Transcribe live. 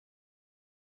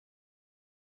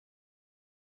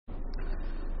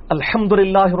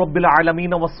الحمدللہ رب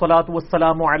العالمین والصلاة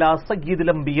والسلام علی سید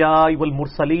الانبیاء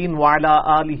والمرسلین وعلی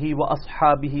آلہ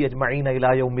واصحابہ اجمعین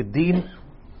الی یوم الدین.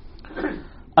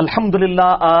 الحمدللہ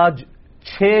آج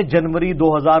 6 جنوری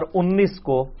 2019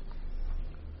 کو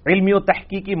علمی و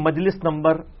تحقیقی مجلس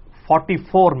نمبر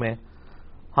 44 میں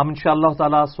ہم انشاءاللہ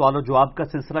تعالی سوال و جواب کا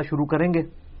سلسلہ شروع کریں گے.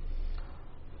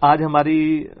 آج ہماری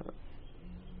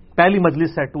پہلی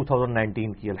مجلس ہے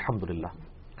 2019 کی الحمدللہ،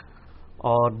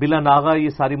 اور بلا ناغہ یہ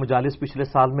ساری مجالس پچھلے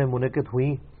سال میں منعقد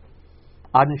ہوئیں.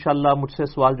 آج انشاءاللہ مجھ سے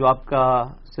سوال جواب کا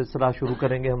سلسلہ شروع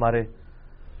کریں گے ہمارے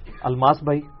الماس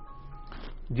بھائی.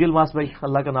 جی الماس بھائی،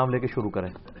 اللہ کا نام لے کے شروع کریں.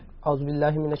 اعوذ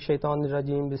باللہ من الشیطان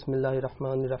الرجیم، بسم اللہ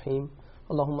الرحمن الرحیم،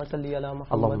 اللہم صلی علی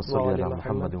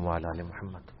محمد وعلی آل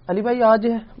محمد. علی بھائی، آج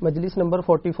مجلس نمبر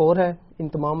 44 ہے. ان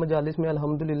تمام مجالس میں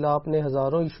الحمدللہ آپ نے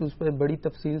ہزاروں ایشوز پر بڑی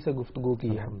تفصیل سے گفتگو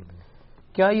کی ہے.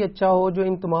 کیا یہ اچھا ہو جو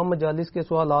ان تمام مجالس کے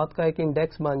سوالات کا ایک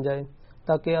انڈیکس بن جائے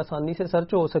تاکہ آسانی سے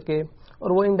سرچ ہو سکے،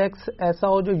 اور وہ انڈیکس ایسا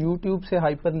ہو جو یوٹیوب سے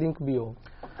ہائپر لنک بھی ہو؟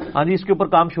 ہاں جی، اس کے اوپر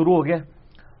کام شروع ہو گیا،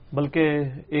 بلکہ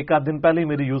ایک آدھ دن پہلے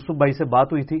میری یوسف بھائی سے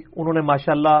بات ہوئی تھی. انہوں نے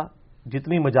ماشاءاللہ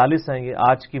جتنی مجالس ہیں یہ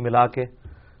آج کی ملا کے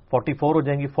 44 ہو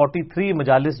جائیں گی. 43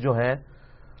 مجالس جو ہیں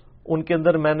ان کے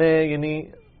اندر میں نے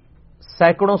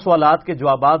سینکڑوں سوالات کے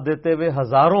جوابات دیتے ہوئے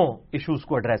ہزاروں ایشوز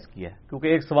کو ایڈریس کیا ہے، کیونکہ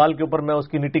ایک سوال کے اوپر میں اس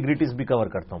کی نیٹی گریٹیز بھی کور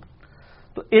کرتا ہوں.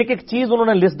 تو ایک ایک چیز انہوں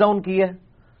نے لسٹ ڈاؤن کی ہے،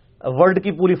 ورڈ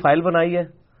کی پوری فائل بنائی ہے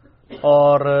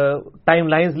اور ٹائم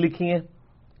لائنز لکھی ہیں.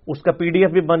 اس کا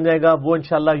PDF بھی بن جائے گا، وہ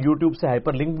انشاءاللہ یوٹیوب سے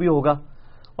ہائپر لنک بھی ہوگا.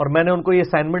 اور میں نے ان کو یہ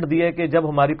اسائنمنٹ دی ہے کہ جب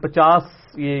ہماری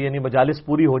 50 مجالس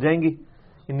پوری ہو جائیں گی،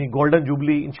 گولڈن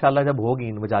جوبلی انشاءاللہ جب ہوگی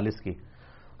ان مجالس کی،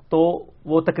 تو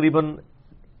وہ تقریباً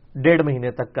 1.5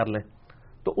 مہینے تک کر لیں،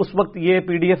 تو اس وقت یہ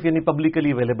PDF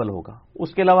پبلکلی اویلیبل ہوگا.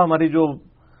 اس کے علاوہ ہماری جو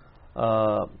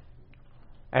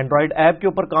اینڈرائڈ ایپ کے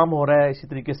اوپر کام ہو رہا ہے، اسی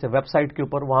طریقے سے ویب سائٹ کے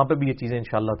اوپر، وہاں پہ بھی یہ چیزیں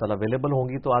انشاءاللہ تعالی اویلیبل ہوں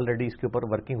گی. تو آلریڈی اس کے اوپر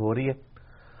ورکنگ ہو رہی ہے.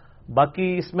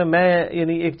 باقی اس میں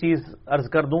ایک چیز عرض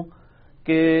کر دوں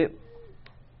کہ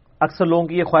اکثر لوگوں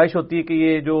کی یہ خواہش ہوتی ہے کہ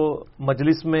یہ جو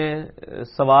مجلس میں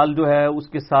سوال جو ہے اس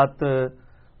کے ساتھ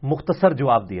مختصر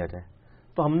جواب دیا جائے.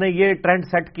 تو ہم نے یہ ٹرینڈ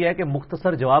سیٹ کیا ہے کہ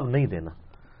مختصر جواب نہیں دینا.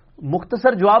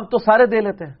 مختصر جواب تو سارے دے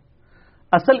لیتے ہیں،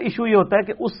 اصل ایشو یہ ہوتا ہے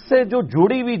کہ اس سے جو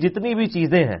جڑی ہوئی جتنی بھی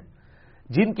چیزیں ہیں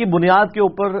جن کی بنیاد کے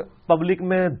اوپر پبلک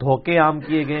میں دھوکے عام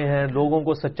کیے گئے ہیں، لوگوں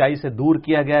کو سچائی سے دور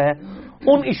کیا گیا ہے،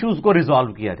 ان ایشوز کو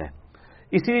ریزالو کیا جائے.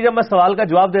 اسی لیے جب میں سوال کا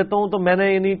جواب دیتا ہوں تو میں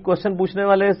نے کوشچن پوچھنے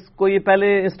والے کو یہ پہلے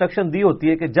انسٹرکشن دی ہوتی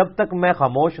ہے کہ جب تک میں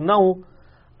خاموش نہ ہوں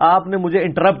آپ نے مجھے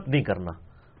انٹرپٹ نہیں کرنا.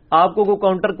 آپ کو کوئی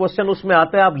کاؤنٹر کوشچن اس میں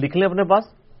آتا ہے آپ لکھ لیں اپنے پاس،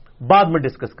 بعد میں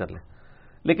ڈسکس کر لیں.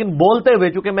 لیکن بولتے ہوئے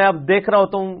چونکہ میں اب دیکھ رہا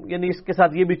ہوتا ہوں اس کے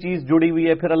ساتھ یہ بھی چیز جڑی ہوئی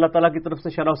ہے، پھر اللہ تعالیٰ کی طرف سے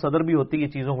شرح و صدر بھی ہوتی ہے یہ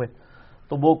چیزوں میں،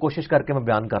 تو وہ کوشش کر کے میں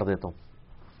بیان کر دیتا ہوں.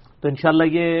 تو انشاءاللہ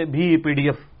یہ بھی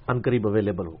PDF عنقریب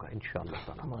اویلیبل ہوگا انشاءاللہ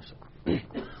تعالی.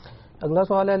 اگلا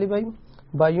سوال ہے علی بھائی،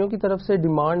 بھائیوں کی طرف سے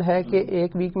ڈیمانڈ ہے کہ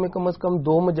ایک ویک میں کم از کم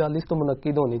 2 مجالس تو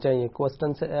منعقد ہونی چاہیے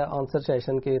کوسچن آنسر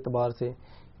سیشن کے اعتبار سے.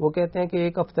 وہ کہتے ہیں کہ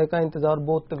ایک ہفتے کا انتظار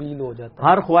بہت طویل ہو جاتا ہے.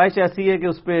 ہر خواہش ایسی ہے کہ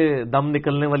اس پہ دم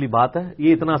نکلنے والی بات ہے.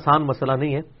 یہ اتنا آسان مسئلہ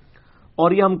نہیں ہے،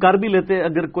 اور یہ ہم کر بھی لیتے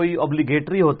اگر کوئی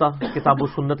اوبلیگیٹری ہوتا کتاب و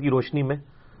سنت کی روشنی میں.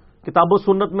 کتاب و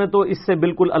سنت میں تو اس سے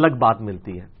بالکل الگ بات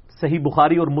ملتی ہے. صحیح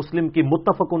بخاری اور مسلم کی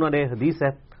متفقن علیہ حدیث ہے،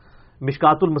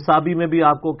 مشکات المصابیح میں بھی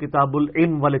آپ کو کتاب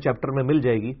العلم والے چیپٹر میں مل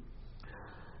جائے گی،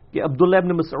 کہ عبداللہ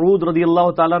ابن مسعود رضی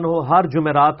اللہ تعالیٰ عنہ ہر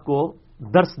جمعرات کو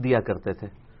درس دیا کرتے تھے.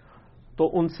 تو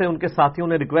ان سے ان کے ساتھیوں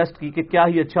نے ریکویسٹ کی کہ کیا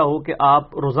ہی اچھا ہو کہ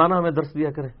آپ روزانہ ہمیں درس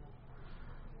دیا کریں.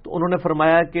 تو انہوں نے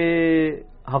فرمایا کہ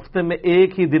ہفتے میں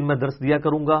ایک ہی دن میں درس دیا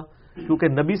کروں گا، کیونکہ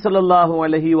نبی صلی اللہ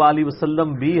علیہ وآلہ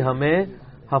وسلم بھی ہمیں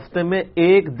ہفتے میں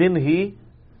ایک دن ہی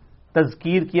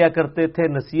تذکیر کیا کرتے تھے،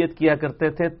 نصیحت کیا کرتے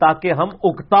تھے، تاکہ ہم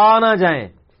اکتا نہ جائیں.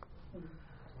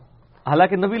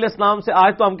 حالانکہ نبی علیہ السلام سے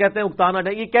آج تو ہم کہتے ہیں اکتا نہ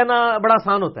جائیں، یہ کہنا بڑا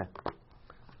آسان ہوتا ہے.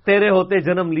 تیرے ہوتے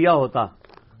جنم لیا ہوتا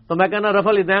تو میں کہنا رفع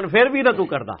الیدین پھر بھی نہ تو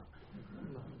کردا،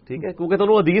 ٹھیک ہے، کیونکہ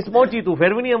تو حدیث پہنچی تو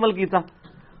پھر بھی نہیں عمل کیتا.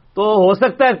 تو ہو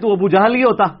سکتا ہے تو ابو جہل ہی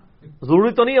ہوتا،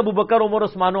 ضروری تو نہیں ابو بکر عمر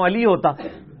عثمان و علی ہوتا،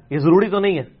 یہ ضروری تو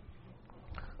نہیں ہے.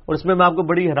 اور اس میں آپ کو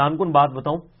بڑی حیران کن بات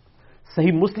بتاؤں،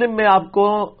 صحیح مسلم میں آپ کو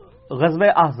غزوہ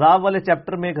احزاب والے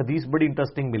چیپٹر میں ایک حدیث بڑی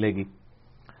انٹرسٹنگ ملے گی.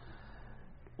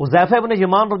 حذیفہ ابن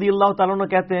یمان رضی اللہ تعالیٰ عنہ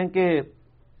کہتے ہیں کہ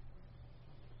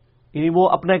وہ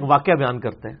اپنا ایک واقعہ بیان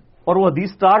کرتے ہیں، اور وہ حدیث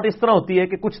سٹارٹ اس طرح ہوتی ہے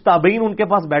کہ کچھ تابعین ان کے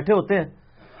پاس بیٹھے ہوتے ہیں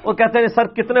اور کہتے ہیں سر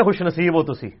کتنے خوش نصیب ہو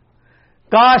تسی،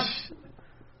 کاش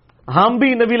ہم بھی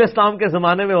نبی علیہ السلام کے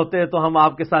زمانے میں ہوتے تو ہم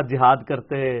آپ کے ساتھ جہاد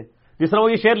کرتے. جس طرح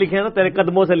وہ یہ شعر لکھے ہیں نا، تیرے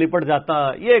قدموں سے لپٹ جاتا،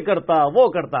 یہ کرتا وہ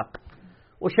کرتا.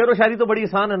 وہ شعر و شاعری تو بڑی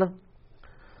آسان ہے نا.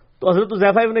 تو حضرت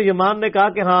حذیفہ ابن یمان نے کہا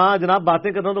کہ ہاں جناب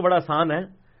باتیں کرنا تو بڑا آسان ہے،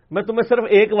 میں تمہیں صرف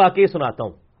ایک واقعی سناتا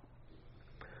ہوں.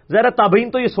 ذرا تابعین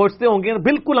تو یہ سوچتے ہوں گے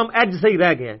بالکل ہم ایج سے ہی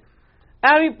رہ گئے ہیں,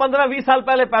 ایویں 15-20 سال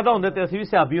پہلے پیدا ہوندے تھے, اسی بھی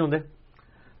صحابی ہوندے.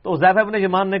 تو حذیفہ ابن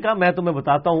یمان نے کہا میں تمہیں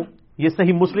بتاتا ہوں, یہ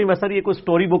صحیح مسلم ہے سر, یہ کوئی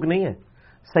سٹوری بک نہیں ہے,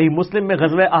 صحیح مسلم میں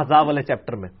غزوہ احزاب والے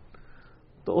چیپٹر میں.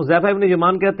 تو حذیفہ ابن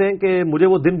یمان کہتے ہیں کہ مجھے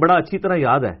وہ دن بڑا اچھی طرح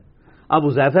یاد ہے. اب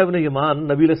حذیفہ ابن یمان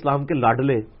نبی علیہ السلام کے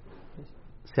لاڈلے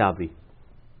صحابی,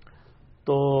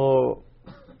 تو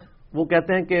وہ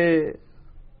کہتے ہیں کہ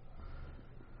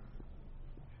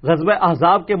غزوہ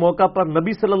احزاب کے موقع پر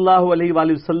نبی صلی اللہ علیہ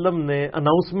وآلہ وسلم نے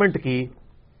اناؤنسمنٹ کی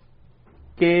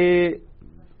کہ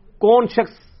کون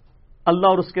شخص اللہ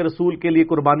اور اس کے رسول کے لیے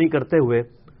قربانی کرتے ہوئے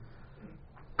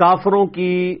کافروں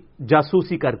کی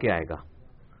جاسوسی کر کے آئے گا.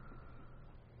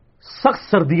 سخت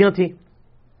سردیاں تھیں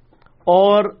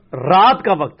اور رات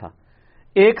کا وقت تھا.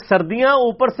 ایک سردیاں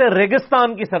اوپر سے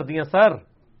ریگستان کی سردیاں سر,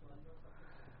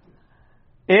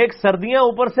 ایک سردیاں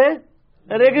اوپر سے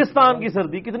ریگستان کی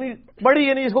سردی, کتنی بڑی,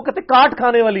 یعنی اس کو کہتے کاٹ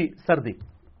کھانے والی سردی.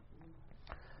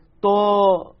 تو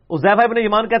حذیفہ ابن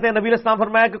یمان کہتے ہیں نبی علیہ السلام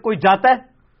فرمایا کہ کوئی جاتا ہے,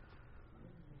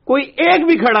 کوئی ایک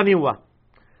بھی کھڑا نہیں ہوا,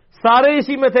 سارے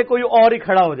اسی میں تھے, کوئی اور ہی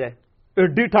کھڑا ہو جائے.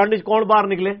 ایڈی ٹھنڈ کون باہر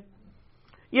نکلے.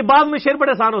 یہ بعد میں شعر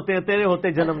بڑے آسان ہوتے ہیں, تیرے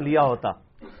ہوتے جنم لیا ہوتا.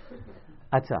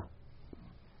 اچھا,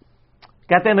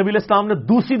 کہتے ہیں نبی علیہ السلام نے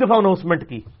دوسری دفعہ اناؤنسمنٹ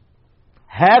کی,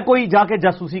 ہے کوئی جا کے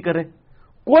جاسوسی کرے.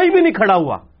 کوئی بھی نہیں کھڑا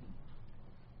ہوا.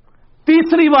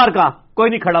 تیسری بار کا کوئی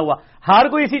نہیں کھڑا ہوا. ہر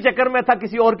کوئی اسی چکر میں تھا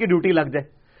کسی اور کی ڈیوٹی لگ جائے.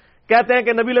 کہتے ہیں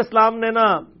کہ نبی علیہ السلام نے نا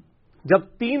جب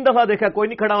 3 دفعہ دیکھا کوئی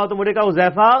نہیں کھڑا ہوا تو مجھے کہا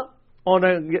حذیفہ, اور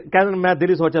میں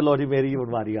دلی سوچا لو جی میری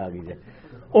باری آ گئی ہے.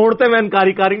 اوڑھتے میں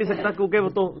انکاری کر ہی نہیں سکتا کیونکہ وہ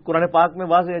تو قرآن پاک میں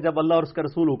واضح ہے, جب اللہ اور اس کا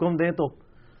رسول حکم دیں تو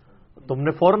تم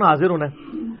نے فوراً حاضر ہونا ہے.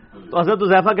 تو حضرت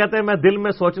حذیفہ کہتے ہیں میں دل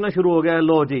میں سوچنا شروع ہو گیا,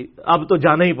 لو جی اب تو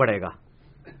جانا ہی پڑے گا,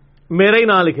 میرا ہی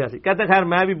نام لکھا سی. کہتے ہیں خیر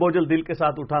میں بھی بوجھل دل کے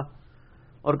ساتھ اٹھا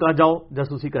اور کہا جاؤ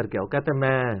جاسوسی کر کے آؤ. کہتے ہیں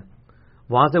میں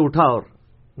وہاں سے اٹھا اور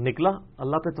نکلا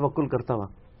اللہ پہ توکل کرتا ہوا.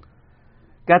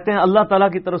 کہتے ہیں اللہ تعالیٰ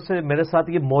کی طرف سے میرے ساتھ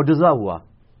یہ معجزہ ہوا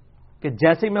کہ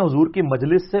جیسے ہی میں حضور کی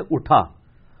مجلس سے اٹھا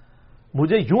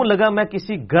مجھے یوں لگا میں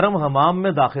کسی گرم حمام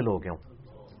میں داخل ہو گیا ہوں.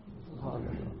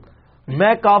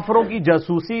 میں کافروں کی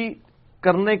جاسوسی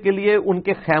کرنے کے لیے ان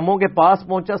کے خیموں کے پاس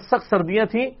پہنچا. سخت سردیاں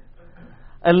تھیں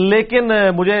لیکن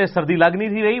مجھے سردی لگ نہیں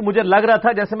تھی رہی, مجھے لگ رہا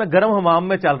تھا جیسے میں گرم حمام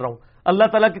میں چل رہا ہوں. اللہ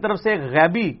تعالیٰ کی طرف سے ایک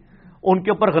غیبی ان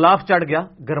کے اوپر غلاف چڑھ گیا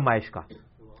گرمائش کا,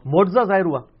 معجزہ ظاہر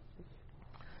ہوا.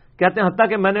 کہتے ہیں حتیٰ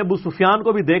کہ میں نے ابو سفیان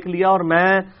کو بھی دیکھ لیا, اور میں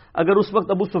اگر اس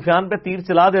وقت ابو سفیان پہ تیر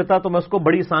چلا دیتا تو میں اس کو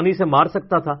بڑی آسانی سے مار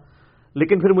سکتا تھا,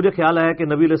 لیکن پھر مجھے خیال آیا کہ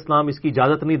نبی علیہ السلام اس کی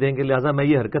اجازت نہیں دیں گے, لہٰذا میں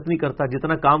یہ حرکت نہیں کرتا,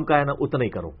 جتنا کام کا ہے نا اتنا ہی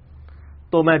کروں.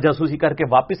 تو میں جاسوسی کر کے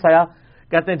واپس آیا.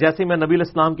 کہتے ہیں جیسے میں نبی علیہ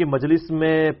السلام کی مجلس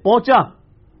میں پہنچا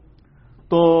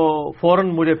تو فوراً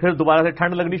مجھے پھر دوبارہ سے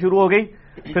ٹھنڈ لگنی شروع ہو گئی.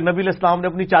 پھر نبی علیہ السلام نے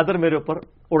اپنی چادر میرے اوپر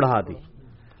اڑا دی.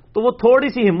 تو وہ تھوڑی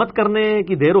سی ہمت کرنے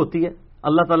کی دیر ہوتی ہے,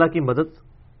 اللہ تعالیٰ کی مدد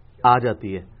آ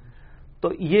جاتی ہے. تو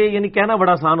یہ یعنی کہنا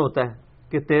بڑا آسان ہوتا ہے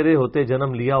کہ تیرے ہوتے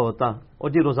جنم لیا ہوتا, اور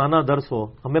جی روزانہ درس ہو,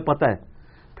 ہمیں پتہ ہے.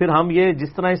 پھر ہم یہ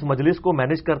جس طرح اس مجلس کو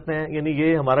مینج کرتے ہیں, یعنی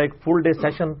یہ ہمارا ایک فل ڈے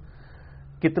سیشن,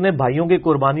 کتنے بھائیوں کی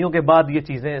قربانیوں کے بعد یہ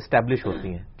چیزیں اسٹیبلش ہوتی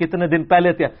ہیں, کتنے دن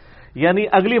پہلے یعنی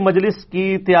اگلی مجلس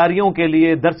کی تیاریوں کے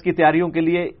لیے, درس کی تیاریوں کے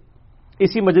لیے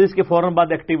اسی مجلس کے فوراً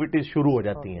بعد ایکٹیویٹیز شروع ہو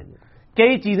جاتی ہیں.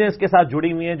 کئی چیزیں اس کے ساتھ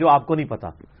جڑی ہوئی ہیں جو آپ کو نہیں پتا.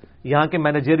 یہاں کے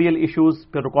مینیجریل ایشوز,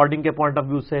 پھر ریکارڈنگ کے پوائنٹ آف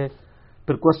ویو سے,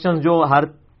 پھر کوشچنز جو ہر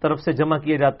طرف سے جمع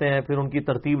کیے جاتے ہیں, پھر ان کی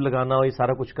ترتیب لگانا اور یہ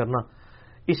سارا کچھ کرنا.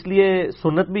 اس لیے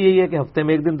سنت بھی یہی ہے کہ ہفتے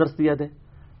میں 1 دن درس دیا جائے.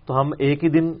 تو ہم ایک ہی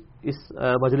دن اس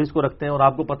مجلس کو رکھتے ہیں, اور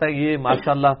آپ کو پتہ ہے یہ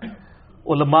ماشاءاللہ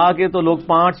علماء کے تو لوگ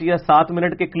 5 یا 7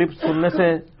 منٹ کے کلپس سننے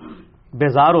سے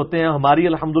بیزار ہوتے ہیں. ہماری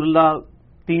الحمدللہ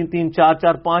 3-3,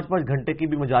 4-4, 5-5 گھنٹے کی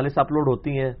بھی مجالس اپلوڈ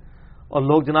ہوتی ہیں, اور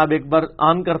لوگ جناب ایک بار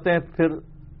آن کرتے ہیں پھر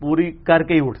پوری کر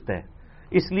کے ہی اٹھتے ہیں.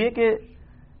 اس لیے کہ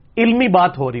علمی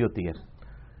بات ہو رہی ہوتی ہے,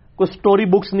 کوئی سٹوری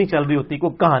بکس نہیں چل رہی ہوتی,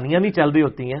 کوئی کہانیاں نہیں چل رہی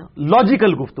ہوتی ہیں,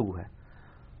 لاجیکل گفتگو ہے.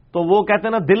 تو وہ کہتے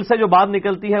ہیں نا دل سے جو بات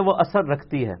نکلتی ہے وہ اثر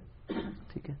رکھتی ہے.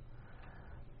 ٹھیک ہے,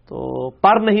 تو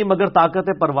پر نہیں مگر طاقت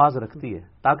پرواز رکھتی ہے.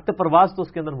 طاقت پرواز تو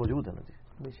اس کے اندر موجود ہے نا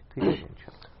جی. ٹھیک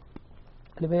ہے.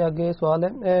 علی بھائی آگے سوال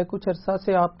ہے, کچھ عرصہ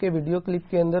سے آپ کے ویڈیو کلپ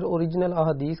کے اندر اوریجنل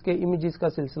احادیث کے امیجز کا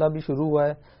سلسلہ بھی شروع ہوا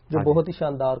ہے جو بہت ہی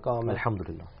شاندار کام ہے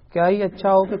الحمدللہ. کیا یہ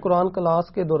اچھا ہو کہ قرآن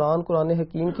کلاس کے دوران قرآن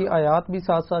حکیم کی آیات بھی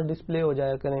ساتھ ساتھ ڈسپلے ہو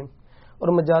جایا کریں, اور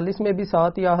مجالس میں بھی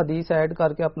ساتھ یا حدیث ایڈ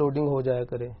کر کے اپلوڈنگ ہو جایا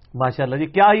کرے؟ ماشاءاللہ جی,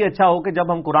 کیا ہی اچھا ہو کہ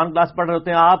جب ہم قرآن کلاس پڑھ رہے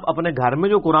ہوتے ہیں آپ اپنے گھر میں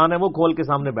جو قرآن ہے وہ کھول کے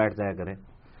سامنے بیٹھ جایا کریں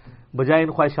بجائے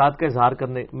ان خواہشات کا اظہار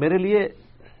کرنے. میرے لیے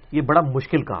یہ بڑا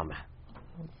مشکل کام ہے.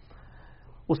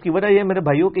 اس کی وجہ یہ میرے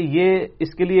بھائیوں کہ یہ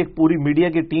اس کے لیے ایک پوری میڈیا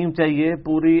کی ٹیم چاہیے,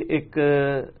 پوری ایک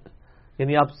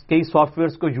یعنی آپ کئی سافٹ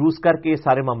ویئرس کو یوز کر کے یہ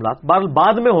سارے معاملات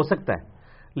بعد میں ہو سکتا ہے،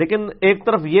 لیکن ایک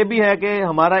طرف یہ بھی ہے کہ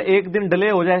ہمارا ایک دن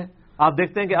ڈیلے ہو جائے، آپ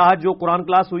دیکھتے ہیں کہ آج جو قرآن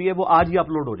کلاس ہوئی ہے وہ آج ہی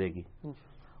اپلوڈ ہو جائے گی،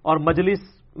 اور مجلس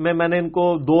میں نے ان کو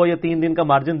 2 یا 3 دن کا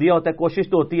مارجن دیا ہوتا ہے، کوشش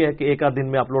تو ہوتی ہے کہ ایک آدھ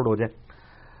دن میں اپلوڈ ہو جائے.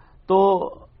 تو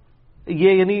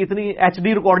یہ یعنی اتنی ایچ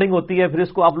ڈی ریکارڈنگ ہوتی ہے، پھر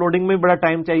اس کو اپلوڈنگ میں بڑا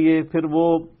ٹائم چاہیے، پھر وہ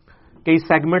کئی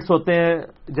سیگمنٹس ہوتے ہیں،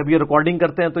 جب یہ ریکارڈنگ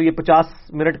کرتے ہیں تو یہ 50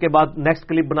 منٹ کے بعد نیکسٹ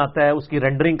کلپ بناتا ہے، اس کی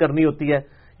رینڈرنگ کرنی ہوتی ہے،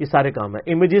 یہ سارے کام ہیں.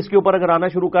 امیجز کے اوپر اگر آنا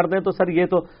شروع کر دیں تو سر یہ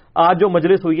تو آج جو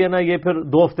مجلس ہوئی ہے نا یہ پھر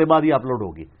 2 ہفتے بعد ہی اپلوڈ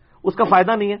ہوگی، اس کا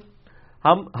فائدہ نہیں ہے.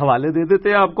 ہم حوالے دے دیتے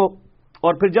ہیں آپ کو،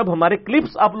 اور پھر جب ہمارے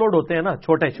کلپس اپلوڈ ہوتے ہیں نا،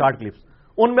 چھوٹے شارٹ کلپس،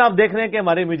 ان میں آپ دیکھ رہے ہیں کہ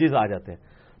ہمارے امیجز آ جاتے ہیں.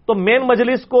 تو مین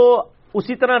مجلس کو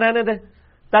اسی طرح رہنے دیں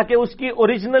تاکہ اس کی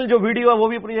اوریجنل جو ویڈیو ہے وہ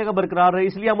بھی اپنی جگہ برقرار رہے.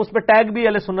 اس لیے ہم اس پہ ٹیگ بھی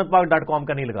ahlsunnatpak.com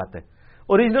کا نہیں لگاتے،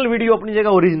 اوریجنل ویڈیو اپنی جگہ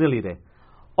اوریجنل ہی رہے.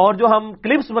 اور جو ہم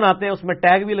کلپس بناتے ہیں اس میں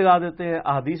ٹیگ بھی لگا دیتے ہیں،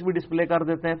 احادیث بھی ڈسپلے کر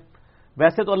دیتے ہیں.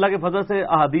 ویسے تو اللہ کے فضل سے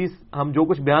احادیث ہم جو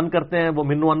کچھ بیان کرتے ہیں وہ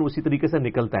منو ان اسی طریقے سے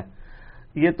نکلتا ہے.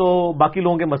 یہ تو باقی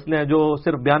لوگوں کے مسئلے ہیں جو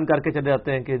صرف بیان کر کے چلے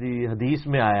جاتے ہیں کہ جی حدیث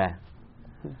میں آیا ہے.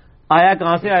 آیا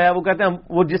کہاں سے آیا؟ وہ کہتے ہیں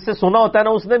وہ جس سے سنا ہوتا ہے نا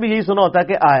اس نے بھی یہی سنا ہوتا ہے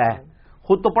کہ آیا ہے،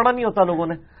 خود تو پڑھا نہیں ہوتا لوگوں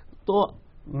نے. تو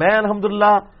میں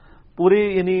الحمدللہ پوری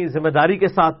یعنی ذمہ داری کے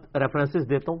ساتھ ریفرنسز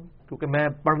دیتا ہوں، کیونکہ میں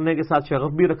پڑھنے کے ساتھ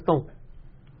شغف بھی رکھتا ہوں.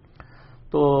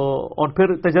 تو اور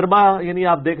پھر تجربہ یعنی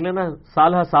آپ دیکھ لینا،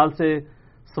 سال ہر سال سے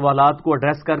سوالات کو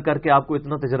ایڈریس کر کر کے آپ کو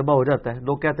اتنا تجربہ ہو جاتا ہے.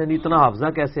 لوگ کہتے ہیں نہیں اتنا حافظہ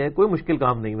کیسے ہے؟ کوئی مشکل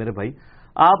کام نہیں میرے بھائی،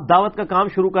 آپ دعوت کا کام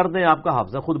شروع کر دیں، آپ کا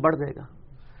حافظہ خود بڑھ جائے گا.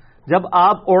 جب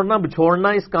آپ اوڑھنا بچھوڑنا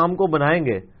اس کام کو بنائیں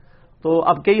گے تو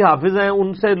اب کئی حافظ ہیں،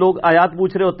 ان سے لوگ آیات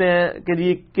پوچھ رہے ہوتے ہیں کہ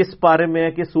جی کس پارے میں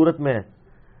ہے، کس صورت میں ہے،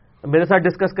 میرے ساتھ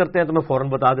ڈسکس کرتے ہیں تو میں فوراً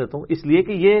بتا دیتا ہوں. اس لیے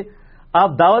کہ یہ آپ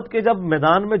دعوت کے جب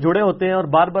میدان میں جڑے ہوتے ہیں اور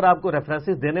بار بار آپ کو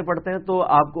ریفرنسز دینے پڑتے ہیں تو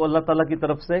آپ کو اللہ تعالیٰ کی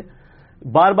طرف سے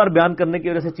بار بار بیان کرنے کی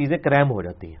وجہ سے چیزیں کریم ہو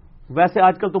جاتی ہیں. ویسے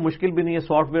آج کل تو مشکل بھی نہیں ہے،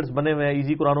 سافٹ ویئرز بنے ہوئے ہیں،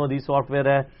 ایزی قرآن و حدیث سافٹ ویئر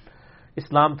ہے،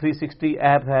 اسلام 360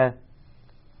 ایپ ہے،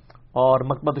 اور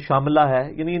مکتبۃ شاملہ ہے.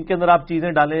 یعنی ان کے اندر آپ چیزیں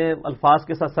ڈالیں، الفاظ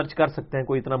کے ساتھ سرچ کر سکتے ہیں،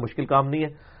 کوئی اتنا مشکل کام نہیں ہے.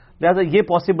 لہٰذا یہ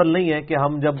پاسبل نہیں ہے کہ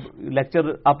ہم جب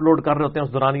لیکچر اپلوڈ کر رہے ہوتے ہیں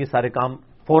اس دوران یہ سارے کام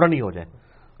فوراً ہی ہو جائیں،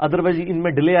 ادروائز ان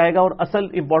میں ڈیلے آئے گا. اور اصل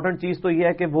امپورٹنٹ چیز تو یہ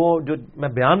ہے کہ وہ جو میں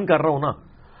بیان کر رہا ہوں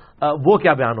نا وہ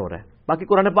کیا بیان ہو رہا ہے. باقی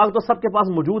قرآن پاک تو سب کے پاس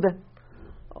موجود ہے،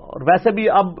 اور ویسے بھی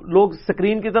اب لوگ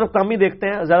اسکرین کی طرف کم ہی دیکھتے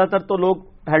ہیں، زیادہ تر تو لوگ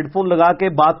ہیڈ فون لگا کے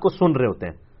بات کو سن رہے ہوتے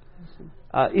ہیں.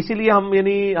 اسی لیے ہم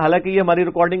یعنی حالانکہ یہ ہماری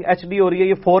ریکارڈنگ ایچ ڈی ہو رہی ہے،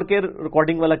 یہ 4K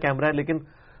ریکارڈنگ والا کیمرہ ہے، لیکن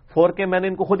 4K میں نے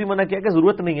ان کو خود ہی منع کیا کہ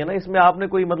ضرورت نہیں ہے نا، اس میں آپ نے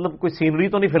کوئی مطلب کوئی سینری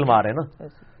تو نہیں فلما رہے نا.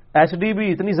 ایچ ڈی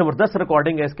بھی اتنی زبردست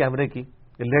ریکارڈنگ ہے اس کیمرے کی،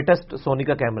 لیٹسٹ سونی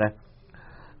کا کیمرہ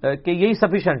ہے، کہ یہی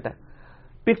سفیشینٹ ہے.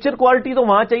 پکچر کوالٹی تو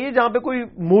وہاں چاہیے جہاں پہ کوئی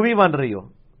مووی بن رہی ہو.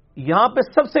 یہاں پہ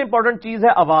سب سے امپورٹنٹ چیز ہے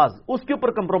آواز، اس کے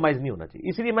اوپر کمپرومائز نہیں ہونا چاہیے.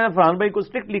 اسی لیے میں نے فرحان بھائی کو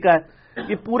اسٹرکٹ لکھا ہے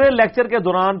کہ پورے لیکچر کے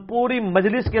دوران، پوری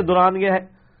مجلس کے دوران یہ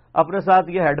اپنے ساتھ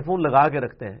یہ ہیڈ فون لگا کے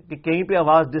رکھتے ہیں کہ کہیں پہ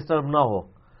آواز ڈسٹرب نہ ہو.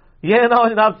 یہ نہ ہو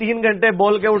جناب 3 گھنٹے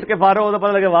بول کے اٹھ کے فارغ ہو تو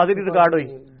پتہ لگے آواز ہی نہیں ریکارڈ ہوئی.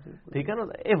 ٹھیک ہے نا،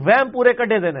 یہ وہم پورے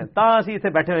کڈے دینے تا اسی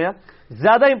اتنے بیٹھے ہوئے ہیں.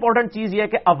 زیادہ امپورٹنٹ چیز یہ ہے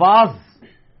کہ آواز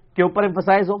کے اوپر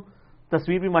ایمفسائز ہو،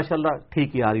 تصویر بھی ماشاءاللہ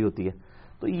ٹھیک ہی آ رہی ہوتی ہے.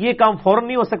 تو یہ کام فوراً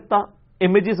نہیں ہو سکتا.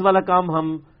 امیجز والا کام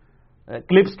ہم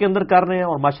کلپس کے اندر کر رہے ہیں،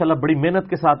 اور ماشاءاللہ بڑی محنت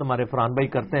کے ساتھ ہمارے فرحان بھائی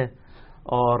کرتے ہیں.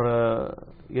 اور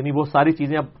یعنی وہ ساری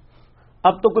چیزیں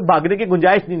اب تو کوئی بھاگنے کی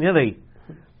گنجائش نہیں ہے رہی.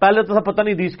 پہلے تو سب پتہ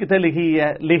نہیں دیش کتنے لکھی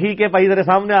ہے، لکھی کے پائی ذرا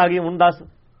سامنے آ گئی ہوں 10.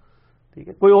 ٹھیک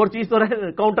ہے، کوئی اور چیز تو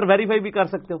رہے، کاؤنٹر ویریفائی بھی کر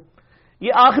سکتے ہو.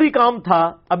 یہ آخری کام تھا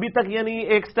ابھی تک، یعنی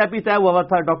ایک سٹیپ ہی طے ہوا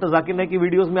تھا. ڈاکٹر ذاکر نائک کی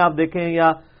ویڈیوز میں آپ دیکھیں،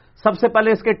 یا سب سے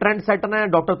پہلے اس کے ٹرینڈ سیٹر ہیں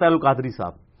ڈاکٹر طاہر القادری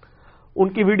صاحب، ان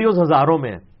کی ویڈیوز ہزاروں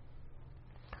میں ہیں.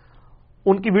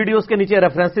 ان کی ویڈیوز کے نیچے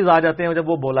ریفرنسز آ جاتے ہیں جب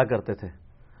وہ بولا کرتے تھے.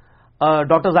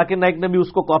 ڈاکٹر ذاکر نائک نے بھی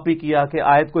اس کو کاپی کیا کہ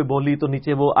آیت کوئی بولی تو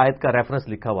نیچے وہ آیت کا ریفرنس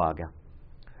لکھا ہوا آ گیا.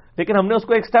 لیکن ہم نے اس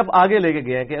کو ایک سٹیپ آگے لے کے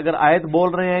گئے کہ اگر آیت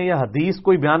بول رہے ہیں یا حدیث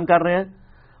کوئی بیان کر رہے ہیں،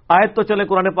 آیت تو چلے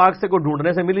قرآن پاک سے کوئی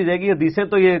ڈھونڈنے سے مل ہی جائے گی، حدیثیں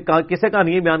تو یہ کسے کا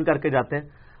نہیں بیان کر کے جاتے ہیں.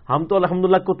 ہم تو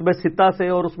الحمدللہ کتب ستہ سے،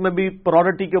 اور اس میں بھی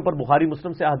پرائورٹی کے اوپر بخاری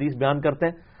مسلم سے حدیث بیان کرتے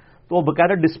ہیں، تو وہ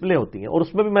باقاعدہ ڈسپلے ہوتی ہیں. اور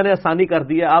اس میں بھی میں نے آسانی کر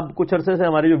دی ہے. اب کچھ عرصے سے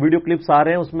ہماری جو ویڈیو کلپس آ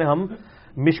رہے ہیں اس میں ہم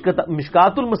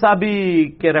مشکات المصابی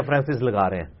کے ریفرنسز لگا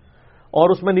رہے ہیں، اور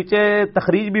اس میں نیچے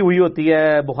تخریج بھی ہوئی ہوتی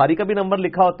ہے، بخاری کا بھی نمبر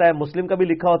لکھا ہوتا ہے، مسلم کا بھی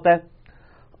لکھا ہوتا ہے،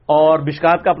 اور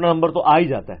مشکات کا اپنا نمبر تو آ ہی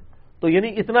جاتا ہے. تو یعنی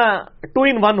اتنا 2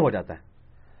 in 1 ہو جاتا ہے.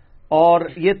 اور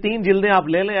یہ 3 جلدیں آپ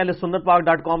لے لیں،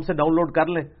 ahlsunnatpak.com سے ڈاؤن لوڈ کر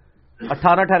لیں.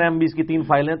 18 MB کی 3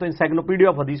 فائلیں تو انسائکلوپیڈیا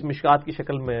آف حدیث مشکات کی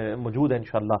شکل میں موجود ہے،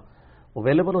 انشاءاللہ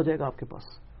اویلیبل ہو جائے گا آپ کے پاس.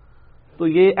 تو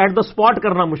یہ ایٹ دا اسپاٹ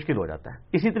کرنا مشکل ہو جاتا ہے.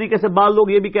 اسی طریقے سے بعض لوگ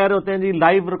یہ بھی کہہ رہے ہوتے ہیں جی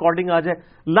لائیو ریکارڈنگ آ جائے.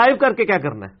 لائیو کر کے کیا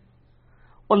کرنا ہے؟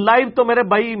 اور لائیو تو میرے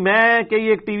بھائی میں کئی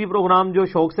ایک ٹی وی پروگرام جو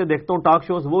شوق سے دیکھتا ہوں، ٹاک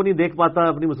شوز، وہ نہیں دیکھ پاتا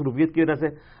اپنی مصروفیت کی وجہ سے،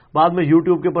 بعد میں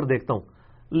یوٹیوب کے اوپر دیکھتا ہوں.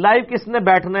 لائیو کس نے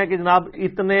بیٹھنا ہے کہ جناب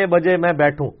اتنے بجے میں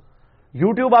بیٹھوں؟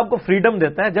 یوٹیوب آپ کو فریڈم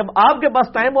دیتا ہے، جب آپ کے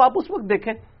پاس ٹائم ہو آپ اس وقت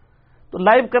دیکھیں. تو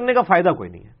لائیو کرنے کا فائدہ کوئی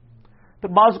نہیں ہے. پھر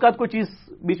بعض اوقات کوئی چیز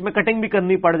بیچ میں کٹنگ بھی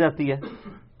کرنی پڑ جاتی ہے،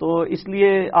 تو اس لیے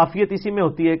عافیت اسی میں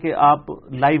ہوتی ہے کہ آپ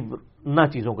لائیو نہ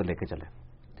چیزوں کو لے کے چلیں.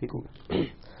 ٹھیک ہوگا.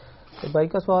 بھائی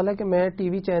کا سوال ہے کہ میں ٹی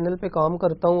وی چینل پہ کام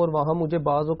کرتا ہوں اور وہاں مجھے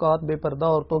بعض اوقات بے پردہ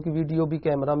عورتوں کی ویڈیو بھی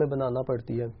کیمرہ میں بنانا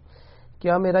پڑتی ہے.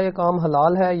 کیا میرا یہ کام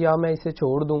حلال ہے یا میں اسے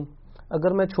چھوڑ دوں؟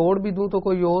 اگر میں چھوڑ بھی دوں تو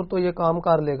کوئی اور تو یہ کام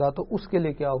کر لے گا، تو اس کے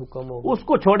لیے کیا حکم ہوگا؟ اس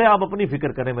کو چھوڑے، آپ اپنی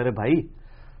فکر کریں میرے بھائی.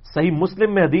 صحیح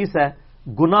مسلم میں حدیث ہے،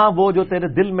 گناہ وہ جو تیرے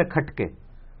دل میں کھٹکے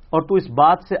اور تو اس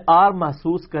بات سے آر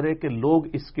محسوس کرے کہ لوگ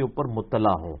اس کے اوپر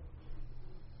مطلع ہوں.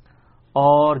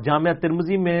 اور جامعہ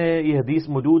ترمذی میں یہ حدیث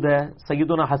موجود ہے.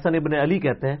 سیدنا حسن ابن علی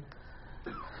کہتے ہیں،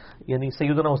 یعنی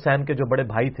سیدنا حسین کے جو بڑے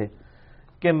بھائی تھے،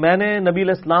 کہ میں نے نبی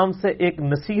علیہ السلام سے ایک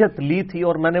نصیحت لی تھی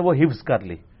اور میں نے وہ حفظ کر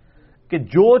لی کہ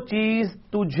جو چیز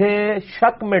تجھے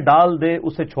شک میں ڈال دے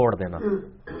اسے چھوڑ دینا.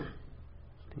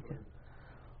 ٹھیک ہے.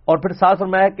 اور پھر ساتھ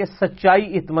فرمایا کہ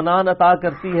سچائی اطمینان عطا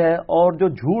کرتی ہے اور جو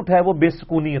جھوٹ ہے وہ بے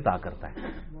سکونی عطا کرتا ہے.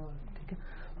 ٹھیک ہے.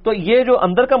 تو یہ جو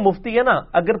اندر کا مفتی ہے نا،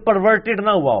 اگر پرورٹڈ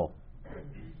نہ ہوا ہو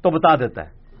تو بتا دیتا ہے.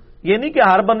 یہ نہیں کہ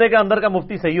ہر بندے کا اندر کا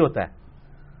مفتی صحیح ہوتا ہے.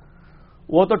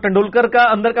 وہ تو ٹنڈولکر کا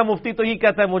اندر کا مفتی تو یہ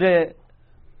کہتا ہے مجھے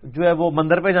جو ہے وہ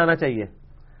مندر پہ جانا چاہیے،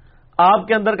 آپ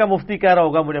کے اندر کا مفتی کہہ رہا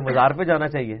ہوگا مجھے مزار پہ جانا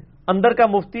چاہیے. اندر کا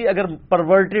مفتی اگر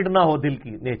پرورٹڈ نہ ہو، دل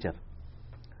کی نیچر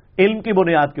علم کی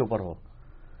بنیاد کے اوپر ہو،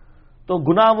 تو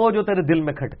گناہ وہ جو تیرے دل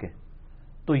میں کھٹکے.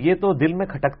 تو یہ تو دل میں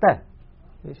کھٹکتا ہے،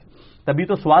 تبھی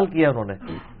تو سوال کیا انہوں نے.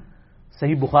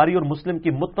 صحیح بخاری اور مسلم کی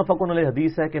متفق علیہ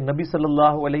حدیث ہے کہ نبی صلی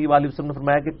اللہ علیہ وآلہ وسلم نے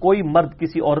فرمایا کہ کوئی مرد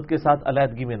کسی عورت کے ساتھ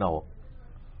علیحدگی میں نہ ہو.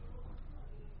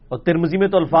 اور ترمذی میں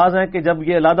تو الفاظ ہیں کہ جب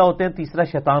یہ علیحدہ ہوتے ہیں تیسرا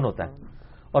شیطان ہوتا ہے.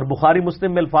 اور بخاری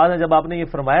مسلم میں الفاظ ہیں جب آپ نے یہ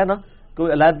فرمایا نا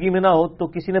کوئی علیحدگی میں نہ ہو، تو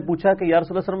کسی نے پوچھا کہ یا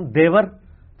رسول اللہ صلی اللہ علیہ وسلم دیور؟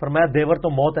 فرمایا دیور تو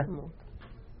موت ہے.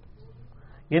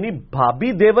 یعنی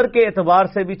بھابھی دیور کے اعتبار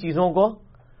سے بھی چیزوں کو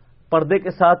پردے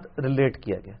کے ساتھ ریلیٹ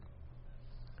کیا گیا.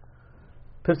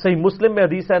 پھر صحیح مسلم میں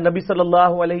حدیث ہے، نبی صلی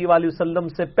اللہ علیہ وآلہ وسلم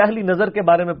سے پہلی نظر کے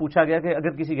بارے میں پوچھا گیا کہ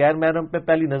اگر کسی غیر محرم پہ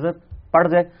پہلی نظر پڑ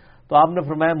جائے تو آپ نے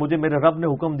فرمایا مجھے میرے رب نے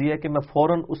حکم دیا کہ میں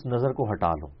فوراً اس نظر کو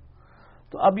ہٹا لوں.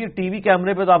 تو اب یہ ٹی وی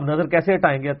کیمرے پہ تو آپ نظر کیسے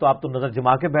ہٹائیں گے؟ تو آپ تو نظر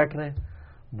جما کے بیٹھ رہے ہیں.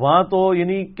 وہاں تو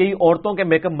یعنی کئی عورتوں کے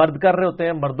میک اپ مرد کر رہے ہوتے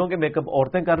ہیں، مردوں کے میک اپ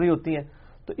عورتیں کر رہی ہوتی ہیں.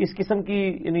 تو اس قسم کی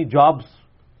یعنی جابز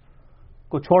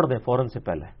کو چھوڑ دیں فوراً سے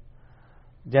پہلے.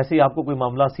 جیسے ہی آپ کو کوئی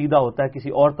معاملہ سیدھا ہوتا ہے کسی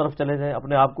اور طرف چلے جائیں،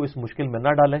 اپنے آپ کو اس مشکل میں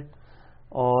نہ ڈالیں.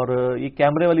 اور یہ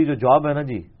کیمرے والی جو جاب ہے نا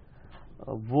جی،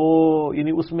 وہ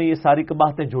یعنی اس میں یہ ساری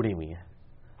قباحتیں جڑی ہوئی ہیں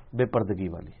بے پردگی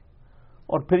والی.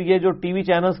 اور پھر یہ جو ٹی وی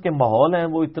چینلز کے ماحول ہیں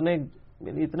وہ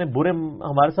اتنے برے.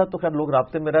 ہمارے ساتھ تو خیر لوگ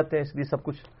رابطے میں رہتے ہیں، اس لیے سب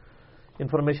کچھ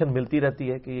انفارمیشن ملتی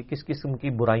رہتی ہے کہ یہ کس قسم کی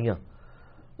برائیاں.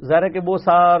 ظاہر ہے کہ وہ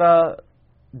سارا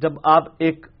جب آپ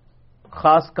ایک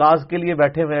خاص کاز کے لیے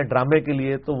بیٹھے ہوئے ہیں، ڈرامے کے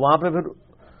لیے، تو وہاں پہ پھر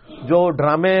جو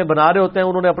ڈرامے بنا رہے ہوتے ہیں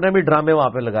انہوں نے اپنے بھی ڈرامے وہاں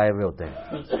پہ لگائے ہوئے ہوتے ہیں.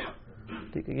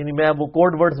 ٹھیک ہے. یعنی میں وہ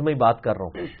کوڈ ورڈز میں ہی بات کر رہا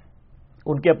ہوں.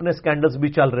 ان کے اپنے سکینڈلز بھی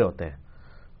چل رہے ہوتے ہیں،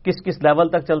 کس کس لیول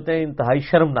تک چلتے ہیں، انتہائی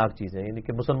شرمناک چیزیں. یعنی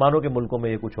کہ مسلمانوں کے ملکوں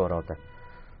میں یہ کچھ ہو رہا ہوتا ہے.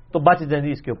 تو بچ جائیں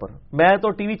جی اس کے اوپر. میں تو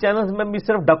ٹی وی چینلز میں بھی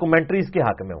صرف ڈاکومنٹریز کے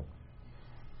حق میں ہوں.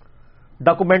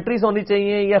 ڈاکومنٹریز ہونی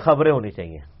چاہیے یا خبریں ہونی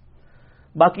چاہیے.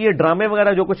 باقی یہ ڈرامے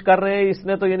وغیرہ جو کچھ کر رہے ہیں اس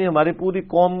نے تو یعنی ہماری پوری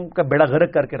قوم کا بیڑا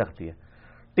غرق کر کے رکھ دیا.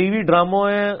 ٹی وی ڈراموں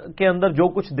کے اندر جو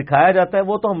کچھ دکھایا جاتا ہے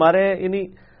وہ تو ہمارے یعنی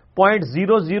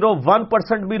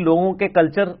 0.001% بھی لوگوں کے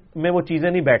کلچر میں وہ چیزیں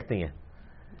نہیں بیٹھتی ہیں.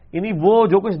 یعنی وہ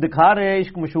جو کچھ دکھا رہے ہیں،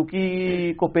 عشق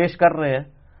مشوقی کو پیش کر رہے ہیں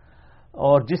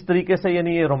اور جس طریقے سے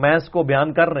یعنی یہ رومانس کو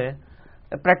بیان کر رہے ہیں،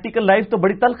 پریکٹیکل لائف تو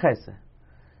بڑی تلخ ہے اس سے.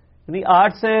 یعنی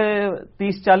آج سے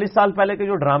 30-40 سال پہلے کے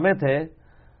جو ڈرامے تھے،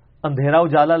 اندھیرا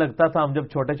اجالا لگتا تھا ہم جب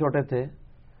چھوٹے چھوٹے تھے،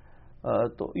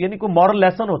 تو یعنی کوئی مورل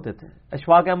لیسن ہوتے تھے.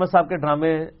 اشفاق احمد صاحب کے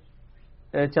ڈرامے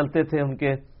چلتے تھے، ان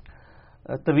کے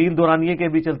طویل دورانیے کے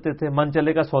بھی چلتے تھے. من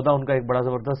چلے کا سودا ان کا ایک بڑا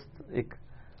زبردست ایک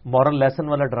مورل لیسن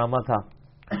والا ڈرامہ تھا.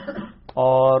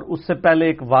 اور اس سے پہلے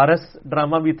ایک وارث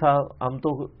ڈرامہ بھی تھا. ہم تو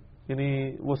یعنی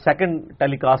وہ سیکنڈ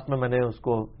ٹیلی کاسٹ میں نے اس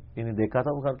کو یعنی دیکھا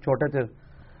تھا، وہ چھوٹے تھے.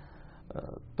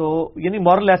 تو یعنی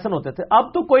مورل لیسن ہوتے تھے.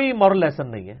 اب تو کوئی مورل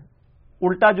لیسن نہیں ہے.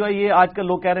 الٹا جو ہے یہ آج کل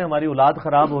لوگ کہہ رہے ہیں ہماری اولاد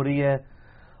خراب ہو رہی ہے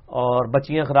اور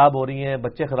بچیاں خراب ہو رہی ہیں،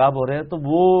 بچے خراب ہو رہے ہیں. تو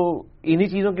وہ انہی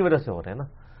چیزوں کی وجہ سے ہو رہے ہیں نا.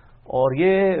 اور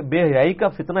یہ بے حیائی کا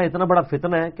فتنہ اتنا بڑا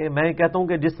فتنہ ہے کہ میں کہتا ہوں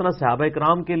کہ جس طرح صحابہ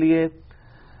کرام کے لیے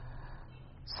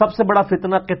سب سے بڑا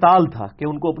فتنہ قتال تھا کہ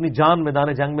ان کو اپنی جان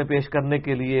میدان جنگ میں پیش کرنے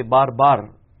کے لیے بار بار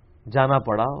جانا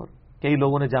پڑا، اور کئی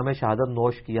لوگوں نے جامع شہادت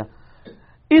نوش کیا.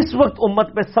 اس وقت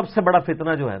امت پہ سب سے بڑا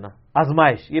فتنہ جو ہے نا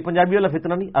آزمائش, یہ پنجابی والا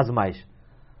فتنہ نہیں, آزمائش,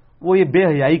 وہ یہ بے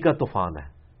حیائی کا طوفان ہے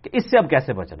کہ اس سے اب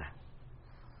کیسے بچنا ہے.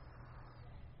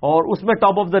 اور اس میں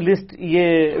ٹاپ آف دا لسٹ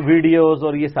یہ ویڈیوز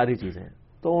اور یہ ساری چیزیں ہیں.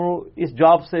 تو اس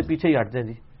جاب سے پیچھے ہی ہٹ جائیں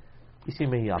جی, اسی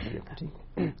میں ہی آپ لیتے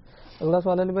ہیں. اگلا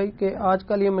سوال علی بھائی کہ آج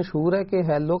کل یہ مشہور ہے کہ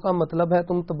ہیلو کا مطلب ہے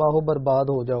تم تباہ و برباد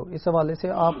ہو جاؤ, اس حوالے سے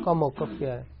آپ کا موقف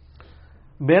کیا ہے؟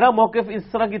 میرا موقف اس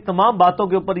طرح کی تمام باتوں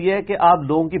کے اوپر یہ ہے کہ آپ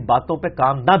لوگوں کی باتوں پہ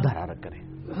کام نہ دھرا کریں.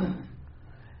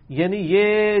 یعنی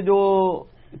یہ جو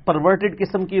پرورٹڈ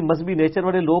قسم کی مذہبی نیچر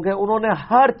والے لوگ ہیں, انہوں نے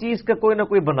ہر چیز کا کوئی نہ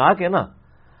کوئی بنا کے نا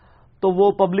تو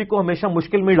وہ پبلک کو ہمیشہ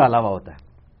مشکل میں ڈالا ہوا ہوتا ہے.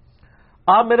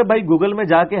 آپ میرے بھائی گوگل میں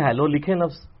جا کے ہیلو لکھیں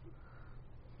لفظ,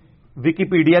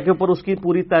 ویکیپیڈیا کے اوپر اس کی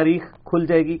پوری تاریخ کھل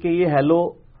جائے گی کہ یہ ہیلو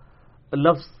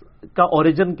لفظ کا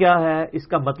اوریجن کیا ہے, اس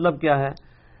کا مطلب کیا ہے.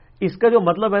 اس کا جو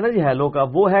مطلب ہے نا جی ہیلو کا,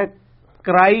 وہ ہے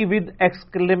کرائی ود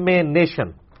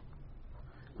ایکسکلیمیشن,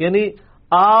 یعنی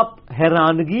آپ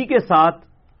حیرانگی کے ساتھ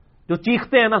جو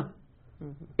چیختے ہیں نا,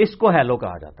 اس کو ہیلو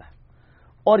کہا جاتا ہے.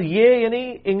 اور یہ یعنی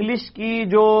انگلش کی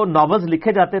جو ناولز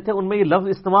لکھے جاتے تھے ان میں یہ لفظ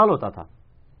استعمال ہوتا تھا.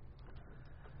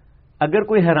 اگر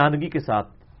کوئی حیرانگی کے ساتھ,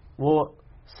 وہ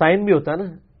سائن بھی ہوتا ہے نا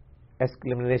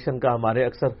ایکسکلیمیشن کا, ہمارے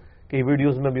اکثر کئی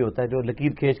ویڈیوز میں بھی ہوتا ہے جو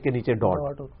لکیر کھینچ کے نیچے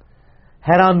ڈاٹ,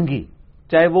 حیرانگی,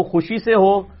 چاہے وہ خوشی سے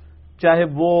ہو چاہے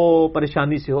وہ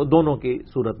پریشانی سے ہو, دونوں کی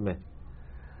صورت میں.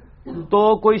 تو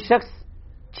کوئی شخص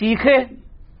چیخے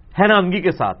حیرانگی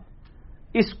کے ساتھ,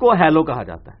 اس کو ہیلو کہا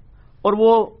جاتا ہے. اور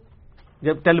وہ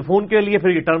جب ٹیلی فون کے لیے پھر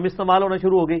یہ ٹرم استعمال ہونا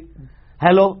شروع ہو گئی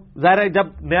ہیلو, ظاہر ہے جب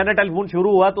نیا نیا ٹیلی فون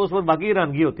شروع ہوا تو اس پر باقی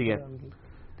حیرانگی ہوتی ہے,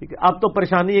 ٹھیک ہے. اب تو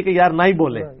پریشانی ہے کہ یار نہ ہی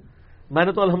بولے, میں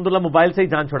نے تو الحمدللہ موبائل سے ہی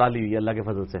جان چھڑا لی ہوئی ہے اللہ کے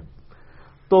فضل سے.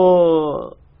 تو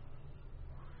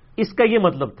اس کا یہ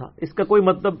مطلب تھا, اس کا کوئی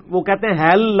مطلب, وہ کہتے ہیں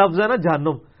ہیل لفظ ہے نا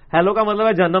جہنم, ہیلو کا مطلب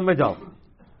ہے جہنم میں جاؤ.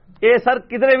 اے سر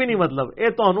کدھر بھی نہیں مطلب, اے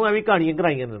تو ایویں کہانیاں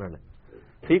کرائی انہوں نے,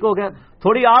 ٹھیک ہو گیا.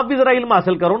 تھوڑی آپ بھی ذرا علم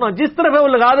حاصل کرو نا, جس طرف ہے وہ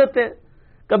لگا دیتے ہیں,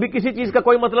 کبھی کسی چیز کا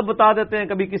کوئی مطلب بتا دیتے ہیں,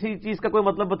 کبھی کسی چیز کا کوئی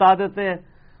مطلب بتا دیتے ہیں,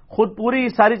 خود پوری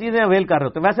ساری چیزیں اویل کر رہے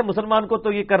ہوتے ہیں. ویسے مسلمان کو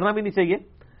تو یہ کرنا بھی نہیں چاہیے,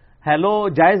 ہیلو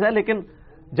جائز ہے, لیکن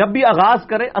جب بھی آغاز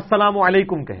کرے السلام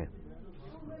علیکم کہیں.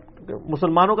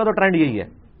 مسلمانوں کا تو ٹرینڈ یہی ہے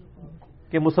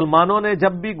کہ مسلمانوں نے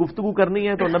جب بھی گفتگو کرنی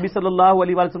ہے تو نبی صلی اللہ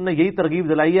علیہ وسلم نے یہی ترغیب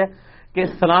دلائی ہے کہ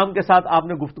سلام کے ساتھ آپ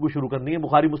نے گفتگو شروع کرنی ہے.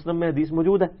 بخاری مسلم میں حدیث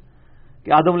موجود ہے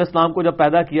کہ آدم علیہ السلام کو جب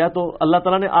پیدا کیا تو اللہ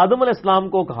تعالیٰ نے آدم علیہ السلام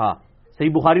کو کہا, صحیح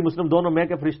بخاری مسلم دونوں میں,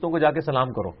 کہ فرشتوں کو جا کے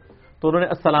سلام کرو, تو انہوں نے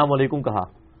السلام علیکم کہا.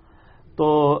 تو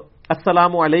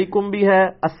السلام علیکم بھی ہے,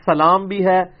 السلام بھی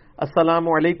ہے, السلام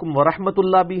علیکم ورحمۃ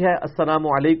اللہ بھی ہے, السلام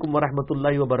علیکم ورحمۃ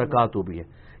اللہ وبرکاتہ بھی ہے.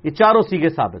 یہ چاروں سیغے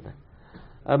ثابت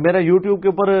ہیں. میرا یوٹیوب کے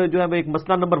اوپر جو ہے ایک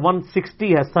مسئلہ نمبر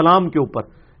 160 ہے سلام کے اوپر,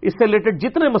 اس سے ریلیٹڈ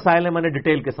جتنے مسائل ہیں میں نے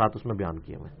ڈیٹیل کے ساتھ اس میں بیان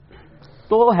کیے ہوئے.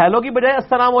 تو ہیلو کی بجائے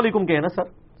السلام علیکم کہیں نا سر,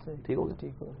 ٹھیک ہوگا.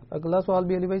 ٹھیک ہے. اگلا سوال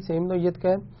بھی علی بھائی سیم نوعیت کا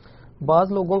ہے.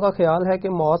 بعض لوگوں کا خیال ہے کہ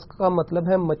ماسک کا مطلب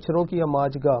ہے مچھروں کی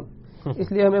اماج گاہ,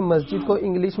 اس لیے ہمیں مسجد کو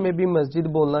انگلش میں بھی مسجد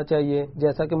بولنا چاہیے,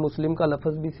 جیسا کہ مسلم کا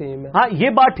لفظ بھی سیم ہے. ہاں یہ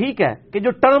بات ٹھیک ہے کہ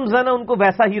جو ٹرمز ہیں نا ان کو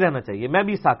ویسا ہی رہنا چاہیے. میں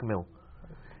بھی اس حق میں ہوں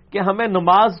کہ ہمیں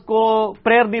نماز کو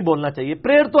پریئر نہیں بولنا چاہیے.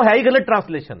 پریئر تو ہے ہی غلط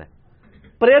ٹرانسلیشن ہے.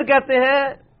 پریئر کہتے ہیں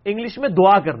انگلش میں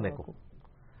دعا کرنے کو,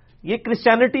 یہ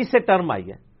کرسچینٹی سے ٹرم آئی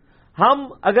ہے. ہم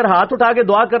اگر ہاتھ اٹھا کے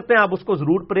دعا کرتے ہیں آپ اس کو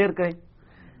ضرور پریئر کہیں,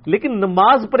 لیکن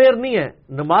نماز پریئر نہیں ہے,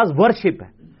 نماز ورشپ ہے.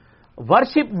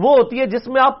 ورشپ وہ ہوتی ہے جس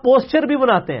میں آپ پوسچر بھی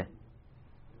بناتے ہیں,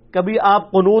 کبھی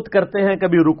آپ قنوت کرتے ہیں,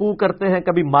 کبھی رکوع کرتے ہیں,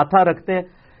 کبھی ماتھا رکھتے ہیں,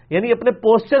 یعنی اپنے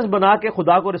پوسچرز بنا کے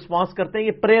خدا کو رسپانس کرتے ہیں.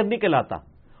 یہ پریئر نہیں کہلاتا.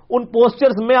 ان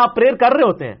پوسچرز میں آپ پریئر کر رہے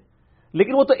ہوتے ہیں,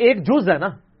 لیکن وہ تو ایک جز ہے نا.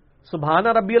 سبحان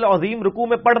ربی العظیم رکوع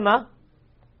میں پڑھنا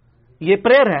یہ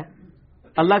پریئر ہے,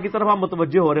 اللہ کی طرف آپ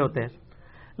متوجہ ہو رہے ہوتے ہیں,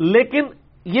 لیکن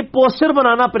یہ پوسچر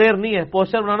بنانا پریئر نہیں ہے,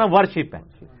 پوسچر بنانا ورشپ ہے.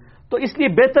 تو اس لیے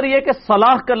بہتر یہ کہ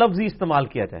صلاح کا لفظ ہی استعمال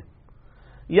کیا جائے,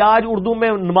 یا آج اردو میں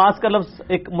نماز کا لفظ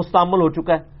ایک مستعمل ہو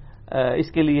چکا ہے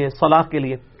اس کے لیے, صلاح کے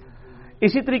لیے.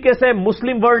 اسی طریقے سے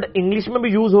مسلم ورڈ انگلش میں بھی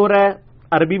یوز ہو رہا ہے,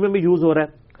 عربی میں بھی یوز ہو رہا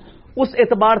ہے. اس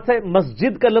اعتبار سے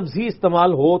مسجد کا لفظ ہی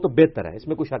استعمال ہو تو بہتر ہے, اس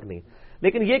میں کوئی شک نہیں.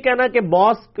 لیکن یہ کہنا کہ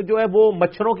ماسک جو ہے وہ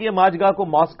مچھروں کی اماج گاہ کو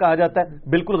ماسک کہا جاتا ہے,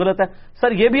 بالکل غلط ہے.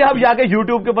 سر یہ بھی آپ جا کے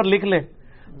یوٹیوب کے اوپر لکھ لیں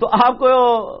تو آپ کو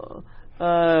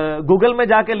گوگل میں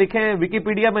جا کے لکھیں,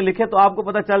 ویکیپیڈیا میں لکھیں تو آپ کو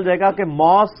پتہ چل جائے گا کہ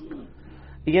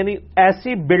ماسک یعنی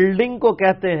ایسی بلڈنگ کو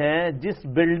کہتے ہیں جس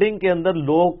بلڈنگ کے اندر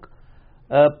لوگ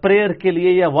پریئر کے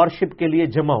لیے یا ورشپ کے لیے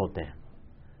جمع ہوتے ہیں.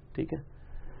 ٹھیک ہے.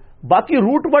 باقی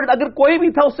روٹ ورڈ اگر کوئی بھی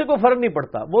تھا اس سے کوئی فرق نہیں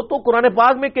پڑتا. وہ تو قرآن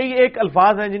پاک میں کئی ایک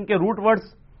الفاظ ہیں جن کے روٹ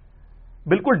ورڈز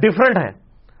بالکل ڈیفرنٹ ہیں,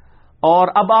 اور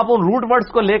اب آپ ان روٹ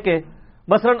ورڈز کو لے کے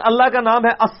مثلا اللہ کا نام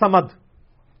ہے الصمد,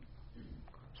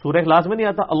 سورہ اخلاص میں نہیں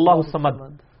آتا اللہ الصمد؟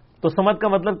 تو سمد کا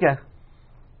مطلب کیا ہے؟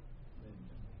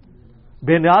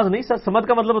 بے نیاز نہیں سر، سمد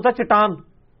کا مطلب ہوتا ہے چٹان.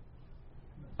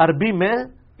 عربی میں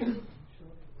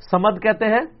سمد کہتے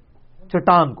ہیں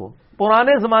چٹان کو.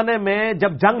 پرانے زمانے میں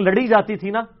جب جنگ لڑی جاتی تھی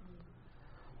نا،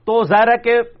 تو ظاہر ہے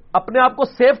کہ اپنے آپ کو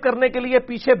سیو کرنے کے لیے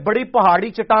پیچھے بڑی پہاڑی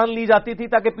چٹان لی جاتی تھی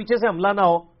تاکہ پیچھے سے حملہ نہ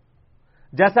ہو.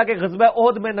 جیسا کہ غزوہ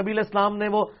احد میں نبی علیہ السلام نے،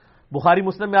 وہ بخاری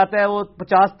مسلم میں آتا ہے، وہ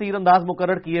 50 تیر انداز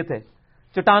مقرر کیے تھے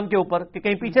چٹان کے اوپر کہ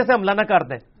کہیں پیچھے سے حملہ نہ کر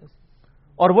دیں.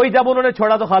 اور وہی جب انہوں نے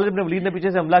چھوڑا تو خالد بن ولید نے پیچھے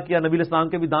سے حملہ کیا، نبی علیہ السلام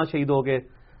کے بھی دانت شہید ہو گئے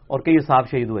اور کئی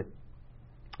صحابہ شہید ہوئے.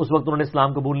 اس وقت انہوں نے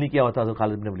اسلام قبول نہیں کیا ہوتا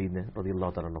خالد بن ولید نے رضی اللہ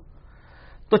تعالیٰ عنہ.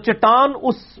 تو چٹان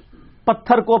اس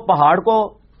پتھر کو، پہاڑ کو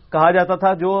کہا جاتا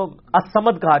تھا جو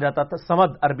السمد کہا جاتا تھا.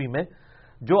 سمد عربی میں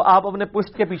جو آپ اپنے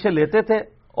پشت کے پیچھے لیتے تھے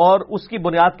اور اس کی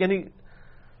بنیاد کے نہیں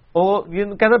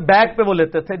کہتے بیک پہ وہ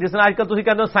لیتے تھے، جس نے آج کل تھی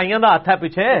کہتے ہو سائیاں دا ہاتھ ہے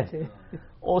پیچھے،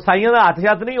 وہ سائیاں دا ہاتھ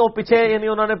یاد نہیں، وہ پیچھے یعنی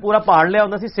انہوں نے پورا پہاڑ لیا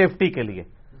ہوتا سی سیفٹی کے لیے.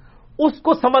 اس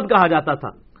کو سمد کہا جاتا تھا.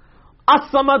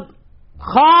 السمد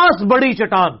خاص بڑی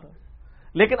چٹان.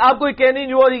 لیکن آپ کوئی کہ نہیں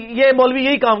جو یہ مولوی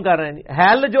یہی کام کر رہے ہیں.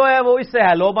 ہیل جو ہے وہ اس سے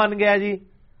ہیلو بن گیا جی،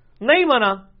 نہیں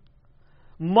بنا.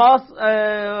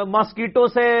 ماسکیٹو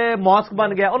سے ماسک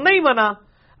بن گیا، اور نہیں بنا.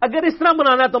 اگر اس طرح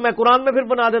بنانا ہے تو میں قرآن میں پھر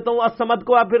بنا دیتا ہوں السمد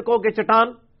کو، آپ پھر کہو کہ چٹان.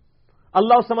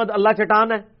 اللہ السمد، اللہ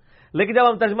چٹان ہے. لیکن جب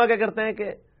ہم ترجمہ کیا کرتے ہیں کہ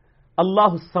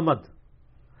اللہ السمد،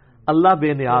 اللہ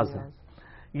بے نیاز ہے،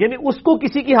 یعنی اس کو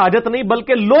کسی کی حاجت نہیں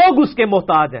بلکہ لوگ اس کے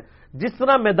محتاج ہیں. جس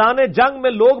طرح میدان جنگ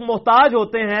میں لوگ محتاج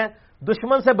ہوتے ہیں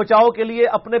دشمن سے بچاؤ کے لیے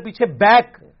اپنے پیچھے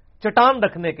بیک چٹان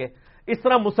رکھنے کے، اس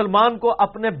طرح مسلمان کو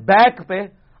اپنے بیک پہ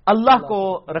اللہ کو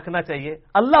رکھنا چاہیے،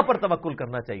 اللہ پر توکل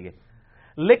کرنا چاہیے.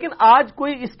 لیکن آج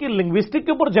کوئی اس کی لنگوسٹک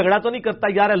کے اوپر جھگڑا تو نہیں کرتا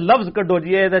یار لفظ کڈو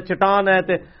جی چٹان ہے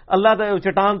تے اللہ تے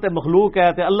چٹان تے مخلوق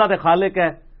ہے تے اللہ تے خالق ہے.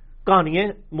 کہانیاں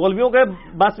مولویوں کے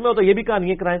بس میں ہو تو یہ بھی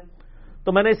کہانیاں کرائیں.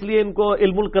 تو میں نے اس لیے ان کو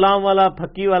علم الکلام والا،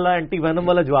 پھکی والا، اینٹی وینم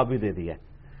والا جواب بھی دے دیا ہے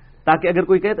تاکہ اگر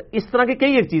کوئی کہے تو اس طرح کی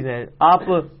کئی ایک چیزیں ہیں. آپ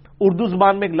اردو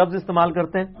زبان میں ایک لفظ استعمال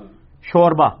کرتے ہیں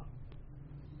شوربہ.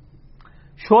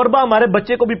 شوربہ ہمارے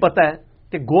بچے کو بھی پتا ہے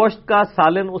کہ گوشت کا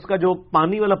سالن، اس کا جو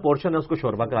پانی والا پورشن ہے اس کو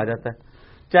شوربہ کہا جاتا ہے،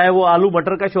 چاہے وہ آلو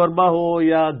مٹر کا شوربہ ہو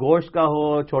یا گوشت کا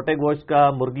ہو، چھوٹے گوشت کا،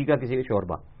 مرغی کا، کسی کا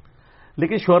شوربہ.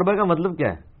 لیکن شوربہ کا مطلب کیا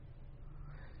ہے؟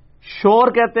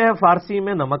 شور کہتے ہیں فارسی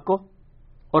میں نمک کو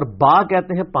اور با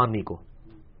کہتے ہیں پانی کو.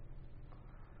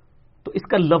 تو اس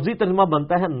کا لفظی ترجمہ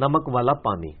بنتا ہے نمک والا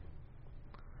پانی.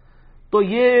 تو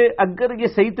یہ اگر یہ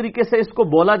صحیح طریقے سے اس کو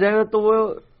بولا جائے تو وہ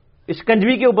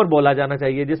شکنجوی کے اوپر بولا جانا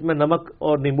چاہیے جس میں نمک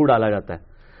اور نیمبو ڈالا جاتا ہے.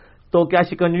 تو کیا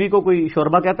شکنجوی کو کوئی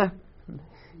شوربہ کہتا ہے؟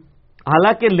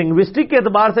 حالانکہ لنگوسٹک کے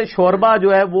اعتبار سے شوربہ جو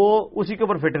ہے وہ اسی کے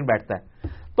اوپر فٹ ان بیٹھتا ہے.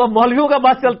 تو مولویوں کا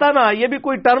بات چلتا نا، یہ بھی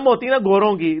کوئی ٹرم ہوتی نا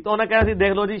گوروں کی، تو انہیں کہا سی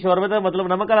دیکھ لو جی شوربے کا مطلب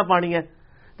نمک والا پانی ہے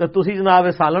تو تسی جناب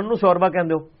سالن نو شوربہ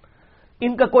کہندے ہو.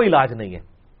 ان کا کوئی علاج نہیں ہے.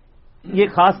 یہ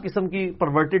خاص قسم کی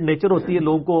پرورٹڈ نیچر ہوتی ہے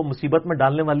لوگوں کو مصیبت میں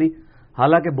ڈالنے والی.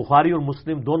 حالانکہ بخاری اور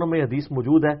مسلم دونوں میں حدیث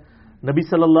موجود ہے. نبی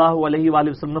صلی اللہ علیہ وآلہ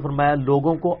وسلم نے فرمایا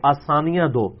لوگوں کو آسانیاں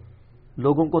دو،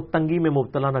 لوگوں کو تنگی میں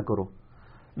مبتلا نہ کرو،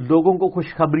 لوگوں کو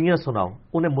خوشخبریاں سناؤ،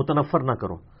 انہیں متنفر نہ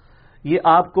کرو. یہ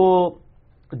آپ کو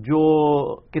جو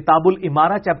کتاب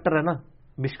الامارہ چیپٹر ہے نا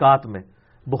مشکات میں،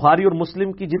 بخاری اور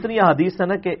مسلم کی جتنی حدیث ہے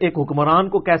نا کہ ایک حکمران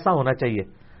کو کیسا ہونا چاہیے،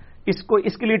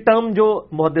 اس کے لیے ٹرم جو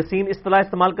محدثین اصطلاح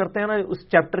استعمال کرتے ہیں نا اس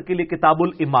چیپٹر کے لیے کتاب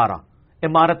الامارہ،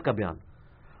 عمارت کا بیان.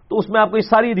 تو اس میں آپ کو یہ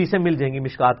ساری حدیثیں مل جائیں گی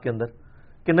مشکات کے اندر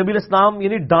کہ نبی علیہ السلام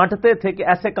یعنی ڈانٹتے تھے کہ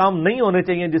ایسے کام نہیں ہونے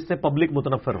چاہیے جس سے پبلک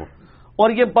متنفر ہو. اور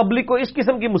یہ پبلک کو اس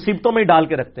قسم کی مصیبتوں میں ہی ڈال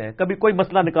کے رکھتے ہیں. کبھی کوئی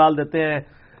مسئلہ نکال دیتے ہیں،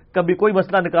 کبھی کوئی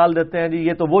مسئلہ نکال دیتے ہیں جی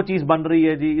یہ تو وہ چیز بن رہی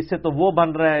ہے جی، اس سے تو وہ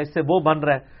بن رہا ہے، اس سے وہ بن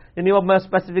رہا ہے. یعنی اب میں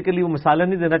اسپیسیفکلی وہ مثالیں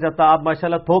نہیں دینا چاہتا، آپ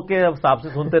ماشاءاللہ تھوک کے حساب سے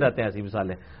سنتے رہتے ہیں ایسی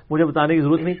مثالیں، مجھے بتانے کی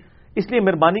ضرورت نہیں. اس لیے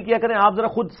مہربانی کیا کریں آپ ذرا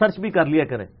خود سرچ بھی کر لیا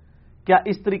کریں کیا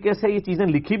اس طریقے سے یہ چیزیں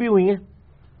لکھی بھی ہوئی ہیں.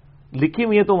 لکھی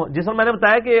ہوئی ہیں تو جس میں نے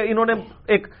بتایا کہ انہوں نے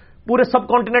ایک پورے سب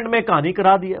کانٹیننٹ میں کہانی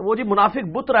کرا دی ہے. وہ جی منافق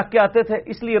بت رکھ کے آتے تھے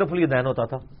اس لیے رفع الیدین ہوتا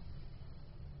تھا.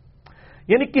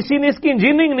 یعنی کسی نے اس کی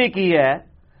انجینئرنگ نہیں کی ہے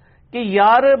کہ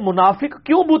یار منافق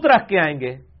کیوں بت رکھ کے آئیں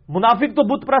گے. منافق تو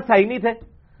بت پرست ہی نہیں تھے،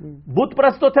 بت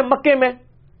پرست تو تھے مکے میں.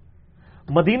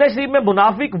 مدینہ شریف میں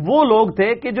منافق وہ لوگ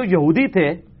تھے کہ جو یہودی تھے،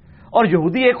 اور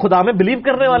یہودی ایک خدا میں بلیو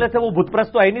کرنے والے تھے، وہ بت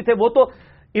پرست تو ہی نہیں تھے. وہ تو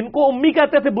ان کو امی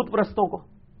کہتے تھے بت پرستوں کو،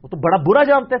 وہ تو بڑا برا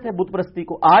جانتے تھے بت پرستی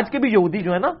کو. آج کے بھی یہودی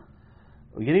جو ہے نا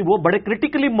یعنی وہ بڑے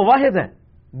کرٹیکلی مواحد ہیں.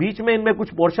 بیچ میں ان میں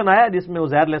کچھ پورشن آیا جس میں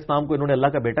عزیر علیہ السلام کو انہوں نے اللہ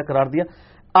کا بیٹا قرار دیا.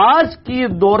 آج کی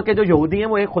دور کے جو یہودی ہیں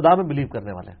وہ ایک خدا میں بلیو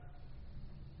کرنے والے ہیں.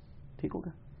 ٹھیک ہوگا.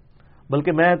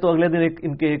 بلکہ میں تو اگلے دن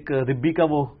ان کے ایک ربی کا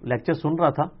وہ لیکچر سن رہا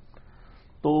تھا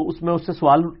تو اس میں اس سے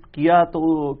سوال کیا تو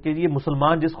کہ یہ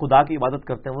مسلمان جس خدا کی عبادت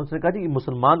کرتے ہیں، اس نے کہا جی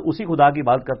مسلمان اسی خدا کی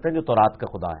عبادت کرتے ہیں جو تورات کا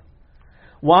خدا ہے.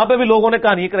 وہاں پہ بھی لوگوں نے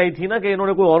کہانی کرائی تھی نا کہ انہوں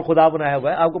نے کوئی اور خدا بنایا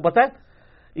ہوا ہے. آپ کو پتا ہے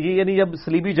یہ یعنی جب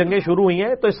صلیبی جنگیں شروع ہوئی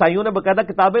ہیں تو عیسائیوں نے باقاعدہ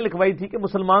کتابیں لکھوائی تھی کہ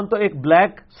مسلمان تو ایک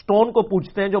بلیک سٹون کو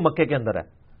پوجتے ہیں جو مکے کے اندر ہے،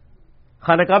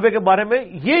 خانہ کعبے کے بارے میں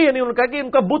یہ یعنی انہوں نے کہا کہ ان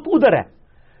کا بت ادھر ہے.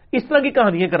 اس طرح کی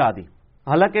کہانیاں کرا دی.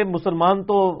 حالانکہ مسلمان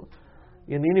تو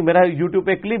یعنی میرا یوٹیوب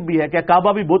پہ کلپ بھی ہے کہ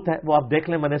کعبہ بھی بت ہے، وہ آپ دیکھ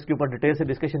لیں، میں نے اس کے اوپر ڈیٹیل سے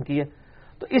ڈسکشن کی ہے.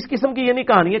 تو اس قسم کی یعنی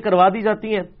کہانیاں کروا دی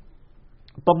جاتی ہیں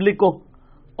پبلک کو،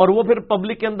 اور وہ پھر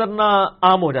پبلک کے اندر نہ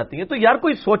عام ہو جاتی ہیں. تو یار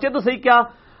کوئی سوچے تو صحیح، کیا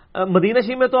مدینہ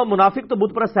شریف میں تو منافق تو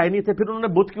بت پرست نہیں تھے، پھر انہوں نے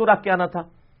بت کیوں رکھ کے آنا تھا؟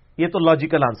 یہ تو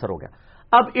لاجیکل آنسر ہو گیا.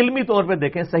 اب علمی طور پہ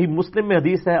دیکھیں، صحیح مسلم میں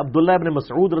حدیث ہے، عبداللہ ابن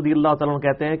مسعود رضی اللہ تعالیٰ عنہ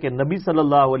کہتے ہیں کہ نبی صلی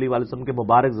اللہ علیہ وسلم کے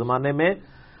مبارک زمانے میں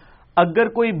اگر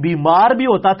کوئی بیمار بھی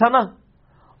ہوتا تھا نا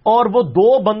اور وہ دو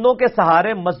بندوں کے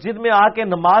سہارے مسجد میں آ کے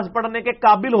نماز پڑھنے کے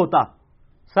قابل ہوتا،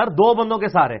 سر دو بندوں کے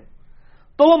سہارے،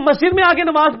 تو وہ مسجد میں آ کے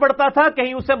نماز پڑھتا تھا،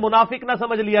 کہیں اسے منافق نہ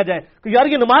سمجھ لیا جائے کہ یار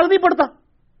یہ نماز نہیں پڑھتا.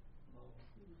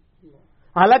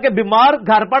 حالانکہ بیمار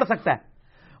گھر پڑھ سکتا ہے،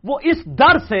 وہ اس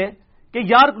ڈر سے کہ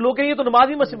یار لوگ یہ تو نماز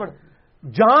ہی مسجد پڑھ،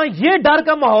 جہاں یہ ڈر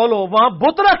کا ماحول ہو وہاں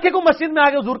بت رکھ کے کو مسجد میں آ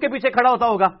کے حضور کے پیچھے کھڑا ہوتا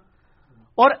ہوگا.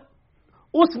 اور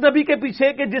اس نبی کے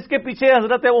پیچھے کہ جس کے پیچھے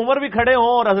حضرت عمر بھی کھڑے ہوں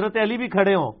اور حضرت علی بھی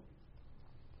کھڑے ہوں،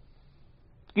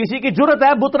 کسی کی جرت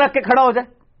ہے بت رکھ کے کھڑا ہو جائے؟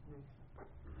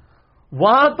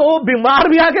 وہاں تو بیمار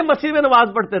بھی آ کے مسجد میں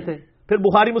نماز پڑھتے تھے. پھر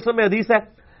بخاری مسلم میں حدیث ہے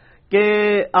کہ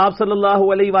آپ صلی اللہ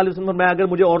علیہ وآلہ وسلم میں اگر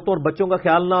مجھے عورتوں اور بچوں کا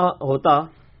خیال نہ ہوتا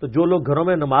تو جو لوگ گھروں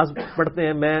میں نماز پڑھتے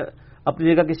ہیں میں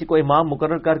اپنی جگہ کسی کو امام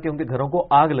مقرر کر کے ان کے گھروں کو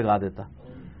آگ لگا دیتا.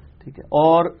 ٹھیک ہے.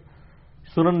 اور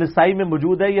سنن نسائی میں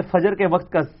موجود ہے، یہ فجر کے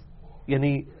وقت کا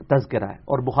یعنی تذکرہ ہے،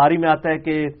 اور بخاری میں آتا ہے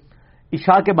کہ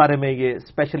عشاء کے بارے میں یہ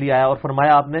اسپیشلی آیا اور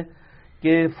فرمایا آپ نے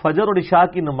کہ فجر اور عشاء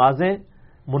کی نمازیں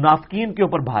منافقین کے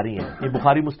اوپر بھاری ہیں. یہ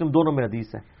بخاری مسلم دونوں میں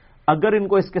حدیث ہے. اگر ان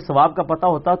کو اس کے ثواب کا پتہ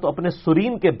ہوتا تو اپنے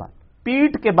سرین کے بال،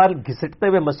 پیٹ کے بال گھسٹتے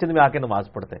ہوئے مسجد میں آ کے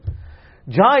نماز پڑھتے.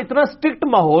 جہاں اتنا اسٹرکٹ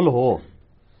ماحول ہو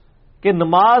کہ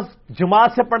نماز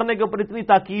جماعت سے پڑھنے کے اوپر اتنی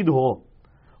تاکید ہو،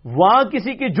 وہاں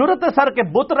کسی کی جرت سر کے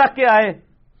بت رکھ کے آئے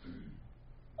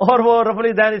اور وہ رفع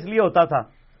الیدین اس لیے ہوتا تھا.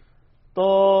 تو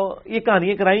یہ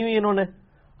کہانیاں کرائی ہوئی انہوں نے.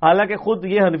 حالانکہ خود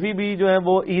یہ حنفی بھی جو ہے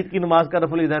وہ عید کی نماز کا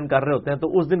رفع الیدین کر رہے ہوتے ہیں، تو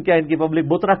اس دن کیا ان کی پبلک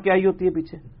بت رکھ کے آئی ہوتی ہے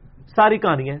پیچھے؟ ساری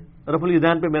کہانیاں رفع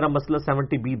الیدین پہ میرا مسئلہ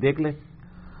 70B دیکھ لیں،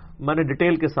 میں نے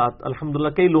ڈیٹیل کے ساتھ الحمدللہ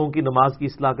کئی لوگوں کی نماز کی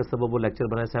اصلاح کا سبب وہ لیکچر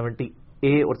بنائے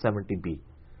 70A اور 70B.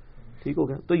 ٹھیک ہو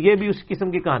گیا. تو یہ بھی اس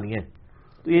قسم کی کہانیاں ہیں،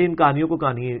 تو یہ ان کہانیوں کو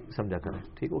کہانی سمجھا کریں.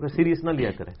 ٹھیک ہو گیا، سیریس نہ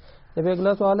لیا کریں. جب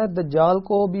اگلا سوال ہے، دجال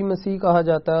کو بھی مسیح کہا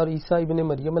جاتا ہے اور عیسیٰ ابن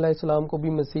مریم علیہ السلام کو بھی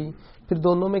مسیح، پھر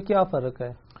دونوں میں کیا فرق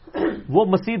ہے؟ وہ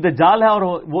مسیح دجال ہے اور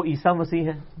وہ عیسیٰ مسیح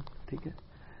ہے. ٹھیک ہے.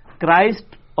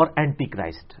 کرائسٹ اور اینٹی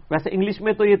کرائسٹ، ویسے انگلش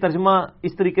میں تو یہ ترجمہ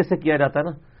اس طریقے سے کیا جاتا ہے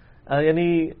نا، یعنی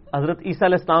حضرت عیسیٰ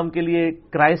علیہ السلام کے لیے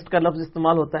کرائسٹ کا لفظ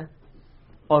استعمال ہوتا ہے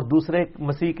اور دوسرے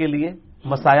مسیح کے لیے،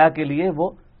 مسیح کے لیے وہ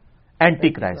اینٹی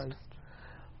کرائسٹ.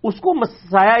 اس کو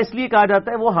مسیح اس لیے کہا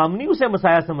جاتا ہے، وہ ہم نہیں اسے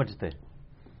مسیح سمجھتے،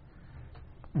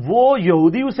 وہ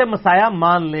یہودی اسے مسیح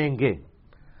مان لیں گے.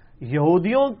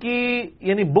 یہودیوں کی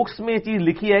یعنی بکس میں یہ چیز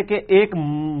لکھی ہے کہ ایک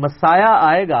مسیح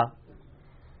آئے گا،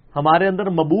 ہمارے اندر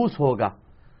مبعوث ہوگا،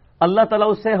 اللہ تعالیٰ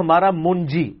اسے ہمارا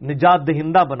منجی، نجات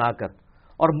دہندہ بنا کر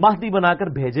اور مہدی بنا کر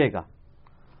بھیجے گا.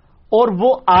 اور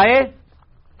وہ آئے،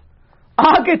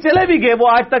 آ کے چلے بھی گئے، وہ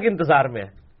آج تک انتظار میں ہے.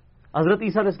 حضرت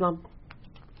عیسیٰ علیہ السلام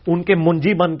ان کے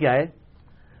منجی بن کے آئے.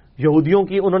 یہودیوں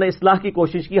کی انہوں نے اصلاح کی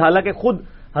کوشش کی، حالانکہ خود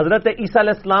حضرت عیسیٰ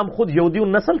علیہ السلام خود یہودی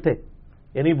النسل تھے،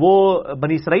 یعنی وہ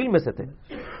بنی اسرائیل میں سے تھے،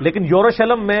 لیکن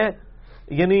یروشلم میں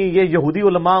یعنی یہ یہودی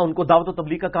علماء ان کو دعوت و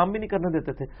تبلیغ کا کام بھی نہیں کرنے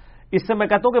دیتے تھے. اس سے میں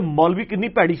کہتا ہوں کہ مولوی کتنی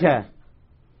پیڑی شے ہے،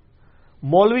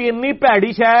 مولوی اتنی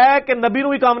پیڑی شے ہے کہ نبی نو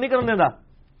بھی کام نہیں کرنے دا.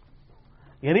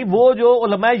 یعنی وہ جو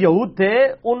علماء یہود تھے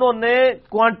انہوں نے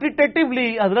کوانٹیٹیولی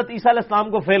حضرت عیسیٰ علیہ السلام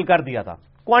کو فیل کر دیا تھا،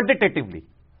 کوانٹیٹیولی،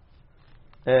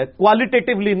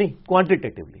 کوالٹیٹیولی نہیں،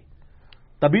 کوانٹیٹیولی.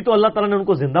 تبھی تو اللہ تعالیٰ نے ان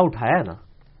کو زندہ اٹھایا ہے نا،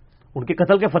 ان کے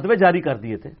قتل کے فتوے جاری کر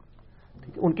دیے تھے.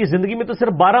 ان کی زندگی میں تو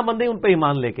صرف 12 بندے ان پہ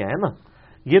ایمان لے کے آئے نا.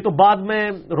 یہ تو بعد میں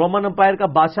رومن امپائر کا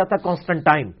بادشاہ تھا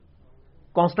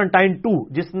کانسٹنٹائن 2،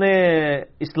 جس نے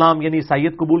اسلام یعنی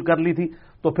عیسائیت قبول کر لی تھی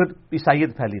تو پھر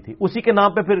عیسائیت پھیلی تھی. اسی کے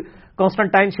نام پہ پھر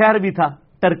کانسٹنٹائن شہر بھی تھا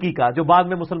ٹرکی کا، جو بعد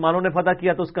میں مسلمانوں نے فتح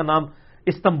کیا تو اس کا نام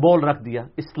استنبول رکھ دیا،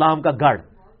 اسلام کا گڑھ،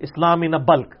 اسلام ان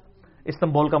بلک،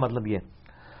 استنبول کا مطلب یہ.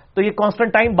 تو یہ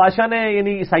کانسٹنٹائن بادشاہ نے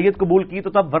یعنی عیسائیت قبول کی، تو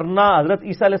تب ورنہ حضرت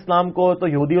عیسیٰ علیہ السلام کو تو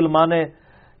یہودی علماء نے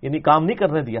یعنی کام نہیں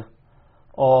کرنے دیا،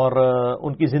 اور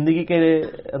ان کی زندگی کے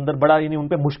اندر بڑا یعنی ان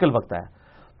پہ مشکل وقت آیا.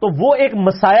 تو وہ ایک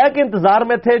مسیح کے انتظار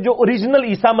میں تھے جو اوریجنل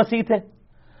عیسیٰ مسیح تھے،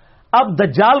 اب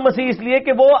دجال مسیح اس لیے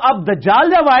کہ وہ اب دجال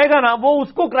جب آئے گا نا وہ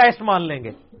اس کو کرائسٹ مان لیں گے،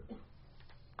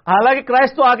 حالانکہ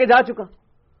کرائسٹ تو آگے جا چکا،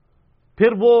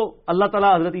 پھر وہ اللہ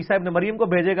تعالیٰ حضرت عیسیٰ ابن مریم کو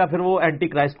بھیجے گا، پھر وہ اینٹی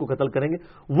کرائسٹ کو قتل کریں گے،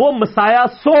 وہ مسایا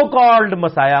سو کالڈ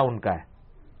مسایا ان کا ہے،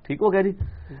 ٹھیک ہو گیا جی۔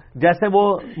 جیسے وہ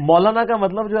مولانا کا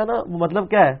مطلب جو ہے نا، وہ مطلب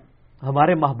کیا ہے؟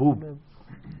 ہمارے محبوب۔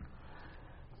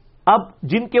 اب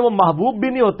جن کے وہ محبوب بھی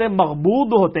نہیں ہوتے،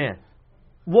 مغبوب ہوتے ہیں،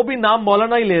 وہ بھی نام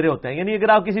مولانا ہی لے رہے ہوتے ہیں، یعنی اگر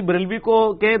آپ کسی بریلوی کو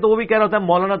کہیں تو وہ بھی کہہ رہا ہوتا ہے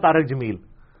مولانا طارق جمیل،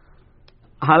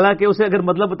 حالانکہ اسے اگر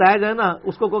مطلب بتایا جائے نا،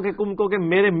 اس کو کہ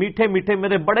میرے میٹھے میٹھے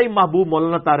میرے بڑے ہی محبوب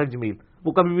مولانا طارق جمیل،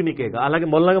 وہ کبھی بھی نہیں کہے گا، حالانکہ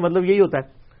مولانا کا مطلب یہی ہوتا ہے،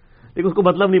 لیکن اس کو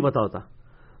مطلب نہیں پتا ہوتا،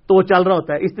 تو وہ چل رہا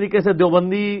ہوتا ہے۔ اس طریقے سے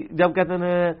دیوبندی جب کہتے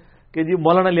ہیں کہ جی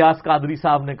مولانا الیاس قادری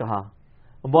صاحب نے کہا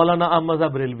مولانا احمد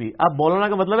بریلوی، اب مولانا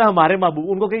کا مطلب ہے ہمارے محبوب،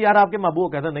 ان کو کہ یار آپ کے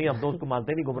محبوب، کہتے ہیں نہیں ہم تو اس کو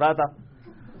مانتے نہیں، گمراہ تھا،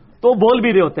 تو بول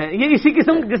بھی رہے ہوتے ہیں۔ یہ اسی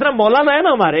قسم جس طرح مولانا ہے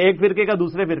نا ہمارے ایک فرقے کا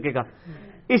دوسرے فرقے کا،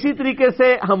 اسی طریقے سے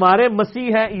ہمارے مسیح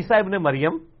ہے عیسیٰ ابن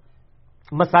مریم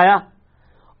مسایا،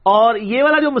 اور یہ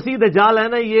والا جو مسیح دجال ہے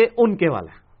نا یہ ان کے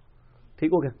والا ہے،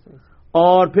 ٹھیک ہو گیا۔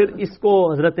 اور پھر اس کو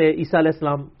حضرت عیسیٰ علیہ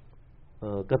السلام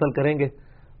قتل کریں گے۔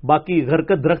 باقی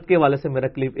غرقت درخت کے والے سے میرا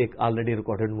کلپ ایک آلریڈی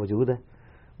ریکارڈڈ موجود ہے،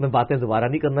 میں باتیں دوبارہ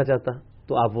نہیں کرنا چاہتا،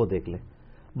 تو آپ وہ دیکھ لیں۔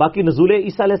 باقی نزول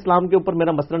عیسیٰ علیہ السلام کے اوپر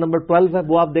میرا مسئلہ نمبر 12 ہے،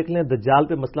 وہ آپ دیکھ لیں۔ دجال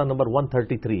پہ مسئلہ نمبر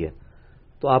 133 ہے،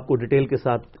 تو آپ کو ڈیٹیل کے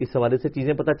ساتھ اس حوالے سے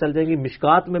چیزیں پتہ چل جائیں گی۔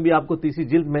 مشکات میں بھی آپ کو تیسری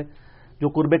جلد میں جو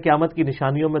قرب قیامت کی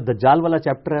نشانیوں میں دجال والا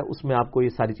چیپٹر ہے، اس میں آپ کو یہ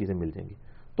ساری چیزیں مل جائیں گی۔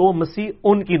 تو مسیح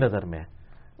ان کی نظر میں ہے،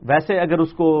 ویسے اگر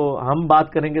اس کو ہم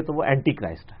بات کریں گے تو وہ اینٹی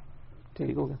کرائسٹ ہے،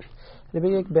 ٹھیک ہوگا۔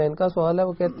 بھائی ایک بہن کا سوال ہے،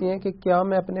 وہ کہتی ہیں کہ کیا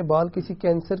میں اپنے بال کسی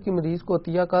کینسر کی مریض کو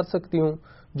عطیہ کر سکتی ہوں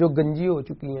جو گنجی ہو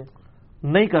چکی ہیں؟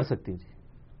 نہیں کر سکتی جی۔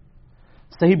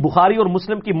 صحیح بخاری اور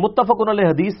مسلم کی متفق علیہ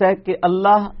حدیث ہے کہ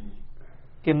اللہ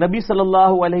کے نبی صلی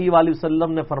اللہ علیہ وآلہ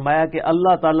وسلم نے فرمایا کہ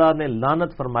اللہ تعالیٰ نے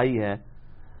لعنت فرمائی ہے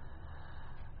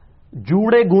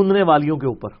جوڑے گوندنے والیوں کے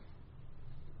اوپر،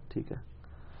 ٹھیک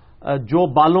ہے، جو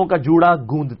بالوں کا جوڑا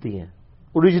گوندتی ہیں،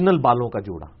 اوریجنل بالوں کا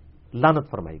جوڑا، لعنت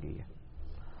فرمائی گئی ہے۔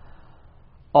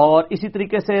 اور اسی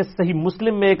طریقے سے صحیح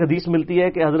مسلم میں ایک حدیث ملتی ہے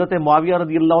کہ حضرت معاویہ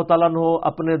رضی اللہ تعالیٰ عنہ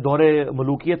اپنے دور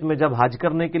ملوکیت میں جب حج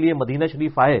کرنے کے لیے مدینہ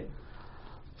شریف آئے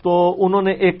تو انہوں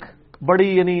نے ایک بڑی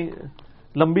یعنی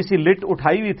لمبی سی لٹ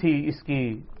اٹھائی ہوئی تھی اس کی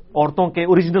عورتوں کے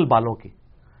اوریجنل بالوں کی،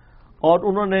 اور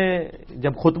انہوں نے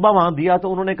جب خطبہ وہاں دیا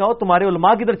تو انہوں نے کہا تمہارے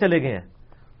علماء کدھر چلے گئے ہیں،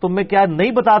 تم میں کیا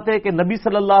نہیں بتاتے کہ نبی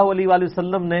صلی اللہ علیہ وآلہ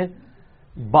وسلم نے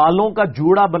بالوں کا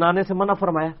جوڑا بنانے سے منع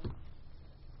فرمایا؟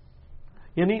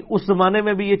 یعنی اس زمانے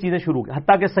میں بھی یہ چیزیں شروع کی،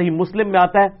 حتیٰ کہ صحیح مسلم میں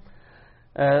آتا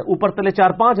ہے اوپر تلے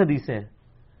 4-5 حدیثیں ہیں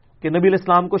کہ نبی علیہ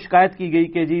السلام کو شکایت کی گئی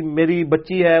کہ جی میری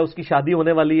بچی ہے، اس کی شادی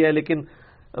ہونے والی ہے، لیکن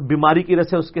بیماری کی وجہ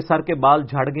سے اس کے سر کے بال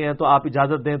جھڑ گئے ہیں، تو آپ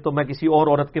اجازت دیں تو میں کسی اور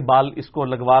عورت کے بال اس کو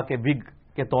لگوا کے وگ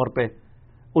کے طور پہ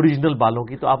اوریجنل بالوں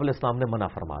کی، تو آپ علیہ السلام نے منع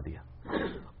فرما دیا۔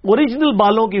 اوریجنل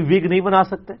بالوں کی وگ نہیں بنا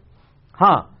سکتے،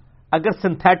 ہاں اگر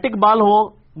سنتھیٹک بال ہو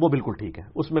وہ بالکل ٹھیک ہے،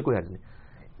 اس میں کوئی حرج نہیں،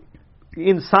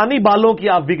 انسانی بالوں کی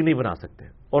آپ وگ نہیں بنا سکتے۔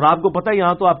 اور آپ کو پتہ ہے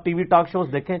یہاں تو آپ ٹی وی ٹاک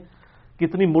شوز دیکھیں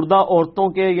کتنی مردہ عورتوں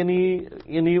کے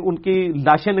یعنی ان کی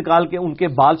لاشیں نکال کے ان کے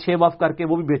بال شیو آف کر کے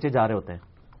وہ بھی بیچے جا رہے ہوتے ہیں،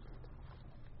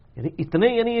 یعنی اتنے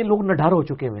یہ لوگ نڈھار ہو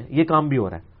چکے ہیں، یہ کام بھی ہو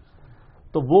رہا ہے۔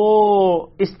 تو وہ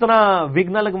اس طرح وگ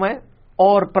نہ لگوائیں،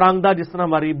 اور پرانگدہ جس طرح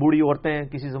ہماری بوڑھی عورتیں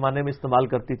کسی زمانے میں استعمال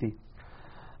کرتی تھی،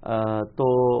 تو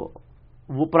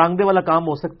وہ پرانگدے والا کام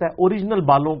ہو سکتا ہے، اوریجنل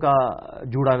بالوں کا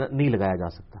جوڑا نہیں لگایا جا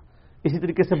سکتا۔ اسی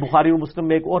طریقے سے بخاری و مسلم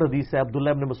میں ایک اور حدیث ہے، عبداللہ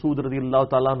ابن مسعود رضی اللہ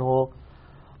تعالیٰ عنہ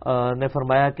نے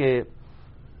فرمایا کہ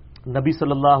نبی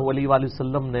صلی اللہ علیہ وآلہ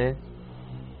وسلم نے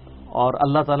اور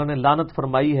اللہ تعالیٰ نے لعنت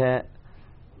فرمائی ہے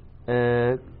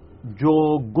جو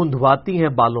گندھواتی ہیں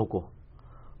بالوں کو،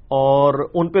 اور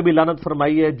ان پہ بھی لعنت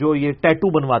فرمائی ہے جو یہ ٹیٹو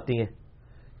بنواتی ہیں،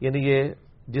 یعنی یہ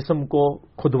جسم کو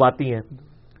کھدواتی ہیں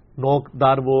نوک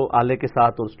دار وہ آلے کے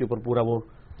ساتھ، اور اس کے اوپر پورا وہ،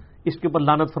 اس کے اوپر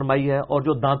لعنت فرمائی ہے، اور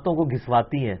جو دانتوں کو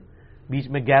گھسواتی ہیں بیچ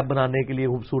میں گیپ بنانے کے لیے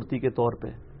خوبصورتی کے طور پہ،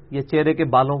 یہ چہرے کے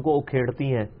بالوں کو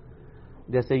اکھیڑتی ہیں،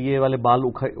 جیسے یہ والے بال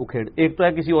اکھیڑ، ایک تو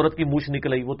ہے کسی عورت کی مونچھ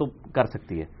نکل آئی وہ تو کر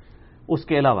سکتی ہے، اس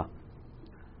کے علاوہ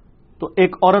تو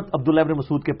ایک عورت عبداللہ ابن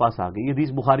مسعود کے پاس آ گئی، یہ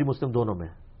حدیث بخاری مسلم دونوں میں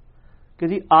ہے کہ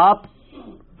جی آپ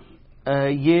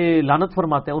یہ لعنت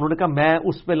فرماتے ہیں۔ انہوں نے کہا میں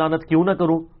اس پہ لعنت کیوں نہ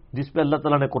کروں جس پہ اللہ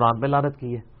تعالیٰ نے قرآن میں لعنت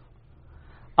کی ہے۔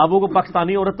 اب وہ کوئی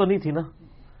پاکستانی عورت تو نہیں تھی نا،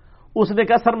 اس نے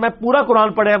کہا سر میں پورا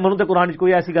قرآن پڑھا ہے، منو تے قرآن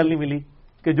کوئی ایسی گل نہیں ملی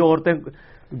کہ جو عورتیں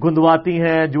گندواتی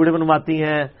ہیں جوڑے بنواتی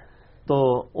ہیں۔ تو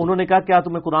انہوں نے کہا کیا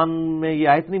تمہیں قرآن میں یہ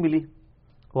آیت نہیں ملی،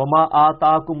 وما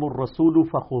آتاکم الرسول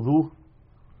فخذوہ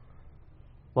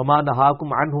وما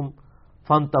نہاکم عنہ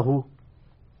فانتہوا،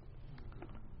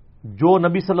 جو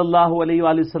نبی صلی اللہ علیہ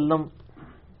وآلہ وسلم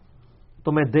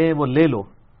تمہیں دیں وہ لے لو،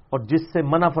 اور جس سے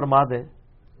منع فرما دیں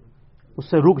اس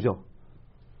سے رک جاؤ.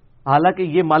 حالانکہ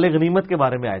یہ مال غنیمت کے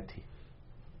بارے میں آیت تھی،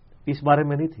 اس بارے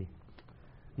میں نہیں تھی.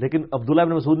 لیکن عبداللہ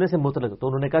بن مسعود نے سے مطلق، تو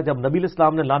انہوں نے کہا جب نبی علیہ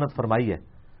السلام نے لعنت فرمائی ہے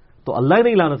تو اللہ ہی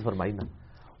نہیں لعنت فرمائی نا.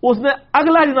 اس نے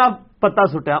اگلا جناب پتا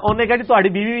سٹیا، انہوں نے کہا جی تہاڈی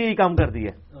بیوی بھی یہی کام کر دی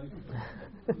ہے.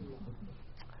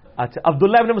 اچھا،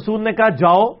 عبداللہ ابن مسعود نے کہا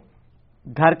جاؤ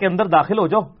گھر کے اندر داخل ہو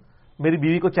جاؤ، میری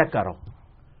بیوی کو چیک کر رہا ہوں.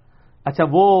 اچھا،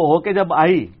 وہ ہو کے جب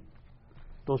آئی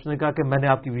تو اس نے کہا کہ میں نے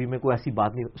آپ کی بیوی میں کوئی ایسی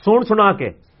بات نہیں سنا کے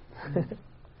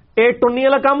ایک ٹنی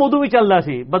والا کام ادو بھی چل رہا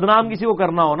سی، بدنام کسی کو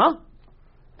کرنا ہو نا،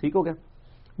 ٹھیک ہو گیا.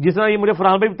 جس طرح یہ مجھے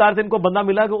فرحان بھائی بتا رہے تھے، ان کو بندہ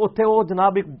ملا کہ اتنے وہ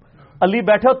جناب ایک علی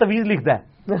بیٹھے اور تویز لکھتا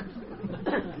ہے.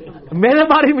 میرے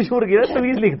بارے ہی مشہور کیا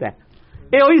تویز لکھتا ہے،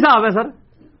 یہ وہی صاحب ہے سر،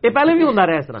 یہ پہلے بھی ہوتا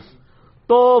رہا اس طرح.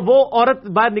 تو وہ عورت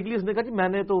باہر نکلی، اس نے کہا جی میں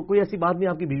نے تو کوئی ایسی بات نہیں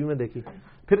آپ کی بیوی میں دیکھی.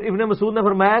 پھر ابن مسعود نے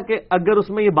فرمایا کہ اگر اس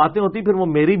میں یہ باتیں ہوتی پھر وہ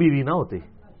میری بیوی نہ ہوتی،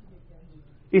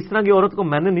 اس طرح کی عورت کو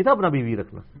میں نے نہیں تھا اپنا بیوی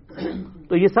رکھنا.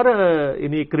 تو یہ سر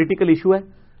یعنی کریٹیکل ایشو ہے.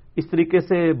 اس طریقے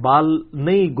سے بال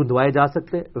نہیں گندوائے جا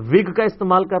سکتے. وگ کا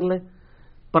استعمال کر لیں،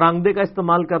 پرانگدے کا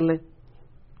استعمال کر لیں.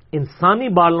 انسانی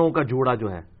بالوں کا جوڑا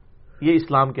جو ہے یہ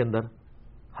اسلام کے اندر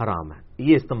حرام ہے،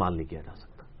 یہ استعمال نہیں کیا جا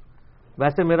سکتا.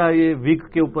 ویسے میرا یہ وگ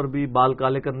کے اوپر بھی، بال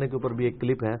کالے کرنے کے اوپر بھی ایک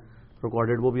کلپ ہے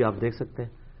ریکارڈڈ، وہ بھی آپ دیکھ سکتے ہیں.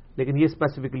 لیکن یہ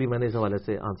اسپیسیفکلی میں نے اس حوالے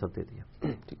سے آنسر دے دیا.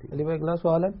 علی بھائی اگلا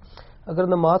سوال ہے، اگر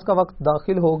نماز کا وقت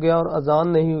داخل ہو گیا اور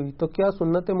اذان نہیں ہوئی تو کیا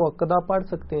سنت مؤکدہ پڑھ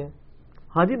سکتے ہیں؟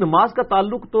 ہاں جی، نماز کا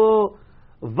تعلق تو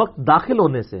وقت داخل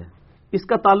ہونے سے ہے. اس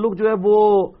کا تعلق جو ہے وہ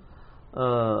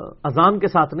اذان کے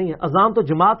ساتھ نہیں ہے. اذان تو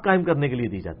جماعت قائم کرنے کے لیے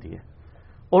دی جاتی ہے،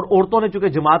 اور عورتوں نے چونکہ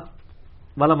جماعت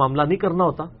والا معاملہ نہیں کرنا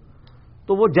ہوتا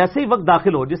تو وہ جیسے ہی وقت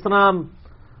داخل ہو، جس طرح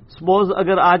سپوز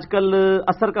اگر آج کل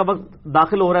عصر کا وقت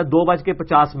داخل ہو رہا ہے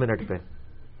 2:50 پہ،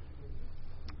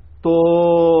 تو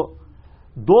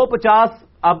 2:50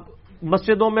 اب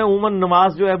مسجدوں میں عموماً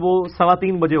نماز جو ہے وہ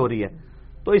 3:15 بجے ہو رہی ہے،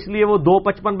 تو اس لیے وہ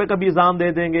 2:55 پہ کبھی اذان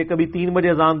دے دیں گے، کبھی 3 بجے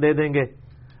اذان دے دیں گے.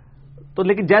 تو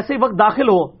لیکن جیسے ہی وقت داخل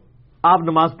ہو آپ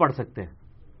نماز پڑھ سکتے ہیں،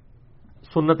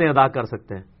 سنتیں ادا کر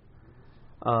سکتے ہیں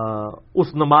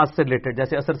اس نماز سے ریلیٹڈ.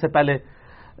 جیسے عصر سے پہلے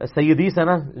صحیح حدیث ہے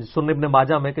نا سنن ابن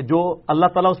ماجہ میں کہ جو اللہ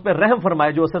تعالیٰ اس پہ رحم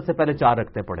فرمائے جو عصر سے پہلے 4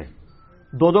 رکعتیں پڑھے،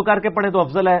 2 کر کے پڑھیں تو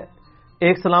افضل ہے.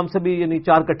 ایک سلام سے بھی یعنی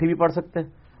 4 کٹھی بھی پڑھ سکتے ہیں،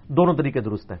 دونوں طریقے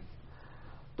درست ہیں.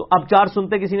 تو اب 4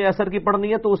 سنتے کسی نے عصر کی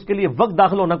پڑھنی ہے تو اس کے لیے وقت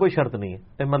داخل ہونا کوئی شرط نہیں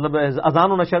ہے، مطلب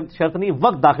اذان ہونا شرط نہیں ہے،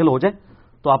 وقت داخل ہو جائے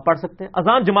تو آپ پڑھ سکتے ہیں.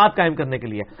 اذان جماعت قائم کرنے کے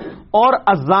لیے، اور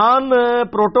اذان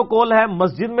پروٹوکول ہے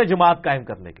مسجد میں جماعت قائم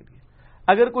کرنے کے لیے.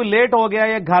 اگر کوئی لیٹ ہو گیا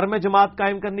یا گھر میں جماعت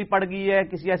قائم کرنی پڑ گئی ہے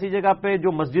کسی ایسی جگہ پہ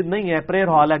جو مسجد نہیں ہے، پریئر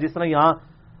ہال ہے، جس طرح یہاں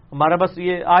ہمارا بس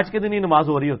یہ آج کے دن ہی نماز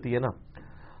ہو رہی ہوتی ہے نا،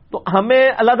 تو ہمیں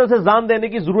اللہ تعالیٰ سے اذان دینے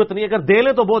کی ضرورت نہیں. اگر دے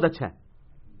لیں تو بہت اچھا ہے.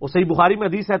 وہ صحیح بخاری میں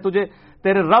حدیث ہے، تجھے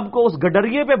تیرے رب کو اس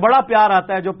گڈریے پہ بڑا پیار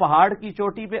آتا ہے جو پہاڑ کی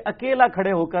چوٹی پہ اکیلا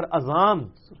کھڑے ہو کر اذان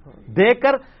دے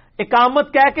کر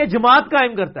اقامت کہہ کے جماعت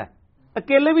قائم کرتا ہے.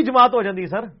 اکیلے بھی جماعت ہو جاتی ہے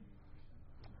سر،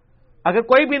 اگر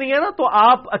کوئی بھی نہیں ہے نا تو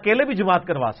آپ اکیلے بھی جماعت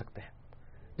کروا سکتے ہیں.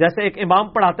 جیسے ایک امام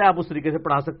پڑھاتا ہے آپ اس طریقے سے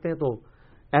پڑھا سکتے ہیں، تو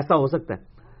ایسا ہو سکتا ہے.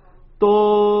 تو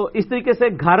اس طریقے سے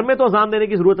گھر میں تو اذان دینے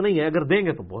کی ضرورت نہیں ہے، اگر دیں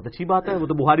گے تو بہت اچھی بات ہے. وہ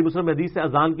تو بخاری مسلم حدیث سے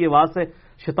اذان کی آواز سے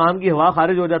شیطان کی ہوا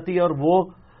خارج ہو جاتی ہے اور وہ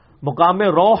مقام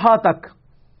روحہ تک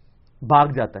بھاگ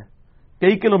جاتا ہے.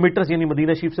 کئی کلومیٹر یعنی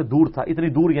مدینہ شریف سے دور تھا، اتنی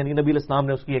دور یعنی نبی علیہ السلام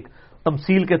نے اس کی ایک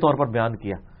تمثیل کے طور پر بیان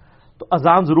کیا. تو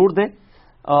اذان ضرور دیں،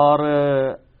 اور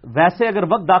ویسے اگر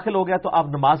وقت داخل ہو گیا تو آپ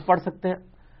نماز پڑھ سکتے ہیں.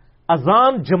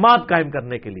 اذان جماعت قائم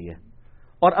کرنے کے لیے،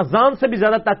 اور اذان سے بھی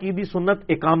زیادہ تاکیدی سنت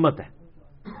اقامت ہے،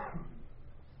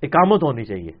 اقامت ہونی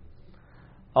چاہیے.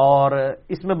 اور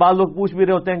اس میں بعض لوگ پوچھ بھی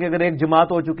رہے ہوتے ہیں کہ اگر ایک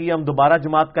جماعت ہو چکی ہے ہم دوبارہ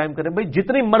جماعت قائم کریں. بھائی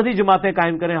جتنی مرضی جماعتیں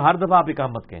قائم کریں، ہر دفعہ آپ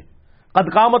اقامت کہیں.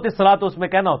 قد قامت الصلاۃ تو اس میں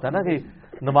کہنا ہوتا ہے نا کہ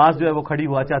نماز جو ہے وہ کھڑی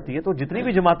ہوا چاہتی ہے، تو جتنی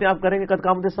بھی جماعتیں آپ کریں گے قد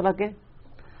قامت الصلاۃ کہیں.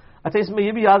 اچھا، اس میں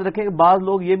یہ بھی یاد رکھیں کہ بعض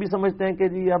لوگ یہ بھی سمجھتے ہیں کہ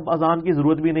جی اب اذان کی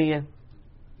ضرورت بھی نہیں ہے،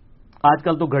 آج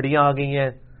کل تو گھڑیاں آ گئی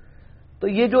ہیں. تو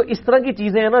یہ جو اس طرح کی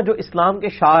چیزیں ہیں نا جو اسلام کے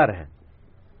شعائر ہیں،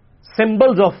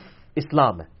 سمبلز آف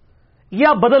اسلام ہے، یہ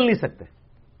آپ بدل نہیں سکتے.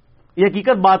 یہ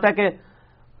حقیقت بات ہے کہ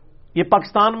یہ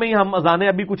پاکستان میں ہی ہم اذانیں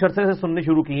ابھی کچھ عرصے سے سننے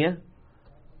شروع کی ہیں.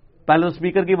 پہلے تو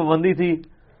اسپیکر کی پابندی تھی،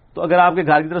 تو اگر آپ کے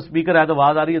گھر کی طرف اسپیکر ہے تو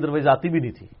آواز آ رہی ہے، ادروائز آتی بھی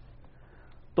نہیں تھی.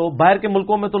 تو باہر کے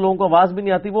ملکوں میں تو لوگوں کو آواز بھی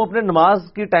نہیں آتی، وہ اپنے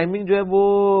نماز کی ٹائمنگ جو ہے وہ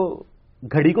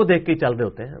گھڑی کو دیکھ کے ہی چل رہے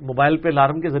ہوتے ہیں، موبائل پہ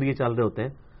الارم کے ذریعے چل رہے ہوتے ہیں.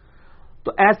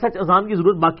 تو ایز سچ اذان کی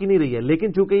ضرورت باقی نہیں رہی ہے.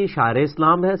 لیکن چونکہ یہ شعائر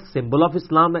اسلام ہے، سمبل آف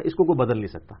اسلام ہے، اس کو کوئی بدل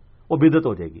نہیں سکتا، وہ بدعت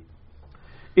ہو جائے گی.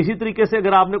 اسی طریقے سے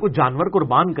اگر آپ نے کوئی جانور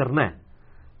قربان کرنا ہے،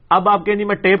 اب آپ کہیں جی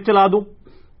میں ٹیپ چلا دوں،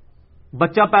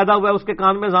 بچہ پیدا ہوا ہے اس کے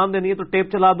کان میں اذان دینی ہے تو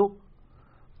ٹیپ چلا دوں،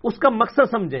 اس کا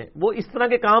مقصد سمجھیں. وہ اس طرح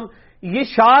کے کام یہ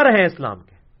شعار ہیں اسلام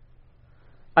کے.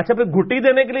 اچھا پھر گھٹی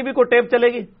دینے کے لیے بھی کوئی ٹیپ چلے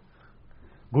گی؟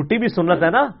 گھٹی بھی سنت ہے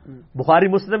نا. بخاری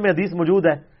مسلم میں حدیث موجود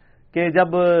ہے کہ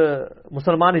جب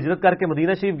مسلمان ہجرت کر کے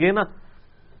مدینہ شریف گئے نا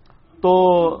تو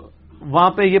وہاں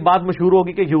پہ یہ بات مشہور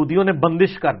ہوگی کہ یہودیوں نے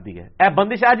بندش کر دی ہے. اے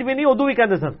بندش آج بھی نہیں اردو بھی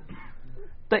کہتے سن.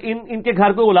 تو ان کے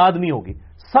گھر کوئی اولاد نہیں ہوگی.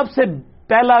 سب سے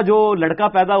پہلا جو لڑکا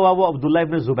پیدا ہوا وہ عبداللہ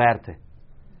ابن زبیر تھے.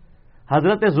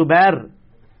 حضرت زبیر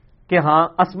کے ہاں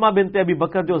اسما بنت ابی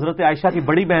بکر جو حضرت عائشہ کی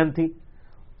بڑی بہن تھی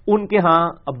ان کے ہاں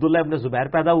عبداللہ ابن زبیر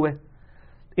پیدا ہوئے.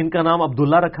 ان کا نام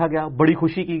عبداللہ رکھا گیا. بڑی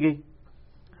خوشی کی گئی.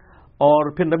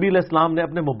 اور پھر نبی علیہ السلام نے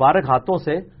اپنے مبارک ہاتھوں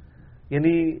سے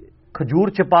یعنی کھجور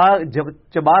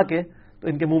چبا کے تو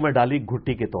ان کے منہ میں ڈالی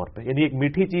گھٹی کے طور پہ. یعنی ایک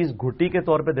میٹھی چیز گھٹی کے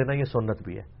طور پہ دینا یہ سنت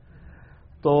بھی ہے.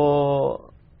 تو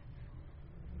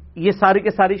یہ ساری کے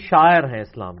ساری شاعر ہیں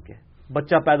اسلام کے.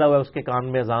 بچہ پیدا ہوا ہے اس کے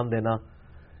کان میں اذان دینا,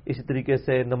 اسی طریقے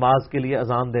سے نماز کے لیے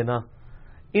اذان دینا,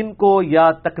 ان کو یا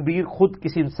تکبیر خود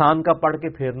کسی انسان کا پڑھ کے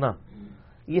پھیرنا,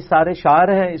 یہ سارے شاعر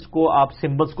ہیں. اس کو آپ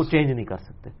سمبلز کو چینج نہیں کر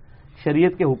سکتے.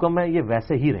 شریعت کے حکم ہے یہ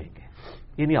ویسے ہی رہیں گے,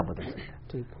 یہ نہیں آپ بدل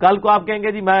سکتے. کل کو آپ کہیں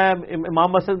گے جی میں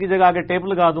امام مسجد کی جگہ آگے ٹیپ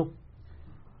لگا دوں,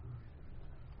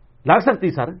 لگ سکتی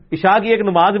سر. عشاء کی ایک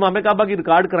نماز امام کعبہ کی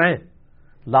ریکارڈ کرائیں,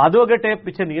 لا دو اگر ٹیپ,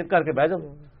 پیچھے نیت کر کے بیٹھ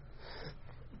جاؤ.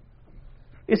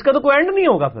 اس کا تو کوئی اینڈ نہیں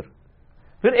ہوگا.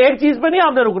 پھر ایک چیز پہ نہیں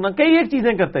آپ نے رکنا, کئی ایک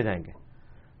چیزیں کرتے جائیں گے.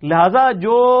 لہذا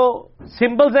جو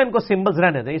سمبلز ہیں ان کو سمبلز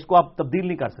رہنے دیں, اس کو آپ تبدیل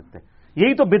نہیں کر سکتے.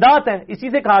 یہی تو بدعت ہے. اسی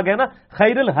سے کہا گیا نا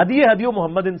خیر الہدی ہدی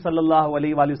محمد صلی اللہ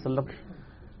علیہ وآلہ وسلم,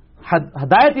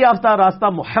 ہدایت یافتہ راستہ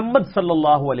محمد صلی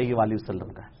اللہ علیہ وآلہ وسلم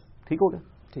کا ہے. ٹھیک ہو گیا.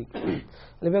 ٹھیک.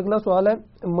 اگلا سوال ہے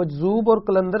مجذوب اور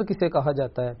کلندر کسے کہا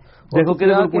جاتا ہے؟ دیکھو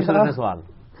کہ سوال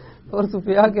اور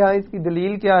صوفیاء کے ہاں اس کی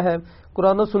دلیل کیا ہے؟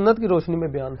 قرآن و سنت کی روشنی میں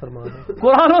بیان فرمانا.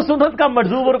 قرآن و سنت کا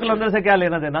مجذوب اور کلندر سے کیا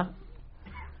لینا دینا؟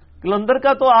 کلندر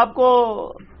کا تو آپ کو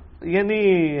یعنی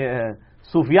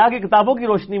صوفیاء کی کتابوں کی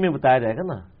روشنی میں بتایا جائے گا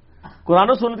نا. قرآن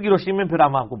و سنت کی روشنی میں پھر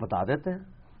ہم آپ کو بتا دیتے ہیں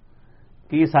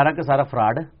کہ یہ سارا کا سارا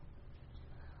فراڈ ہے.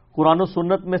 قرآن و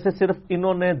سنت میں سے صرف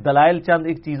انہوں نے دلائل چند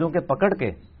ایک چیزوں کے پکڑ کے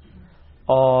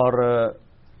اور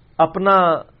اپنا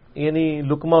یعنی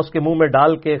لقمہ اس کے منہ میں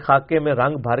ڈال کے خاکے میں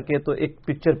رنگ بھر کے تو ایک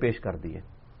پکچر پیش کر دی ہے.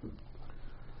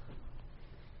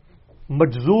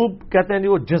 مجذوب کہتے ہیں جی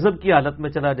وہ جذب کی حالت میں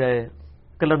چلا جائے.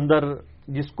 کلندر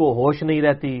جس کو ہوش نہیں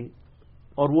رہتی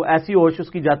اور وہ ایسی ہوش اس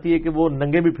کی جاتی ہے کہ وہ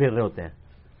ننگے بھی پھیر رہے ہوتے ہیں.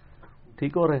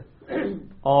 ٹھیک ہو رہے.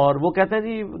 اور وہ کہتے ہیں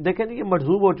جی دیکھیں جی یہ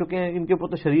مجذوب ہو چکے ہیں, ان کے اوپر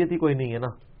تو شریعت ہی کوئی نہیں ہے نا.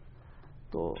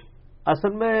 تو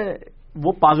اصل میں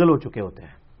وہ پاگل ہو چکے ہوتے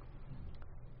ہیں.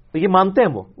 تو یہ مانتے ہیں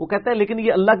وہ کہتے ہیں لیکن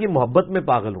یہ اللہ کی محبت میں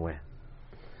پاگل ہوئے ہیں.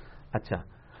 اچھا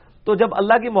تو جب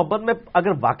اللہ کی محبت میں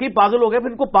اگر واقعی پاگل ہو گئے پھر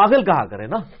ان کو پاگل کہا کرے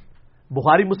نا.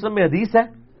 بخاری مسلم میں حدیث ہے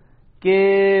کہ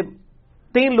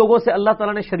 3 لوگوں سے اللہ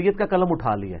تعالیٰ نے شریعت کا قلم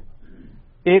اٹھا لیا.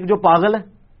 ایک جو پاگل ہے,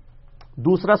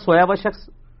 دوسرا سویا ہوا شخص,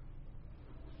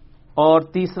 اور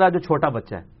تیسرا جو چھوٹا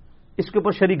بچہ ہے. اس کے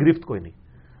اوپر شرعی گرفت کوئی نہیں.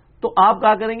 تو آپ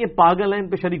کہا کریں گے پاگل ہیں ان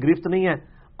پہ شرعی گرفت نہیں ہے.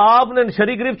 آپ نے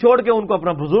شرعی گرفت چھوڑ کے ان کو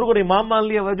اپنا بزرگ اور امام مان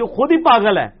لیا ہوا جو خود ہی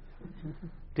پاگل ہے.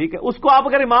 ٹھیک ہے, اس کو آپ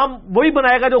اگر امام وہی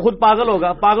بنائے گا جو خود پاگل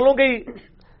ہوگا. پاگلوں کے ہی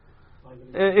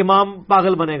امام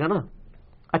پاگل بنے گا نا.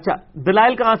 اچھا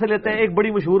دلائل کہاں سے لیتے ہیں؟ ایک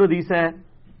بڑی مشہور حدیث ہے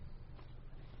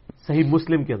صحیح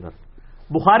مسلم کے اندر.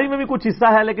 بخاری میں بھی کچھ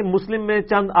حصہ ہے لیکن مسلم میں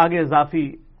چند آگے اضافی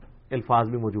الفاظ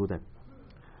بھی موجود ہیں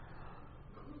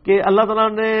کہ اللہ تعالیٰ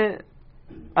نے,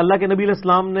 اللہ کے نبی علیہ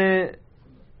السلام نے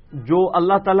جو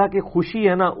اللہ تعالیٰ کی خوشی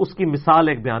ہے نا اس کی مثال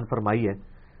ایک بیان فرمائی ہے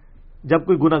جب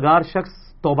کوئی گناہگار شخص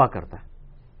توبہ کرتا ہے.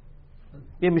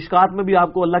 یہ مشکات میں بھی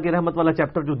آپ کو اللہ کی رحمت والا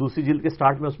چیپٹر جو دوسری جلد کے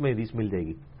سٹارٹ میں اس میں حدیث مل جائے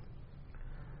گی.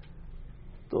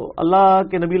 تو اللہ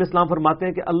کے نبی علیہ السلام فرماتے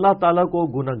ہیں کہ اللہ تعالیٰ کو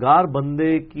گناہگار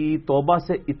بندے کی توبہ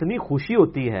سے اتنی خوشی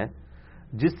ہوتی ہے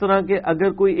جس طرح کہ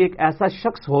اگر کوئی ایک ایسا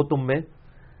شخص ہو تم میں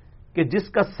کہ جس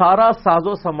کا سارا ساز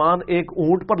و سامان ایک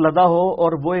اونٹ پر لدا ہو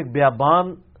اور وہ ایک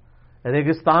بیابان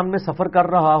ریگستان میں سفر کر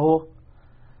رہا ہو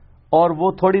اور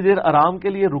وہ تھوڑی دیر آرام کے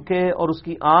لیے رکے اور اس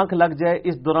کی آنکھ لگ جائے,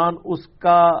 اس دوران اس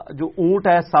کا جو اونٹ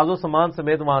ہے ساز و سامان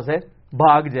سمیت وہاں سے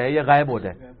بھاگ جائے یا غائب ہو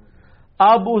جائے.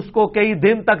 اب اس کو کئی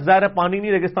دن تک ظاہر پانی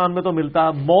نہیں ریگستان میں تو ملتا,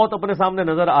 موت اپنے سامنے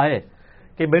نظر آئے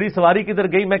کہ میری سواری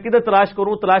کدھر گئی, میں کدھر تلاش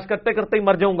کروں, تلاش کرتے کرتے ہی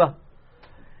مر جاؤں گا.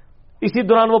 اسی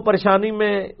دوران وہ پریشانی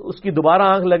میں اس کی دوبارہ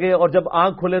آنکھ لگے اور جب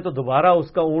آنکھ کھلے تو دوبارہ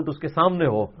اس کا اونٹ اس کے سامنے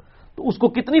ہو تو اس کو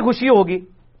کتنی خوشی ہوگی.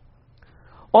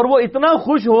 اور وہ اتنا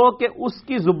خوش ہو کہ اس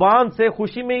کی زبان سے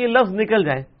خوشی میں یہ لفظ نکل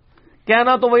جائے.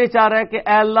 کہنا تو وہ یہ چاہ رہا ہے کہ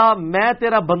اے اللہ میں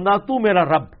تیرا بندہ, تو میرا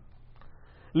رب,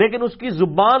 لیکن اس کی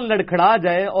زبان لڑکھڑا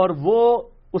جائے اور وہ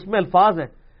اس میں الفاظ ہیں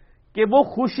کہ وہ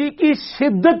خوشی کی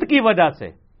شدت کی وجہ سے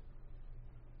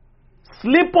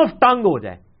سلپ آف ٹنگ ہو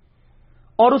جائے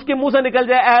اور اس کے منہ سے نکل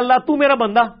جائے اے اللہ تو میرا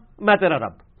بندہ میں تیرا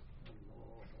رب،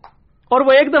 اور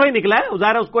وہ ایک دفعہ ہی نکلا ہے،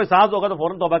 ظاہر ہے اس کو احساس ہوگا تو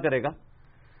فوراً توبہ کرے گا.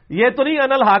 یہ تو نہیں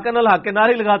انل حاق کے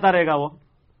نعرے لگاتا رہے گا، وہ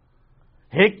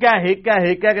ہیک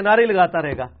کے نعرے لگاتا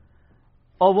رہے گا.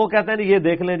 اور وہ کہتے ہیں جی یہ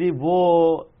دیکھ لیں جی، وہ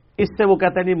اس سے وہ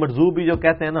کہتے ہیں جی مرزوق بھی جو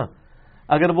کہتے ہیں نا،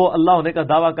 اگر وہ اللہ ہونے کا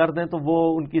دعویٰ کر دیں تو وہ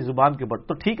ان کی زبان کے اوپر.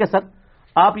 تو ٹھیک ہے سر،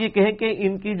 آپ یہ کہیں کہ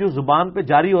ان کی جو زبان پہ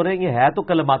جاری ہو رہے ہیں یہ ہے تو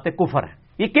کلمات کفر ہے،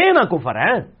 یہ کہیں نہ کفر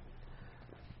ہے.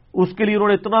 اس کے لیے انہوں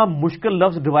نے اتنا مشکل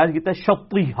لفظ ڈیوائز کیا ہے،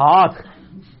 شطیحات،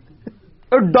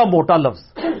 ایڈا موٹا لفظ،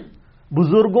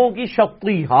 بزرگوں کی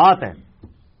شطیحات ہے.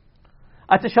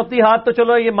 اچھا شطیحات تو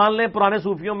چلو یہ مان لیں پرانے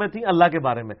صوفیوں میں تھی اللہ کے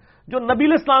بارے میں، جو نبی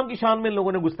علیہ السلام کی شان میں ان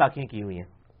لوگوں نے گستاخیاں کی ہوئی ہیں،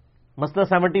 مسئلہ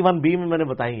 71B میں نے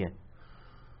بتائی ہیں.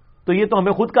 تو یہ تو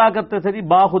ہمیں خود کہا کرتے تھے جی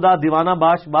با خدا دیوانہ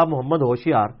باش با محمد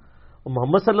ہوشیار،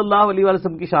 محمد صلی اللہ علیہ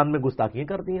وسلم کی شان میں گستاخیاں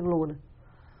کرتی ہیں ان لوگوں نے.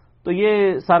 تو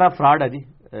یہ سارا فراڈ ہے جی،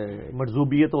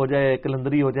 مرزوبیت ہو جائے،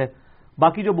 کلندری ہو جائے.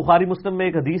 باقی جو بخاری مسلم میں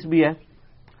ایک حدیث بھی ہے،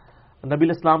 نبی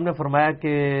علیہ السلام نے فرمایا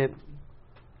کہ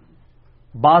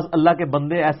بعض اللہ کے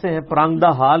بندے ایسے ہیں پرانگدہ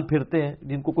حال پھرتے ہیں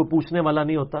جن کو کوئی پوچھنے والا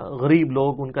نہیں ہوتا، غریب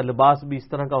لوگ، ان کا لباس بھی اس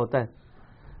طرح کا ہوتا ہے،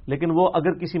 لیکن وہ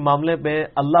اگر کسی معاملے پہ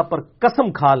اللہ پر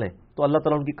قسم کھا لیں تو اللہ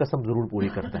تعالیٰ ان کی قسم ضرور پوری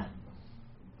کرتا ہے.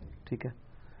 ٹھیک ہے.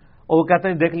 اور وہ کہتے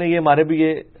ہیں دیکھ لیں یہ ہمارے بھی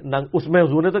یہ اس میں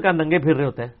حضور نے تو کیا ننگے پھر رہے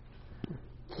ہوتے ہیں،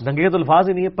 ننگے کے تو الفاظ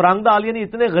ہی نہیں ہے. پرانگدہ حال یعنی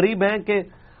اتنے غریب ہیں کہ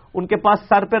ان کے پاس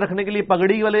سر پہ رکھنے کے لیے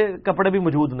پگڑی والے کپڑے بھی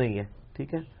موجود نہیں ہیں.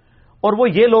 ٹھیک ہے. اور وہ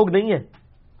یہ لوگ نہیں ہیں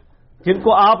جن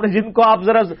کو آپ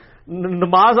ذرا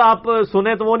نماز آپ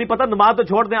سنیں تو وہ نہیں پتا، نماز تو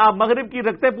چھوڑ دیں، آپ مغرب کی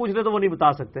رکھتے پوچھ لیں تو وہ نہیں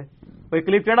بتا سکتے. کوئی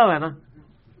کلپ چڑھا ہوا ہے نا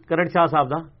کرن شاہ صاحب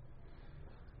دا،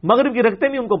 مغرب کی رکھتے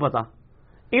نہیں ان کو پتا.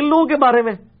 ان لوگوں کے بارے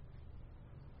میں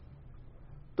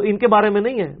تو ان کے بارے میں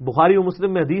نہیں ہے. بخاری و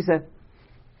مسلم میں حدیث ہے،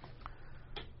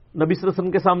 نبی صلی اللہ علیہ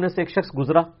وسلم کے سامنے سے ایک شخص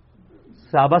گزرا،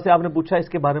 صحابہ سے آپ نے پوچھا اس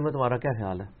کے بارے میں تمہارا کیا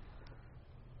خیال ہے؟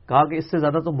 کہا کہ اس سے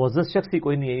زیادہ تو معزز شخص ہی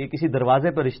کوئی نہیں ہے، یہ کسی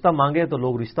دروازے پہ رشتہ مانگے تو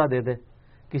لوگ رشتہ دے دیں،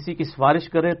 کسی کی سفارش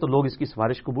کرے تو لوگ اس کی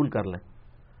سفارش قبول کر لیں.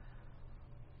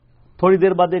 تھوڑی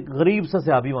دیر بعد ایک غریب سا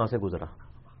صحابی وہاں سے گزرا،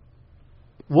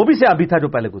 وہ بھی صحابی تھا جو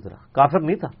پہلے گزرا، کافر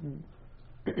نہیں تھا،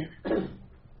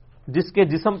 جس کے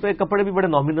جسم پہ کپڑے بھی بڑے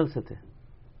نامینل سے تھے.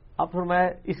 اب فرمایا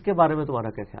اس کے بارے میں تمہارا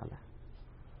کیا خیال ہے؟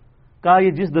 کہا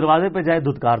یہ جس دروازے پہ جائے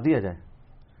دھتکار دیا جائے،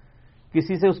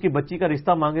 کسی سے اس کی بچی کا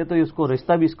رشتہ مانگے تو اس کو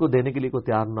رشتہ بھی اس کو دینے کے لیے کوئی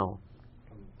تیار نہ ہو.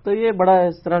 تو یہ بڑا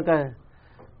اس طرح کا ہے.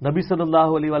 نبی صلی اللہ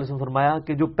علیہ وسلم فرمایا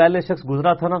کہ جو پہلے شخص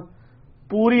گزرا تھا نا،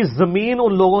 پوری زمین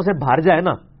ان لوگوں سے بھر جائے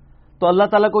نا تو اللہ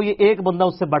تعالیٰ کو یہ ایک بندہ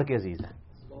اس سے بڑھ کے عزیز ہے.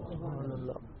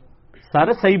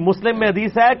 سارے صحیح مسلم میں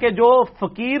حدیث ہے کہ جو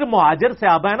فقیر مہاجر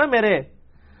صحابہ ہے نا میرے،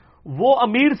 وہ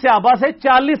امیر صحابہ سے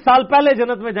 40 سال پہلے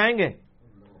جنت میں جائیں گے.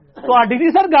 تو آڈی نہیں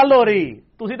سر گل ہو رہی،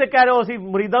 تسی تے کہہ رہے ہو اسی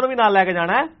مریداں نو بھی نال لے کے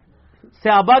جانا ہے،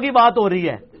 صحابہ کی بات ہو رہی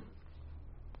ہے.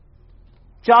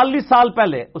 40 سال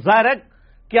پہلے، ظاہر ہے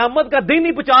قیامت کا دن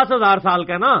ہی 50,000 سال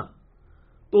کا ہے نا،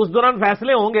 تو اس دوران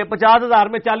فیصلے ہوں گے. 50,000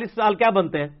 میں 40 سال کیا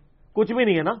بنتے ہیں؟ کچھ بھی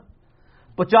نہیں ہے نا.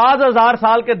 50,000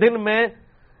 سال کے دن میں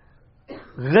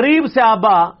غریب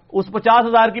صحابہ اس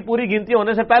 50,000 کی پوری گنتی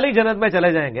ہونے سے پہلے ہی جنت میں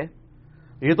چلے جائیں گے.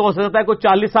 یہ تو ہو سکتا ہے کوئی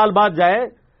 40 سال بعد جائے،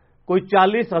 کوئی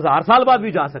 40,000 سال بعد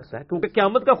بھی جا سکتا ہے، کیونکہ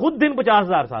قیامت کا خود دن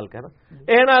 50,000 سال کا ہے نا.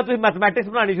 اے نا تم میتھمیٹکس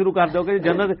بنانی شروع کر دو کہ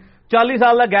جنت 40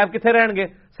 سال کا گیپ کتنے رہن گے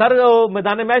سر؟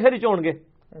 میدان محشر ہی چھوڑ گے.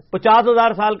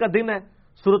 50,000 سال کا دن ہے.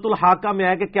 سورۃ الحاقہ میں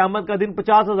ہے کہ قیامت کا دن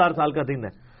 50,000 سال کا دن ہے.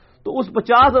 تو اس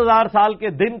 50,000 سال کے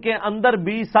دن کے اندر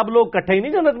بھی سب لوگ کٹھے ہی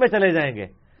نہیں جنت میں چلے جائیں گے.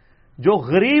 جو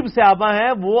غریب صحابہ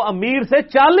ہیں وہ امیر سے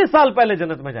 40 سال پہلے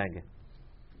جنت میں جائیں گے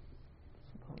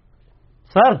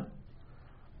سر.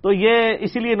 تو یہ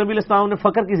اسی لیے نبی علیہ السلام نے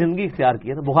فقر کی زندگی اختیار کی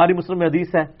ہے نا. بخاری مسلم میں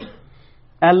حدیث ہے،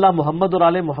 اے اللہ محمد اور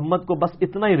آل محمد کو بس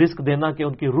اتنا ہی رزق دینا کہ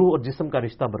ان کی روح اور جسم کا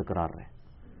رشتہ برقرار رہے.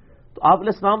 تو آپ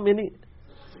علیہ السلام یعنی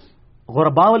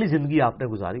غربا والی زندگی آپ نے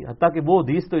گزاری، حتیٰ کہ وہ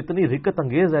حدیث تو اتنی رکت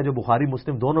انگیز ہے جو بخاری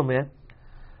مسلم دونوں میں ہے.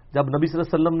 جب نبی صلی اللہ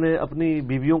علیہ وسلم نے اپنی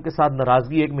بیویوں کے ساتھ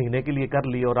ناراضگی 1 مہینے کے لیے کر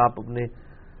لی اور آپ اپنے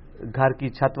گھر کی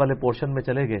چھت والے پورشن میں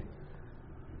چلے گئے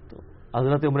تو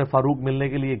حضرت عمر فاروق ملنے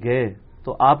کے لیے گئے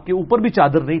تو آپ کے اوپر بھی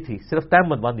چادر نہیں تھی، صرف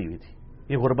تہمت باندھی ہوئی تھی.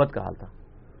 یہ غربت کا حال تھا.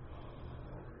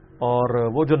 اور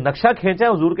وہ جو نقشہ کھینچا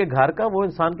ہے حضور کے گھر کا، وہ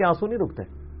انسان کے آنسو نہیں رکتے.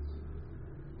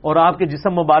 اور آپ کے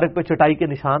جسم مبارک پہ چٹائی کے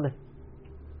نشان ہے.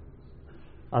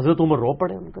 حضرت عمر رو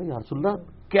پڑے، ان کا یا رسول اللہ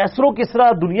کیسرو کسرا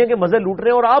دنیا کے مزے لوٹ رہے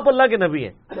ہیں اور آپ اللہ کے نبی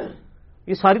ہیں،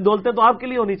 یہ ساری دولتیں تو آپ کے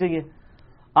لیے ہونی چاہیے.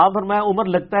 آپ فرمایا عمر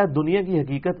لگتا ہے دنیا کی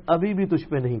حقیقت ابھی بھی تجھ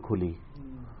پہ نہیں کھلی.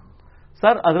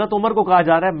 سر حضرت عمر کو کہا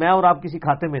جا رہا ہے میں اور آپ کسی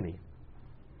کھاتے میں نہیں.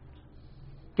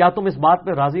 کیا تم اس بات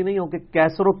پہ راضی نہیں ہو کہ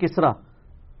کیسر و کسرا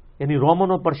یعنی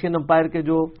رومن اور پرشین امپائر کے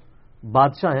جو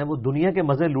بادشاہ ہیں وہ دنیا کے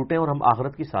مزے لوٹیں اور ہم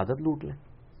آخرت کی سعادت لوٹ لیں.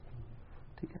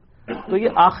 ٹھیک ہے، تو یہ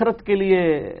آخرت کے لیے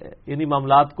یعنی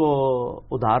معاملات کو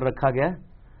ادھار رکھا گیا ہے.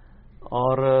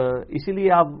 اور اسی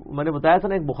لیے میں نے بتایا تھا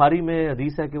نا، ایک بخاری میں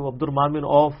حدیث ہے کہ وہ عبد الرحمن بن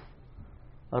عوف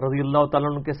رضی اللہ تعالیٰ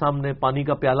عنہ کے سامنے پانی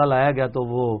کا پیالہ لایا گیا تو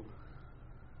وہ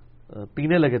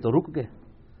پینے لگے تو رک گئے.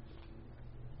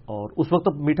 اور اس وقت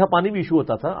میٹھا پانی بھی ایشو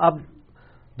ہوتا تھا. اب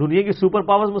دنیا کی سپر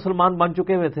پاورز مسلمان بن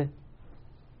چکے ہوئے تھے،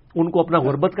 ان کو اپنا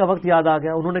غربت کا وقت یاد آ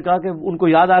گیا. انہوں نے کہا کہ ان کو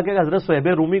یاد آ گیا کہ حضرت صہیب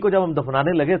رومی کو جب ہم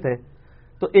دفنانے لگے تھے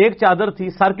تو ایک چادر تھی،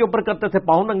 سر کے اوپر کرتے تھے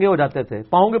پاؤں ننگے ہو جاتے تھے،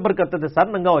 پاؤں کے اوپر کرتے تھے سر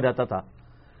ننگا ہو جاتا تھا.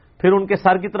 پھر ان کے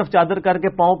سر کی طرف چادر کر کے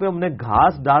پاؤں پہ ہم نے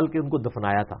گھاس ڈال کے ان کو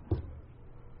دفنایا تھا.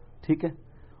 ٹھیک ہے،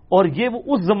 اور یہ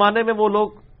اس زمانے میں وہ لوگ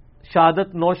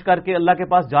شہادت نوش کر کے اللہ کے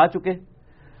پاس جا چکے،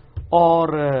 اور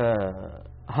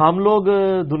ہم لوگ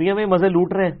دنیا میں مزے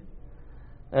لوٹ رہے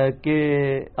ہیں کہ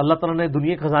اللہ تعالیٰ نے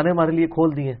دنیا کے خزانے ہمارے لیے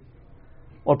کھول دیے.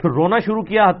 اور پھر رونا شروع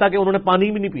کیا حتیٰ کہ انہوں نے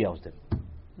پانی بھی نہیں پیا اس دن.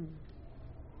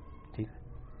 ٹھیک ہے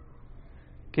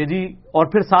کہ جی، اور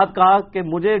پھر ساتھ کہا کہ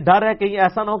مجھے ڈر ہے کہیں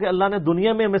ایسا نہ ہو کہ اللہ نے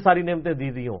دنیا میں ہمیں ساری نعمتیں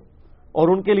دی ہوں اور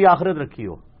ان کے لیے آخرت رکھی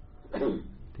ہو.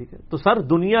 ٹھیک ہے، تو سر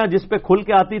دنیا جس پہ کھل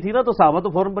کے آتی تھی نا تو صحابہ تو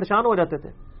فوراً پریشان ہو جاتے تھے.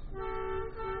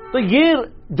 تو یہ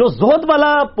جو زہد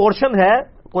والا پورشن ہے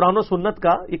قرآن و سنت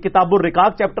کا، یہ کتاب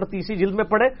الرقاق چیپٹر 30 جلد میں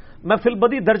پڑھے. میں فی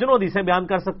البدی درجنوں حدیثیں بیان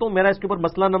کر سکتا ہوں. میرا اس کے اوپر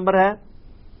مسئلہ نمبر ہے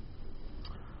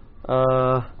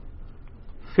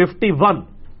 51،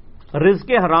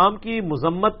 رزق حرام کی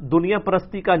مذمت، دنیا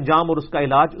پرستی کا انجام اور اس کا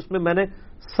علاج. اس میں نے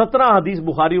 17 حدیث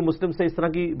بخاری اور مسلم سے اس طرح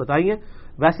کی بتائی ہیں.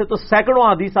 ویسے تو سینکڑوں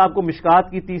حدیث آپ کو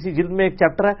مشکات کی 30 جلد میں ایک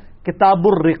چیپٹر ہے کتاب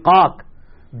الرقاق،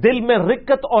 دل میں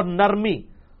رقت اور نرمی،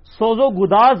 سوز و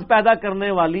گداز پیدا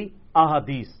کرنے والی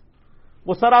احادیث.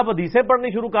 وہ سر آپ حدیثیں پڑھنی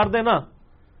شروع کر دیں نا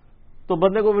تو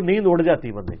بندے کو نیند اڑ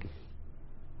جاتی بندے کی.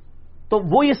 تو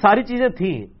وہ یہ ساری چیزیں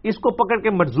تھیں. اس کو پکڑ کے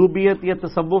مجذوبیت یا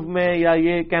تصوف میں یا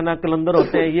یہ کہنا کلندر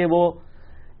ہوتے ہیں، یہ وہ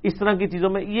اس طرح کی چیزوں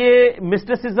میں، یہ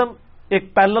مسٹسزم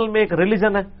ایک پیرلل میں ایک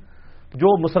ریلیجن ہے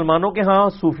جو مسلمانوں کے ہاں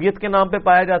صوفیت کے نام پہ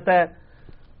پایا جاتا ہے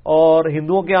اور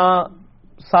ہندوؤں کے ہاں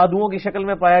سادھوؤں کی شکل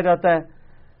میں پایا جاتا ہے،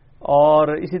 اور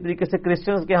اسی طریقے سے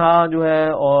کرسچنز کے ہاں جو ہے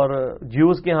اور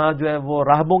جیوز کے ہاں جو ہے وہ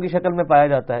راہبوں کی شکل میں پایا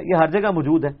جاتا ہے. یہ ہر جگہ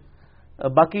موجود ہے.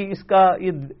 باقی اس کا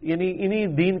یعنی انہی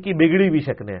دین کی بگڑی ہوئی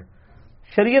شکلیں ہیں.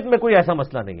 شریعت میں کوئی ایسا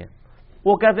مسئلہ نہیں ہے.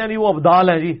 وہ کہتے ہیں نہیں وہ ابدال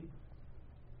ہیں جی،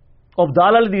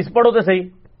 ابدال الحدیث پڑھو تو صحیح،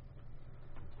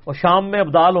 اور شام میں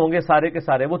ابدال ہوں گے سارے کے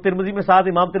سارے. وہ ترمذی میں ساتھ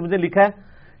امام ترمذی نے لکھا ہے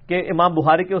کہ امام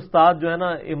بخاری کے استاد جو ہے نا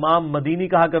امام مدینی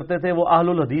کہا کرتے تھے وہ اہل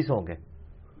الحدیث ہوں گے.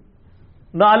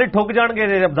 نہ علی ٹھوک جان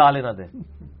گے ابدال نہ دے.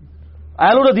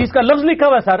 اہل الحدیث کا لفظ لکھا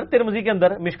ہوا ہے سر ترمذی کے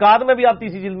اندر، مشکات میں بھی آپ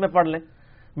 30 جلد میں پڑھ لیں.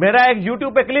 میرا ایک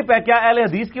یوٹیوب پہ کلپ ہے کیا اہل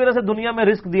حدیث کی وجہ سے دنیا میں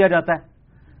رزق دیا جاتا ہے،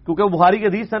 کیونکہ وہ بخاری کی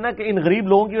حدیث ہے نا کہ ان غریب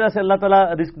لوگوں کی وجہ سے اللہ تعالیٰ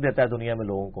رزق دیتا ہے دنیا میں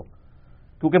لوگوں کو.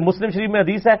 کیونکہ مسلم شریف میں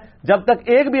حدیث ہے جب تک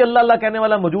ایک بھی اللہ اللہ کہنے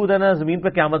والا موجود ہے نا زمین پہ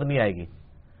قیامت نہیں آئے گی.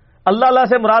 اللہ اللہ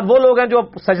سے مراد وہ لوگ ہیں جو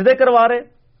سجدے کروا رہے ہیں،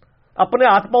 اپنے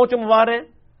ہاتھ پاؤں چموا رہے ہیں،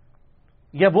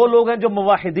 یا وہ لوگ ہیں جو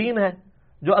موحدین ہیں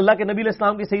جو اللہ کے نبی علیہ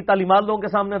السلام کی صحیح تعلیمات لوگوں کے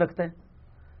سامنے رکھتے ہیں.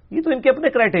 یہ تو ان کے اپنے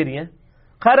کرائٹیریا ہیں.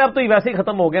 خیر اب تو یہ ویسے ہی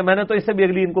ختم ہو گیا. میں نے تو اس سے بھی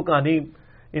اگلی ان کو کہانی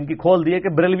ان کی کھول دی ہے کہ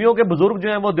بریلویوں کے بزرگ جو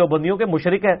ہیں وہ دیوبندیوں کے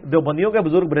مشرک ہیں، دیوبندیوں کے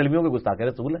بزرگ بریلویوں کے گستاخ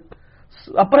رسول ہیں.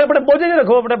 اپنے اپنے بوجھے نہیں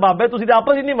رکھو اپنے بابے، تسی تو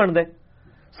آپس ہی نہیں بنتے.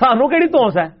 سانو کہڑی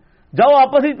توس ہے، جاؤ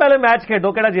آپس ہی پہلے میچ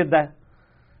کھیڈو کہڑا جیتدا ہے.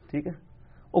 ٹھیک ہے،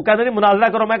 وہ کہتے نہیں مناظرہ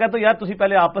کرو. میں کہتا ہوں یار تسی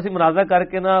پہلے آپس ہی مناظرہ کر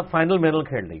کے نا فائنل میڈل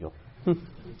کھیل لیو.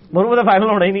 مجھے فائنل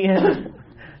ہونا ہی نہیں ہے،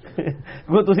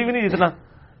 وہ تسی بھی نہیں جتنا.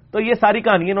 تو یہ ساری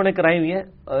کہانیاں انہوں نے کرائی ہوئی ہیں.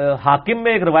 حاکم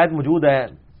میں ایک روایت موجود ہے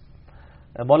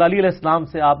مولا علی علیہ السلام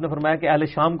سے، آپ نے فرمایا کہ اہل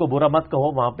شام کو برا مت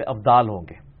کہو، وہاں پہ ابدال ہوں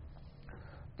گے.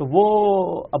 تو وہ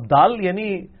ابدال یعنی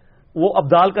وہ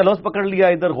ابدال کا لفظ پکڑ لیا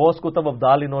ادھر غوث کو، تب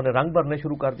ابدال انہوں نے رنگ بھرنے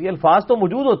شروع کر دیے. الفاظ تو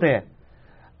موجود ہوتے ہیں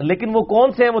لیکن وہ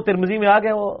کون سے ہیں، وہ ترمذی میں آ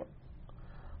گئے، وہ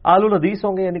آل الحدیث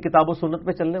ہوں گے یعنی کتاب و سنت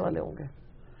پہ چلنے والے ہوں گے.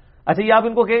 اچھا یہ آپ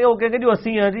ان کو کہیں گے، وہ کہیں گے جو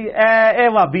 80 ہیں جی اے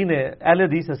وابی نے اہل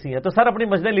حدیث 80 ہیں. تو سر اپنی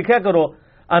مسئلے لکھا کرو،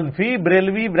 انفی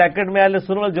بریلوی بریکٹ میں اہل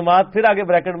سنت والجماعت، پھر آگے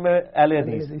بریکٹ میں اہل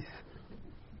حدیث.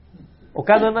 وہ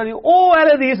کہہ دینا جی او اہل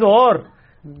حدیث اور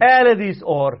اہل حدیث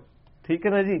اور. ٹھیک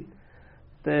ہے نا جی.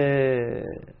 تے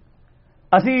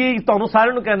اسی تمہیں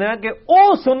سارے نو کہنے ہیں کہ او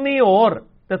سنی اور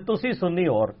تے تسی سنی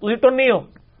اور تسی ٹنی ہو.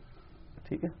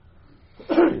 ٹھیک ہے.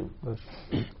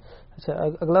 اچھا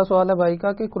اگلا سوال ہے بھائی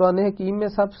کا کہ قرآن حکیم میں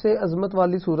سب سے عظمت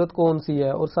والی صورت کون سی ہے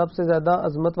اور سب سے زیادہ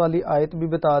عظمت والی آیت بھی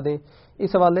بتا دیں.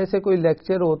 اس حوالے سے کوئی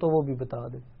لیکچر ہو تو وہ بھی بتا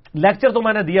دیں. لیکچر تو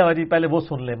میں نے دیا ہوا جی، پہلے وہ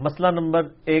سن لیں. مسئلہ نمبر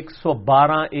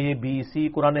 112 ABC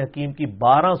قرآن حکیم کی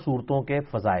 12 صورتوں کے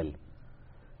فضائل،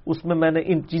 اس میں نے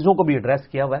ان چیزوں کو بھی ایڈریس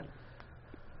کیا ہوا ہے.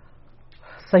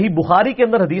 صحیح بخاری کے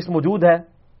اندر حدیث موجود ہے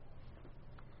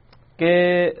کہ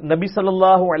نبی صلی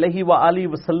اللہ علیہ وآلہ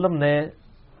وسلم نے،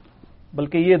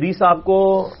 بلکہ یہ حدیث آپ کو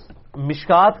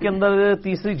مشکات کے اندر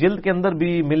تیسری جلد کے اندر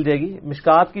بھی مل جائے گی.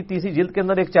 مشکات کی تیسری جلد کے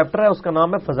اندر ایک چیپٹر ہے، اس کا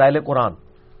نام ہے فضائل قرآن.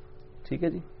 ٹھیک ہے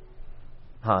جی.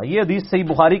 ہاں، یہ حدیث صحیح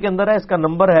بخاری کے اندر ہے، اس کا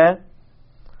نمبر ہے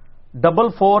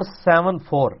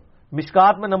 4474.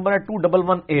 مشکات میں نمبر ہے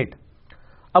 2118.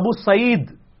 ابو سعید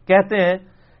کہتے ہیں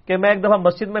کہ میں ایک دفعہ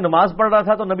مسجد میں نماز پڑھ رہا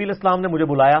تھا تو نبی علیہ السلام نے مجھے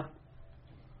بلایا،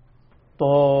 تو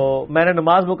میں نے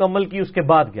نماز مکمل کی، اس کے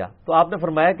بعد گیا تو آپ نے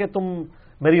فرمایا کہ تم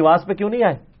میری آواز پہ کیوں نہیں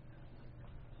آئے؟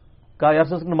 کہا یار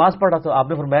سے نماز پڑھ رہا تھا. آپ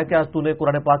نے فرمایا کہ آج تو نے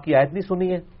قرآن پاک کی آیت نہیں سنی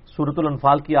ہے؟ سورۃ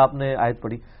الانفال کی آپ نے آیت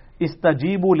پڑھی،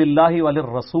 استجیبوا للہ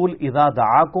وللرسول اذا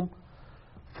دعاکم،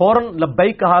 فوراً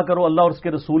لبیک کہا کرو اللہ اور اس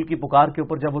کے رسول کی پکار کے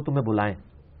اوپر جب وہ تمہیں بلائیں.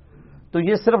 تو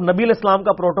یہ صرف نبی علیہ السلام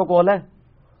کا پروٹوکول ہے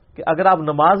کہ اگر آپ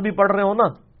نماز بھی پڑھ رہے ہو نا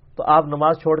تو آپ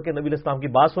نماز چھوڑ کے نبی علیہ السلام کی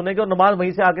بات سنیں گے اور نماز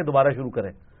وہیں سے آ کے دوبارہ شروع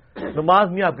کریں.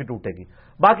 نماز نہیں آپ کی ٹوٹے گی.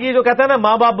 باقی یہ جو کہتے ہیں نا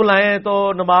ماں باپ بلائیں تو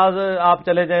نماز آپ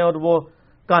چلے جائیں اور وہ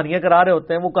کہانیاں کرا رہے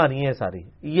ہوتے ہیں، وہ کہانیاں ہیں ساری،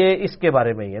 یہ اس کے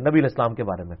بارے میں ہی ہے، نبی علیہ السلام کے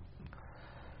بارے میں.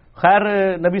 خیر،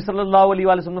 نبی صلی اللہ علیہ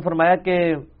وآلہ وسلم نے فرمایا کہ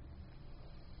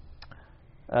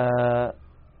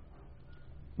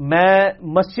میں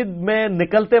مسجد میں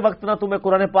نکلتے وقت نہ تمہیں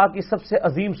قرآن پاک کی سب سے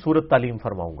عظیم سورت تعلیم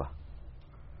فرماؤں گا.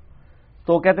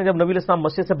 تو کہتے ہیں جب نبی علیہ السلام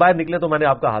مسجد سے باہر نکلے تو میں نے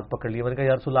آپ کا ہاتھ پکڑ لیا. میں نے کہا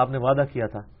یا رسول اللہ، آپ نے وعدہ کیا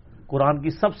تھا قرآن کی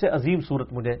سب سے عظیم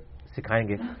سورت مجھے سکھائیں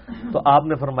گے. تو آپ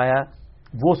نے فرمایا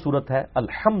وہ سورت ہے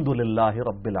الحمدللہ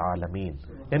رب العالمین،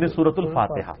 یعنی سورۃ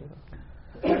الفاتحہ.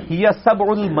 ہی سبع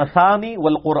المثانی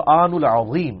والقرآن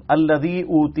العظیم الذی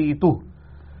اوتیتہ،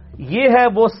 یہ ہے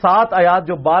وہ 7 آیات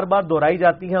جو بار بار دہرائی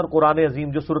جاتی ہیں، اور قرآن عظیم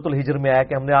جو سورۃ الحجر میں آیا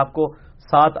کہ ہم نے آپ کو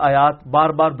 7 آیات بار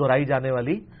بار دہرائی جانے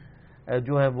والی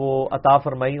جو ہے وہ عطا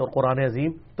فرمائی، اور قرآن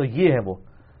عظیم تو یہ ہے وہ.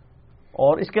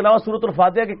 اور اس کے علاوہ سورۃ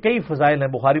الفاتحہ کے کئی فضائل ہیں.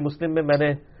 بخاری مسلم میں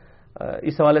نے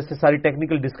اس حوالے سے ساری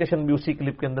ٹیکنیکل ڈسکشن بھی اسی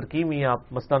کلپ کے اندر کی ہوئی ہے، آپ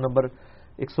مسئلہ نمبر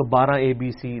 112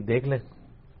 ABC دیکھ لیں.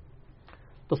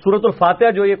 تو سورۃ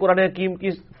الفاتحہ جو یہ قرآن حکیم کی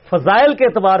فضائل کے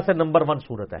اعتبار سے نمبر 1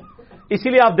 سورت ہے. اسی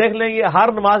لیے آپ دیکھ لیں یہ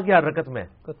ہر نماز کی ہر رکعت میں،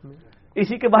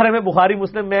 اسی کے بارے میں بخاری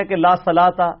مسلم میں ہے کہ لا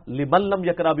صلاۃ لمن لم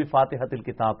یقرأ بفاتحۃ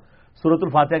الکتاب، سورۃ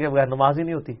الفاتحہ کے بغیر نماز ہی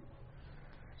نہیں ہوتی.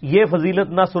 یہ فضیلت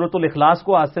نہ سورۃ الاخلاص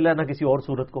کو حاصل ہے نہ کسی اور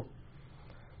سورت کو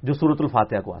جو سورۃ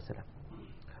الفاتحہ کو حاصل ہے.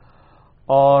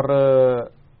 اور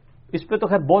اس پہ تو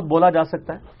خیر بہت بولا جا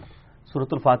سکتا ہے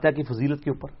سورۃ الفاتحہ کی فضیلت کے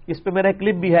اوپر. اس پہ میرا ایک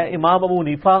کلپ بھی ہے، امام ابو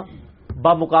حنیفہ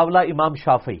بمقابلہ امام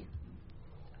شافعی.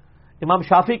 امام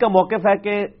شافعی کا موقف ہے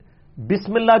کہ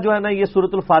بسم اللہ جو ہے نا یہ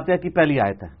سورۃ الفاتحہ کی پہلی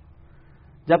آیت ہے،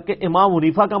 جبکہ امام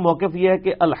حنیفہ کا موقف یہ ہے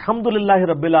کہ الحمدللہ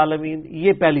رب العالمین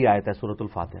یہ پہلی آیت ہے سورۃ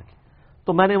الفاتحہ کی.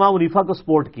 تو میں نے امام حنیفہ کو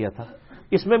سپورٹ کیا تھا.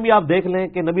 اس میں بھی آپ دیکھ لیں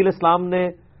کہ نبی علیہ السلام نے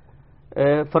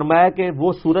فرمایا کہ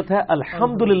وہ سورت ہے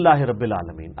الحمدللہ رب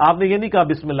العالمین. آپ نے یہ نہیں کہا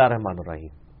بسم اللہ الرحمن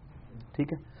الرحیم.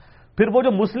 ٹھیک ہے. پھر وہ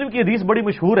جو مسلم کی حدیث بڑی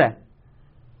مشہور ہے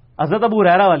حضرت ابو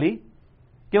ہریرہ والی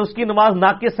کہ اس کی نماز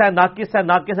ناقص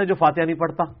ہے جو فاتحہ نہیں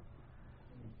پڑھتا.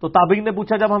 تو تابعین نے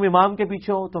پوچھا جب ہم امام کے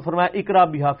پیچھے ہو تو فرمایا اقرا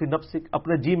بہا فی نفسک،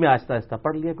 اپنے جی میں آہستہ آہستہ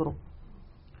پڑھ لیا کرو.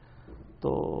 تو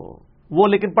وہ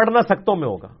لیکن پڑھنا سکتوں میں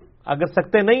ہوگا، اگر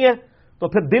سکتے نہیں ہے تو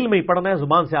پھر دل میں ہی پڑھنا ہے،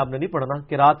 زبان سے آپ نے نہیں پڑھنا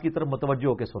کہ رات کی طرف متوجہ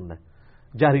ہو کے سننا ہے.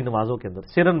 جہری نمازوں کے اندر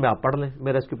سرن میں آپ پڑھ لیں،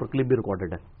 میرا اس کے اوپر کلپ بھی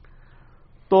ریکارڈڈ ہے.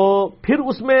 تو پھر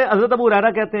اس میں حضرت ابو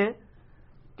ہریرہ کہتے ہیں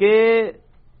کہ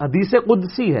حدیث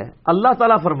قدسی ہے، اللہ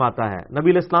تعالیٰ فرماتا ہے نبی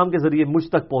علیہ السلام کے ذریعے مجھ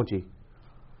تک پہنچی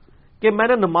کہ میں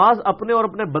نے نماز اپنے اور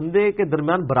اپنے بندے کے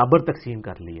درمیان برابر تقسیم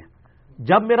کر لی ہے.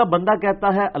 جب میرا بندہ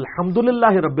کہتا ہے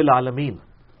الحمدللہ رب العالمین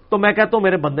تو میں کہتا ہوں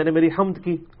میرے بندے نے میری حمد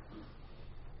کی.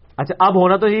 اچھا، اب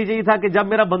ہونا تو یہی چاہیے تھا کہ جب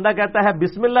میرا بندہ کہتا ہے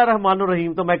بسم اللہ الرحمن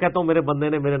الرحیم تو میں کہتا ہوں میرے بندے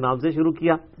نے میرے نام سے شروع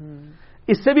کیا.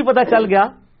 اس سے بھی پتہ چل گیا،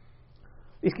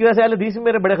 اس کی وجہ سے اہل حدیث میں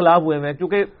میرے بڑے خلاف ہوئے ہیں،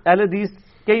 کیونکہ اہل حدیث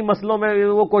کئی مسئلوں میں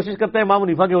وہ کوشش کرتے ہیں امام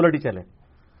حنیفہ کے الٹ ہی چلے،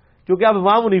 کیونکہ اب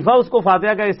امام حنیفہ اس کو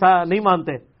فاتحہ کا حصہ نہیں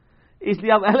مانتے، اس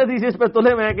لیے اب اہل حدیث اس پہ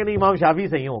تلے ہوئے ہیں کہ نہیں امام شافعی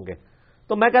صحیح ہوں گے.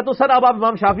 تو میں کہتا ہوں سر اب آپ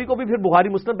امام شافعی کو بھی پھر بخاری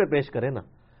مسلم پہ پیش کریں نا.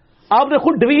 آپ نے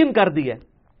خود ڈویژن کر دی ہے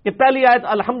کہ پہلی آیت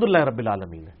الحمدللہ رب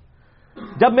العالمین ہے.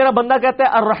 جب میرا بندہ کہتا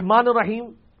ہے الرحمن الرحیم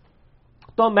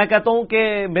تو میں کہتا ہوں کہ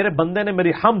میرے بندے نے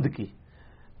میری حمد کی،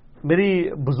 میری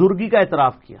بزرگی کا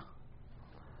اعتراف کیا.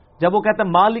 جب وہ کہتا ہے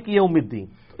مالک یوم الدین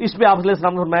تو اس پہ آپ علیہ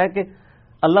السلام نے فرمایا کہ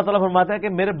اللہ تعالیٰ فرماتا ہے کہ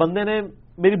میرے بندے نے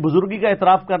میری بزرگی کا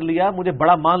اعتراف کر لیا، مجھے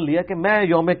بڑا مان لیا کہ میں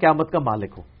یوم قیامت کا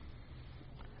مالک ہوں.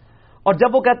 اور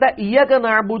جب وہ کہتا ہے ایاک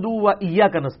نعبد و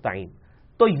ایاک نستعین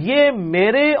تو یہ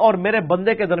میرے اور میرے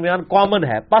بندے کے درمیان کامن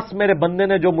ہے، پس میرے بندے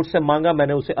نے جو مجھ سے مانگا میں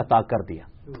نے اسے عطا کر دیا.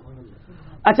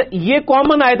 اچھا، یہ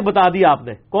کامن آیت بتا دی آپ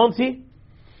نے، کون سی؟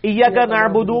 ایاک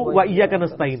نعبد و ایاک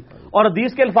نستعین. اور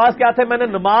حدیث کے الفاظ کیا تھے؟ میں نے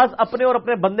نماز اپنے اور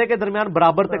اپنے بندے کے درمیان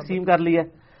برابر تقسیم کر لی ہے.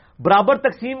 برابر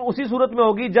تقسیم اسی صورت میں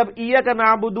ہوگی جب ایاک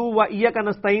نعبد و ایاک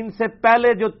نستعین سے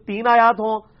پہلے جو 3 آیات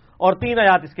ہوں اور 3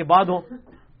 آیات اس کے بعد ہوں,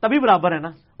 تبھی برابر ہے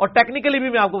نا. اور ٹیکنیکلی بھی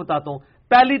میں آپ کو بتاتا ہوں,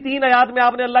 پہلی 3 آیات میں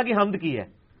آپ نے اللہ کی حمد کی ہے,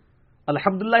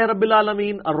 الحمدللہ رب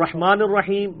العالمین الرحمن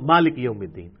الرحیم مالک یوم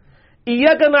الدین.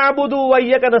 ایاک نعبد و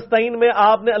ایاک نستعین میں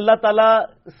آپ نے اللہ تعالی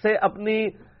سے اپنی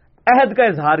عہد کا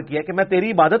اظہار کیا کہ میں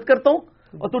تیری عبادت کرتا ہوں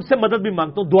اور تجھ سے مدد بھی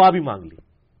مانگتا ہوں, دعا بھی مانگ لی.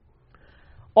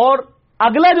 اور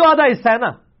اگلا جو آدھا حصہ ہے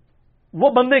نا وہ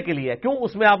بندے کے لیے ہے. کیوں؟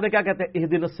 اس میں آپ نے کیا کہتے ہیں,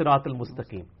 اہدنا الصراط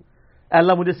المستقیم, اے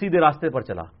اللہ مجھے سیدھے راستے پر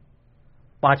چلا.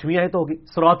 5ویں آیت ہوگی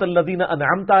صراط الذین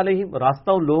انعمت علیہم,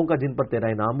 راستہ ان لوگوں کا جن پر تیرا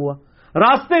انعام ہوا.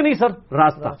 راستے نہیں سر,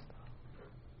 راستہ.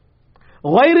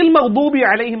 غیر المغضوب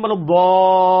علیہم ولا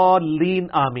الضالین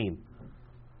آمین,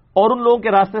 اور ان لوگوں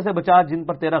کے راستے سے بچا جن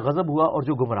پر تیرا غضب ہوا اور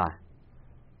جو گمراہ ہے.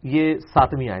 یہ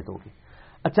 7ویں آیت ہوگی.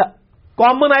 اچھا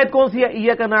کامن آیت کون سی ہے؟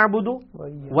 ایاک نعبد و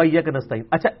ایاک نستعین.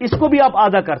 اچھا اس کو بھی آپ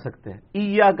آدھا کر سکتے ہیں,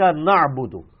 ایاک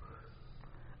نعبد,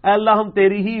 اے اللہ ہم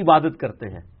تیری ہی عبادت کرتے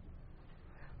ہیں.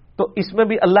 تو اس میں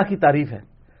بھی اللہ کی تعریف ہے.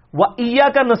 و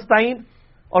ایاک نستعین,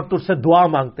 اور تجھ سے دعا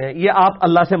مانگتے ہیں. یہ آپ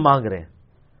اللہ سے مانگ رہے ہیں.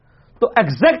 تو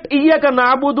ایگزیکٹ ایاک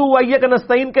نعبد و ایاک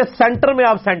نستعین کے سینٹر میں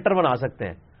آپ سینٹر بنا سکتے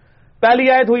ہیں. پہلی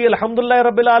آیت ہوئی الحمدللہ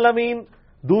رب العالمین,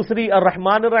 دوسری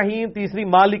الرحمن الرحیم, تیسری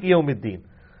مالک یوم الدین.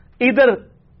 ادھر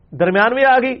درمیان میں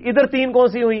آ گئی. ادھر 3 کون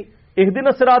سی ہوئی؟ اہدنا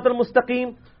الصراط المستقیم,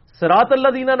 صراط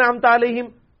الذین انعمت علیہم,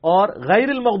 اور غیر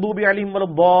المغضوب علیہم ولا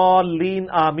الضالین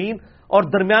آمین. اور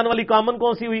درمیان والی کامن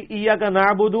کون سی ہوئی؟ ایاک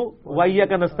نعبد و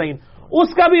ایاک نستعین.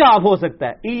 اس کا بھی آپ ہو سکتا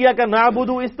ہے ایاک نعبد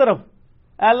اس طرف,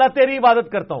 اے اللہ تیری عبادت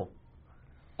کرتا ہوں,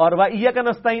 اور و ایاک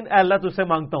نستعین, اے اللہ تجھ سے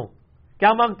مانگتا ہوں.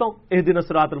 کیا مانگتا ہوں؟ اہدنا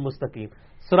الصراط المستقیم,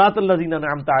 صراط الذین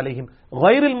انعمت علیہم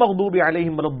غیر المغضوب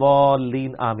علیہم ولا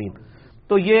الضالین آمین.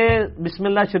 تو یہ بسم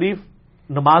اللہ شریف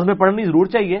نماز میں پڑھنی ضرور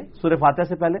چاہیے سورہ فاتحہ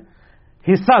سے پہلے,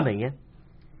 حصہ نہیں ہے.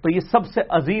 تو یہ سب سے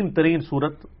عظیم ترین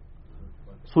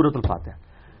سورۃ الفاتحہ.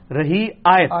 رہی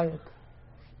آیت,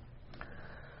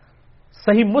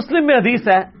 صحیح مسلم میں حدیث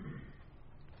ہے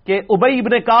کہ ابی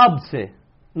ابن کعب سے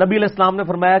نبی علیہ السلام نے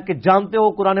فرمایا کہ جانتے ہو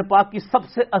قرآن پاک کی سب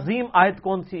سے عظیم آیت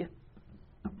کون سی ہے؟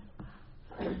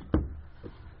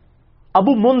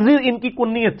 ابو منذر ان کی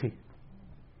کنیت تھی,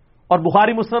 اور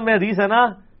بخاری مسلم میں حدیث ہے نا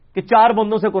کہ 4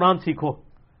 بندوں سے قرآن سیکھو.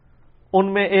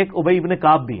 ان میں ایک ابی ابن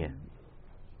کعب بھی ہیں,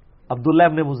 عبداللہ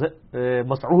ابن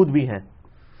مسعود بھی ہیں.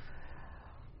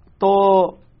 تو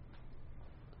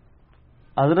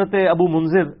حضرت ابو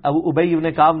منذر ابی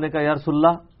ابن کعب نے کہا یا رسول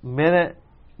اللہ, میں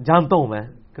جانتا ہوں میں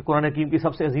کہ قرآن حکیم کی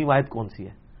سب سے عظیم آیت کون سی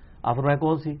ہے. آپ فرمائیں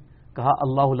کون سی؟ کہا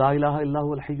اللہ لا الہ الا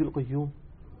هو الحی القیوم.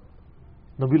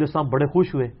 نبی علیہ السلام بڑے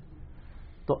خوش ہوئے.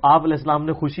 تو آپ علیہ السلام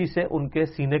نے خوشی سے ان کے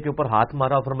سینے کے اوپر ہاتھ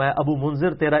مارا اور فرمایا ابو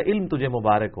منذر تیرا علم تجھے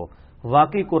مبارک ہو,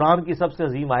 واقعی قرآن کی سب سے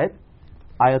عظیم آیت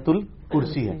آیت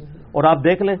الکرسی ہے. اور آپ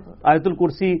دیکھ لیں آیت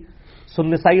الکرسی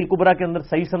سنن نسائی الکبریٰ کے اندر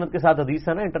صحیح سند کے ساتھ حدیث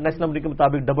ہے نا, انٹرنیشنل نمبر کے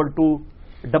مطابق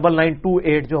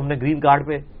 229928 جو ہم نے گرین کارڈ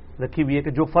پہ رکھی ہوئی ہے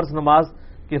کہ جو فرض نماز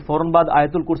کے فوراً بعد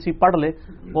آیت الکرسی پڑھ لے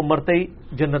وہ مرتے ہی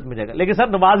جنت میں جائے گا. لیکن سر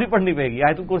نماز بھی پڑھنی پڑے گی,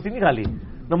 آیت الکرسی نہیں خالی,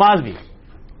 نماز بھی.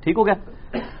 ٹھیک ہو گیا؟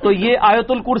 تو یہ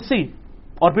آیت الکرسی,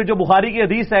 اور پھر جو بخاری کی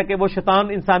حدیث ہے کہ وہ شیطان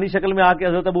انسانی شکل میں آ کے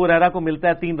حضرت ابو ہریرہ کو ملتا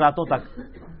ہے 3 راتوں تک.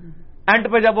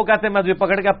 اینڈ پہ جب وہ کہتے ہیں میں تجھے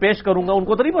پکڑ کے پیش کروں گا, ان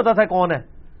کو تو نہیں پتا تھا کون ہے,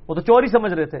 وہ تو چور ہی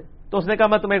سمجھ رہے تھے. تو اس نے کہا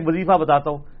میں تمہیں ایک وظیفہ بتاتا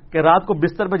ہوں کہ رات کو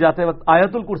بستر پہ جاتے وقت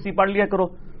آیت الکرسی پڑھ لیا کرو,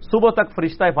 صبح تک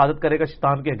فرشتہ حفاظت کرے گا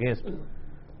شیطان کے اگینسٹ.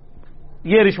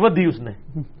 یہ رشوت دی اس نے,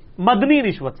 مدنی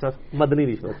رشوت سر, مدنی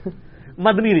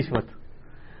رشوت.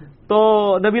 تو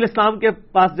نبی علیہ السلام کے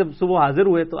پاس جب صبح حاضر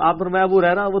ہوئے تو آپ فرمایا ابو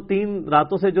ہریرہ وہ 3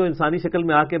 راتوں سے جو انسانی شکل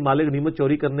میں آ کے مال غنیمت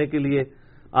چوری کرنے کے لیے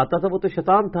آتا تھا وہ تو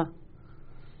شیطان تھا.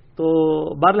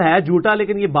 تو بہرحال ہے جھوٹا,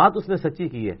 لیکن یہ بات اس نے سچی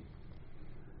کی ہے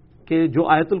کہ جو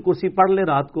آیت الکرسی پڑھ لے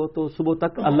رات کو تو صبح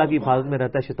تک اللہ کی حفاظت میں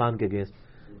رہتا ہے شیطان کے اگینسٹ.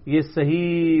 یہ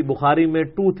صحیح بخاری میں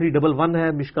 2311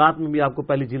 ہے, مشکات میں بھی آپ کو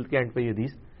پہلی جلد کے اینڈ پہ یہ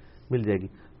حدیث مل جائے گی.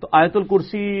 تو آیت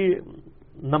الکرسی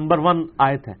نمبر 1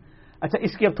 آیت ہے. اچھا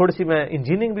اس کی اب تھوڑی سی میں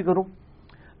انجینئرنگ بھی کروں.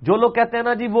 جو لوگ کہتے ہیں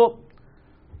نا جی وہ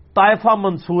طائفہ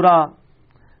منصورہ,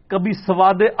 کبھی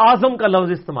سواد اعظم کا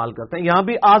لفظ استعمال کرتے ہیں, یہاں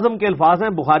بھی اعظم کے الفاظ ہیں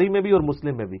بخاری میں بھی اور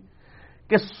مسلم میں بھی,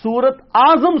 کہ سورت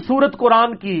اعظم سورت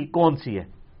قرآن کی کون سی ہے.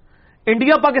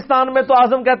 انڈیا پاکستان میں تو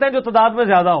اعظم کہتے ہیں جو تعداد میں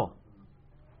زیادہ ہو,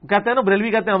 کہتے ہیں نا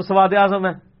بریلوی کہتے ہیں ہم سواد اعظم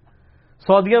ہیں,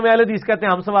 سعودیہ میں اہل حدیث کہتے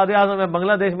ہیں ہم سواد اعظم ہیں,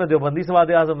 بنگلہ دیش میں دیوبندی سواد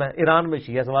اعظم ہے, ایران میں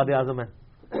شیعہ سواد اعظم ہے.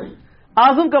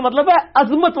 اعظم کا مطلب ہے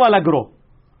عظمت والا گروہ,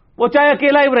 وہ چاہے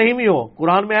اکیلا ابراہیم ہی ہو.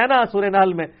 قرآن میں ہے نا سورہ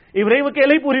نحل میں ابراہیم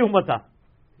اکیلا ہی پوری امت تھا,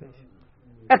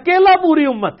 اکیلا پوری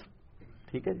امت.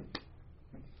 ٹھیک ہے جی.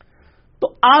 تو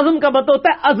اعظم کا مطلب ہوتا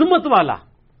ہے عظمت والا,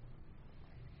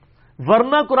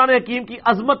 ورنہ قرآن حکیم کی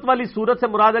عظمت والی سورت سے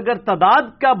مراد اگر تعداد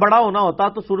کا بڑا ہونا ہوتا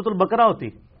تو سورت البقرہ ہوتی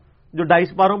جو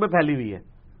 2.5 پاروں پہ پھیلی ہوئی ہے،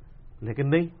 لیکن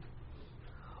نہیں.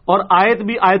 اور آیت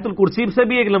بھی آیت الکرسی سے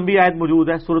بھی ایک لمبی آیت موجود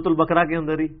ہے سورت البقرہ کے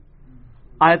اندر ہی،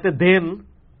 آیت دین.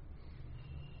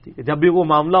 ٹھیک ہے، جب بھی وہ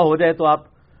معاملہ ہو جائے تو آپ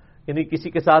یعنی کسی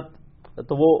کے ساتھ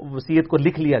تو وہ وصیت کو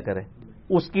لکھ لیا کریں.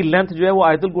 اس کی لینتھ جو ہے وہ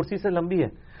آیت الکرسی سے لمبی ہے.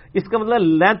 اس کا مطلب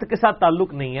لینتھ کے ساتھ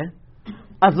تعلق نہیں ہے،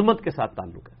 عظمت کے ساتھ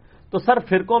تعلق ہے. تو سر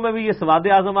فرقوں میں بھی یہ سواد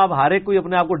اعظم آپ ہر ایک کوئی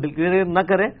اپنے آپ کو ڈکلیئر نہ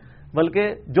کریں،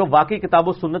 بلکہ جو واقعی کتاب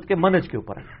و سنت کے منہج کے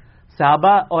اوپر ہے.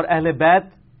 صحابہ اور اہل بیت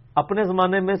اپنے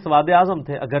زمانے میں سواد اعظم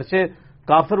تھے، اگرچہ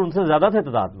کافر ان سے زیادہ تھے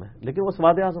تعداد میں، لیکن وہ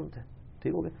سواد اعظم تھے.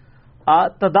 ٹھیک ہو گیا،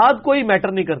 تعداد کوئی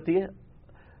میٹر نہیں کرتی ہے،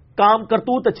 کام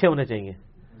کرتوت اچھے ہونے چاہیے،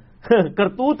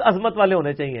 کرتوت عظمت والے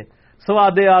ہونے چاہیے.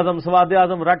 سواد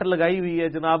اعظم رٹ لگائی ہوئی ہے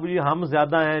جناب جی، ہم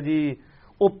زیادہ ہیں جی،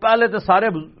 وہ پہلے تو سارے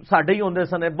ساڈے ہی ہوندے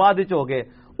سن، بعد وچ ہو گئے.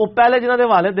 وہ پہلے جنہاں دے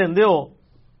حوالے دیندے ہو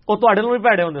وہ تہاڈے نوں بھی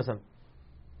پیڑے ہوندے سن.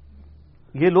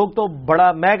 یہ لوگ تو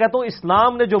بڑا، میں کہتا ہوں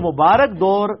اسلام نے جو مبارک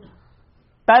دور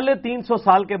پہلے 300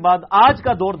 سال کے بعد آج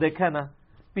کا دور دیکھا ہے نا،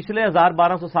 پچھلے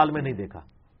 1200 سال میں نہیں دیکھا،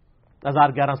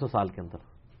 1100 سال کے اندر.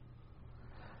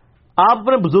 آپ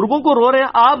اپنے بزرگوں کو رو رہے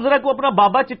ہیں، آپ ذرا کو اپنا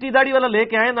بابا چٹی داڑھی والا لے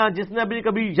کے آئے نا جس نے ابھی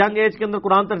کبھی ینگ ایج کے اندر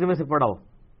قرآن ترجمے سے پڑھا ہو،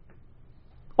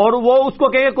 اور وہ اس کو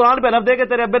کہے قرآن پہ لفظ دے کہ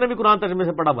تیرے ابے نے بھی قرآن ترجمے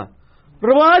سے پڑھا ہوا ہے.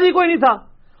 رواج ہی کوئی نہیں تھا.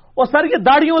 اور سر یہ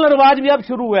داڑھیوں والا رواج بھی اب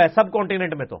شروع ہوا ہے سب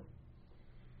کانٹیننٹ میں. تو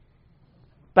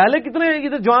پہلے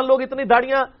کتنے جوان لوگ اتنی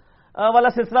داڑیاں والا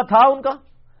سلسلہ تھا ان کا،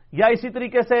 یا اسی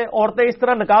طریقے سے عورتیں اس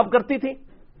طرح نقاب کرتی تھیں؟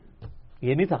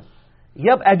 یہ نہیں تھا.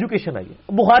 یہ اب ایجوکیشن آئی ہے.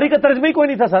 بخاری کا ترجمہ ہی کوئی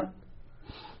نہیں تھا سر.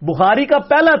 بخاری کا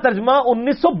پہلا ترجمہ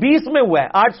 1920 میں ہوا ہے،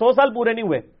 آج 100 سال پورے نہیں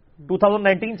ہوئے.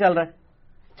 2019 چل رہا ہے،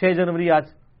 6 جنوری آج.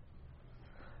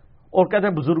 اور کہتے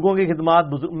ہیں بزرگوں کی خدمات.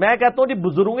 میں کہتا ہوں جی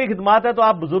بزرگوں کی خدمات ہے تو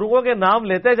آپ بزرگوں کے نام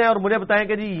لیتے جائیں اور مجھے بتائیں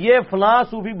کہ جی یہ فلاں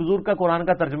صوفی بزرگ کا قرآن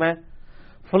کا ترجمہ ہے،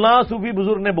 فلاں صوفی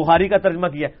بزرگ نے بخاری کا ترجمہ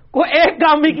کیا ہے. کوئی ایک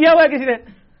کام بھی کیا ہوا ہے کسی نے؟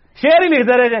 شعر ہی لکھ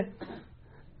دے رہے جائے،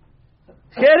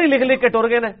 شعر ہی لکھ کے ٹر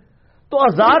گئے نے. تو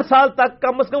 1000 سال تک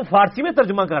کم از کم فارسی میں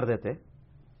ترجمہ کر دیتے،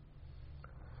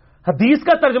 حدیث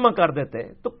کا ترجمہ کر دیتے،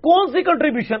 تو کون سی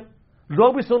کنٹریبیوشن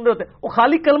لوگ بھی سن رہے ہوتے. وہ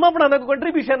خالی کلمہ پڑھانا کوئی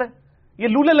کنٹریبیوشن ہے؟ یہ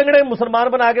لولے لنگڑے مسلمان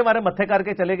بنا کے ہمارے متھے کر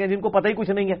کے چلے گئے جن کو پتہ ہی کچھ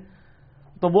نہیں ہے.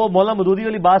 تو وہ مولانا مودودی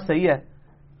والی بات صحیح ہے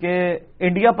کہ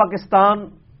انڈیا پاکستان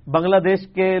بنگلہ دیش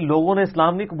کے لوگوں نے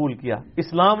اسلام نہیں قبول کیا،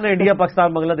 اسلام نے انڈیا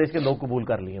پاکستان بنگلہ دیش کے لوگ قبول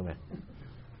کر لیے ہوئے.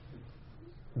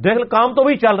 دیکھ کام تو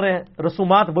وہی چل رہے ہیں،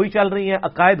 رسومات وہی چل رہی ہیں،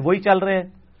 عقائد وہی چل رہے ہیں.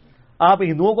 آپ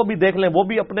ہندوؤں کو بھی دیکھ لیں، وہ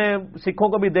بھی اپنے سکھوں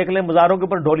کو بھی دیکھ لیں، مزاروں کے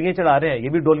اوپر ڈولیاں چڑھا رہے ہیں، یہ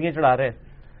بھی ڈولیاں چڑھا رہے ہیں.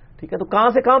 ٹھیک ہے، تو کہاں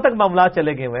سے کہاں تک معاملات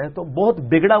چلے گئے ہوئے ہیں. تو بہت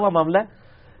بگڑا ہوا معاملہ ہے.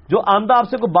 جو آمدہ آپ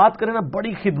سے کوئی بات کرے نا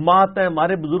بڑی خدمات ہیں،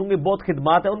 ہمارے بزرگوں کی بہت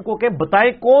خدمات ہیں، ان کو کہ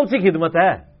بتائیں کون سی خدمت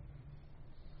ہے،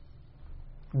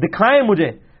 دکھائیں مجھے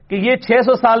کہ یہ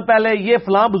 600 سال پہلے یہ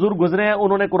فلاں بزرگ گزرے ہیں،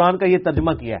 انہوں نے قرآن کا یہ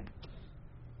ترجمہ کیا ہے،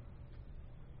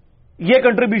 یہ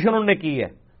کنٹریبیوشن انہوں نے کی ہے،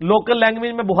 لوکل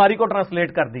لینگویج میں بخاری کو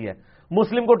ٹرانسلیٹ کر دی ہے،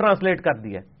 مسلم کو ٹرانسلیٹ کر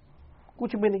دی ہے.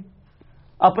 کچھ بھی نہیں.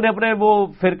 اپنے اپنے وہ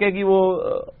فرقے کی وہ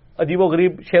عجیب و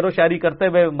غریب شعر و شاعری کرتے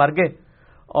ہوئے مر گئے.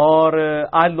 اور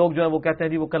آج لوگ جو ہیں وہ کہتے ہیں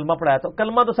جی وہ کلمہ پڑھایا. تو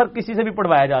کلمہ تو سر کسی سے بھی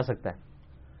پڑھوایا جا سکتا ہے.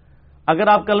 اگر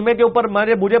آپ کلمے کے اوپر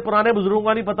مجھے پرانے بزرگوں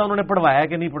کا نہیں پتا انہوں نے پڑھوایا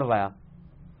کہ نہیں پڑھوایا.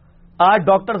 آج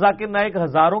ڈاکٹر ذاکر نائک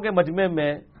ہزاروں کے مجمع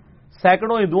میں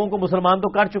سینکڑوں ہندوؤں کو مسلمان تو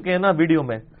کر چکے ہیں نا ویڈیو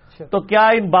میں. تو کیا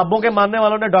ان بابوں کے ماننے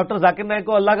والوں نے ڈاکٹر ذاکر نائک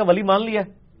کو اللہ کا ولی مان لیا؟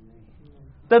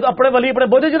 تو اپنے ولی اپنے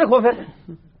بوجھے چ رکھو. پھر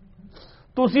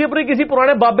تسی اپنی کسی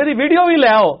پرانے بابے کی ویڈیو بھی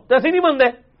لے آؤ تو ایسے نہیں بنتے.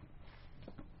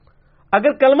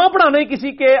 اگر کلمہ پڑھانے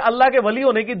کسی کے اللہ کے ولی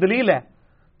ہونے کی دلیل ہے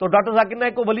تو ڈاکٹر ذاکر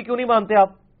نائک کو ولی کیوں نہیں مانتے؟ آپ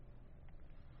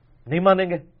نہیں مانیں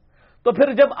گے. تو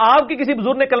پھر جب آپ کے کسی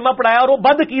بزرگ نے کلمہ پڑھایا اور وہ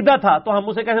بد عقیدہ تھا تو ہم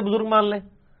اسے کیسے بزرگ مان لیں؟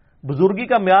 بزرگی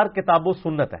کا معیار کتاب و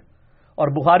سنت ہے. اور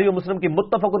بخاری و مسلم کی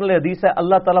متفق علیہ حدیث ہے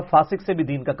اللہ تعالیٰ فاسق سے بھی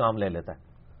دین کا کام لے لیتا ہے.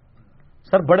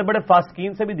 سر بڑے بڑے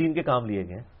فاسقین سے بھی دین کے کام لیے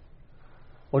گئے ہیں.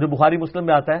 اور جو بخاری مسلم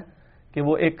میں آتا ہے کہ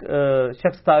وہ ایک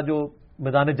شخص تھا جو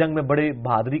میدان جنگ میں بڑے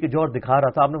بہادری کے جوہر دکھا رہا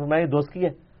تھا. آپ نے فرمایا یہ دوست کی ہے؟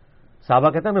 صحابہ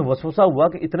کہتے ہیں ہمیں وسوسہ ہوا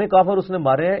کہ اتنے کافر اس نے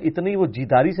مارے ہیں، اتنی وہ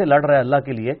جیداری سے لڑ رہا ہے اللہ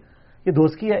کے لیے، یہ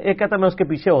دوست کی ہے. ایک کہتا ہے میں اس کے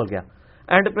پیچھے ہو گیا.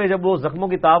 اینڈ پہ جب وہ زخموں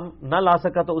کی تاب نہ لا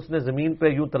سکا تو اس نے زمین پہ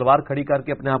یوں تلوار کھڑی کر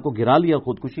کے اپنے آپ کو گرا لیا،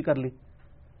 خودکشی کر لی.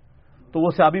 تو وہ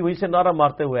صحابی وہی سے نعرہ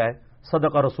مارتے ہوئے آئے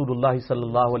صدق رسول اللہ صلی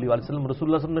اللہ علیہ وسلم، رسول اللہ صلی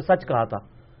اللہ علیہ وسلم نے سچ کہا تھا.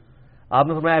 آپ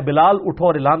نے فرمایا بلال اٹھو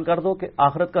اور اعلان کر دو کہ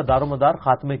آخرت کا دار و مدار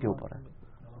خاتمے کے اوپر ہے.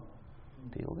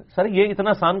 ٹھیک ہو گیا. سر یہ اتنا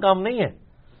آسان کام نہیں ہے.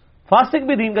 فاسق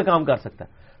بھی دین کا کام کر سکتا ہے.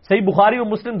 صحیح بخاری اور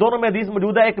مسلم دونوں میں حدیث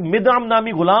موجود ہے. ایک مدعم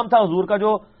نامی غلام تھا حضور کا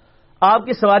جو آپ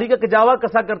کی سواری کا کجاوا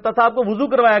کسا کرتا تھا، آپ کو وضو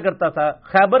کروایا کرتا تھا.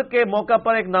 خیبر کے موقع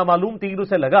پر ایک نامعلوم تیر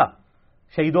اسے لگا،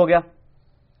 شہید ہو گیا.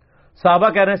 صحابہ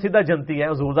کہہ رہے ہیں سیدھا جنتی ہے,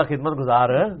 حضور دا خدمت گزار.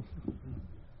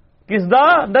 کس دا؟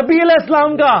 نبی علیہ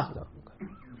السلام کا.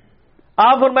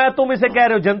 آپ فرمایا تم اسے کہہ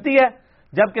رہے ہو جنتی ہے,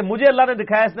 جبکہ مجھے اللہ نے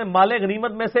دکھایا اس نے مال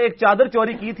غنیمت میں سے ایک چادر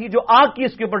چوری کی تھی جو آگ کی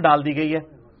اس کے اوپر ڈال دی گئی ہے.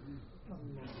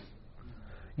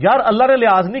 یار اللہ نے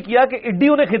لحاظ نہیں کیا کہ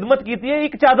ایڈیوں نے خدمت کی تھی,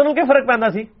 ایک چادروں کے فرق پہنا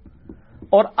سی,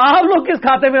 اور آپ لوگ کس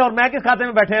کھاتے میں اور میں کس کھاتے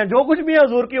میں بیٹھے ہیں, جو کچھ بھی ہے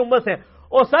حضور کی امت سے.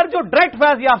 اور سر جو ڈائریکٹ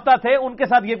فیض یافتہ تھے ان کے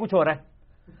ساتھ یہ کچھ ہو رہا ہے.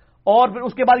 اور پھر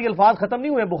اس کے بعد یہ الفاظ ختم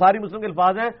نہیں ہوئے, بخاری مسلم کے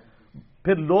الفاظ ہیں,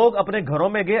 پھر لوگ اپنے گھروں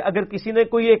میں گئے, اگر کسی نے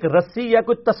کوئی ایک رسی یا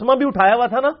کوئی تسمہ بھی اٹھایا ہوا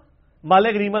تھا نا مال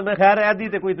غنیمت میں, خیر ایدی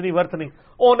تے کوئی اتنی ورت نہیں,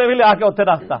 انہیں بھی لے کے اتنے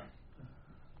رکھتا.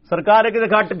 سرکار ہے کہ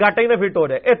گاٹا ہی نہ فٹ ہو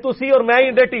جائے. اے تسی اور میں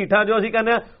ہی ٹھیٹ ہاں جو اسی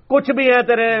کہنے ہیں کچھ بھی ہیں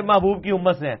تیرے محبوب کی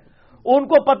امت سے ہیں. ان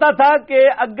کو پتا تھا کہ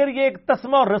اگر یہ ایک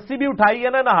تسمہ اور رسی بھی اٹھائی ہے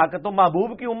نا نہ حق, تو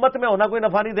محبوب کی امت میں ہونا کوئی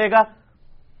نفع نہیں دے گا,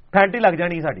 پھینٹی لگ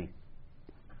جانی ساڑی.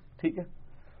 ٹھیک ہے,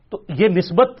 تو یہ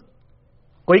نسبت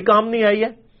کوئی کام نہیں آئی ہے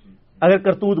اگر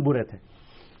کرتوت برے تھے.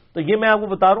 تو یہ میں آپ کو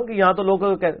بتا رہا ہوں کہ یہاں تو لوگ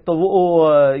تو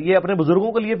وہ یہ اپنے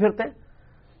بزرگوں کے لیے پھرتے ہیں,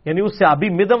 یعنی اس صحابی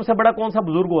مدم سے بڑا کون سا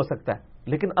بزرگ ہو سکتا ہے.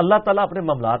 لیکن اللہ تعالیٰ اپنے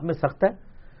معاملات میں سخت ہے,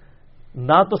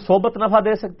 نہ تو صحبت نفع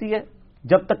دے سکتی ہے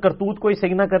جب تک کرتوت کوئی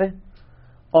صحیح نہ کرے,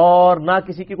 اور نہ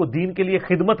کسی کی کو دین کے لیے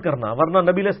خدمت کرنا, ورنہ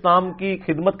نبی علیہ السلام کی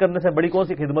خدمت کرنے سے بڑی کون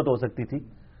سی خدمت ہو سکتی تھی.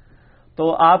 تو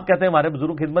آپ کہتے ہیں ہمارے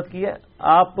بزرگ خدمت کی ہے,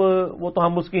 آپ وہ تو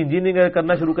ہم اس کی انجینئرنگ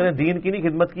کرنا شروع کریں, دین کی نہیں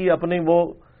خدمت کی, اپنی وہ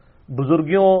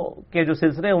بزرگیوں کے جو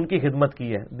سلسلے ہیں ان کی خدمت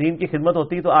کی ہے. دین کی خدمت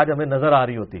ہوتی تو آج ہمیں نظر آ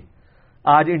رہی ہوتی.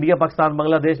 آج انڈیا پاکستان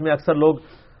بنگلہ دیش میں اکثر لوگ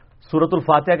سورۃ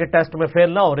الفاتحہ کے ٹیسٹ میں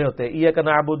فیل نہ ہو رہے ہوتے, ایک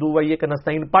نعبد و ایک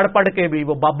نستعین پڑھ پڑھ کے بھی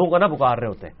وہ بابوں کا نہ پکار رہے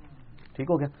ہوتے. ٹھیک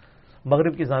ہو گیا.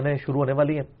 مغرب کی اذانیں شروع ہونے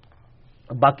والی ہیں,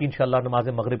 باقی انشاءاللہ نماز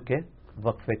مغرب کے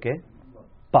وقفے کے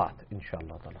بعد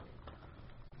انشاءاللہ تعالی.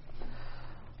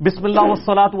 بسم اللہ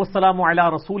والصلاۃ والسلام علی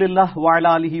رسول اللہ وعلی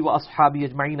آلہ واصحابہ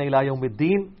اجمعین الی یوم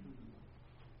الدین.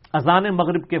 اذان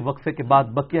مغرب کے وقفے کے بعد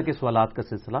بقیہ کے سوالات کا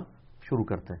سلسلہ شروع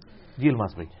کرتے ہیں. جی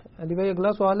الماس بھائی. علی بھائی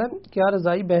اگلا سوال ہے, کیا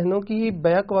رضائی بہنوں کی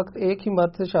بیک وقت ایک ہی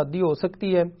مرد سے شادی ہو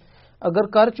سکتی ہے؟ اگر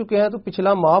کر چکے ہیں تو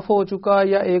پچھلا معاف ہو چکا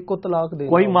یا ایک کو طلاق دیں؟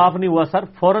 کوئی معاف نہیں ہوا سر,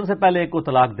 فوراً سے پہلے ایک کو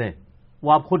طلاق دیں,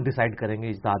 وہ آپ خود ڈیسائیڈ کریں گے.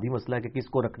 اجتہادی مسئلہ ہے کہ کس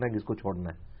کو رکھنا ہے کس کو چھوڑنا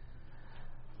ہے.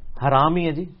 حرام ہی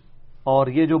ہے جی. اور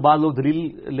یہ جو بعض لوگ دلیل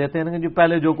لیتے ہیں نا کہ جو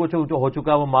پہلے جو کچھ ہو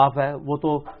چکا وہ معاف ہے, وہ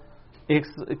تو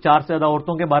 4 سے زیادہ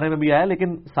عورتوں کے بارے میں بھی آیا,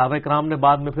 لیکن صحابہ کرام نے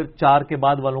بعد میں پھر 4 کے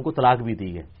بعد والوں کو طلاق بھی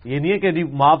دی ہے. یہ نہیں ہے کہ جی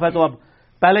معاف ہے تو اب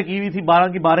پہلے کی ہوئی تھی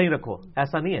 12 کی 12 ہی رکھو,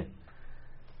 ایسا نہیں ہے.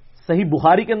 صحیح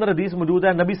بخاری کے اندر حدیث موجود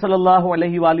ہے, نبی صلی اللہ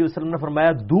علیہ وآلہ وسلم نے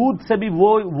فرمایا دودھ سے بھی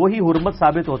وہی حرمت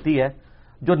ثابت ہوتی ہے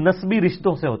جو نسبی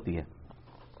رشتوں سے ہوتی ہے,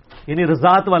 یعنی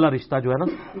رضاعت والا رشتہ جو ہے نا,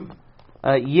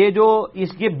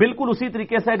 یہ بالکل اسی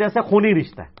طریقے سے ہے جیسے خونی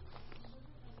رشتہ ہے.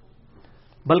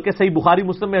 بلکہ صحیح بخاری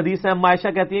مسلم میں حدیث ہے, عائشہ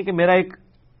کہتی ہیں کہ میرا ایک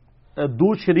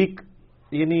دودھ شریک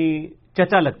یعنی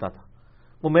چچا لگتا تھا,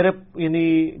 وہ میرے یعنی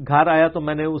گھر آیا تو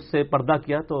میں نے اس سے پردہ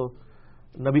کیا, تو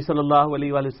نبی صلی اللہ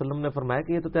علیہ وآلہ وسلم نے فرمایا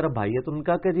کہ یہ تو تیرا بھائی ہے. تو ان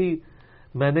کا کہ جی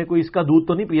میں نے کوئی اس کا دودھ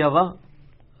تو نہیں پیا ہوا,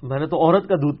 میں نے تو عورت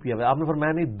کا دودھ پیا ہوا. آپ نے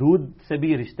فرمایا نہیں, دودھ سے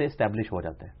بھی یہ رشتے اسٹیبلش ہو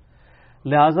جاتے ہیں.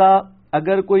 لہذا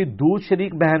اگر کوئی دودھ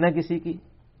شریک بہن ہے کسی کی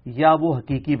یا وہ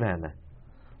حقیقی بہن ہے,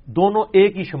 دونوں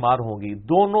ایک ہی شمار ہوں گی.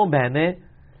 دونوں بہنیں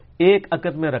ایک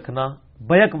عقد میں رکھنا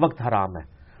بیک وقت حرام ہے.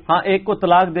 ہاں ایک کو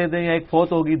طلاق دے دیں یا ایک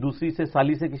فوت ہوگی, دوسری سے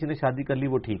سالی سے کسی نے شادی کر لی,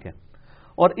 وہ ٹھیک ہے.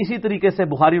 اور اسی طریقے سے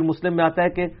بخاری اور مسلم میں آتا ہے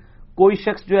کہ کوئی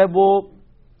شخص جو ہے وہ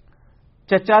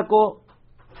چچا کو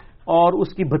اور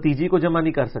اس کی بھتیجی کو جمع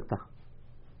نہیں کر سکتا,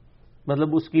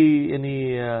 مطلب اس کی یعنی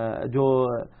جو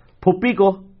پھپھی کو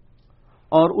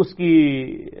اور اس کی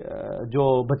جو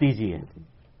بھتیجی ہے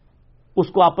اس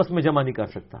کو آپس میں جمع نہیں کر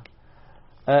سکتا.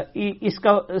 اس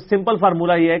کا سمپل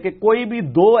فارمولہ یہ ہے کہ کوئی بھی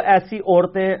 2 ایسی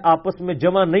عورتیں آپس میں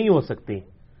جمع نہیں ہو سکتی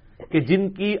کہ جن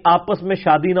کی آپس میں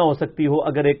شادی نہ ہو سکتی ہو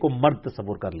اگر ایک کو مرد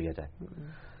تصور کر لیا جائے.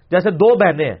 جیسے 2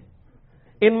 بہنیں ہیں,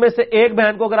 ان میں سے ایک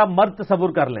بہن کو اگر آپ مرد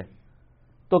تصور کر لیں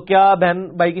تو کیا بہن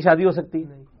بھائی کی شادی ہو سکتی؟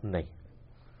 نہیں.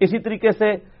 اسی طریقے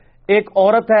سے ایک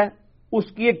عورت ہے,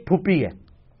 اس کی ایک پھوپھی ہے,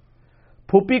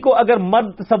 پھوپھی کو اگر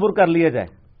مرد تصور کر لیا جائے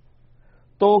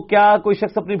تو کیا کوئی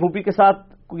شخص اپنی پھوپھی کے ساتھ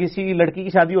کسی لڑکی کی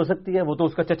شادی ہو سکتی ہے؟ وہ تو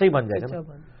اس کا چچا ہی بن جائے گا.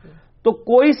 تو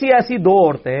کوئی سی ایسی 2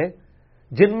 عورتیں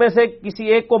جن میں سے کسی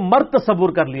ایک کو مرد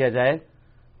تصور کر لیا جائے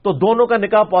تو دونوں کا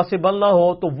نکاح پاسبل نہ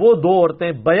ہو, تو وہ 2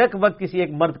 عورتیں بیک وقت کسی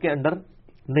ایک مرد کے انڈر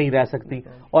نہیں رہ سکتی,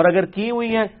 اور اگر کی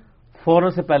ہوئی ہیں فوراً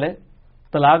سے پہلے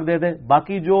طلاق دے دیں.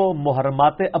 باقی جو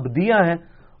محرمات ابدیہ ہیں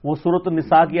وہ سورۃ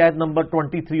النساء کی آیت نمبر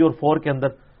 23 اور 4 کے اندر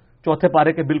 4تھے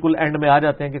پارے کے بالکل اینڈ میں آ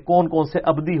جاتے ہیں کہ کون کون سے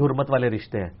ابدی حرمت والے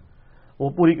رشتے ہیں, وہ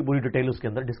پوری کی پوری ڈیٹیل اس کے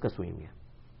اندر ڈسکس ہوئی ہے.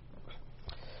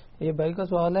 یہ بھائی کا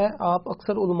سوال ہے، آپ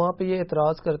اکثر علماء پہ یہ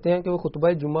اعتراض کرتے ہیں کہ وہ خطبہ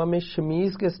جمعہ میں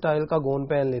شمیز کے سٹائل کا گون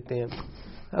پہن لیتے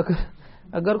ہیں،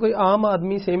 اگر کوئی عام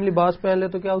آدمی سیم لباس پہن لے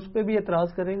تو کیا اس پہ بھی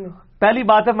اعتراض کریں گے؟ پہلی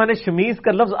بات ہے، میں نے شمیز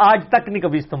کا لفظ آج تک نہیں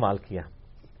کبھی استعمال کیا،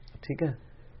 ٹھیک ہے؟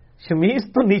 شمیز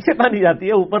تو نیچے پہنی جاتی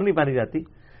ہے، اوپر نہیں پہنی جاتی.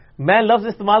 میں لفظ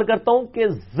استعمال کرتا ہوں کہ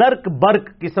زرق برق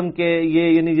قسم کے، یہ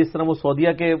یعنی جس طرح وہ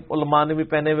سعودیہ کے علماء نے بھی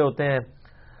پہنے ہوئے ہوتے ہیں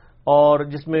اور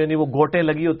جس میں یعنی وہ گوٹیں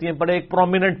لگی ہوتی ہیں بڑے ایک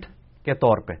پرومیننٹ کے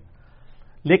طور پہ.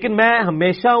 لیکن میں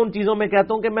ہمیشہ ان چیزوں میں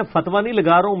کہتا ہوں کہ میں فتویٰ نہیں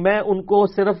لگا رہا ہوں، میں ان کو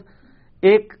صرف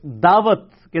ایک دعوت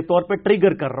کے طور پہ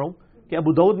ٹریگر کر رہا ہوں کہ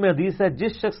ابو داؤد میں حدیث ہے،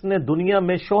 جس شخص نے دنیا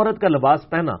میں شہرت کا لباس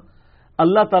پہنا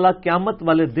اللہ تعالیٰ قیامت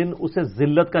والے دن اسے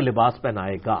ذلت کا لباس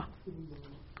پہنائے گا.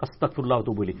 استغفر اللہ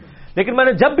واتوب الیہ. لیکن میں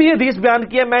نے جب بھی یہ حدیث بیان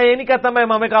کیا، میں یہ نہیں کہتا میں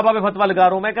امام کعبہ پہ فتویٰ لگا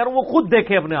رہا ہوں، میں کہہ رہا ہوں وہ خود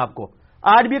دیکھے اپنے آپ کو.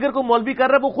 آج بھی اگر کوئی مولوی کر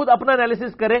رہا ہے وہ خود اپنا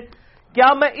انالیسس کرے،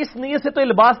 کیا میں اس نیت سے تو یہ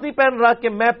لباس نہیں پہن رہا کہ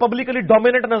میں پبلکلی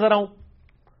ڈومیننٹ نظر آؤں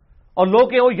اور لوگ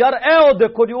کہ یار اے او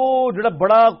دیکھو جی وہ جڑا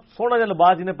بڑا سونا جا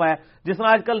لباس جنہیں پایا، جس طرح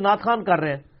آج کل نعت خان کر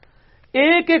رہے ہیں،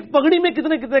 ایک ایک پگڑی میں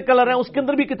کتنے کتنے کلر ہیں، اس کے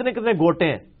اندر بھی کتنے کتنے گوٹے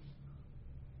ہیں.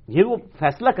 یہ وہ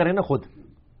فیصلہ کریں نا خود.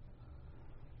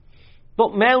 تو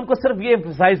میں ان کو صرف یہ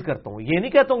ایمفسائز کرتا ہوں، یہ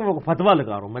نہیں کہتا ہوں کہ میں فتویٰ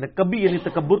لگا رہا ہوں. میں نے کبھی یعنی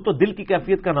تکبر تو دل کی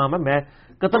کیفیت کا نام ہے، میں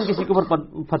قطعاً کسی کے اوپر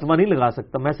فتویٰ نہیں لگا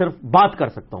سکتا، میں صرف بات کر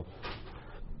سکتا ہوں.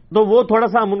 تو وہ تھوڑا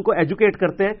سا ہم ان کو ایجوکیٹ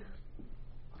کرتے ہیں،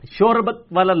 شہرت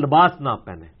والا لباس نہ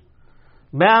پہنے.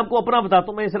 میں آپ کو اپنا بتاتا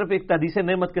ہوں، میں صرف ایک تحدیث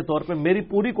نعمت کے طور پہ میری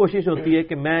پوری کوشش ہوتی ہے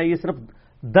کہ میں یہ صرف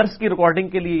درس کی ریکارڈنگ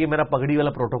کے لیے یہ میرا پگڑی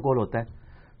والا پروٹوکول ہوتا ہے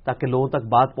تاکہ لوگوں تک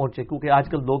بات پہنچے. کیونکہ آج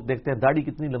کل لوگ دیکھتے ہیں داڑھی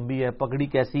کتنی لمبی ہے، پگڑی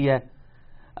کیسی ہے،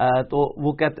 تو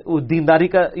وہ کہتے دینداری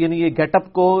کا یعنی یہ گیٹ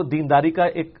اپ کو دینداری کا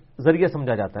ایک ذریعہ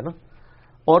سمجھا جاتا ہے نا.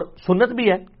 اور سنت بھی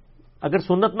ہے، اگر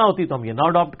سنت نہ ہوتی تو ہم یہ نہ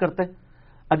اڈاپٹ کرتے.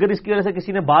 اگر اس کی وجہ سے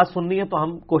کسی نے بات سننی ہے تو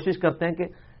ہم کوشش کرتے ہیں کہ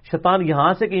شیطان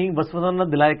یہاں سے کہیں وسوسہ نہ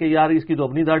دلائے کہ یار اس کی تو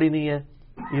اپنی داڑھی نہیں ہے،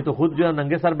 یہ تو خود جو ہے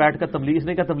ننگے سر بیٹھ کر تبلیغ، اس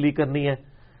نے کیا تبلیغ کرنی ہے،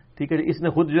 ٹھیک ہے جی، اس نے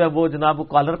خود جو ہے وہ جناب وہ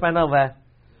کالر پہنا ہوا ہے،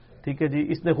 ٹھیک ہے جی،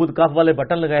 اس نے خود کف والے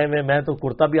بٹن لگائے ہوئے، میں تو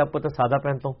کرتا بھی آپ کو سادہ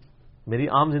پہنتا ہوں، میری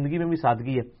عام زندگی میں بھی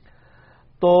سادگی ہے.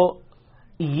 تو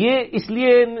یہ اس لیے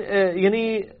یعنی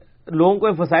لوگوں کو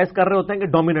ایمفسائز کر رہے ہوتے ہیں کہ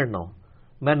ڈومیننٹ نہ ہو.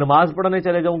 میں نماز پڑھنے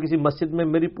چلے جاؤں کسی مسجد میں،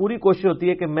 میری پوری کوشش ہوتی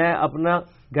ہے کہ میں اپنا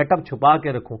گیٹ اپ چھپا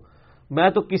کے رکھوں. میں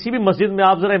تو کسی بھی مسجد میں،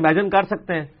 آپ ذرا امیجن کر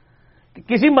سکتے ہیں کہ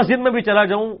کسی مسجد میں بھی چلا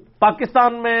جاؤں،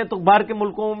 پاکستان میں تو باہر کے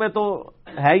ملکوں میں تو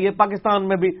ہے یہ، پاکستان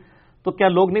میں بھی تو کیا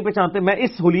لوگ نہیں پہچانتے؟ میں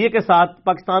اس حلیے کے ساتھ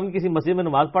پاکستان کی کسی مسجد میں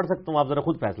نماز پڑھ سکتا ہوں، آپ ذرا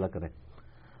خود فیصلہ کریں.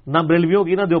 نہ بریلویوں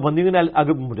کی نہ دیوبندیوں کی،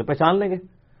 اگر مجھے پہچان لیں گے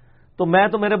تو میں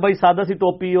تو میرے بھائی سادہ سی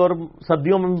ٹوپی اور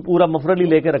سردیوں میں پورا مفرلی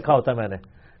لے کے رکھا ہوتا ہے میں نے،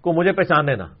 کو مجھے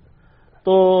پہچانے نا،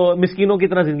 تو مسکینوں کی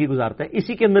طرح زندگی گزارتا ہے.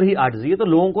 اسی کے اندر ہی عاجزی ہے. تو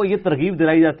لوگوں کو یہ ترغیب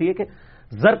دلائی جاتی ہے کہ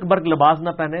زرق برق لباس نہ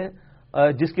پہنے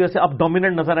جس کی وجہ سے آپ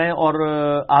ڈومیننٹ نظر آئیں اور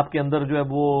آپ کے اندر جو ہے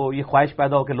وہ یہ خواہش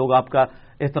پیدا ہو کہ لوگ آپ کا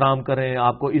احترام کریں،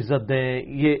 آپ کو عزت دیں.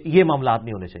 یہ معاملات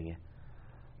نہیں ہونے چاہیے،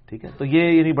 ٹھیک ہے. تو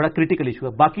یہ یعنی بڑا کریٹیکل ایشو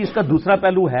ہے. باقی اس کا دوسرا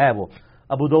پہلو ہے، وہ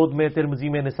ابو داؤد میں، ترمذی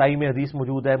میں، نسائی میں حدیث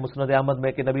موجود ہے، مسند احمد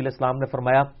میں کہ نبی علیہ السلام نے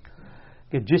فرمایا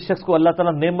کہ جس شخص کو اللہ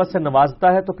تعالیٰ نعمت سے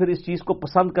نوازتا ہے تو پھر اس چیز کو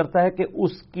پسند کرتا ہے کہ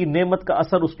اس کی نعمت کا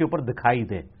اثر اس کے اوپر دکھائی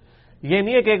دے. یہ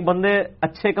نہیں ہے کہ ایک بندے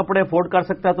اچھے کپڑے افورڈ کر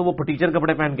سکتا ہے تو وہ پٹیچر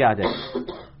کپڑے پہن کے آ جائے،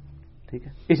 ٹھیک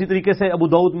ہے. اسی طریقے سے ابو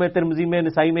داؤد میں، ترمذی میں،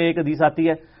 نسائی میں ایک حدیث آتی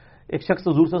ہے، ایک شخص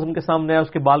حضور صلی اللہ علیہ وسلم کے سامنے آیا،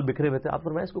 اس کے بال بکھرے ہوئے تھے. آپ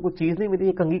فرمایا اس کو کوئی چیز نہیں ملی،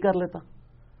 یہ کنگھی کر لیتا.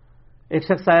 ایک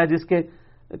شخص آیا جس کے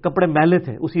کپڑے میلے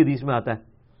تھے، اسی حدیث میں آتا ہے،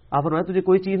 آپ فرمایا تجھے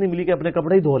کوئی چیز نہیں ملی کہ اپنے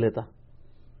کپڑے ہی دھو لیتا.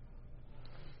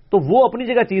 تو وہ اپنی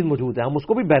جگہ چیز موجود ہے، ہم اس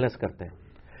کو بھی بیلنس کرتے ہیں،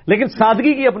 لیکن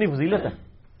سادگی کی اپنی فضیلت ہے.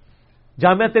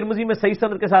 جامعہ ترمذی میں صحیح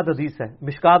سند کے ساتھ حدیث ہے،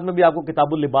 مشکات میں بھی آپ کو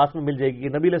کتاب اللباس میں مل جائے گی کہ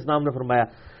نبی علیہ السلام نے فرمایا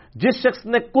جس شخص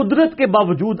نے قدرت کے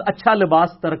باوجود اچھا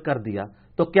لباس ترک کر دیا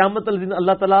تو قیامت الدین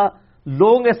اللہ تعالیٰ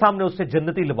لوگوں کے سامنے اس سے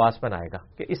جنتی لباس پہنائے گا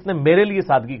کہ اس نے میرے لیے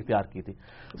سادگی اختیار کی تھی.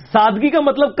 سادگی کا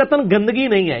مطلب قطعاً گندگی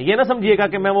نہیں ہے. یہ نہ سمجھیے گا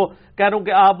کہ میں وہ کہہ رہا ہوں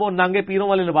کہ آپ وہ نانگے پیروں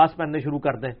والے لباس پہننے شروع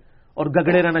کر دیں اور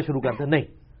گگڑے رہنا شروع کر دیں. نہیں،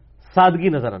 سادگی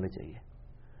نظر آنی چاہیے،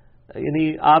 یعنی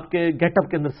آپ کے گیٹ اپ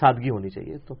کے اندر سادگی ہونی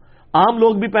چاہیے. تو عام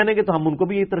لوگ بھی پہنیں گے تو ہم ان کو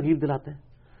بھی یہ ترغیب دلاتے ہیں.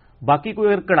 باقی کوئی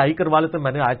اگر کڑھائی کروا لے تو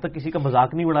میں نے آج تک کسی کا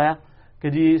مذاق نہیں اڑایا کہ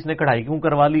جی اس نے کڑھائی کیوں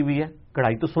کروا لی ہوئی ہے.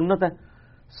 کڑھائی تو سنت ہے.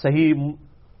 صحیح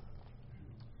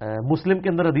مسلم کے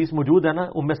اندر حدیث موجود ہے نا،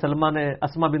 ام سلمہ نے،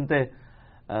 اسما بنت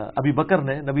ابی بکر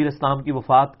نے نبی علیہ السلام کی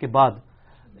وفات کے بعد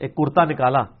ایک کرتا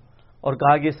نکالا اور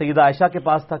کہا کہ سیدہ عائشہ کے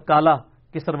پاس تھا کالا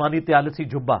کہ سروانی تیالسی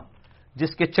جبہ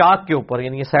جس کے چاک کے اوپر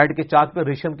یعنی سائڈ کے چاک پہ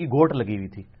ریشم کی گوٹ لگی ہوئی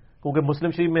تھی، کیونکہ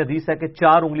مسلم شریف میں حدیث ہے کہ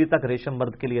 4 انگلی تک ریشم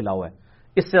مرد کے لیے لاؤ ہے،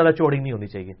 اس سے زیادہ چوڑی نہیں ہونی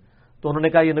چاہیے. تو انہوں نے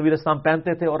کہا یہ نبی علیہ السلام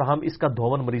پہنتے تھے اور ہم اس کا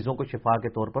دھون مریضوں کو شفا کے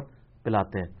طور پر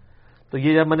پلاتے ہیں. تو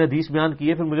یہ جب میں نے حدیث بیان کی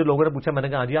ہے پھر مجھے لوگوں نے پوچھا، میں نے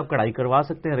کہا ہاں جی آپ کڑھائی کروا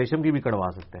سکتے ہیں، ریشم کی بھی کڑوا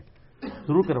سکتے ہیں،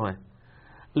 ضرور کروائیں.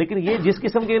 لیکن یہ جس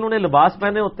قسم کے انہوں نے لباس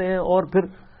پہنے ہوتے ہیں، اور پھر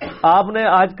آپ نے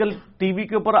آج کل ٹی وی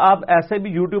کے اوپر آپ ایسے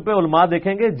بھی یوٹیوب پہ علماء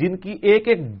دیکھیں گے جن کی ایک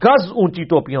ایک گز اونچی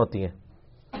ٹوپیاں ہوتی ہیں.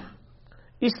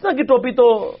 اس طرح کی ٹوپی تو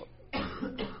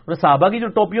صحابہ کی جو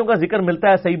ٹوپیوں کا ذکر ملتا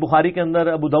ہے صحیح بخاری کے اندر،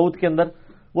 ابو داؤد کے اندر،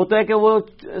 وہ تو ہے کہ وہ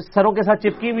سروں کے ساتھ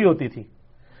چپکی ہوئی ہوتی تھی.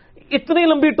 اتنی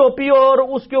لمبی ٹوپی اور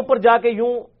اس کے اوپر جا کے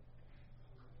یوں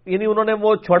یعنی انہوں نے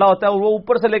وہ چھوڑا ہوتا ہے اور وہ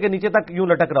اوپر سے لے کے نیچے تک یوں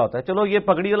لٹک رہا ہوتا ہے. چلو یہ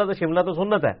پگڑی والا تو شملہ تو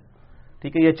سنت ہے،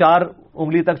 ٹھیک ہے، یہ 4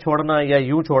 انگلی تک چھوڑنا یا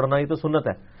یوں چھوڑنا یہ تو سنت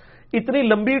ہے. اتنی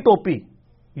لمبی ٹوپی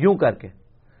یوں کر کے،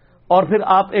 اور پھر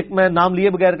آپ ایک میں نام لیے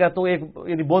بغیر کہتا ہوں، ایک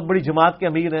یعنی بہت بڑی جماعت کے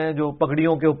امیر ہیں جو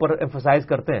پگڑیوں کے اوپر ایمفسائز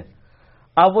کرتے ہیں.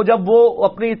 اب وہ جب وہ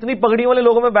اپنی اتنی پگڑیوں والے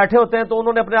لوگوں میں بیٹھے ہوتے ہیں تو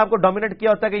انہوں نے اپنے آپ کو ڈومینیٹ کیا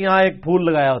ہوتا ہے کہ یہاں ایک پھول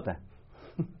لگایا ہوتا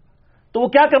ہے. تو وہ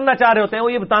کیا کرنا چاہ رہے ہوتے ہیں؟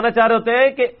 وہ یہ بتانا چاہ رہے ہوتے ہیں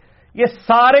کہ یہ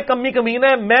سارے کمی کمین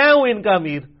ہے، میں ہوں ان کا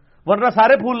امیر، ورنہ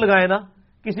سارے پھول لگائے نا،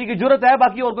 کسی کی جرت ہے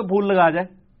باقی اور کوئی پھول لگا جائے.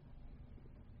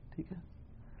 ٹھیک ہے،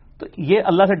 تو یہ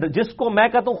اللہ سے جس کو میں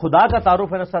کہتا ہوں خدا کا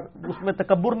تعارف ہے نا سر، اس میں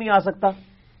تکبر نہیں آ سکتا،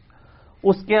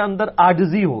 اس کے اندر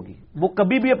عاجزی ہوگی، وہ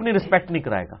کبھی بھی اپنی رسپیکٹ نہیں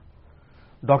کرائے گا.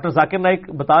 ڈاکٹر ذاکر نائک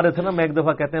بتا رہے تھے نا، میں ایک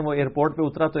دفعہ کہتے ہیں وہ ایئرپورٹ پہ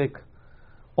اترا تو ایک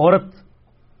عورت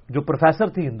جو پروفیسر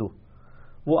تھی ہندو،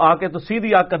 وہ آ کے تو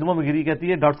سیدھی آ قدموں میں گری،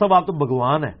 کہتی ہے ڈاکٹر صاحب آپ تو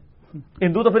بھگوان ہیں.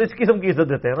 ہندو تو پھر اس قسم کی عزت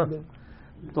دیتے ہیں نا.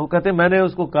 تو کہتے ہیں میں نے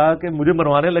اس کو کہا کہ مجھے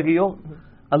مروانے لگی ہو،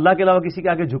 اللہ کے علاوہ کسی کے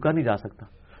آگے جھکا نہیں جا سکتا.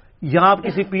 یہاں آپ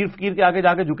کسی پیر فقیر کے آگے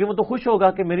جا کے جھکے وہ تو خوش ہوگا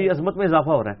کہ میری عظمت میں اضافہ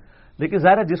ہو رہا ہے، لیکن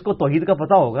ظاہر ہے جس کو توحید کا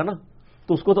پتہ ہوگا نا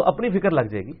تو اس کو تو اپنی فکر لگ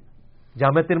جائے گی.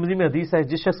 جامع ترمذی میں حدیث ہے،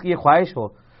 جس شخص کی یہ خواہش ہو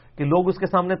کہ لوگ اس کے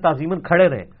سامنے تعظیماً کھڑے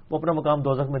رہیں، وہ اپنا مقام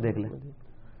دوزخ میں دیکھ لیں.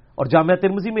 اور جامع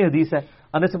ترمذی میں حدیث ہے،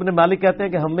 انس بن مالک کہتے ہیں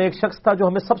کہ ہم میں ایک شخص تھا جو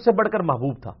ہمیں سب سے بڑھ کر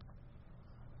محبوب تھا،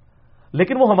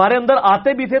 لیکن وہ ہمارے اندر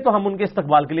آتے بھی تھے تو ہم ان کے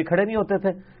استقبال کے لیے کھڑے نہیں ہوتے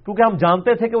تھے، کیونکہ ہم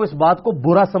جانتے تھے کہ وہ اس بات کو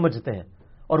برا سمجھتے ہیں،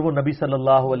 اور وہ نبی صلی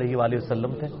اللہ علیہ وآلہ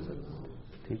وسلم تھے.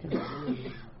 ٹھیک ہے،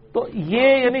 تو یہ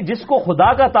یعنی جس کو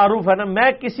خدا کا تعارف ہے نا،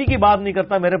 میں کسی کی بات نہیں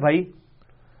کرتا میرے بھائی،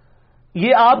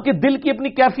 یہ آپ کے دل کی اپنی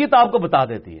کیفیت آپ کو بتا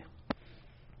دیتی ہے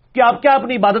کہ آپ کیا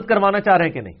اپنی عبادت کروانا چاہ رہے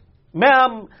ہیں کہ نہیں. میں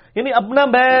یعنی اپنا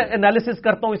میں انالیسس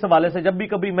کرتا ہوں اس حوالے سے، جب بھی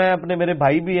کبھی میں اپنے میرے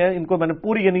بھائی بھی ہیں ان کو میں نے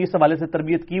پوری یعنی اس حوالے سے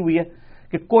تربیت کی ہوئی ہے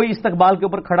کہ کوئی استقبال کے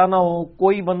اوپر کھڑا نہ ہو،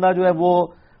 کوئی بندہ جو ہے وہ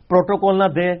پروٹوکول نہ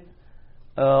دے.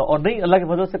 اور نہیں، اللہ کی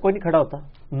فضل سے کوئی نہیں کھڑا ہوتا،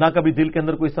 نہ کبھی دل کے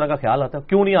اندر کوئی اس طرح کا خیال آتا.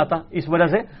 کیوں نہیں آتا؟ اس وجہ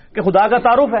سے کہ خدا کا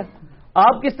تعارف ہے.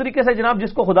 آپ کس طریقے سے جناب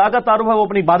جس کو خدا کا تعارف ہے وہ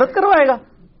اپنی عبادت کروائے گا؟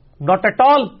 ناٹ ایٹ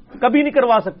آل، کبھی نہیں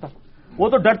کروا سکتا. وہ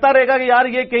تو ڈرتا رہے گا کہ یار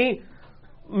یہ کہیں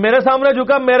میرے سامنے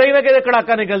جھکا میرا ہی نہ کہ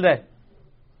کڑاکا نکل جائے،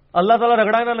 اللہ تعالیٰ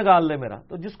رگڑا ہی نہ نکال لے میرا.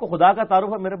 تو جس کو خدا کا تعارف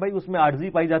ہے میرے بھائی اس میں عاجزی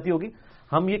پائی جاتی ہوگی.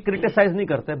 ہم یہ کرٹیسائز نہیں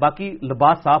کرتے، باقی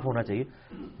لباس صاف ہونا چاہیے.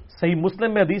 صحیح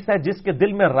مسلم میں حدیث ہے، جس کے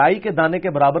دل میں رائی کے دانے کے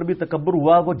برابر بھی تکبر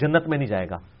ہوا وہ جنت میں نہیں جائے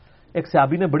گا. ایک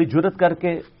صحابی نے بڑی جرت کر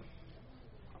کے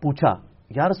پوچھا،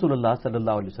 یا رسول اللہ صلی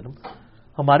اللہ علیہ وسلم،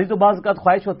 ہماری تو بعض اوقات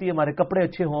خواہش ہوتی ہے ہمارے کپڑے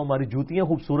اچھے ہوں، ہماری جوتیاں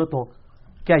خوبصورت ہوں،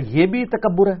 کیا یہ بھی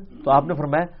تکبر ہے؟ تو آپ نے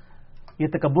فرمایا یہ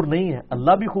تکبر نہیں ہے،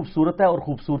 اللہ بھی خوبصورت ہے اور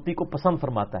خوبصورتی کو پسند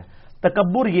فرماتا ہے.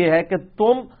 تکبر یہ ہے کہ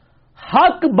تم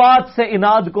حق بات سے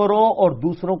اناد کرو اور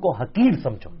دوسروں کو حقیر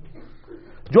سمجھو.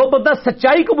 جو بندہ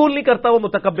سچائی قبول نہیں کرتا وہ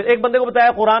متکبر. ایک بندے کو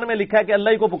بتایا قرآن میں لکھا ہے کہ اللہ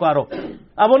ہی کو پکارو،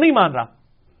 اب وہ نہیں مان رہا،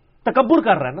 تکبر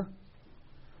کر رہا ہے نا،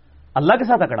 اللہ کے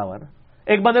ساتھ اکڑا ہوا ہے نا.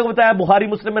 ایک بندے کو بتایا بخاری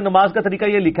مسلم میں نماز کا طریقہ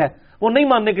یہ لکھا ہے، وہ نہیں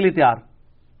ماننے کے لیے تیار،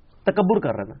 تکبر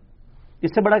کر رہا ہے نا.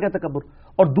 اس سے بڑا کیا تکبر؟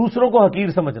 اور دوسروں کو حقیر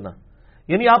سمجھنا.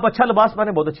 یعنی آپ اچھا لباس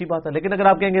پہنے بہت اچھی بات ہے، لیکن اگر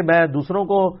آپ کہیں گے میں دوسروں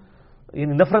کو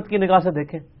یعنی نفرت کی نگاہ سے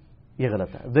دیکھیں، یہ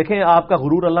غلط ہے. دیکھیں آپ کا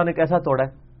غرور اللہ نے کیسا توڑا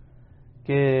ہے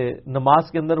کہ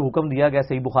نماز کے اندر حکم دیا گیا،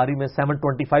 صحیح بخاری میں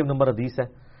 725 نمبر حدیث ہے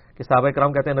کہ صحابہ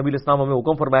کرام کہتے ہیں نبی الاسلام ہمیں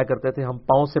حکم فرمایا کرتے تھے ہم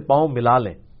پاؤں سے پاؤں ملا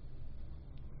لیں،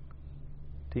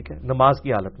 ٹھیک ہے، نماز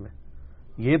کی حالت میں.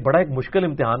 یہ بڑا ایک مشکل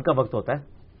امتحان کا وقت ہوتا ہے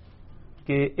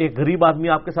کہ ایک غریب آدمی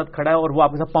آپ کے ساتھ کھڑا ہے اور وہ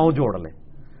آپ کے ساتھ پاؤں جوڑ لے.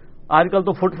 آج کل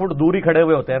تو فٹ دور ہی کھڑے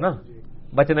ہوئے ہوتے ہیں نا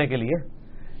بچنے کے لیے.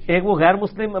 ایک وہ غیر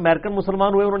مسلم امریکن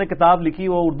مسلمان ہوئے، انہوں نے کتاب لکھی،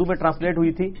 وہ اردو میں ٹرانسلیٹ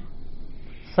ہوئی تھی،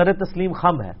 سر تسلیم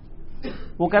خم ہے.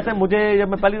 وہ کہتے ہیں مجھے جب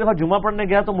میں پہلی دفعہ جمعہ پڑھنے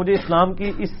گیا تو مجھے اسلام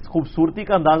کی اس خوبصورتی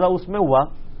کا اندازہ اس میں ہوا.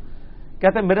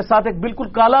 کہتے ہیں میرے ساتھ ایک بالکل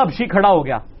کالا حبشی کھڑا ہو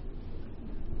گیا،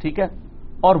 ٹھیک ہے،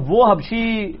 اور وہ حبشی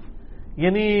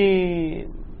یعنی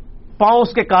پاؤں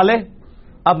اس کے کالے،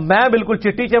 اب میں بالکل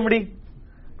چٹی چمڑی.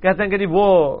 کہتے ہیں کہ جی وہ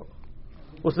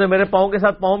اس نے میرے پاؤں کے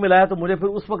ساتھ پاؤں ملایا تو مجھے پھر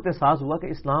اس وقت احساس ہوا کہ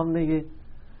اسلام نے یہ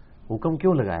حکم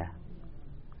کیوں لگایا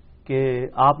کہ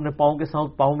آپ نے پاؤں کے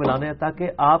ساتھ پاؤں ملانے ہیں تاکہ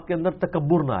آپ کے اندر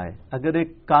تکبر نہ آئے. اگر ایک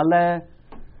کالا ہے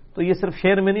تو یہ صرف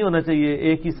شعر میں نہیں ہونا چاہیے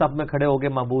ایک ہی صف میں کھڑے ہو گئے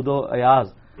معبود و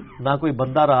ایاز نہ کوئی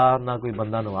بندہ رہا نہ کوئی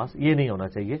بندہ نواز، یہ نہیں ہونا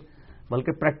چاہیے،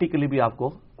 بلکہ پریکٹیکلی بھی آپ کو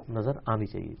نظر آنی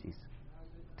چاہیے چیز.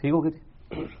 ٹھیک ہوگی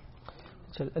جی.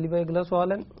 چل علی بھائی اگلا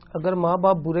سوال ہے، اگر ماں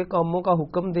باپ برے کاموں کا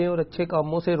حکم دیں اور اچھے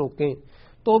کاموں سے روکیں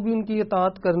تو بھی ان کی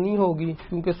اطاعت کرنی ہوگی،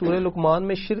 کیونکہ سورہ لقمان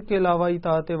میں شرک کے علاوہ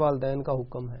اطاعت والدین کا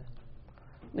حکم ہے.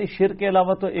 نہیں، شرک کے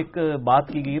علاوہ تو ایک بات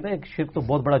کی گئی نا، ایک شرک تو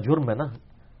بہت بڑا جرم ہے نا،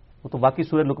 وہ تو باقی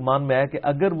سورہ لقمان میں ہے کہ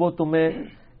اگر وہ تمہیں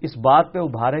اس بات پہ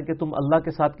ابھاریں کہ تم اللہ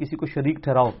کے ساتھ کسی کو شریک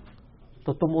ٹھہراؤ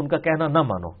تو تم ان کا کہنا نہ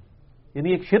مانو.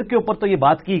 یعنی ایک شرک کے اوپر تو یہ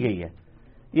بات کی گئی ہے،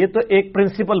 یہ تو ایک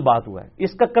پرنسپل بات ہوا ہے.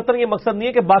 اس کا قطعاً یہ مقصد نہیں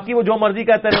ہے کہ باقی وہ جو مرضی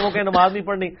کہتے رہے، وہ کہ نماز نہیں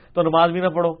پڑھنی تو نماز بھی نہ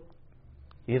پڑھو،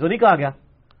 یہ تو نہیں کہا گیا.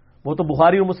 وہ تو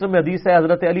بخاری اور مسلم میں حدیث ہے،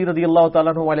 حضرت علی رضی اللہ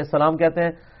تعالیٰ عنہ علیہ السلام کہتے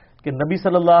ہیں کہ نبی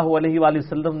صلی اللہ علیہ وآلہ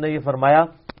وسلم نے یہ فرمایا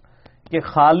کہ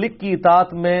خالق کی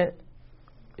اطاعت میں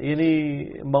یعنی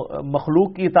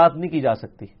مخلوق کی اطاعت نہیں کی جا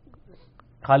سکتی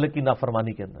خالق کی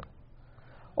نافرمانی کے اندر.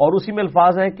 اور اسی میں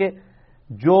الفاظ ہیں کہ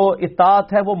جو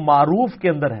اطاعت ہے وہ معروف کے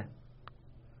اندر ہے،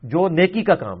 جو نیکی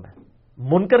کا کام ہے،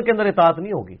 منکر کے اندر اطاعت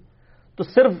نہیں ہوگی. تو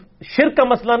صرف شرک کا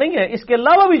مسئلہ نہیں ہے، اس کے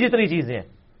علاوہ بھی جتنی چیزیں ہیں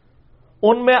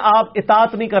ان میں آپ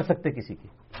اطاعت نہیں کر سکتے کسی کی.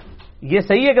 یہ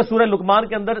صحیح ہے کہ سورہ لقمان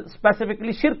کے اندر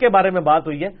اسپیسیفکلی شرک کے بارے میں بات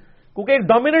ہوئی ہے، کیونکہ ایک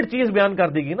ڈومیننٹ چیز بیان کر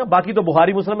دی گئی نا. باقی تو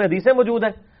بخاری مسلم میں حدیثیں موجود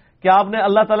ہیں کہ آپ نے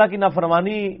اللہ تعالیٰ کی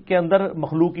نافرمانی کے اندر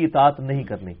مخلوق کی اطاعت نہیں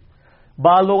کرنی.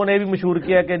 بعض لوگوں نے یہ بھی مشہور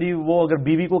کیا کہ جی وہ اگر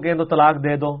بیوی کو کہیں تو طلاق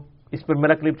دے دو، اس پہ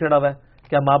میرا کلپ چڑھا ہوا ہے،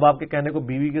 کیا ماں باپ کے کہنے کو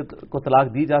بیوی کو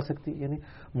طلاق دی جا سکتی؟ یعنی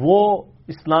وہ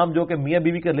اسلام جو کہ میاں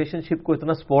بیوی کے ریلیشن شپ کو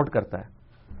اتنا سپورٹ کرتا ہے،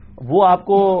 وہ آپ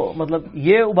کو مطلب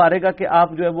یہ ابھارے گا کہ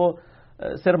آپ جو ہے وہ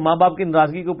صرف ماں باپ کی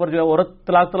ناراضگی کے اوپر جو ہے عورت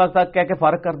طلاق تک کہہ کے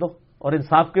فارغ کر دو اور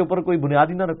انصاف کے اوپر کوئی بنیاد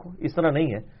ہی نہ رکھو. اس طرح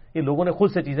نہیں ہے، یہ لوگوں نے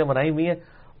خود سے چیزیں بنائی ہوئی ہیں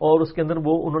اور اس کے اندر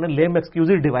وہ انہوں نے لیم ایکسکیوز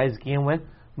ڈیوائز کیے ہوئے ہیں.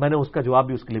 میں نے اس کا جواب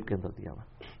بھی اس کلپ کے اندر دیا ہوا.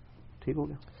 ٹھیک ہو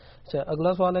گیا. اچھا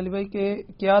اگلا سوال علی بھائی کہ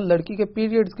کیا لڑکی کے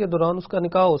پیریڈز کے دوران اس کا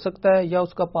نکاح ہو سکتا ہے یا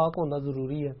اس کا پاک ہونا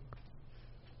ضروری ہے؟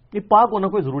 یہ پاک ہونا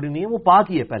کوئی ضروری نہیں ہے، وہ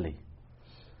پاک ہی ہے پہلے ہی.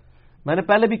 میں نے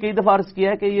پہلے بھی کئی دفعہ عرض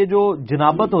کیا ہے کہ یہ جو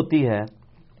جنابت ہوتی ہے،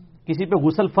 کسی پہ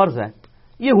غسل فرض ہے،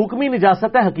 یہ حکمی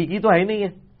نجاست ہے، حقیقی تو ہے ہی نہیں ہے.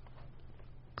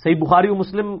 صحیح بخاری و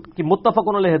مسلم کی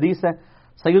متفق علیہ حدیث ہے،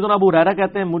 سیدنا ابو ہریرہ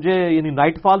کہتے ہیں مجھے یعنی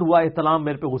نائٹ فال ہوا، احتلام،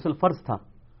 میرے پہ غسل فرض تھا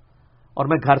اور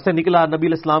میں گھر سے نکلا، نبی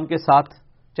علیہ السلام کے ساتھ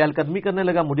چہل قدمی کرنے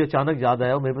لگا، مجھے اچانک یاد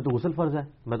آیا میرے پہ تو غسل فرض ہے،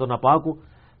 میں تو ناپاک ہوں.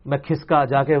 میں کھسکا،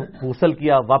 جا کے غسل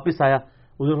کیا، واپس آیا.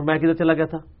 حضور میں کدھر چلا گیا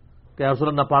تھا کہ یا رسول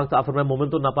اللہ ناپاک تھا. پھر میں مومن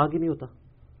تو ناپاک ہی نہیں ہوتا.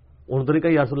 انہوں نے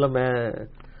کہا یا رسول اللہ میں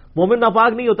مومن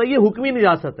ناپاک نہیں ہوتا. یہ حکمی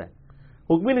نجاست ہے.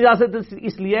 حکمی نجاست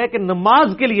اس لیے ہے کہ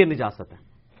نماز کے لیے نجاست ہے.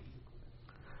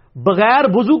 بغیر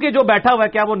وضو کے جو بیٹھا ہوا ہے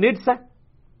کیا وہ نجس ہے؟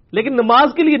 لیکن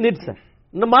نماز کے لیے نجس ہے.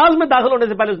 نماز میں داخل ہونے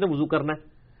سے پہلے اس نے وضو کرنا ہے.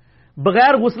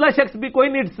 بغیر غسلہ شخص بھی کوئی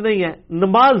نجس نہیں ہے،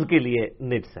 نماز کے لیے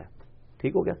نجس ہے.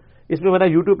 ٹھیک ہو گیا. اس میں میرا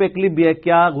یوٹیوب پہ کلپ بھی ہے،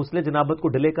 کیا غسل جنابت کو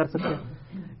ڈیلے کر سکتے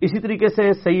ہیں. اسی طریقے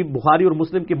سے صحیح بخاری اور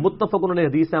مسلم کی متفق علیہ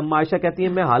حدیث ہے، اما عائشہ کہتی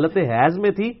ہیں میں حالت حیض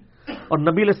میں تھی اور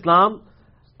نبی علیہ السلام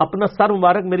اپنا سر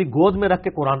مبارک میری گود میں رکھ کے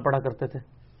قرآن پڑھا کرتے تھے.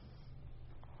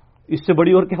 اس سے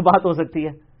بڑی اور کیا بات ہو سکتی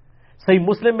ہے. صحیح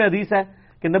مسلم میں حدیث ہے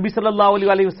کہ نبی صلی اللہ علیہ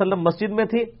وآلہ وسلم مسجد میں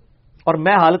تھی اور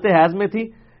میں حالت حیض میں تھی.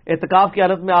 اعتکاف کی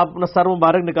حالت میں آپ اپنا سر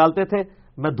مبارک نکالتے تھے،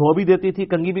 میں دھو بھی دیتی تھی،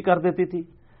 کنگھی بھی کر دیتی تھی.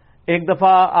 ایک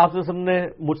دفعہ آپ نے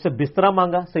مجھ سے بسترا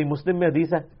مانگا، صحیح مسلم میں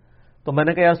حدیث ہے، تو میں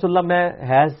نے کہا یا رسول اللہ میں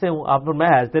حیض سے ہوں. آپ میں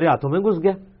حیض تیرے ہاتھوں میں گھس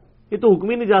گیا. یہ تو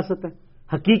حکمی نجاست ہے،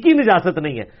 حقیقی نجاست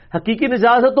نہیں ہے. حقیقی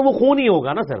نجاست تو وہ خون ہی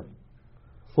ہوگا نا، صرف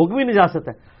حکمی نجاست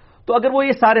ہے. تو اگر وہ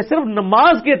یہ سارے صرف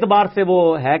نماز کے اعتبار سے وہ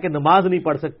ہے کہ نماز نہیں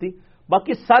پڑھ سکتی،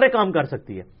 باقی سارے کام کر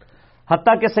سکتی ہے.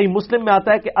 حتیٰ کہ صحیح مسلم میں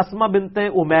آتا ہے کہ اسما بنت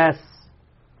امیس،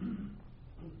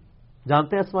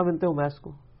 جانتے ہیں اسما بنت امیس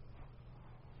کو؟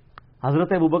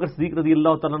 حضرت ابوبکر صدیق رضی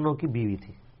اللہ تعالیٰ عنہ کی بیوی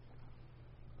تھی.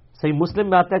 صحیح مسلم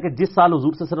میں آتا ہے کہ جس سال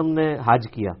حضور صلی اللہ علیہ وسلم نے حج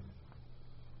کیا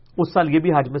اس سال یہ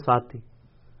بھی حج میں ساتھ تھی.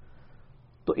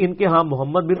 تو ان کے ہاں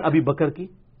محمد بن ابی بکر کی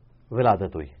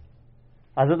ولادت ہوئی.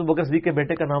 حضرت ابوبکر صدیق کے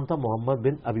بیٹے کا نام تھا محمد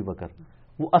بن ابی بکر.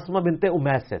 وہ اسما بنت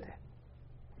امیس سے تھے.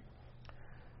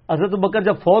 حضرت ابوبکر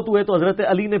جب فوت ہوئے تو حضرت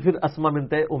علی نے پھر اسما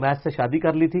بنت امیس سے شادی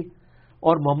کر لی تھی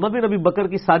اور محمد بن ابی بکر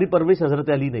کی ساری پرورش حضرت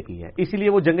علی نے کی ہے. اسی لیے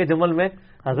وہ جنگ جمل میں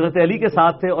حضرت علی کے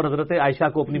ساتھ تھے اور حضرت عائشہ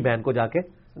کو اپنی بہن کو جا کے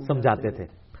سمجھاتے تھے.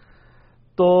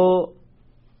 تو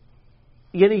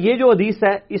یعنی یہ جو حدیث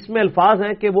ہے اس میں الفاظ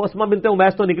ہیں کہ وہ اسما بنت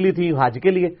امیس تو نکلی تھی حج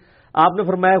کے لیے. آپ نے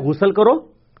فرمایا غسل کرو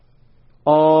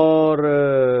اور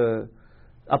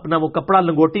اپنا وہ کپڑا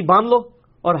لنگوٹی باندھ لو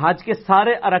اور حج کے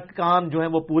سارے ارکان جو ہیں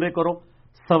وہ پورے کرو،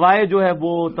 سوائے جو ہے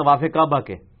وہ طواف کعبہ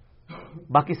کے،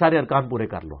 باقی سارے ارکان پورے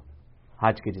کر لو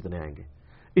حج کے جتنے آئیں گے.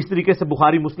 اس طریقے سے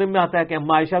بخاری مسلم میں آتا ہے کہ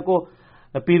اما عائشہ کو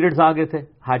پیریڈز آ گئے تھے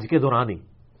حج کے دوران ہی.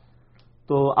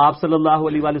 تو آپ صلی اللہ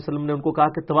علیہ وآلہ وسلم نے ان کو کہا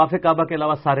کہ طواف کعبہ کے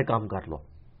علاوہ سارے کام کر لو.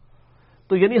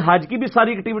 تو یعنی حج کی بھی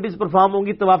ساری ایکٹیویٹیز پرفارم ہوں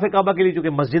گی طواف کعبہ کے لیے، چونکہ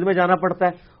مسجد میں جانا پڑتا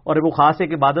ہے اور وہ خاص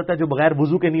ایک عبادت ہے جو بغیر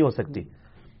وضو کے نہیں ہو سکتی.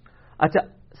 اچھا،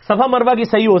 صفا مروہ کی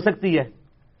صحیح ہو سکتی ہے،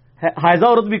 حائضہ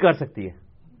عورت بھی کر سکتی ہے،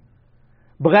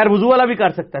 بغیر وضو والا بھی کر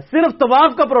سکتا ہے، صرف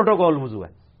طواف کا پروٹوکول وضو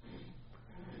ہے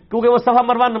کیونکہ وہ صفا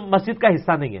مروہ مسجد کا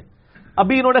حصہ نہیں ہے.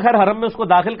 ابھی انہوں نے خیر حرم میں اس کو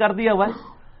داخل کر دیا ہوا ہے،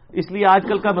 اس لیے آج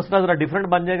کل کا مسئلہ ذرا ڈفرنٹ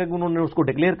بن جائے گا کہ انہوں نے اس کو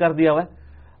ڈکلیئر کر دیا ہوا ہے،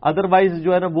 ادروائز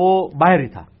جو ہے نا وہ باہر ہی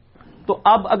تھا. تو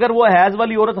اب اگر وہ حیض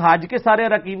والی عورت حج کے سارے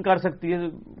اراکین کر سکتی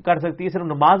ہے، صرف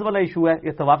نماز والا ایشو ہے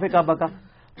یا طواف کعبہ کا،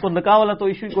 تو نکاح والا تو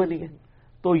ایشو ہی کوئی نہیں ہے.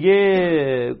 تو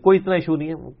یہ کوئی اتنا ایشو نہیں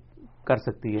ہے، وہ کر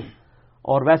سکتی ہے.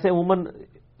 اور ویسے عموماً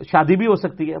شادی بھی ہو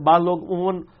سکتی ہے، بعض لوگ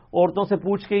عموماً عورتوں سے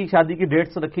پوچھ کے ہی شادی کی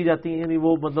ڈیٹس رکھی جاتی ہیں، یعنی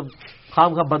وہ مطلب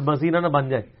خام خواہ بدمزینہ نہ بن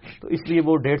جائے، تو اس لیے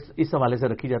وہ ڈیٹس اس حوالے سے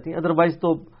رکھی جاتی ہیں. ادروائز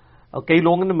تو کئی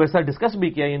لوگوں نے میرے ساتھ ڈسکس بھی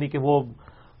کیا، یعنی کہ وہ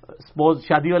سپوز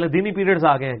شادی والے دن ہی پیریڈز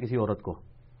آ گئے ہیں کسی عورت کو،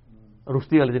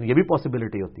 رشتی والے دن، یہ بھی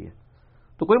پاسبلٹی ہوتی ہے.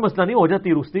 تو کوئی مسئلہ نہیں، ہو جاتی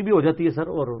ہے، رشتی بھی ہو جاتی ہے سر،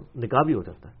 اور نکاح بھی ہو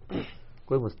جاتا ہے،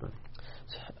 کوئی مسئلہ نہیں.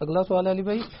 اگلا سوال ہے علی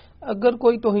بھائی، اگر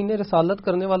کوئی توہین رسالت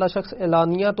کرنے والا شخص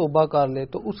اعلانیہ توبہ کر لے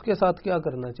تو اس کے ساتھ کیا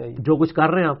کرنا چاہیے؟ جو کچھ کر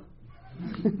رہے ہیں آپ.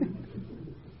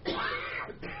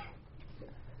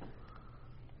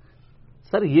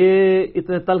 سر یہ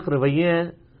اتنے تلخ رویے ہیں،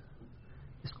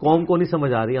 اس قوم کو نہیں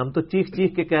سمجھ آ رہی. ہم تو چیخ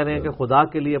چیخ کے کہہ رہے ہیں کہ خدا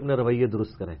کے لیے اپنے رویے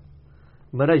درست کریں.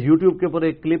 میرا یوٹیوب کے اوپر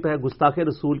ایک کلپ ہے گستاخ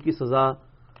رسول کی سزا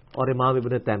اور امام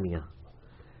ابن تیمیہ.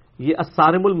 یہ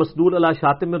الصارم المسدول علی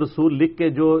شاتم رسول لکھ کے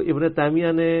جو ابن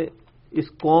تیمیہ نے اس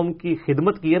قوم کی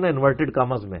خدمت کی ہے نا انورٹڈ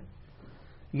کامز میں،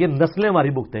 یہ نسلیں ہماری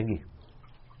بھگتیں گی.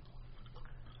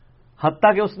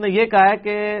 حتیٰ کہ اس نے یہ کہا ہے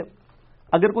کہ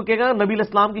اگر کوئی کہے گا نبی علیہ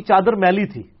السلام کی چادر میلی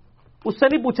تھی، اس سے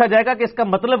نہیں پوچھا جائے گا کہ اس کا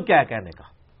مطلب کیا ہے کہنے کا.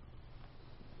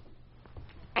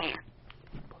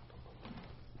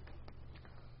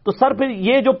 تو سر پھر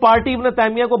یہ جو پارٹی ابن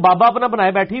تیمیہ کو بابا اپنا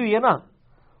بنائے بیٹھی ہوئی ہے نا،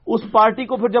 اس پارٹی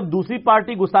کو پھر جب دوسری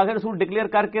پارٹی گستاخ رسول ڈکلیئر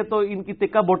کر کے تو ان کی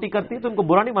تکہ بوٹی کرتی ہے، تو ان کو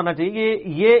برا نہیں ماننا چاہیے.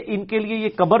 یہ ان کے لیے یہ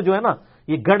قبر جو ہے نا،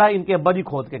 یہ گڑھا ان کے ابا جی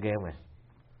کھود کے گئے ہوئے ہیں.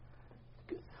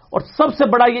 اور سب سے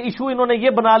بڑا یہ ایشو انہوں نے یہ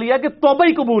بنا لیا کہ توبہ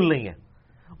ہی قبول نہیں ہے.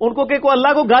 ان کو کہ کوئی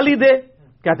اللہ کو گالی دے،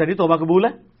 کہتے نہیں توبہ قبول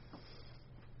ہے.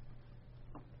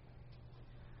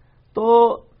 تو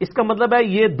اس کا مطلب ہے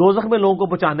یہ دوزخ میں لوگوں کو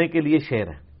بچانے کے لیے شعر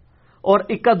ہے. اور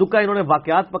اکا دکا انہوں نے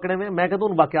واقعات پکڑے ہوئے. میں کہتا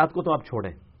ہوں ان واقعات کو تو آپ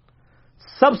چھوڑیں.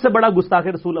 سب سے بڑا گستاخ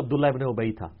رسول عبداللہ ابن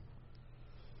ابی تھا،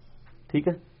 ٹھیک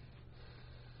ہے،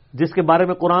 جس کے بارے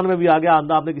میں قرآن میں بھی آ گیا،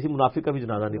 آپ نے کسی منافق کا بھی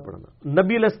جنازہ نہیں پڑھنا.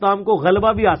 نبی علیہ السلام کو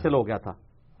غلبہ بھی حاصل ہو گیا تھا،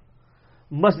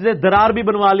 مسجد درار بھی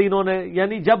بنوا لی انہوں نے.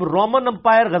 یعنی جب رومن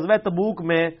امپائر غزوہ تبوک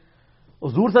میں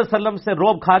حضور صلی اللہ علیہ وسلم سے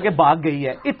روب کھا کے بھاگ گئی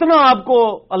ہے، اتنا آپ کو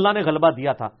اللہ نے غلبہ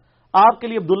دیا تھا. آپ کے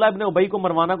لیے عبداللہ ابن ابی کو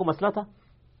مروانا کو مسئلہ تھا؟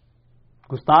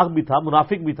 گستاخ بھی تھا،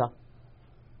 منافق بھی تھا،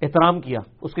 احترام کیا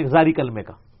اس کے ظاہری کلمے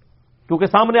کا، کیونکہ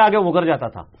سامنے آگے مکر جاتا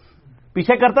تھا،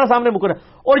 پیچھے کرتا سامنے مکر.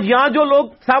 اور یہاں جو لوگ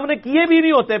سامنے کیے بھی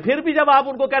نہیں ہوتے، پھر بھی جب آپ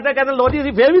ان کو کہتے ہیں لو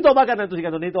جی پھر بھی توبہ کرنا ہے، تو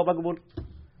کہتے نہیں توبہ قبول.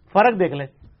 فرق دیکھ لیں.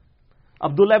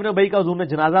 عبداللہ ابن ابی کا حضور نے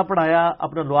جنازہ پڑھایا،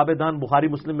 اپنا لعاب دان بخاری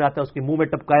مسلم میں آتا ہے، اس کے منہ میں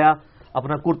ٹپکایا،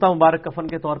 اپنا کرتا مبارک کفن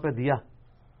کے طور پہ دیا.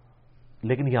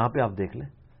 لیکن یہاں پہ آپ دیکھ لیں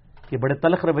کہ بڑے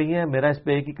تلخ رویے ہیں. میرا اس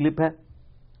پہ ایک ہی کلپ ہے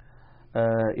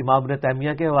امام ابن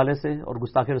تیمیہ کے حوالے سے اور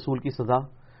گستاخ رسول کی سزا.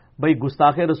 بھائی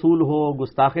گستاخ رسول ہو،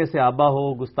 گستاخ صحابہ ہو،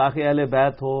 گستاخ اہل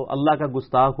بیت ہو، اللہ کا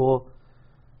گستاخ ہو،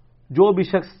 جو بھی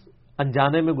شخص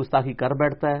انجانے میں گستاخی کر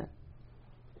بیٹھتا ہے،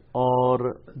 اور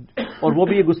وہ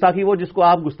بھی یہ گستاخی وہ جس کو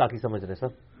آپ گستاخی سمجھ رہے ہیں.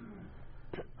 سر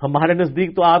ہمارے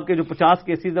نزدیک تو آپ کے جو 50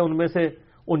 کیسز ہیں ان میں سے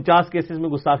 49 کیسز میں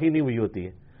گستاخی نہیں ہوئی ہوتی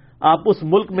ہے. آپ اس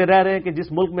ملک میں رہ رہے ہیں کہ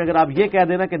جس ملک میں اگر آپ یہ کہہ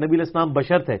دینا کہ نبی علیہ السلام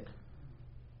بشر تھے،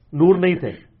 نور نہیں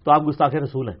تھے، تو آپ گستاخ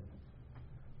رسول ہیں.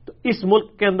 تو اس ملک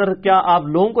کے اندر کیا آپ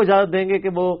لوگوں کو اجازت دیں گے کہ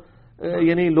وہ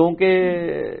یعنی لوگوں کے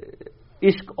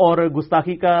عشق اور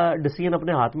گستاخی کا ڈیسیژن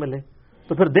اپنے ہاتھ میں لیں؟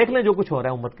 تو پھر دیکھ لیں جو کچھ ہو رہا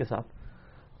ہے امت کے ساتھ.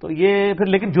 تو یہ پھر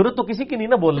لیکن جرت تو کسی کی نہیں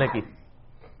نا بولنے کی.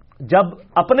 جب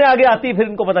اپنے آگے آتی پھر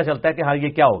ان کو پتا چلتا ہے کہ ہاں یہ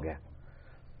کیا ہو گیا.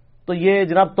 تو یہ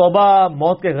جناب توبہ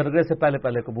موت کے غرغرے سے پہلے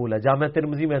پہلے قبول ہے. جامعہ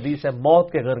ترمذی میں حدیث ہے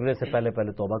موت کے غرغرے سے پہلے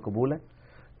پہلے توبہ قبول ہے.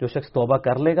 جو شخص توبہ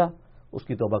کر لے گا اس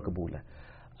کی توبہ قبول ہے.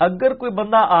 اگر کوئی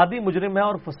بندہ عادی مجرم ہے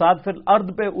اور فساد فی الارض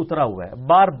پہ اترا ہوا ہے،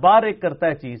 بار بار ایک کرتا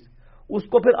ہے چیز، اس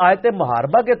کو پھر آیت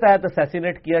محاربہ کے تحت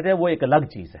اسیسینیٹ کیا جائے، وہ ایک الگ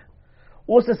چیز ہے.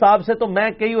 اس حساب سے تو میں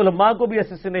کئی علماء کو بھی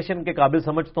اسیسینیشن کے قابل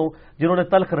سمجھتا ہوں جنہوں نے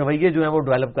تلخ رویے جو ہیں وہ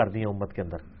ڈیولپ کر دیے امت کے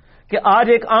اندر، کہ آج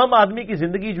ایک عام آدمی کی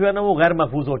زندگی جو ہے نا وہ غیر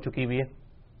محفوظ ہو چکی ہوئی ہے.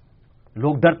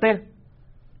 لوگ ڈرتے ہیں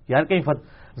یار کہیں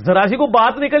ذرا سی کو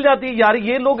بات نکل جاتی ہے یار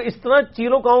یہ لوگ اس طرح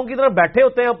چیلوں کاؤں کی طرح بیٹھے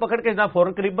ہوتے ہیں اور پکڑ کے جناب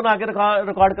فوراً کلپ بنا کے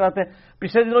ریکارڈ کراتے ہیں.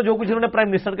 پچھلے دنوں جو کچھ انہوں نے پرائم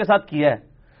منسٹر کے ساتھ کیا ہے,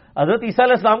 حضرت عیسیٰ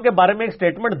علیہ السلام کے بارے میں ایک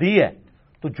سٹیٹمنٹ دی ہے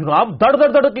تو جناب دڑ دڑ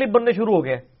دڑ کلپ بننے شروع ہو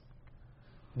گئے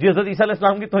جی حضرت عیسیٰ علیہ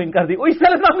السلام کی توہین کر دی. وہ عیسیٰ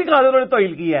علیہ السلام کی کہاں انہوں نے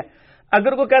توہین کی ہے؟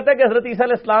 اگر کوئی کہتا ہے کہ حضرت عیسیٰ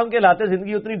علیہ السلام کے لاتے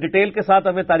زندگی اتنی ڈیٹیل کے ساتھ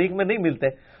ہمیں تاریخ میں نہیں ملتے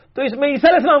تو اس میں عیسیٰ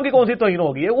علیہ السلام کی کون سی توہین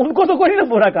ہوگی؟ ان کو تو کوئی نہ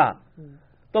برا کہا.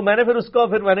 تو میں نے پھر اس کو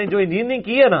میں نے جو انجینئرنگ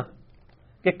کی ہے نا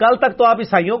کہ کل تک تو آپ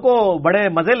عیسائیوں کو بڑے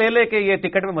مزے لے لے کے یہ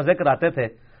ٹکٹ میں مزے کراتے تھے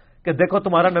کہ دیکھو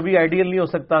تمہارا نبی آئیڈیل نہیں ہو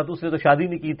سکتا, تو اس نے تو شادی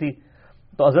نہیں کی تھی,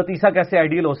 تو حضرت عیسیٰ کیسے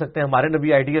آئیڈیل ہو سکتے ہیں؟ ہمارے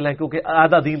نبی آئیڈیل ہیں کیونکہ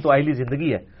آدھا دین تو آئلی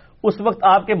زندگی ہے. اس وقت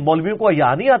آپ کے مولویوں کو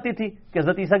یاد نہیں آتی تھی کہ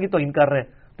حضرت عیسیٰ کی توہین کر رہے ہیں,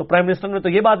 تو پرائم منسٹر نے تو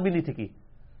یہ بات بھی نہیں تھی کی.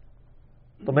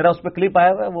 تو میرا اس پہ کلپ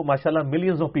آیا ہوا ہے, وہ ماشاءاللہ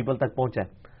ملینز آف پیپل تک پہنچا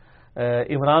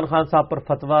ہے. عمران خان صاحب پر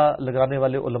فتویٰ لگانے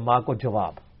والے علماء کو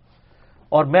جواب.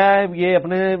 اور میں یہ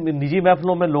اپنے نجی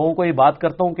محفلوں میں لوگوں کو یہ بات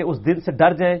کرتا ہوں کہ اس دن سے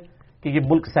ڈر جائیں کہ یہ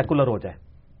ملک سیکولر ہو جائے.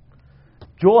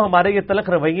 جو ہمارے یہ تلخ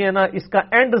رویے ہیں نا, اس کا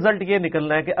اینڈ رزلٹ یہ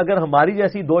نکلنا ہے کہ اگر ہماری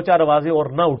جیسی دو چار آوازیں اور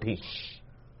نہ اٹھی,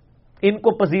 ان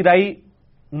کو پذیرائی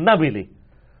نہ ملی,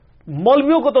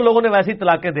 مولویوں کو تو لوگوں نے ویسی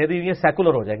طلاقیں دے دی, یہ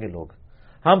سیکولر ہو جائیں گے لوگ.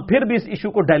 ہم پھر بھی اس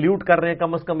ایشو کو ڈائلیوٹ کر رہے ہیں,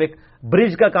 کم از کم ایک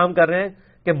برج کا کام کر رہے ہیں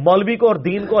کہ مولوی کو اور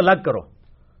دین کو الگ کرو.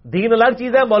 دین الگ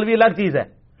چیز ہے, مولوی الگ چیز ہے.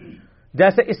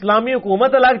 جیسے اسلامی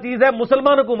حکومت الگ چیز ہے,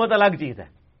 مسلمان حکومت الگ چیز ہے.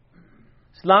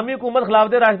 اسلامی حکومت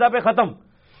خلافت راشدہ پہ ختم,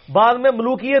 بعد میں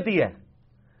ملوکیت ہی ہے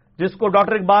جس کو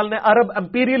ڈاکٹر اقبال نے عرب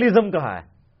امپیریلزم کہا ہے.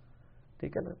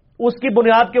 ٹھیک ہے نا, اس کی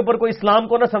بنیاد کے اوپر کوئی اسلام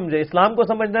کو نہ سمجھے, اسلام کو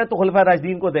سمجھنا ہے تو خلفائے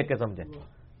راشدین کو دیکھ کے سمجھے.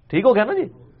 ٹھیک ہو گیا نا جی.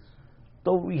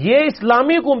 تو یہ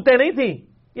اسلامی حکومتیں نہیں تھیں,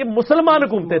 یہ مسلمان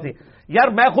حکومتیں تھیں.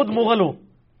 یار میں خود مغل ہوں,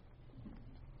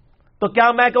 تو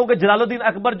کیا میں کہوں کہ جلال الدین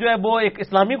اکبر جو ہے وہ ایک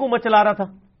اسلامی حکومت چلا رہا تھا؟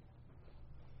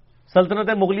 سلطنت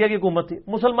مغلیہ کی حکومت تھی,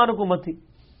 مسلمان حکومت تھی.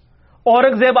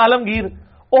 اورنگزیب عالمگیر,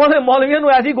 انہوں نے مولویوں نے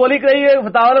ایسی گولی کرائی ہے,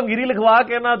 فتح عالمگیری لکھوا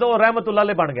کے نا تو رحمت اللہ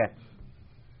علیہ بن گئے.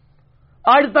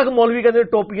 آج تک مولوی کہتے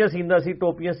ٹوپیاں سیندا سی,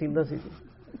 ٹوپیاں سیندا سی,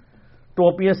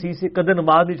 ٹوپیاں سی کدے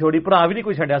نماز نہیں چھوڑی, بھرا بھی نہیں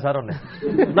کوئی چھڈیا سر انہیں,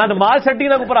 نہ نماز چھڈی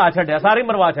نہ کوئی بھرا چھڈیا, سارے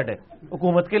مروا چھڈے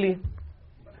حکومت کے لیے.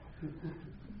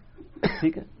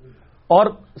 ٹھیک ہے. اور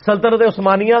سلطنت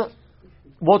عثمانیہ,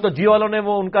 وہ تو جیو والوں نے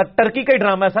وہ ان کا ٹرکی کا ہی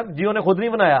ڈرامہ ہے سر, جیو نے خود نہیں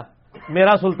بنایا,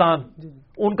 میرا سلطان,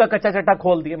 ان کا کچا چٹا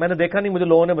کھول دیا. میں نے دیکھا نہیں, مجھے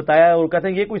لوگوں نے بتایا اور کہتے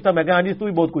ہیں یہ کچھ تھا. میں کہا ہاں جی تو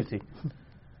بھی بہت کچھ تھی.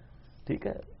 ٹھیک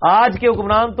ہے. آج کے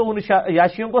حکمران تو ان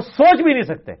یاشیوں کو سوچ بھی نہیں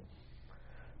سکتے,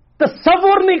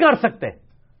 تصور نہیں کر سکتے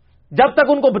جب تک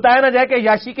ان کو بتایا نہ جائے کہ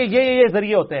یاشی کے یہ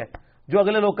ذریعے ہوتے ہیں جو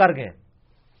اگلے لوگ کر گئے.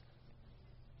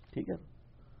 ٹھیک ہے.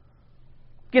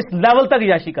 کس لیول تک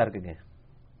یاشی کر کے گئے.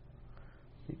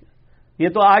 یہ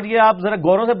تو آج یہ آپ ذرا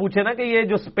گوروں سے پوچھیں نا کہ یہ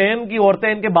جو اسپین کی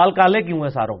عورتیں ان کے بال کالے کیوں ہیں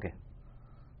ساروں کے,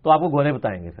 تو آپ کو گورے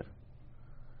بتائیں گے پھر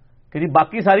کہ جی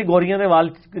باقی ساری گوریاں نے وال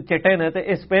چٹے نے, تو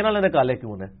اسپین والے نے کالے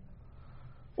کیوں نے؟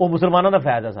 وہ مسلمانوں کا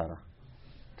فیض ہے سارا.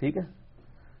 ٹھیک ہے.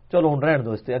 چلو ہوں رہن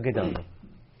دو, اس سے اگے جانا.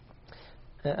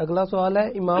 اگلا سوال ہے,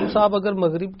 امام صاحب اگر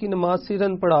مغرب کی نماز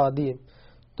سرن پڑھا دیے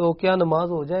تو کیا نماز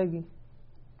ہو جائے گی؟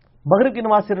 مغرب کی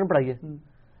نماز سرن پڑھائیے.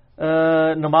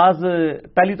 نماز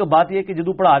پہلی تو بات یہ کہ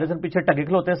جدو پڑھا رہے سن پیچھے ٹگے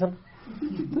کھلوتے سن,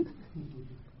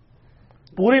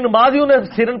 پوری نماز ہی انہیں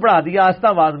سرن پڑھا دیا آہستہ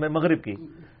آواز میں مغرب کی,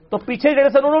 تو پیچھے جڑے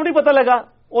سن انہوں نے نہیں پتہ لگا,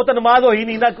 وہ تو نماز ہوئی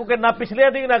نہیں نا, کیونکہ نہ پچھلے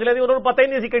دن نہ اگلے دن انہوں نے پتہ ہی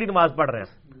نہیں سی کہڑی نماز پڑھ رہے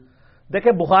ہیں.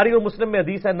 دیکھیں بخاری اور مسلم میں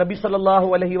حدیث ہے, نبی صلی اللہ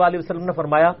علیہ وآلہ وسلم نے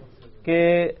فرمایا کہ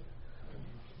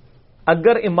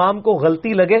اگر امام کو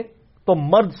غلطی لگے تو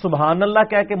مرد سبحان اللہ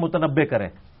کہہ کے متنبے کریں,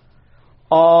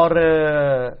 اور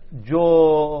جو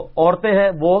عورتیں ہیں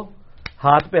وہ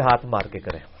ہاتھ پہ ہاتھ مار کے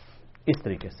کریں, اس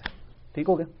طریقے سے. ٹھیک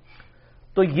ہو گیا.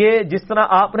 تو یہ جس طرح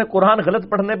آپ نے قرآن غلط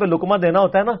پڑھنے پہ لقمہ دینا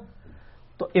ہوتا ہے نا,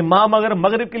 تو امام اگر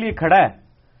مغرب کے لیے کھڑا ہے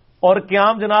اور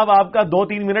قیام جناب آپ کا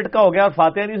 2-3 منٹ کا ہو گیا اور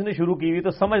فاتحہ نہیں اس نے شروع کی ہوئی,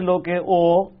 تو سمجھ لو کہ وہ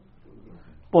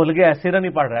بھول گیا, سرا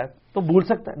نہیں پڑھ رہا ہے, تو بھول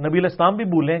سکتا ہے. نبی علیہ السلام بھی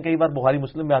بھولے ہیں, کئی بار بخاری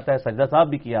مسلم میں آتا ہے, سجدہ صاحب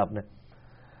بھی کیا آپ نے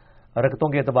رکعتوں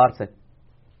کے اعتبار سے,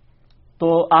 تو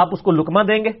آپ اس کو لقمہ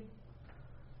دیں گے.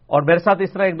 اور میرے ساتھ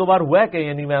اس طرح 1-2 بار ہوا ہے کہ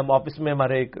یعنی میں آفس میں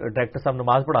ہمارے ایک ڈائریکٹر صاحب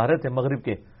نماز پڑھا رہے تھے مغرب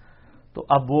کے, تو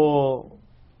اب وہ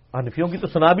حنفیوں کی تو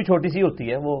سنا بھی چھوٹی سی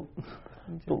ہوتی ہے, وہ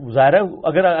تو ظاہر ہے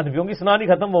اگر حنفیوں کی سنا نہیں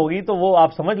ختم ہوگی تو وہ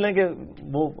آپ سمجھ لیں کہ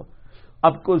وہ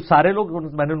اب سارے لوگ,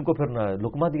 میں نے ان کو پھر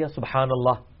لقمہ دیا سبحان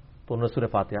اللہ, تو انہوں نے سورہ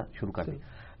فاتحہ شروع کر دی.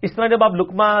 اس طرح جب آپ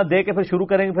لقمہ دے کے پھر شروع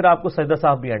کریں گے, پھر آپ کو سجدہ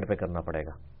صاحب بھی اینڈ پہ کرنا پڑے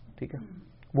گا. ٹھیک ہے.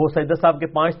 وہ سجدہ صاحب کے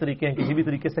 5 طریقے ہیں, کسی بھی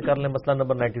طریقے سے کر لیں. مسئلہ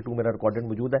نمبر 92 میرا ریکارڈنگ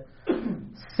موجود ہے.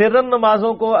 سرن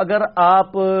نمازوں کو اگر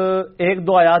آپ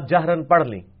 1-2 آیات جہرن پڑھ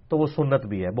لیں تو وہ سنت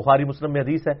بھی ہے. بخاری مسلم میں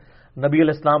حدیث ہے, نبی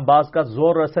علیہ السلام بعض کا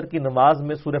زور اور اثر کی نماز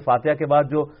میں سورہ فاتحہ کے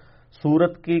بعد جو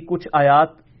سورت کی کچھ آیات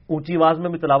اونچی آواز میں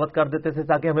بھی تلاوت کر دیتے تھے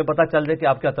تاکہ ہمیں پتہ چل جائے کہ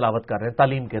آپ کیا تلاوت کر رہے ہیں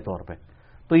تعلیم کے طور پہ،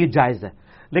 تو یہ جائز ہے.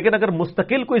 لیکن اگر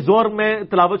مستقل کوئی زور میں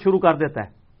تلاوت شروع کر دیتا ہے،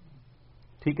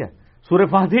 ٹھیک ہے، سورہ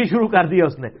فاتحہ شروع کر دیا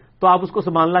اس نے، تو آپ اس کو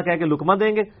سبحان اللہ کہہ کے لقمہ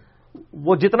دیں گے.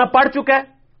 وہ جتنا پڑھ چکا ہے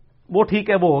وہ ٹھیک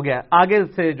ہے، وہ ہو گیا. آگے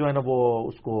سے جو ہے نا وہ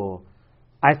اس کو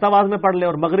آہستہ آواز میں پڑھ لے،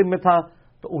 اور مغرب میں تھا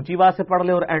تو اونچی آواز سے پڑھ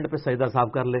لے اور اینڈ پہ سجدہ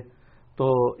صاحب کر لے. تو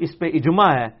اس پہ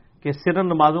اجماع ہے کہ سرن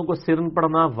نمازوں کو سرن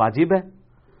پڑھنا واجب ہے،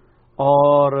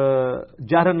 اور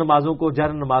جہر نمازوں کو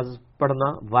جہر نماز پڑھنا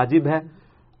واجب ہے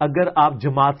اگر آپ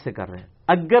جماعت سے کر رہے ہیں.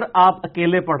 اگر آپ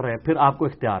اکیلے پڑھ رہے ہیں پھر آپ کو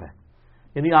اختیار ہے،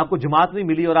 یعنی آپ کو جماعت نہیں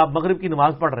ملی اور آپ مغرب کی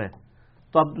نماز پڑھ رہے ہیں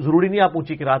تو اب ضروری نہیں آپ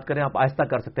اونچی قرات کریں، آپ آہستہ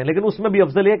کر سکتے ہیں، لیکن اس میں بھی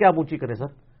افضل ہے کہ آپ اونچی کریں. سر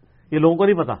یہ لوگوں کو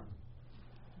نہیں پتا.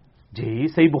 جی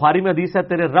صحیح بخاری میں حدیث ہے،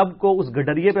 تیرے رب کو اس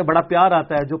گڈریے پہ بڑا پیار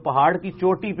آتا ہے جو پہاڑ کی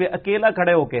چوٹی پہ اکیلا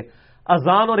کھڑے ہو کے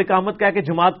اذان اور اقامت کہہ کے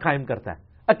جماعت قائم کرتا ہے.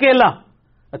 اکیلا،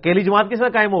 اکیلی جماعت کس میں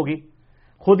قائم ہوگی؟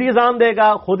 خود ہی اذان دے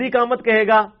گا، خود ہی اقامت کہے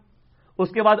گا، اس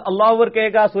کے بعد اللہ اکبر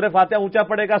کہے گا، سورہ فاتحہ اونچا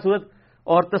پڑھے گا، سورت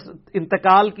اور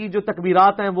انتقال کی جو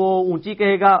تکبیرات ہیں وہ اونچی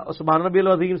کہے گا، سبحان ربی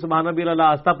العظیم سبحان ربی العلیٰ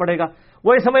آہستہ پڑھے گا.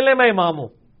 وہی سمجھ لیں میں امام ہوں،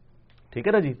 ٹھیک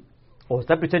ہے نا جی. ہو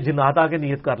سکتا ہے پیچھے جنات آ کے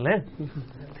نیت کر لیں،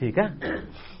 ٹھیک ہے.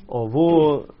 اور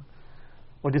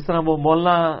وہ جس طرح وہ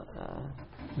مولانا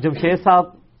جمشید صاحب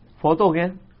فوت ہو گئے،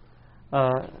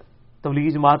 تبلیغی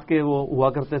جماعت کے وہ ہوا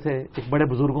کرتے تھے، ایک بڑے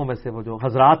بزرگوں میں سے، وہ جو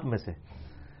حضرات میں سے.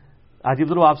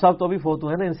 عجیب الوہاب صاحب تو ابھی فوت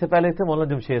ہوئے نا، ان سے پہلے تھے مولانا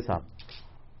جمشید صاحب.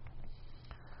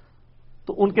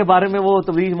 تو ان کے بارے میں وہ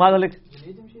تبلیغی جماعت والے،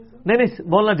 نہیں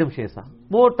مولانا جمشید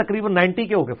صاحب وہ تقریباً 90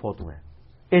 کے ہو کے فوت ہوئے ہیں،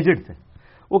 ایجڈ تھے.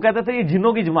 وہ کہتے تھے یہ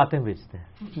جنوں کی جماعتیں بیچتے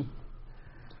ہیں.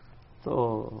 تو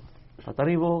پتہ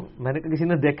نہیں وہ میں نے کسی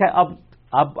نے دیکھا ہے.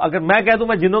 اب اگر میں کہہ دوں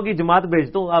میں جنوں کی جماعت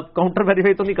بیچتا ہوں، آپ کاؤنٹر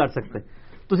ویریفائی تو نہیں کر سکتے.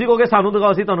 تسی کہو گے سانو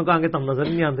دکھاؤ، سی تمہیں کہیں گے تم نظر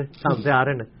نہیں آتے، سامنے آ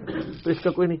رہے ہیں، تو اس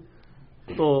کا کوئی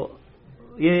نہیں. تو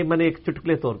یہ میں نے ایک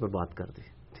چٹکلے طور پہ بات کر دی،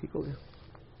 ٹھیک ہو گیا.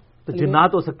 تو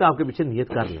جنات ہو سکتا ہے آپ کے پیچھے نیت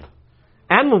کر لیں،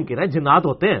 این ممکن ہے جنات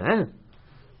ہوتے ہیں،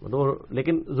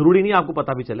 لیکن ضروری نہیں آپ کو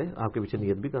پتہ بھی چلے، آپ کے پیچھے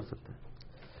نیت بھی کر سکتے ہیں.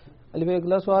 علی بھائی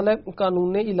اگلا سوال ہے،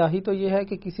 قانون الہی تو یہ ہے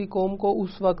کہ کسی قوم کو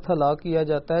اس وقت ہلاک کیا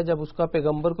جاتا ہے جب اس کا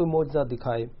پیغمبر کوئی معجزہ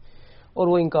دکھائے اور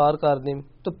وہ انکار کر دیں،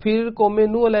 تو پھر قوم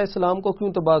نوح علیہ السلام کو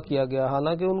کیوں تباہ کیا گیا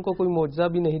حالانکہ ان کو کوئی معجزہ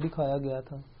بھی نہیں دکھایا گیا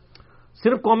تھا؟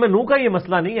 صرف قوم نوح کا یہ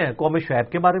مسئلہ نہیں ہے، قوم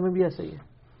شعیب کے بارے میں بھی ایسا ہی ہے.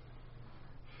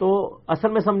 تو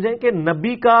اصل میں سمجھیں کہ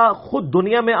نبی کا خود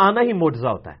دنیا میں آنا ہی معجزہ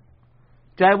ہوتا ہے،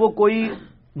 چاہے وہ کوئی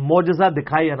معجزہ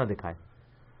دکھائے یا نہ دکھائے.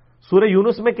 سورہ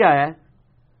یونس میں کیا ہے؟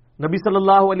 نبی صلی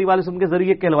اللہ علیہ وآلہ وسلم کے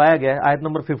ذریعے کہلوایا گیا ہے آیت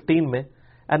نمبر 15 میں،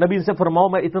 اے نبی ان سے فرماؤ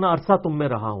میں اتنا عرصہ تم میں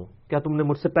رہا ہوں، کیا تم نے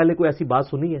مجھ سے پہلے کوئی ایسی بات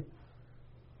سنی ہے؟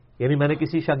 یعنی میں نے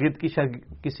کسی شاگرد کی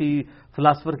کسی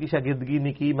فلاسفر کی شاگردگی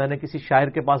نہیں کی، میں نے کسی شاعر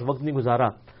کے پاس وقت نہیں گزارا،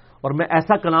 اور میں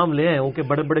ایسا کلام لے آیا ہوں کہ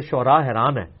بڑے بڑے شعراء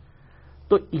حیران ہیں.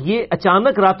 تو یہ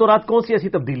اچانک راتوں رات کون سی ایسی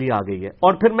تبدیلی آ گئی ہے؟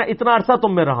 اور پھر میں اتنا عرصہ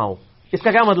تم میں رہا ہوں، اس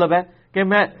کا کیا مطلب ہے؟ کہ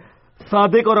میں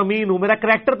صادق اور امین ہوں، میرا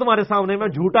کریکٹر تمہارے سامنے، میں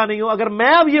جھوٹا نہیں ہوں. اگر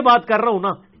میں اب یہ بات کر رہا ہوں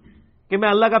نا کہ میں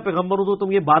اللہ کا پیغمبر ہوں تو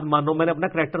تم یہ بات مانو، میں نے اپنا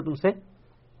کریکٹر تم سے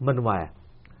منوایا.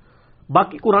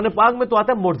 باقی قرآن پاک میں تو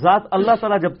آتا ہے معجزات اللہ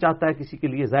تعالیٰ جب چاہتا ہے کسی کے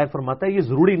لیے ظاہر فرماتا ہے، یہ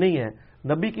ضروری نہیں ہے.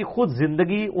 نبی کی خود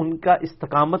زندگی، ان کا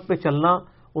استقامت پہ چلنا،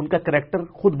 ان کا کریکٹر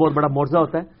خود بہت بڑا معجزہ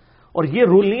ہوتا ہے. اور یہ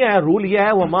رول نہیں ہے، رول یہ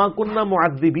ہے وما كنا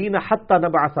معذبین حتى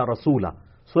نبعث رسولا،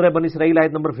 سورہ بنی اسرائیل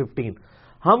آیت نمبر 15.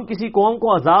 ہم کسی قوم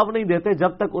کو عذاب نہیں دیتے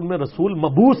جب تک ان میں رسول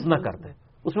مبعوث نہ کرتے.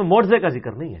 اس میں معجزے کا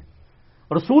ذکر نہیں ہے،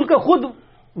 رسول کا خود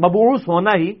مبعوث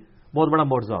ہونا ہی بہت بڑا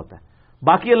معجزہ ہوتا ہے.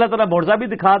 باقی اللہ تعالیٰ معجزہ بھی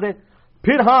دکھا دے،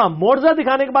 پھر ہاں معجزہ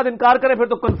دکھانے کے بعد انکار کرے پھر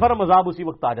تو کنفرم عذاب اسی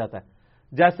وقت آ جاتا ہے.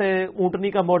 جیسے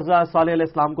اونٹنی کا معجزہ صالح علیہ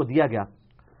السلام کو دیا گیا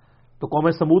تو قوم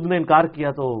سمود نے انکار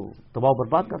کیا تو تباہ و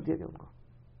برباد کر دیا گیا ان کو.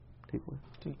 ٹھیک ہے.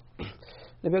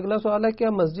 لیکن اگلا سوال ہے، کیا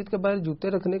مسجد کے باہر جوتے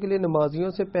رکھنے کے لیے نمازیوں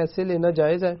سے پیسے لینا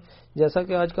جائز ہے، جیسا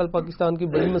کہ آج کل پاکستان کی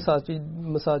بڑی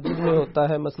مساجد میں ہوتا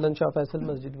ہے، مثلا شاہ فیصل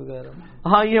مسجد وغیرہ؟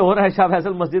 ہاں یہ ہو رہا ہے شاہ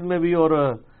فیصل مسجد میں بھی، اور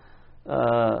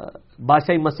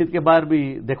بادشاہی مسجد کے باہر بھی.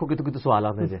 دیکھو کتنے سوال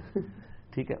آتے تھے.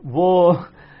 ٹھیک ہے. وہ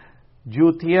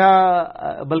جوتیاں،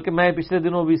 بلکہ میں پچھلے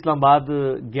دنوں بھی اسلام آباد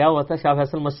گیا ہوا تھا شاہ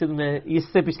فیصل مسجد میں،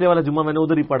 اس سے پچھلے والا جمعہ میں نے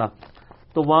ادھر ہی پڑھا،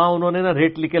 تو وہاں انہوں نے نا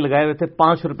ریٹ لکھ کے لگائے ہوئے تھے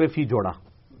 5 روپے فی جوڑا،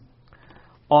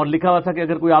 اور لکھا ہوا تھا کہ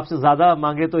اگر کوئی آپ سے زیادہ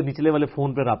مانگے تو نچلے والے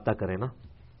فون پہ رابطہ کریں نا.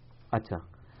 اچھا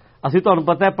اسی تو ہم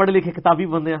پتہ ہے پڑھے لکھے کتابی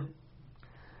بندے ہیں.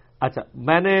 اچھا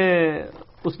میں نے،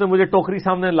 اس نے مجھے ٹوکری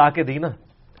سامنے لا کے دی نا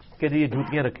کہ جی یہ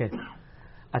جوتیاں رکھیں.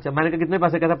 اچھا میں نے کہا کتنے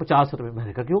پیسے؟ کہتا 50 روپے. میں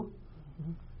نے کہا کیوں؟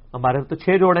 ہمارے تو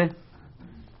 6 جوڑے ہیں،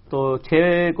 تو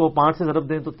 6 کو 5 سے ضرب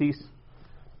دیں تو 30.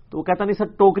 تو وہ کہتا نہیں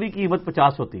سر ٹوکری کی قیمت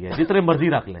 50 ہوتی ہے، جتنے مرضی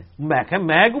رکھ لیں. میں کہا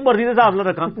میں کو مرضی سے حساب نہ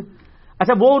رکھا.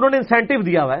 اچھا وہ انہوں نے انسینٹو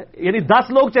دیا ہوا ہے، یعنی 10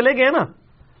 لوگ چلے گئے نا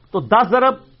تو 10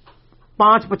 ضرب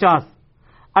 5 50.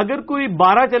 اگر کوئی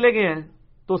 12 چلے گئے ہیں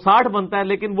تو 60 بنتا ہے,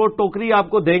 لیکن وہ ٹوکری آپ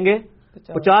کو دیں گے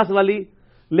 50 والی,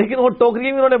 لیکن وہ ٹوکری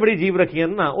بھی انہوں نے بڑی عجیب رکھی ہے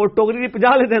نا, وہ ٹوکری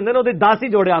 50 لیتے ہیں نا, وہ 10 ہی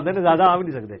جوڑے آتے ہیں, زیادہ آ بھی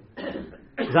نہیں سکتے,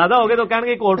 زیادہ ہو گئے تو کہیں گے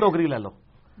ایک اور ٹوکری لے لو.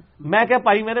 میں کیا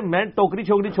پائی میں ٹوکری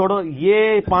چھوکری چھوڑو,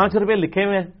 یہ 5 روپے لکھے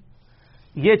ہوئے ہیں,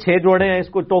 یہ 6 جوڑے ہیں, اس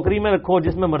کو ٹوکری میں رکھو,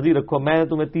 جس میں مرضی رکھو, میں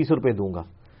تمہیں 30 روپے دوں گا.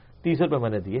 30 روپے میں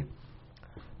نے دیے.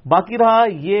 باقی رہا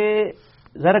یہ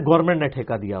ذرا گورنمنٹ نے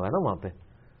ٹھیکہ دیا ہوا ہے نا وہاں پہ,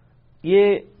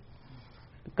 یہ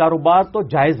کاروبار تو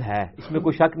جائز ہے, اس میں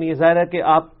کوئی شک نہیں ہے. ظاہر ہے کہ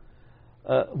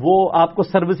وہ آپ کو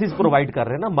سروسز پرووائڈ کر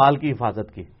رہے ہیں نا, مال کی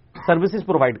حفاظت کی سروسز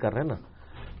پرووائڈ کر رہے ہیں نا,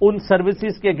 ان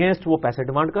سروسز کے اگینسٹ وہ پیسے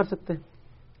ڈیمانڈ کر سکتے ہیں.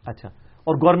 اچھا,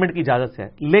 اور گورنمنٹ کی اجازت سے ہے,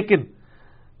 لیکن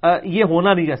یہ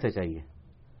ہونا نہیں جیسے چاہیے.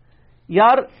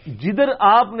 یار جدھر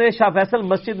آپ نے شاہ فیصل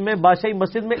مسجد میں, بادشاہی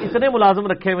مسجد میں اتنے ملازم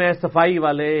رکھے ہوئے ہیں, صفائی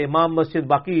والے, امام مسجد,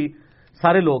 باقی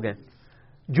سارے لوگ ہیں,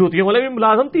 جوتیوں والے بھی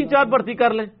ملازم 3-4 بھرتی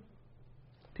کر لیں,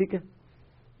 ٹھیک ہے,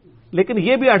 لیکن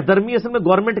یہ بھی اٹھ درمی اصل میں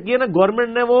گورنمنٹ کی ہے نا. گورنمنٹ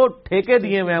نے وہ ٹھیکے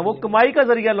دیے ہوئے ہیں, وہ کمائی کا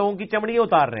ذریعہ لوگوں کی چمڑیاں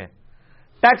اتار رہے ہیں,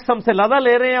 ٹیکس ہم سے لادہ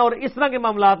لے رہے ہیں, اور اس طرح کے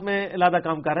معاملات میں لادہ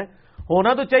کام کر رہے ہیں.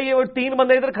 ہونا تو چاہیے وہ 3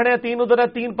 بندے ادھر کھڑے ہیں, 3 ادھر ہے,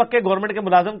 3 پکے گورنمنٹ کے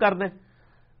ملازم کر دیں.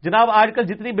 جناب آج کل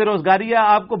جتنی بے روزگاری ہے,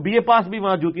 آپ کو BA پاس بھی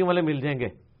وہاں جوتیوں والے مل جائیں گے,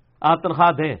 آپ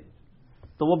تنخواہ دیں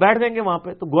تو وہ بیٹھ جائیں گے وہاں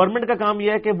پہ. تو گورنمنٹ کا کام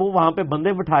یہ ہے کہ وہ وہاں پہ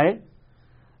بندے بٹھائے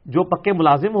جو پکے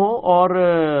ملازم ہوں, اور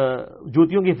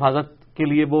جوتیوں کی حفاظت کے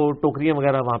لیے وہ ٹوکریاں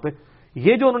وغیرہ وہاں پہ.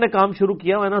 یہ جو انہوں نے کام شروع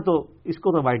کیا ہوا ہے نا, تو اس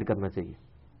کو پرووائڈ کرنا چاہیے.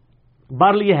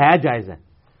 بہرحال یہ ہے جائز ہے,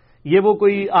 یہ وہ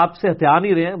کوئی آپ سے ہتھیار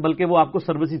نہیں رہے ہیں, بلکہ وہ آپ کو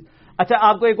سروسز. اچھا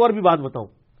آپ کو ایک اور بھی بات بتاؤں,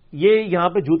 یہ یہاں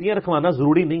پہ جوتیاں رکھوانا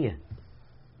ضروری نہیں ہے.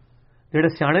 جڑے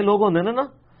سیانے لوگ ہوتے ہیں نا,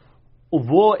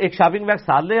 وہ ایک شاپنگ بیگ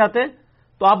ساتھ لے جاتے ہیں,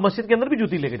 تو آپ مسجد کے اندر بھی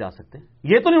جوتی لے کے جا سکتے ہیں.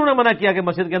 یہ تو نہیں انہوں نے منع کیا کہ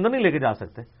مسجد کے اندر نہیں لے کے جا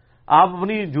سکتے. آپ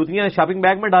اپنی جوتیاں شاپنگ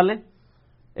بیگ میں ڈالیں,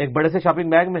 ایک بڑے سے شاپنگ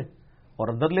بیگ میں, اور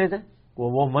اندر لے جائیں.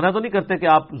 وہ منع تو نہیں کرتے کہ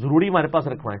آپ ضروری ہمارے پاس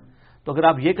رکھوائیں. تو اگر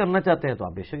آپ یہ کرنا چاہتے ہیں تو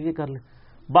آپ بے شک یہ کر لیں.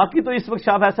 باقی تو اس وقت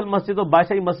شاہ فیصل مسجد اور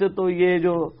بادشاہی مسجد تو یہ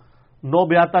جو نو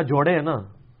بیاتا جوڑے ہیں نا,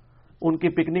 ان کی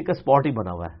پکنک کا سپاٹ ہی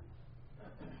بنا ہوا ہے,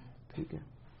 ٹھیک ہے.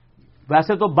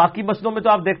 ویسے تو باقی مسجدوں میں تو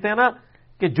آپ دیکھتے ہیں نا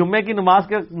کہ جمعے کی نماز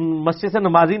کے مسجد سے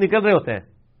نمازی نکل رہے ہوتے ہیں.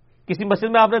 کسی مسجد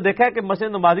میں آپ نے دیکھا ہے کہ مسجد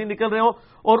نمازی نکل رہے ہوں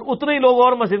اور اتنے ہی لوگ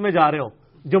اور مسجد میں جا رہے ہوں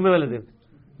جمعے والے دن؟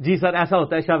 جی سر, ایسا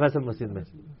ہوتا ہے شاہ فیصل مسجد میں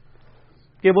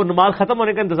کہ وہ نماز ختم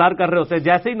ہونے کا انتظار کر رہے ہوتے ہیں.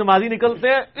 جیسے ہی نمازی نکلتے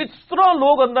ہیں, اس طرح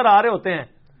لوگ اندر آ رہے ہوتے ہیں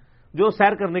جو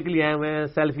سیر کرنے کے لیے آئے ہوئے ہیں,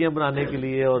 سیلفیاں بنانے کے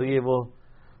لیے, اور یہ وہ.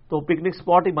 تو پکنک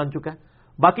سپاٹ ہی بن چکا ہے.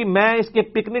 باقی میں اس کے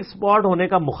پکنک سپاٹ ہونے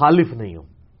کا مخالف نہیں ہوں,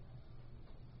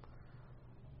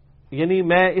 یعنی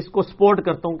میں اس کو سپورٹ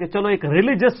کرتا ہوں کہ چلو ایک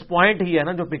ریلیجس پوائنٹ ہی ہے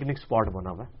نا جو پکنک سپاٹ بنا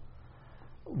ہوا ہے.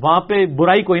 وہاں پہ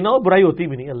برائی کوئی نہ ہو, برائی ہوتی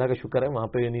بھی نہیں, اللہ کا شکر ہے. وہاں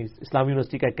پہ یعنی اسلامی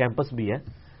یونیورسٹی کا ایک کیمپس بھی ہے,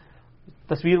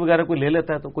 تصویر وغیرہ کوئی لے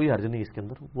لیتا ہے تو کوئی حرج نہیں اس کے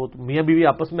اندر. وہ میاں بیوی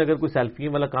آپس میں اگر کوئی سیلفی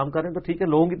والا کام کر رہے ہیں تو ٹھیک ہے,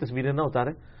 لوگوں کی تصویریں نہ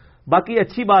اتاریں. باقی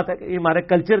اچھی بات ہے کہ یہ ہمارے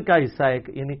کلچر کا حصہ ہے,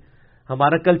 یعنی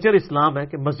ہمارا کلچر اسلام ہے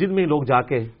کہ مسجد میں ہی لوگ جا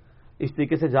کے اس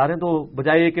طریقے سے جا رہے ہیں, تو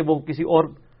بجائے کہ وہ کسی اور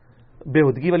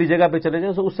بےہودگی والی جگہ پہ چلے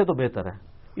جائیں تو اس سے تو بہتر ہے.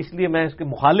 اس لیے میں اس کے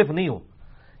مخالف نہیں ہوں.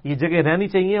 یہ جگہ رہنی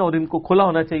چاہیے اور ان کو کھلا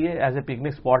ہونا چاہیے ایز اے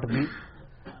پکنک سپاٹ بھی.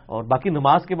 اور باقی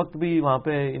نماز کے وقت بھی وہاں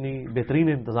پہ یعنی بہترین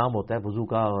انتظام ہوتا ہے وضو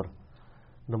کا, اور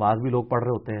نماز بھی لوگ پڑھ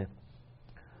رہے ہوتے ہیں.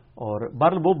 اور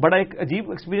بہرحال وہ بڑا ایک عجیب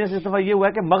ایکسپیرینس اس دفعہ یہ ہوا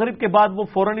ہے کہ مغرب کے بعد وہ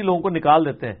فوراً ہی لوگوں کو نکال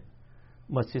دیتے ہیں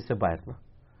مسجد سے باہر نا.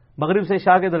 مغرب سے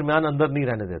عشاء کے درمیان اندر نہیں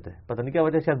رہنے دیتے, پتہ نہیں کیا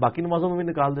وجہ, شاید باقی نمازوں میں بھی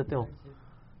نکال دیتے ہوں.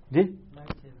 جی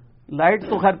لائٹ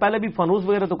تو خیر پہلے بھی فانوس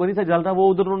وغیرہ تو کوئی نہیں تھا جلتا, وہ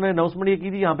ادھر انہوں نے اناؤنسمنٹ یہ کی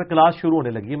تھی یہاں پہ کلاس شروع ہونے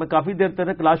لگی ہے. میں کافی دیر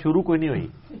تک کلاس شروع کوئی نہیں ہوئی,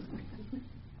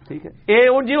 ٹھیک ہے.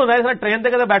 جی ہوتا ہے ٹرین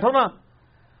سے بیٹھو نا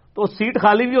تو سیٹ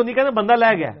خالی بھی ہوتی, کہتے بندہ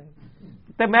لے گیا,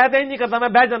 تو میں تو نہیں کرتا, میں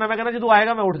بیٹھ جانا, میں کہنا جی تو آئے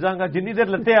گا میں اٹھ جاؤں گا, جنی دیر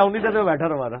لتے آ انی دیر میں بیٹھا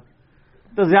رہا.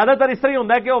 تو زیادہ تر اس طرح ہی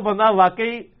ہوتا ہے کہ وہ بندہ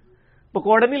واقعی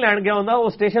پکوڑے نہیں لین گیا ہوتا, وہ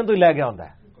اسٹیشن تو ہی لے گیا ہوتا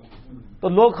ہے. تو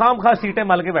لوگ خام خواہ سیٹیں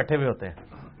مل کے بیٹھے ہوئے ہوتے ہیں.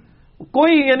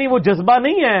 کوئی یعنی وہ جذبہ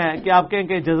نہیں ہے کہ آپ کہیں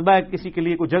کہ جذبہ ہے کسی کے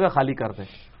لیے کوئی جگہ خالی کر دیں,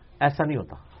 ایسا نہیں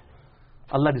ہوتا.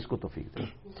 اللہ جس کو توفیق دے.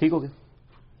 ٹھیک ہو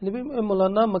گیا.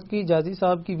 مولانا مکی جازی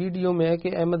صاحب کی ویڈیو میں ہے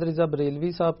کہ احمد رضا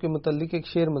بریلوی صاحب کے متعلق ایک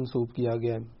شعر منسوب کیا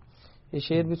گیا ہے, یہ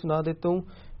شعر بھی سنا دیتا ہوں.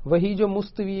 وہی جو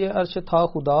مستوی عرش تھا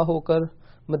خدا ہو کر,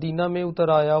 مدینہ میں اتر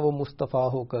آیا وہ مصطفیٰ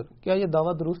ہو کر. کیا یہ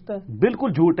دعویٰ درست ہے؟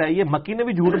 بالکل جھوٹ ہے. یہ مکی نے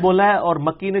بھی جھوٹ بولا ہے, اور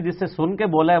مکی نے جس سے سن کے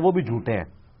بولا ہے وہ بھی جھوٹے ہیں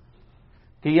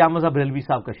کہ یہ احمد رضا بریلوی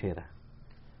صاحب کا شعر ہے.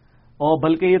 اور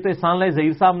بلکہ یہ تو احسان اللہ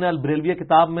ظہیر صاحب نے البریلویہ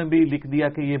کتاب میں بھی لکھ دیا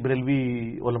کہ یہ بریلوی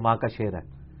علماء کا شعر ہے.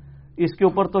 اس کے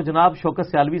اوپر تو جناب شوکت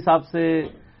سیالوی صاحب سے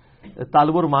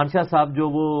طالب الرحمان شاہ صاحب جو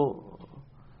وہ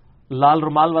لال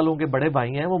رومال والوں کے بڑے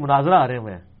بھائی ہیں, وہ مناظرہ آ رہے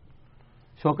ہوئے ہیں.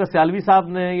 شوکت سیالوی صاحب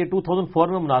نے یہ 2004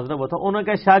 میں مناظرہ ہوا تھا، انہوں نے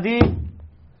کہا شاہ جی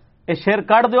یہ شعر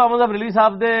کٹ دیو احمد صاحب رلوی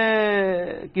صاحب دے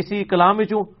کسی کلام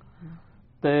وچوں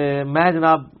تے میں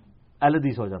جناب اہل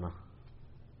حدیث ہو جانا.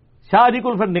 شاہ جی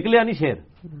کو پھر نکلیا نہیں شعر.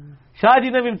 شاہ جی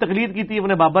نے بھی تقلید کی تھی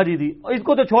اپنے بابا جی دی. اس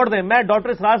کو تو چھوڑ دیں، میں ڈاکٹر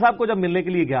اسرار صاحب کو جب ملنے کے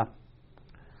لیے گیا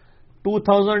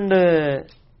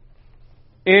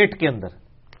 2008 کے اندر،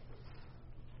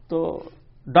 تو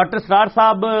ڈاکٹر اسرار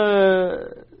صاحب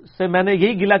سے میں نے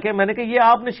یہی گلا کہ میں نے کہا یہ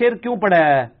آپ نے شعر کیوں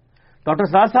پڑھایا ہے؟ ڈاکٹر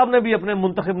اسرار صاحب نے بھی اپنے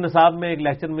منتخب نصاب میں ایک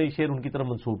لیکچر میں یہ شعر ان کی طرف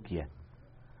منسوب کیا ہے،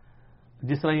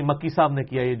 جس طرح یہ مکی صاحب نے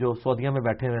کیا، یہ جو سعودیہ میں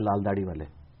بیٹھے ہوئے لال داڑھی والے.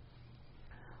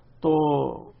 تو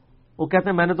وہ کہتے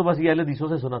ہیں میں نے تو بس یہ اہل حدیثوں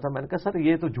سے سنا تھا. میں نے کہا سر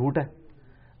یہ تو جھوٹ ہے.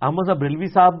 احمد صاحب بریلوی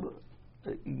صاحب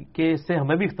کے سے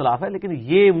ہمیں بھی اختلاف ہے، لیکن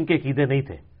یہ ان کے عقیدے نہیں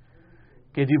تھے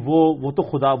کہ جی وہ تو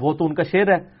خدا، وہ تو ان کا شعر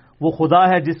ہے، وہ خدا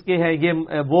ہے جس کے ہے یہ،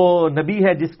 وہ نبی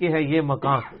ہے جس کے ہے یہ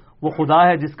مکان، وہ خدا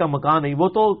ہے جس کا مکان نہیں. وہ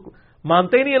تو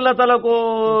مانتے ہی نہیں اللہ تعالیٰ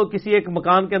کو کسی ایک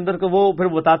مکان کے اندر. وہ پھر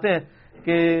بتاتے ہیں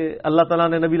کہ اللہ تعالیٰ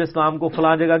نے نبی علیہ السلام کو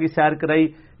فلاں جگہ کی سیر کرائی.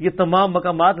 یہ تمام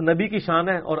مقامات نبی کی شان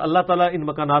ہے اور اللہ تعالیٰ ان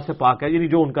مکانات سے پاک ہے، یعنی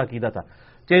جو ان کا عقیدہ تھا.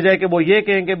 چاہے جائے کہ وہ یہ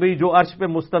کہیں کہ بھئی جو عرش پہ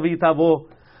مستوی تھا وہ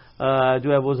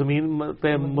جو ہے وہ زمین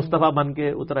پہ مصطفیٰ بن کے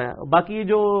اترا ہے. باقی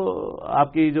جو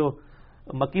آپ کی جو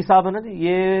مکی صاحب ہے نا جی،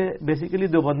 یہ بیسیکلی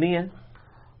دیوبندی ہیں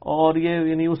اور یہ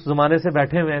یعنی اس زمانے سے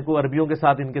بیٹھے ہوئے ہیں، کوئی عربیوں کے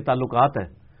ساتھ ان کے تعلقات ہیں،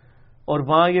 اور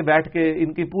وہاں یہ بیٹھ کے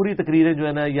ان کی پوری تقریریں جو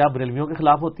ہے نا یا بریلویوں کے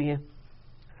خلاف ہوتی ہیں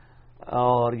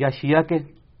اور یا شیعہ کے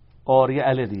اور یا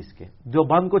اہل حدیث کے. جو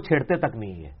بند کو چھیڑتے تک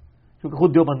نہیں ہے کیونکہ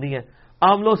خود دیوبندی ہے.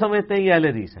 عام لوگ سمجھتے ہیں یہ اہل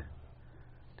حدیث ہے،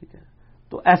 ٹھیک ہے،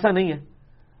 تو ایسا نہیں ہے،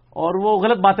 اور وہ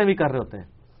غلط باتیں بھی کر رہے ہوتے ہیں.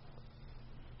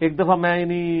 ایک دفعہ میں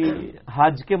یعنی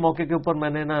حج کے موقع کے اوپر میں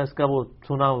نے نا اس کا وہ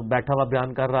سنا، بیٹھا ہوا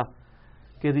بیان کر رہا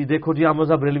کہ جی دیکھو جی احمد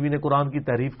صاحب بریلوی نے قرآن کی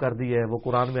تعریف کر دی ہے. وہ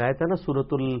قرآن میں آیت ہے نا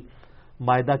سورۃ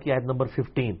المائدہ کی آیت نمبر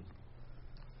 15،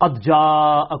 قد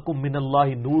جاءکم من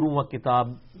اللہ نور و کتاب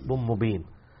مبین،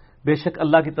 بے شک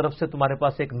اللہ کی طرف سے تمہارے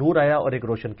پاس ایک نور آیا اور ایک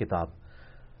روشن کتاب.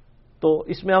 تو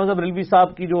اس میں احمد صاحب بریلوی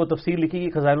صاحب کی جو تفسیر لکھی گئی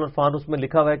خزائن العرفان، اس میں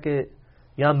لکھا ہوا ہے کہ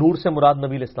یہاں نور سے مراد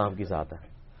نبی علیہ السلام کی ذات ہے.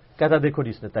 کہتا دیکھو جی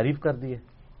اس نے تعریف کر دی ہے.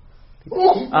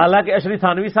 حالانکہ اشری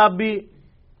تھانوی صاحب بھی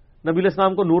نبی علیہ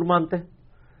السلام کو نور مانتے ہیں،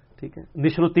 ٹھیک ہے،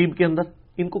 نشر و طیب کے اندر.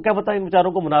 ان کو کیا پتا، ان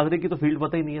بیچاروں کو مناظرے کی تو فیلڈ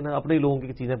پتہ ہی نہیں ہے نا، اپنے ہی لوگوں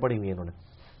کی چیزیں پڑھی ہوئی ہیں انہوں نے.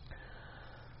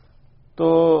 تو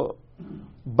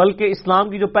بلکہ اسلام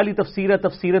کی جو پہلی تفسیر ہے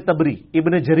تفسیر تبری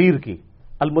ابن جریر کی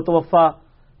المتوفا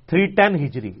 310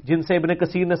 ہجری، جن سے ابن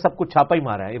کثیر نے سب کچھ چھاپا ہی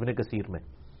مارا ہے. ابن کثیر میں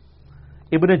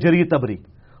ابن جریر تبری،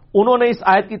 انہوں نے اس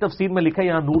آیت کی تفسیر میں لکھا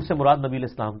یہاں نور سے مراد نبی علیہ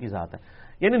السلام کی ذات ہے،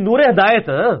 یعنی نور ہدایت.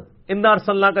 انا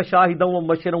ارسلناک شاہدا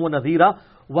ومبشرا ونذیرا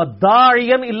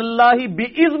وداعیا الی اللہ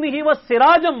باذنہ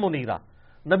وسراجا منیرا.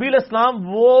 نبی علیہ السلام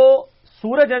وہ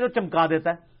سورج ہے جو چمکا دیتا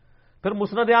ہے. پھر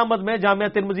مسند احمد میں، جامعہ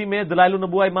ترمذی میں، دلائل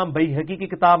النبوہ امام بیہقی کی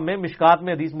کتاب میں، مشکات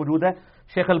میں حدیث موجود ہے.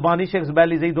 شیخ البانی، شیخ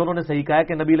زبیل زئی دونوں نے صحیح کہا ہے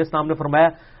کہ نبی علیہ السلام نے فرمایا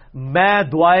میں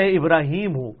دعائے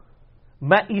ابراہیم ہوں،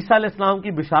 میں عیسیٰ علیہ السلام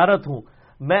کی بشارت ہوں،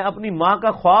 میں اپنی ماں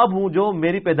کا خواب ہوں جو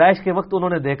میری پیدائش کے وقت انہوں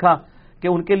نے دیکھا کہ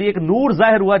ان کے لیے ایک نور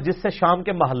ظاہر ہوا جس سے شام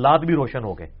کے محلات بھی روشن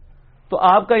ہو گئے. تو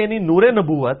آپ کا یعنی نور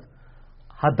نبوت،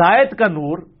 ہدایت کا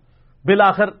نور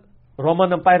بالآخر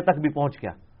رومن امپائر تک بھی پہنچ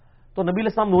گیا. تو نبی علیہ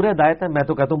السلام نور ہدایت ہے. میں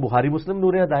تو کہتا ہوں بخاری مسلم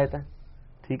نور ہدایت ہے،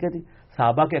 ٹھیک ہے جی.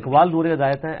 صحابہ کے اقوال نور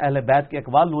ہدایت ہیں، اہل بیت کے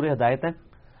اقوال نور ہدایت ہیں.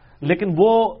 لیکن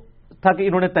وہ تھا کہ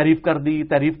انہوں نے تعریف کر دی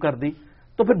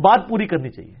تو پھر بات پوری کرنی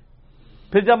چاہیے.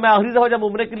 پھر جب میں آخری دفعہ جب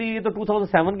عمرے کے لیے، یہ تو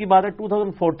 2007 کی بات ہے،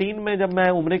 2014 میں جب میں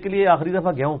عمرے کے لیے آخری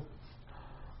دفعہ گیا ہوں،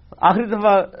 آخری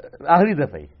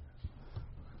دفعہ ہی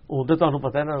ادھر تو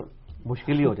پتہ ہے نا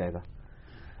مشکل ہی ہو جائے گا.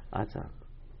 اچھا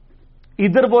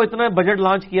ادھر وہ اتنا بجٹ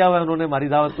لانچ کیا ہوا ہے انہوں نے ہماری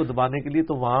دعوت کو دبانے کے لیے،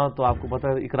 تو وہاں تو آپ کو پتہ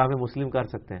ہے اکرام مسلم کر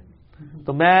سکتے ہیں.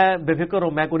 تو میں بے فکر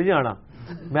ہوں، میں کو نہیں جانا،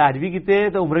 میں آج بھی کیتے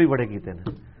تو عمرے بھی بڑے کیتے ہیں،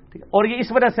 ٹھیک ہے. اور یہ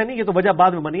اس وجہ سے نہیں، یہ تو وجہ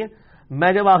بعد میں بنی ہے.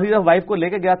 میں جب آخری دفعہ وائف کو لے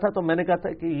کے گیا تھا تو میں نے کہا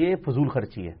تھا کہ یہ فضول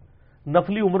خرچی ہے،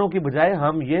 نفلی عمروں کی بجائے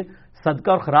ہم یہ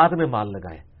صدقہ اور خیرات میں مال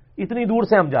لگائیں. اتنی دور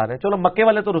سے ہم جا رہے ہیں، چلو مکے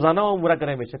والے تو روزانہ عمرہ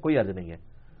کریں بے شک، کوئی حرج نہیں ہے،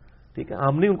 ٹھیک ہے،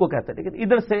 ہم نہیں ان کو کہتے، لیکن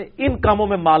ادھر سے ان کاموں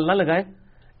میں مال نہ لگائیں،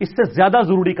 اس سے زیادہ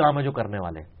ضروری کام ہے جو کرنے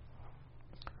والے.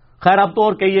 خیر اب تو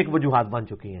اور کئی ایک وجوہات بن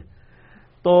چکی ہیں.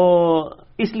 تو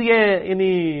اس لیے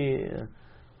یعنی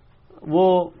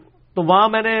وہ تو وہاں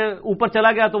میں نے اوپر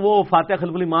چلا گیا تو وہ فاتحہ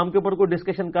خلف الامام کے اوپر کوئی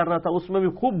ڈسکشن کر رہا تھا، اس میں بھی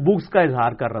خوب بکس کا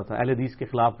اظہار کر رہا تھا، اہل حدیث کے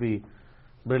خلاف بھی،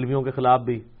 بریلویوں کے خلاف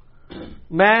بھی.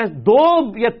 میں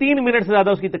 2 یا 3 منٹ سے زیادہ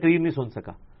اس کی تقریر نہیں سن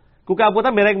سکا، کیونکہ آپ کو پتا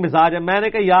میرا ایک مزاج ہے. میں نے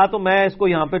کہا یا تو میں اس کو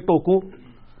یہاں پہ ٹوکوں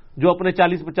جو اپنے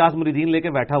 40-50 مریدین لے کے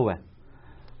بیٹھا ہوا ہے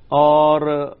اور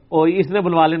اس نے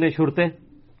بلوا لینے شرطیں،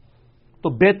 تو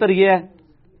بہتر یہ ہے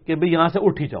کہ بھئی یہاں سے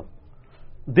اٹھ ہی جاؤ.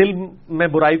 دل میں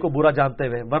برائی کو برا جانتے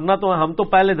ہوئے، ورنہ تو ہم تو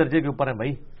پہلے درجے کے اوپر ہیں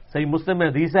بھائی. صحیح مسلم میں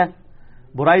حدیث ہے،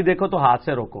 برائی دیکھو تو ہاتھ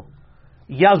سے روکو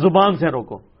یا زبان سے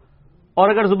روکو، اور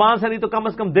اگر زبان سے نہیں تو کم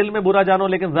از کم دل میں برا جانو،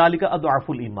 لیکن ذالک اضعف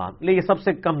الایمان، یہ سب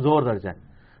سے کمزور درجہ ہے.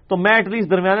 تو میں ایٹ لیسٹ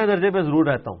درمیانے درجے پہ ضرور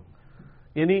رہتا ہوں.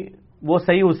 یعنی وہ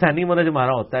صحیح حسینی منج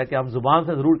ہمارا ہوتا ہے کہ ہم زبان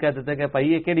سے ضرور کہہ دیتے ہیں کہ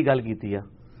بھائی یہ کیڑی گل کیتی ہے،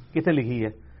 کتنے لکھی ہے،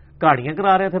 کہاڑیاں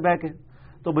کرا رہے تھے بہ کے،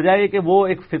 تو بجائے کہ وہ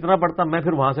ایک فتنہ پڑتا میں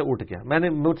پھر وہاں سے اٹھ گیا.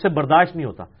 مجھ سے برداشت نہیں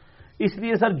ہوتا. اس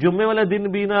لیے سر جمعے والے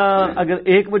دن بھی نا، اگر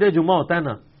 1 بجے جمعہ ہوتا ہے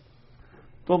نا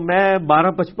تو میں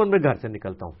 12:55 میں گھر سے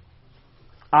نکلتا ہوں.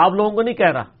 آپ لوگوں کو نہیں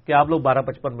کہہ رہا کہ آپ لوگ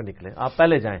 12:55 میں نکلیں، آپ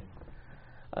پہلے جائیں،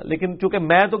 لیکن چونکہ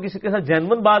میں تو کسی کے ساتھ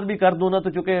جینون بات بھی کر دوں نا، تو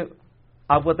چونکہ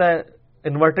آپ پتہ ہے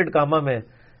انورٹڈ کاما میں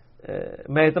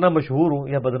اتنا مشہور ہوں،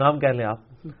 یا بدنام کہہ لیں آپ،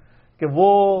 کہ وہ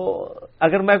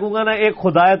اگر میں کہوں گا نا ایک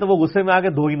خدا ہے تو وہ غصے میں آ کے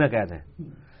 2 ہی نہ کہہ دیں.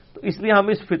 تو اس لیے ہم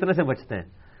اس فتنے سے بچتے ہیں،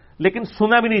 لیکن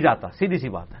سنا بھی نہیں جاتا، سیدھی سی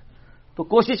بات ہے. تو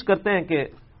کوشش کرتے ہیں کہ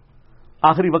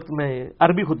آخری وقت میں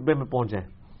عربی خطبے میں پہنچ جائیں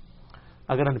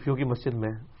اگر انفیوں کی مسجد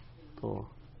میں. تو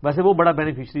ویسے وہ بڑا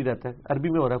بینیفیشری رہتا ہے، عربی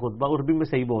میں ہو رہا ہے خطبہ، عربی میں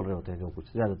صحیح بول رہے ہوتے ہیں جو کچھ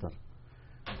زیادہ تر.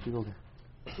 ٹھیک ہو گیا،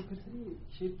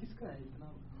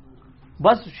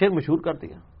 بس شعر مشہور کر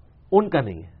دیا، ان کا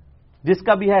نہیں ہے، جس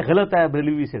کا بھی ہے غلط ہے،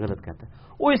 بریلوی سے غلط کہتا ہے.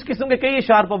 وہ اس قسم کے کئی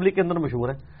اشعار پبلک کے اندر مشہور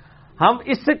ہیں. ہم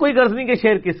اس سے کوئی غرض نہیں کہ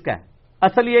شعر کس کا ہے،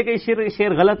 اصل یہ کہ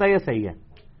شعر غلط ہے یا صحیح ہے.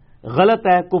 غلط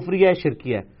ہے، کفری ہے،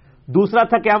 شرکی ہے. دوسرا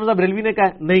تھا کیا مطلب بریلوی نے کہا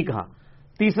ہے، نہیں کہا.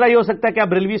 تیسرا یہ ہو سکتا ہے کہ آپ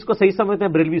بریلوی اس کو صحیح سمجھتے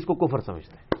ہیں، بریلوی اس کو کفر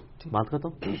سمجھتے ہیں. بات ختم.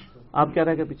 آپ کیا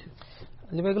رہ گئے پیچھے؟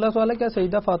 جی اگلا سوال ہے، کیا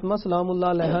سیدہ فاطمہ سلام اللہ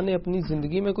علیہا نے اپنی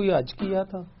زندگی میں کوئی حج کیا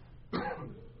تھا؟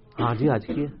 ہاں جی حج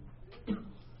کیا.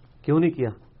 کیوں نہیں کیا؟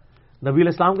 نبی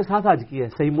علیہ السلام کے ساتھ حج کیا ہے.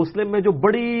 صحیح مسلم میں جو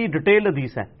بڑی ڈیٹیل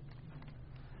حدیث ہے،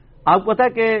 آپ کو پتا ہے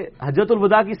کہ حجۃ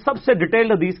الوداع کی سب سے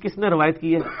ڈیٹیل حدیث کس نے روایت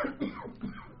کی ہے؟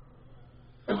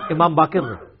 امام باقر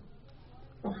نے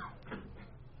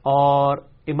اور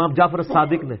امام جعفر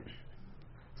الصادق نے.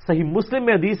 صحیح مسلم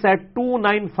میں حدیث ہے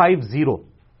 2950.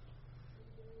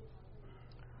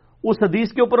 اس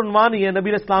حدیث کے اوپر عنوان ہی ہے نبی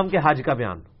علیہ السلام کے حج کا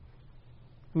بیان.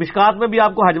 مشکات میں بھی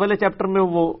آپ کو حج والے چیپٹر میں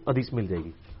وہ حدیث مل جائے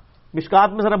گی.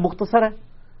 مشکات میں ذرا مختصر ہے،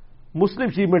 مسلم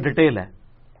شریف میں ڈیٹیل ہے،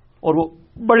 اور وہ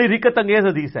بڑی رکت انگیز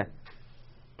حدیث ہے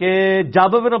کہ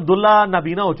جابر بن عبداللہ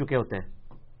نابینا ہو چکے ہوتے ہیں.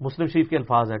 مسلم شریف کے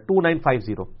الفاظ ہیں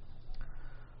 2950.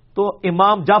 تو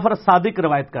امام جعفر الصادق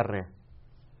روایت کر رہے ہیں.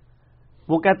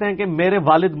 وہ کہتے ہیں کہ میرے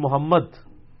والد محمد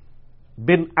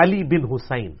بن علی بن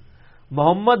حسین.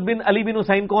 محمد بن علی بن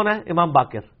حسین کون ہے؟ امام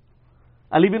باقر.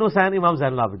 علی بن حسین امام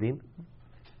زین العابدین.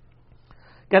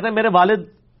 کہتے ہیں میرے والد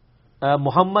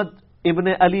محمد ابن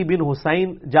علی بن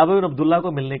حسین جابر بن عبداللہ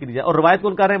کو ملنے کے لیے جائے، اور روایت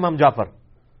کون کر رہے ہیں؟ امام جعفر.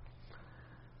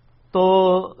 تو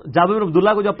جابر بن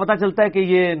عبداللہ کو جب پتہ چلتا ہے کہ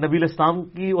یہ نبی علیہ السلام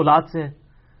کی اولاد سے ہیں،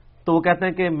 تو وہ کہتے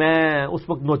ہیں کہ میں اس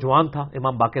وقت نوجوان تھا،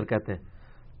 امام باقر کہتے ہیں.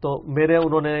 تو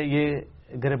انہوں نے یہ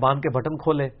گریبان کے بٹن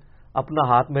کھولے، اپنا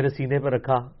ہاتھ میرے سینے پہ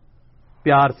رکھا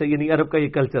پیار سے، یعنی عرب کا یہ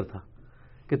کلچر تھا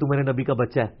کہ تو میرے نبی کا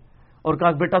بچہ ہے، اور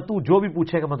کہا بیٹا تو جو بھی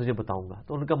پوچھے گا میں تجھے بتاؤں گا.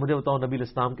 تو ان کا مجھے بتاؤ نبی علیہ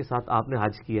السلام کے ساتھ آپ نے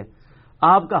حج کیا ہے،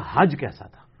 آپ کا حج کیسا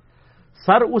تھا؟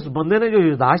 سر اس بندے نے جو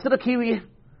یاداشت رکھی ہوئی ہے،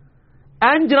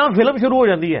 اینڈ جناب فلم شروع ہو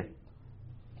جاتی ہے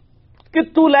کہ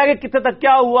تو لے کے کتنے تک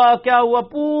کیا ہوا،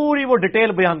 پوری وہ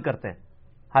ڈیٹیل بیان کرتے ہیں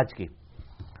حج کی.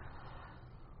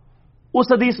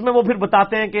 اس حدیث میں وہ پھر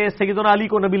بتاتے ہیں کہ سیدنا علی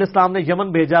کو نبی علیہ السلام نے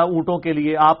یمن بھیجا اونٹوں کے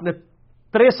لیے، آپ نے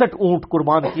 63 اونٹ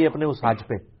قربان کیے اپنے اس حج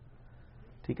پہ.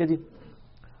 ٹھیک ہے جی.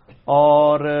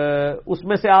 اور اس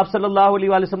میں سے آپ صلی اللہ علیہ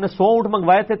وسلم نے 100 اونٹ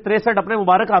منگوائے تھے، 63 اپنے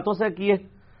مبارک ہاتھوں سے کیے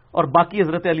اور باقی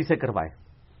حضرت علی سے کروائے.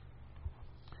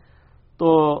 تو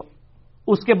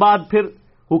اس کے بعد پھر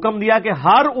حکم دیا کہ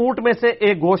ہر اونٹ میں سے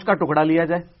ایک گوشت کا ٹکڑا لیا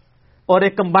جائے اور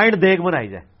ایک کمبائنڈ دیگ بنائی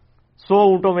جائے، 100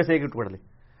 اونٹوں میں سے ایک ٹکڑا لے.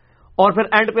 اور پھر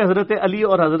اینڈ پہ حضرت علی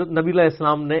اور حضرت نبی علیہ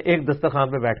السلام نے ایک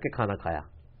دسترخوان پہ بیٹھ کے کھانا کھایا.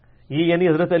 یہ یعنی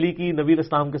حضرت علی کی نبی علیہ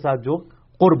السلام کے ساتھ جو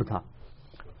قرب تھا.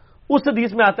 اس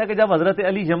حدیث میں آتا ہے کہ جب حضرت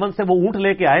علی یمن سے وہ اونٹ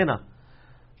لے کے آئے نا،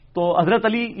 تو حضرت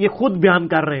علی یہ خود بیان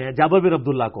کر رہے ہیں جابر بن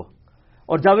عبداللہ کو،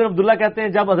 اور جابر بن عبداللہ کہتے ہیں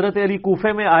جب حضرت علی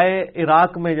کوفے میں آئے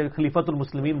عراق میں خلیفۃ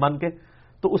المسلمین بن کے،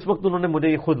 تو اس وقت انہوں نے مجھے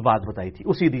یہ خود بات بتائی تھی.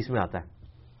 اسی حدیث میں آتا ہے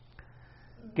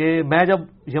کہ میں جب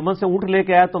یمن سے اونٹ لے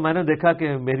کے آیا تو میں نے دیکھا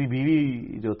کہ میری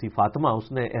بیوی جو تھی فاطمہ،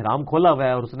 اس نے احرام کھولا ہوا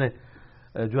ہے اور اس نے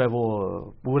جو ہے وہ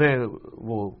پورے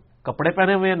وہ کپڑے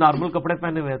پہنے ہوئے ہیں، نارمل کپڑے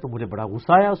پہنے ہوئے ہیں. تو مجھے بڑا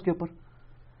غصہ آیا اس کے اوپر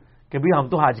کہ بھی ہم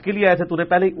تو حج کے لیے آئے تھے، تو نے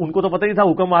پہلے ان کو تو پتہ ہی تھا،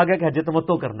 حکم آ گیا کہ حج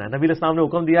تمتع کرنا ہے. نبی علیہ السلام نے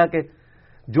حکم دیا کہ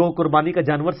جو قربانی کا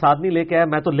جانور ساتھ نہیں لے کے آیا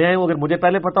میں تو لے آیا ہوں، اگر مجھے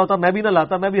پہلے پتا ہوتا میں بھی نہ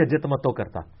لاتا، میں بھی حج تمتع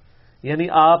کرتا. یعنی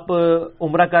آپ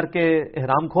عمرہ کر کے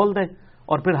احرام کھول دیں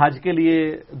اور پھر حج کے لیے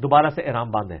دوبارہ سے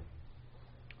احرام باندھیں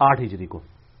 8 ہجری کو.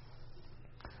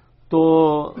 تو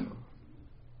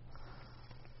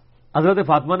حضرت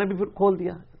فاطمہ نے بھی پھر کھول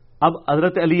دیا. اب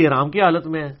حضرت علی احرام کی حالت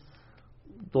میں ہے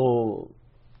تو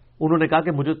انہوں نے کہا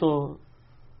کہ مجھے تو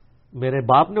میرے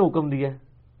باپ نے حکم دیا ہے.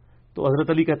 تو حضرت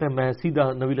علی کہتے ہیں میں سیدھا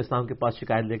نبی علیہ السلام کے پاس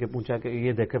شکایت لے کے پوچھا کہ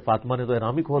یہ دیکھے فاطمہ نے تو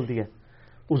احرام ہی کھول دیا ہے,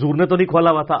 حضور نے تو نہیں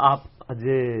کھولا ہوا تھا, آپ حج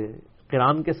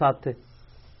قران کے ساتھ تھے.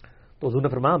 تو حضور نے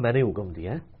فرمایا میں نے حکم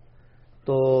دیا ہے.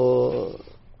 تو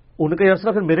ان کا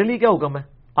یسرا پھر میرے لیے کیا حکم ہے؟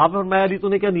 آپ نے فرمایا علی تو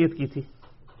نے کیا نیت کی تھی؟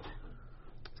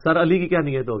 سر علی کی کیا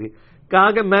نیت ہوگی؟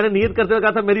 کہا کہ میں نے نیت کرتے ہوئے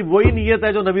کہا تھا میری وہی نیت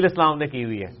ہے جو نبی علیہ السلام نے کی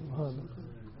ہوئی ہے.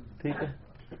 ٹھیک ہے,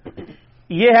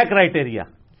 یہ ہے کرائٹیریا.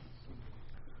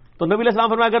 تو نبی علیہ السلام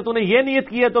فرمایا اگر تو نے یہ نیت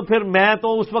کی ہے تو پھر میں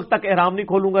تو اس وقت تک احرام نہیں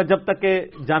کھولوں گا جب تک کہ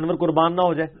جانور قربان نہ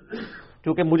ہو جائے,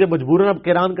 کیونکہ مجھے مجبوراً اب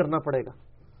قران کرنا پڑے گا.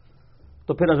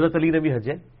 تو پھر حضرت علی نے بھی حج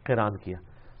قران کیا.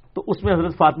 تو اس میں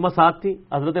حضرت فاطمہ ساتھ تھی.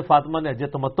 حضرت فاطمہ نے حج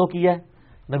تمتع کیا ہے,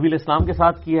 نبی علیہ السلام کے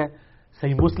ساتھ کیا ہے.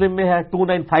 صحیح مسلم میں ہے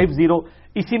 2950.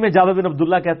 اسی میں جابر بن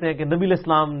عبداللہ کہتے ہیں کہ نبی علیہ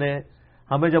السلام نے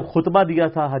ہمیں جب خطبہ دیا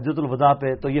تھا حجۃ الوداع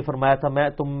پہ تو یہ فرمایا تھا میں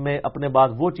تم میں اپنے بعد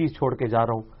وہ چیز چھوڑ کے جا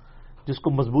رہا ہوں جس کو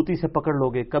مضبوطی سے پکڑ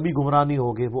لوگے کبھی گمراہ نہیں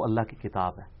ہوگے, وہ اللہ کی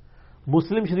کتاب ہے.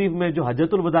 مسلم شریف میں جو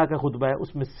حجۃ الوداع کا خطبہ ہے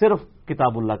اس میں صرف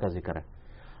کتاب اللہ کا ذکر ہے.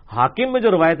 حاکم میں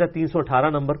جو روایت ہے 318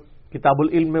 نمبر کتاب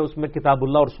العلم میں, اس میں کتاب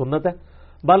اللہ اور سنت ہے.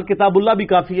 بل کتاب اللہ بھی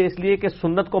کافی ہے, اس لیے کہ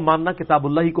سنت کو ماننا کتاب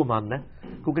اللہ ہی کو ماننا ہے,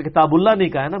 کیونکہ کتاب اللہ نے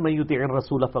کہا ہے نا من یطیع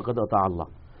الرسول فقد اطاع اللہ.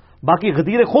 باقی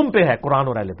غدیر خم پہ ہے قرآن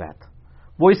اور اہل بیت,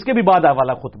 وہ اس کے بھی بعد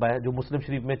والا خطبہ ہے جو مسلم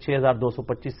شریف میں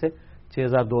 6225 سے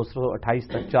 6228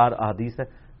 تک 4 احادیث ہے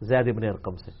زید ابن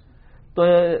ارقم سے. تو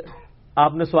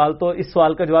آپ نے سوال, تو اس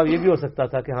سوال کا جواب یہ بھی ہو سکتا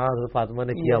تھا کہ ہاں حضرت فاطمہ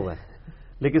نے کیا ہوا ہے,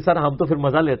 لیکن سر ہم تو پھر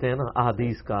مزہ لیتے ہیں نا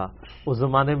احادیث کا, اس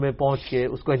زمانے میں پہنچ کے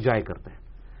اس کو انجوائے کرتے ہیں.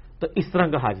 تو اس طرح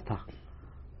کا حج تھا.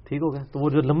 ٹھیک ہو گیا. تو وہ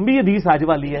جو لمبی حدیث حج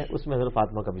والی ہے اس میں حضرت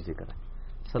فاطمہ کا بھی ذکر ہے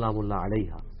سلام اللہ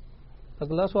علیہا.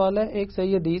 اگلا سوال ہے, ایک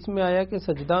صحیح حدیث میں آیا کہ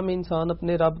سجدہ میں انسان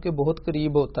اپنے رب کے بہت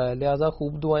قریب ہوتا ہے, لہذا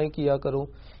خوب دعائیں کیا کرو.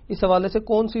 اس حوالے سے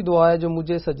کون سی دعا ہے جو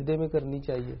مجھے سجدے میں کرنی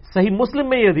چاہیے؟ صحیح مسلم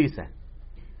میں یہ حدیث ہے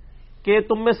کہ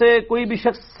تم میں سے کوئی بھی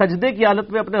شخص سجدے کی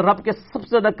حالت میں اپنے رب کے سب سے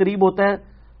زیادہ قریب ہوتا ہے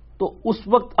تو اس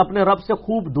وقت اپنے رب سے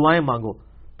خوب دعائیں مانگو.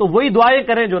 تو وہی دعائیں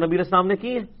کریں جو نبی علیہ السلام نے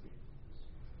کی ہیں.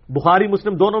 بخاری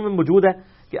مسلم دونوں میں موجود ہے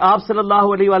کہ آپ صلی اللہ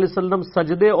علیہ وآلہ وسلم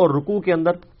سجدے اور رکوع کے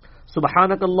اندر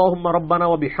سبحانک اللہم ربنا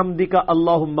وبحمدک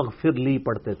اللہم اغفر لی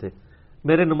پڑھتے تھے.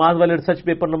 میرے نماز والے ریسرچ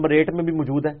پیپر نمبر 8 میں بھی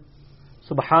موجود ہے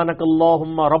سبحانک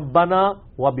اللہم ربنا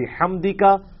وبحمدک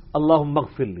اللہم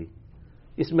اغفر لی.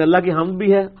 اس میں اللہ کی حمد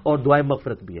بھی ہے اور دعائیں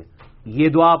مغفرت بھی ہے. یہ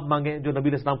دعا آپ مانگیں جو نبی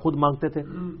علیہ السلام خود مانگتے تھے.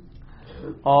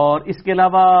 اور اس کے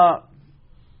علاوہ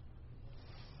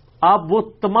آپ وہ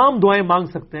تمام دعائیں مانگ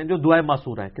سکتے ہیں جو دعائیں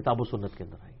معصور ہیں کتاب و سنت کے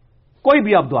اندر آئی. کوئی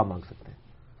بھی آپ دعا مانگ سکتے ہیں.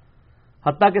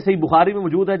 حتیٰ کہ صحیح بخاری میں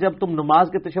موجود ہے جب تم نماز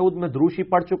کے تشہد میں دروشی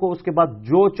پڑھ چکو اس کے بعد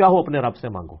جو چاہو اپنے رب سے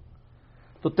مانگو.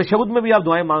 تو تشہد میں بھی آپ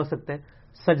دعائیں مانگ سکتے ہیں,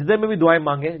 سجدے میں بھی دعائیں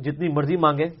مانگیں جتنی مرضی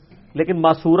مانگیں, لیکن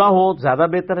معصورہ ہوں زیادہ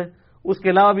بہتر ہے. اس کے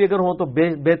علاوہ بھی اگر ہوں تو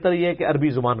بہتر یہ ہے کہ عربی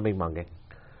زبان میں ہی مانگیں.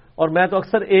 اور میں تو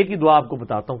اکثر ایک ہی دعا آپ کو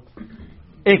بتاتا ہوں,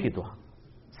 ایک ہی دعا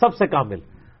سب سے کامل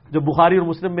جو بخاری اور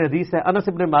مسلم میں حدیث ہے. انس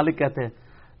ابن مالک کہتے ہیں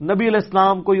نبی علیہ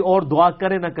السلام کوئی اور دعا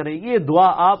کرے نہ کرے یہ دعا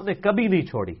آپ نے کبھی نہیں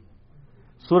چھوڑی.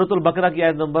 سورۃ البقرہ کی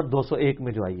آیت نمبر 201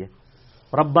 میں جو آئی ہے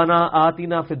ربنا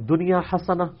آتنا فی الدنیا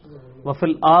حسنہ وفی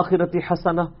الآخرۃ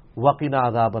حسنہ وقنا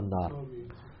عذاب النار.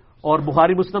 اور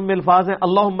بخاری مسلم میں الفاظ ہیں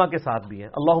اللہم کے ساتھ بھی ہیں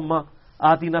اللہم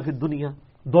آتنا فی الدنیا,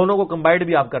 دونوں کو کمبائنڈ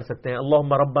بھی آپ کر سکتے ہیں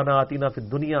اللہم ربنا آتنا فی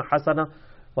الدنیا حسنہ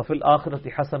وفی الآخرۃ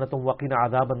حسنہ وقنا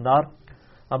عذاب النار.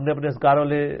 ہم نے اپنے اذکار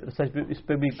والے ریسرچ پہ اس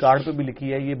پہ بھی کارڈ پہ بھی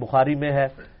لکھی ہے. یہ بخاری میں ہے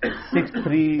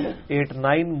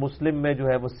 6389, مسلم میں جو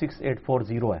ہے وہ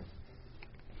 6840 ہے.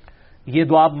 یہ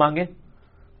دعا آپ مانگیں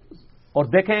اور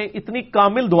دیکھیں اتنی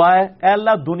کامل دعا ہے اے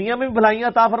اللہ دنیا میں بھی بھلائیاں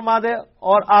عطا فرما دے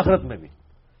اور آخرت میں بھی.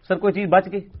 سر کوئی چیز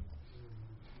بچ گئی؟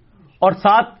 اور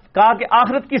ساتھ کہا کہ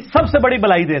آخرت کی سب سے بڑی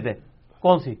بھلائی دے دے.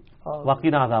 کون سی؟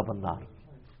 وقنا عذاب النار.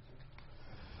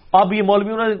 اب یہ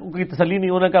مولویوں کی تسلی نہیں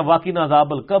ہونے کا واقعنا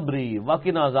عذاب القبری,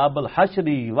 واقعنا عذاب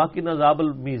الحشری, واقعنا عذاب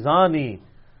المیزانی,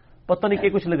 پتہ نہیں کہ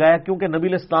کچھ لگایا کیونکہ نبی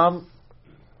علیہ السلام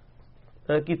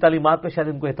کی تعلیمات پہ شاید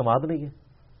ان کو اعتماد نہیں ہے.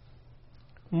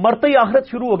 مرتے ہی آخرت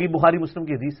شروع ہوگی. بخاری مسلم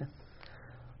کی حدیث ہے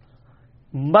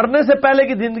مرنے سے پہلے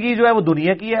کی زندگی جو ہے وہ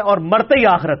دنیا کی ہے اور مرتے ہی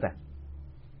آخرت ہے.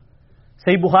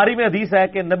 صحیح بخاری میں حدیث ہے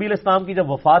کہ نبی علیہ السلام کی جب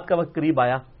وفات کا وقت قریب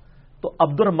آیا تو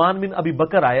عبد الرحمن بن ابی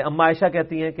بکر آئے. اما عائشہ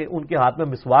کہتی ہیں کہ ان کے ہاتھ میں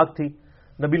مسواک تھی.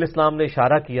 نبی علیہ السلام نے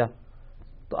اشارہ کیا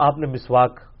تو آپ نے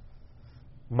مسواک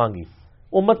مانگی.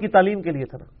 امت کی تعلیم کے لیے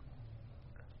تھا نا.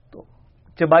 تو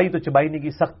چبائی نہیں کی,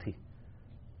 سخت تھی.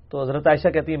 تو حضرت عائشہ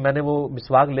کہتی ہیں میں نے وہ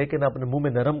مسواک لے کے نا اپنے منہ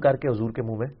میں نرم کر کے حضور کے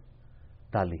منہ میں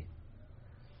ڈالی,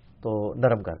 تو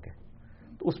نرم کر کے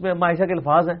تو اس میں عائشہ کے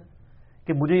الفاظ ہیں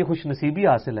کہ مجھے یہ خوش نصیبی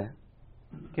حاصل ہے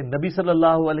کہ نبی صلی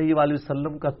اللہ علیہ وآلہ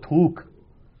وسلم کا تھوک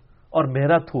اور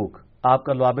میرا تھوک، آپ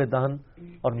کا لعاب دہن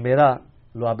اور میرا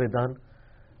لعاب دہن،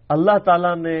 اللہ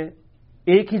تعالیٰ نے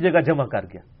ایک ہی جگہ جمع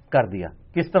کر دیا۔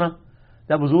 کس طرح؟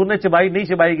 جب حضور نے چبائی نہیں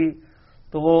چبائی گی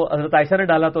تو وہ حضرت عائشہ نے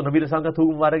ڈالا تو نبی علیہ السلام کا تھوک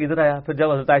مبارک ادھر آیا، پھر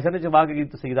جب حضرت عائشہ نے چبا کے کی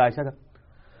تو سیدہ عائشہ کا۔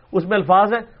 اس میں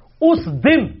الفاظ ہیں اس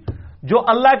دن جو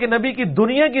اللہ کے نبی کی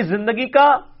دنیا کی زندگی کا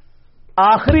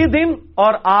آخری دن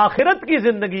اور آخرت کی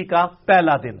زندگی کا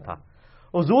پہلا دن تھا۔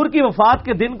 حضور کی وفات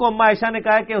کے دن کو اما عائشہ نے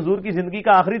کہا ہے کہ حضور کی زندگی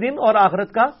کا آخری دن اور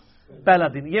آخرت کا پہلا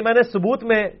دن۔ یہ میں نے ثبوت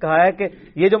میں کہا ہے کہ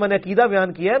یہ جو میں نے عقیدہ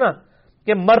بیان کیا ہے نا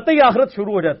کہ مرتے ہی آخرت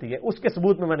شروع ہو جاتی ہے، اس کے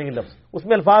ثبوت میں نے یہ لفظ، اس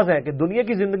میں الفاظ ہے کہ دنیا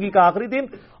کی زندگی کا آخری دن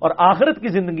اور آخرت کی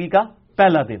زندگی کا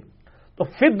پہلا دن۔ تو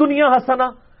فی دنیا حسنہ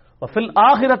اور فی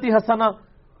الآخرتی حسنہ،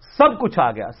 سب کچھ آ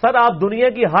گیا۔ سر آپ دنیا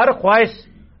کی ہر خواہش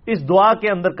اس دعا کے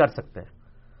اندر کر سکتے ہیں۔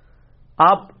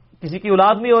 آپ کسی کی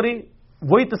اولاد نہیں ہو رہی،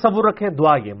 وہی تصور رکھیں،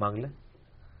 دعا یہ مانگ لیں۔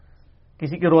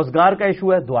 کسی کے روزگار کا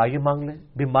ایشو ہے، دعا یہ مانگ لیں۔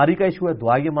 بیماری کا ایشو ہے،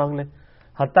 دعا یہ مانگ لیں۔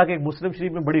 حتیٰ کہ ایک مسلم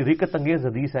شریف میں بڑی رقت انگیز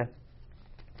حدیث ہے،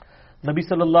 نبی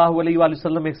صلی اللہ علیہ وآلہ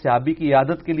وسلم ایک صحابی کی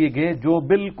عیادت کے لیے گئے جو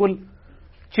بالکل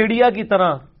چڑیا کی طرح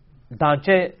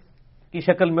ڈھانچے کی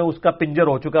شکل میں اس کا پنجر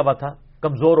ہو چکا ہوا تھا،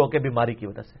 کمزور ہو کے بیماری کی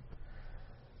وجہ سے،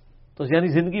 تو یعنی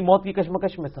زندگی موت کی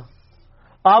کشمکش میں تھا۔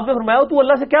 آپ نے فرمایا تو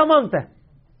اللہ سے کیا مانگتا ہے؟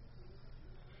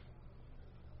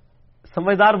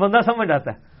 سمجھدار بندہ سمجھ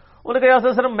آتا ہے۔ انہوں نے کہا یا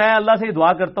رسول اللہ میں اللہ سے یہ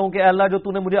دعا کرتا ہوں کہ اے اللہ جو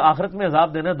تو نے مجھے آخرت میں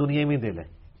عذاب دینا ہے دنیا میں دے لے۔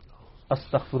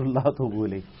 استغفر اللہ تو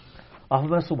بولے آپ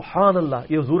میں سبحان اللہ،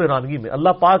 یہ حضور رانگی میں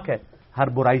اللہ پاک ہے ہر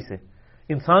برائی سے،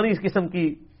 انسان ہی اس قسم کی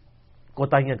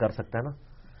کوتاہیاں کر سکتا ہے نا۔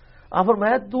 آپ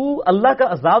فرمایا تو اللہ کا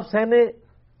عذاب سہنے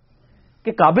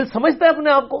کے قابل سمجھتا ہے اپنے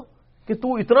آپ کو کہ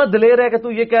تو اتنا دلیر ہے کہ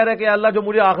تو یہ کہہ رہا ہے کہ اللہ جو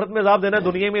مجھے آخرت میں عذاب دینا ہے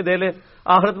دنیا میں دے لے،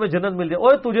 آخرت میں جنت مل جائے۔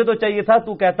 اوے تجھے تو چاہیے تھا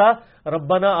تو کہتا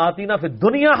ربنا آتینا فی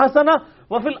الدنیا حسنہ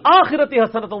وفی الآخرۃ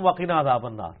حسنۃ وقنا عذاب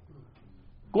النار۔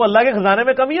 کو اللہ کے خزانے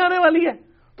میں کمی آنے والی ہے؟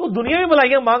 تو دنیا میں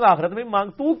بھلائیاں مانگ، آخرت میں مانگ۔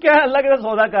 تو کیا ہے اللہ کے ساتھ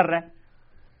سودا کر رہا ہے؟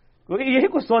 کیونکہ یہی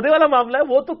کچھ سودے والا معاملہ ہے،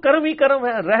 وہ تو کرم ہی کرم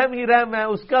ہے، رحم ہی رحم ہے،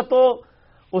 اس کا تو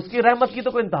اس کی رحمت کی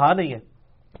تو کوئی انتہا نہیں ہے۔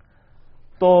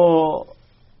 تو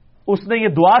اس نے یہ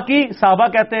دعا کی، صحابہ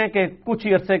کہتے ہیں کہ کچھ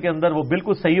ہی عرصے کے اندر وہ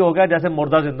بالکل صحیح ہو گیا، جیسے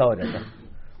مردہ زندہ ہو جاتا ہے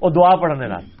اور دعا پڑھنے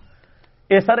لگا۔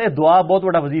 اے سر اے دعا بہت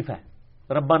بڑا وظیفہ ہے،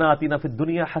 ربنا آتینا فی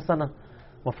الدنیا حسنہ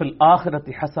وفی الآخرۃ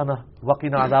حسنہ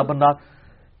وقنا عذاب النار۔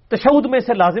 تشہد میں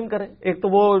اسے لازم کریں۔ ایک تو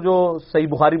وہ جو صحیح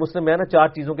بخاری مسلم میں ہے نا، 4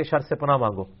 چیزوں کے شر سے پناہ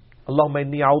مانگو، اللہم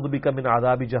انی اعوذ بک من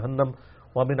عذاب جہنم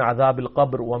ومن عذاب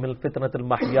القبر ومن فتنۃ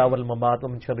المحیا والممات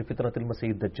ومن شر فتنۃ المسیح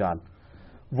الدجال۔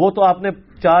 وہ تو آپ نے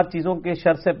 4 چیزوں کے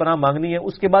شر سے پناہ مانگنی ہے،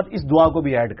 اس کے بعد اس دعا کو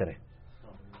بھی ایڈ کریں،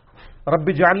 رب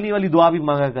اجعلنی والی دعا بھی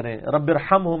مانگا کریں، رب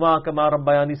ارحمہما کما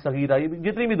ربیانی صغیرہ، یہ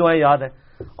جتنی بھی دعائیں یاد ہیں،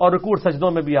 اور رکوع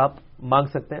سجدوں میں بھی آپ مانگ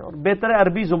سکتے ہیں، اور بہتر ہے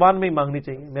عربی زبان میں ہی مانگنی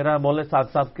چاہیے۔ میرا مولانا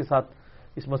صاحب کے ساتھ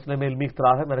اس مسئلے میں علمی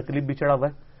اختلاف ہے، میرا کلپ بھی چڑھا ہوا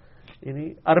ہے۔ یعنی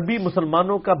عربی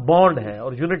مسلمانوں کا بانڈ ہے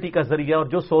اور یونٹی کا ذریعہ، اور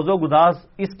جو سوز و گداز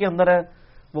اس کے اندر ہے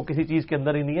وہ کسی چیز کے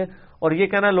اندر ہی نہیں ہے۔ اور یہ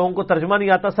کہنا لوگوں کو ترجمہ نہیں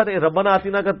آتا، سر ربنا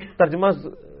آتینا کا ترجمہ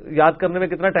یاد کرنے میں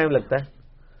کتنا ٹائم لگتا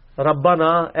ہے؟ ربنا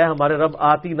اے ہمارے رب،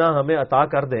 آتینا ہمیں عطا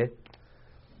کر دے،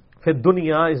 پھر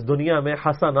دنیا اس دنیا میں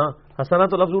حسنہ، حسنہ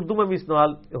تو لفظ اردو میں بھی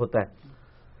استعمال ہوتا ہے،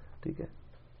 ٹھیک ہے،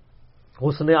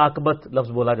 حسن عاقبت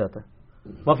لفظ بولا جاتا ہے،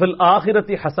 وفی الآخرۃ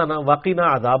حسنہ وقنا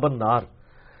عذاب النار۔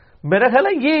 میرا خیال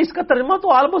ہے یہ اس کا ترجمہ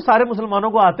تو آلموسٹ سارے مسلمانوں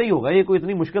کو آتے ہی ہوگا، یہ کوئی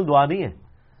اتنی مشکل دعا نہیں ہے۔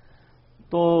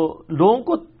 تو لوگوں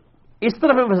کو اس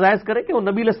طرح ایمفسائز کریں کہ وہ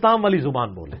نبی علیہ السلام والی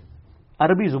زبان بولیں،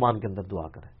 عربی زبان کے اندر دعا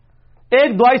کریں،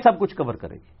 ایک دعا ہی سب کچھ کور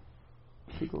کرے گی،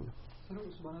 ٹھیک ہوگا۔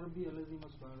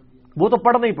 وہ تو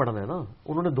پڑھنا ہی پڑھنا ہے نا،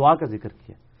 انہوں نے دعا کا ذکر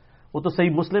کیا، وہ تو صحیح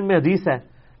مسلم میں حدیث ہے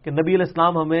کہ نبی علیہ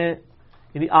السلام ہمیں،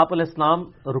 یعنی آپ علیہ السلام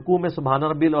رکوع میں سبحان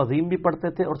ربی العظیم بھی پڑھتے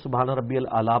تھے اور سبحان ربی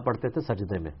الاعلیٰ پڑھتے تھے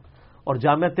سجدے میں، اور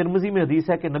جامعہ ترمذی میں حدیث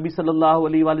ہے کہ نبی صلی اللہ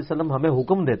علیہ وآلہ وسلم ہمیں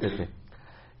حکم دیتے تھے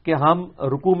کہ ہم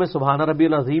رکوع میں سبحان ربی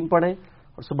العظیم پڑھیں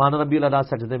اور سبحان ربی الاعلیٰ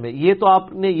سجدے میں۔ یہ تو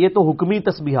آپ نے، یہ تو حکمی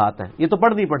تسبیحات ہیں، یہ تو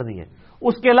پڑھنی ہے،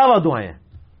 اس کے علاوہ دعائیں ہیں،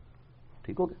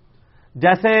 ٹھیک ہو گیا۔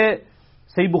 جیسے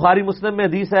صحیح بخاری مسلم میں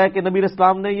حدیث ہے کہ نبی علیہ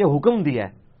السلام نے یہ حکم دیا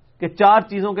ہے کہ 4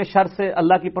 چیزوں کے شر سے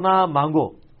اللہ کی پناہ مانگو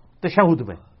تشہد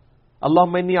میں،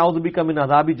 اللہم انی اعوذ بک من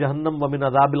عذاب جہنم ومن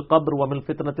عذاب القبر ومن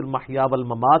فتنۃ المحیا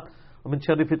والممات ومن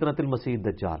شر فتنۃ المسیح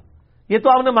الدجال۔ یہ تو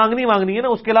آپ نے مانگنی ہے نا،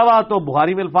 اس کے علاوہ تو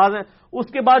بخاری میں الفاظ ہیں، اس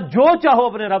کے بعد جو چاہو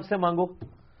اپنے رب سے مانگو۔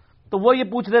 تو وہ یہ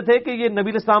پوچھ رہے تھے کہ یہ نبی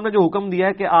علیہ السلام نے جو حکم دیا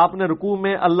ہے کہ آپ نے رکوع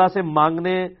میں اللہ سے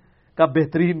مانگنے کا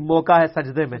بہترین موقع ہے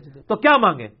سجدے میں، تو کیا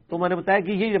مانگے؟ تو میں نے بتایا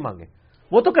کہ یہ مانگے،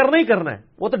 وہ تو کرنا ہی کرنا ہے،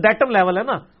 وہ تو ڈیٹم لیول ہے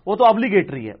نا، وہ تو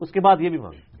آبلیگیٹری ہے، اس کے بعد یہ بھی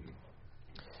مانگے۔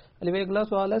 علی بھائی اگلا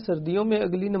سوال ہے، سردیوں میں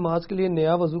اگلی نماز کے لیے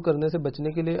نیا وضو کرنے سے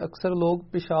بچنے کے لیے اکثر لوگ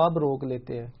پیشاب روک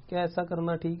لیتے ہیں، کیا ایسا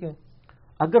کرنا ٹھیک ہے؟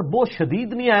 اگر بہت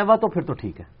شدید نہیں آیا ہوا تو پھر تو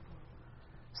ٹھیک ہے.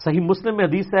 صحیح مسلم میں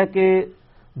حدیث ہے کہ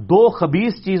دو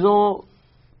خبیث چیزوں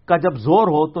کا جب زور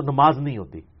ہو تو نماز نہیں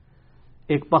ہوتی،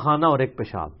 ایک پخانہ اور ایک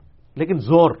پیشاب. لیکن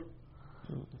زور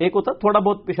ایک ہوتا تھوڑا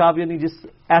بہت پیشاب، یعنی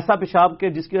ایسا پیشاب کہ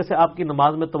جس کی وجہ سے آپ کی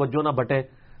نماز میں توجہ نہ بٹے،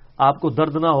 آپ کو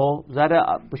درد نہ ہو. ظاہر ہے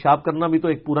پیشاب کرنا بھی تو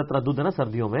ایک پورا تردد ہے نا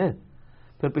سردیوں میں.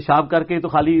 پھر پیشاب کر کے تو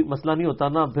خالی مسئلہ نہیں ہوتا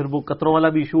نا، پھر وہ قطروں والا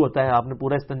بھی ایشو ہوتا ہے. آپ نے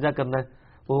پورا استنجا کرنا ہے،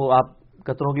 وہ آپ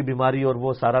قطروں کی بیماری اور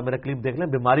وہ سارا میرا کلپ دیکھ لیں.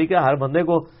 بیماری کیا ہر بندے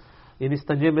کو، یعنی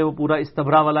استنجے میں وہ پورا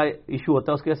استبرا والا ایشو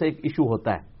ہوتا ہے، اس کی وجہ سے ایک ایشو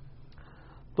ہوتا ہے.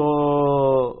 تو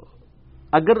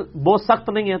اگر بہت سخت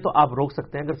نہیں ہے تو آپ روک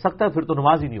سکتے ہیں، اگر سخت ہے پھر تو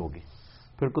نماز ہی نہیں ہوگی،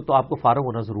 پھر تو آپ کو فارغ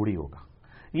ہونا ضروری ہوگا.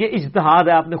 یہ اجتہاد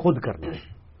ہے، آپ نے خود کرنا ہے.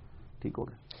 ٹھیک ہو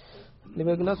گیا.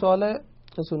 اگلا سوال ہے،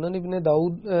 سنن ابن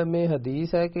داؤد میں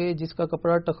حدیث ہے کہ جس کا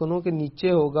کپڑا ٹخنوں کے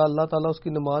نیچے ہوگا اللہ تعالیٰ اس کی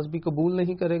نماز بھی قبول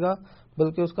نہیں کرے گا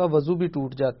بلکہ اس کا وضو بھی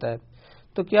ٹوٹ جاتا ہے.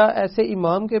 تو کیا ایسے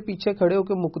امام کے پیچھے کھڑے ہو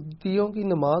کے مقتدیوں کی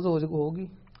نماز ہوگی؟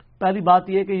 پہلی بات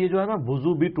یہ کہ یہ جو ہے نا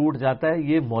وضو بھی ٹوٹ جاتا ہے،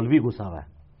 یہ مولوی گھسا ہوا ہے.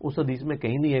 اس حدیث میں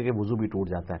کہیں نہیں ہے کہ وضو بھی ٹوٹ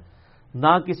جاتا ہے.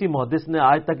 نہ کسی محدث نے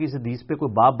آج تک اس حدیث پہ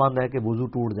کوئی باب باندھا ہے کہ وضو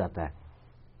ٹوٹ جاتا ہے.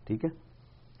 ٹھیک ہے،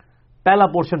 پہلا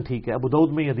پورشن ٹھیک ہے. ابو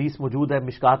داؤد میں یہ حدیث موجود ہے،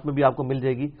 مشکات میں بھی آپ کو مل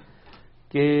جائے گی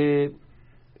کہ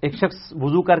ایک شخص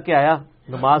وضو کر کے آیا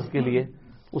نماز کے لیے،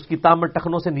 اس کی تامر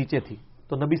ٹخنوں سے نیچے تھی،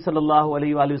 تو نبی صلی اللہ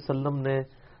علیہ وآلہ وسلم نے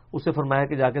اسے فرمایا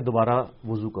کہ جا کے دوبارہ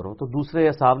وضو کرو. تو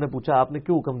دوسرے صاحب نے پوچھا آپ نے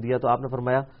کیوں حکم دیا؟ تو آپ نے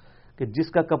فرمایا کہ جس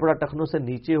کا کپڑا ٹخنوں سے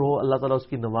نیچے ہو اللہ تعالیٰ اس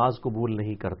کی نماز قبول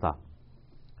نہیں کرتا.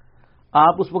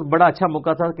 آپ اس وقت بڑا اچھا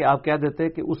موقع تھا کہ آپ کہہ دیتے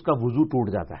کہ اس کا وضو ٹوٹ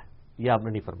جاتا ہے. یہ آپ نے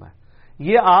نہیں فرمایا،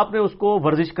 یہ آپ نے اس کو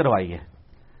ورزش کروائی ہے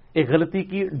ایک غلطی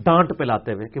کی ڈانٹ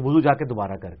پلاتے ہوئے کہ وضو جا کے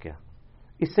دوبارہ کر کے.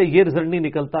 اس سے یہ رزلٹ نہیں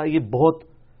نکلتا. یہ بہت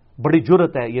بڑی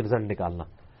جرت ہے یہ رزلٹ نکالنا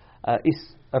اس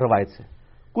روایت سے.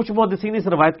 کچھ محدثین اس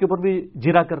روایت کے اوپر بھی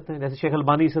جرا کرتے ہیں، جیسے شیخ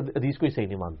البانی اس حدیث کو ہی صحیح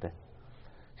نہیں مانتے.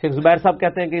 شیخ زبیر صاحب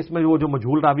کہتے ہیں کہ اس میں وہ جو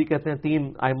مجہول راوی کہتے ہیں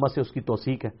 3 ائمہ سے اس کی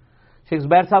توثیق ہے. شیخ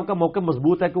زبیر صاحب کا موقف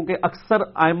مضبوط ہے کیونکہ اکثر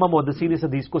ائمہ محدثین اس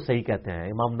حدیث کو صحیح کہتے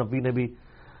ہیں. امام نبوی نے بھی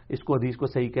اس کو حدیث کو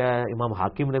صحیح کہا ہے، امام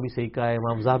حاکم نے بھی صحیح کہا ہے،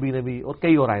 امام ذہبی نے بھی، اور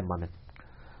کئی اور ائمہ نے.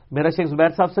 میرا شیخ زبیر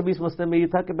صاحب سے بھی اس مسئلے میں یہ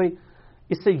تھا کہ بھائی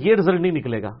اس سے یہ رزلٹ نہیں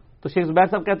نکلے گا. تو شیخ زبیر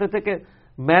صاحب کہتے تھے کہ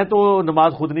میں تو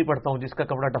نماز خود نہیں پڑھتا ہوں جس کا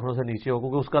کپڑا ٹخنوں سے نیچے ہو،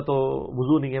 کیونکہ اس کا تو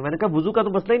وضو نہیں ہے. میں نے کہا وضو کا تو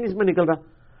مسئلہ ہی نہیں اس میں نکل رہا.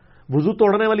 وضو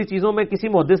توڑنے والی چیزوں میں کسی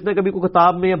محدث نے کبھی کوئی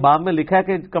کتاب میں یا باب میں لکھا ہے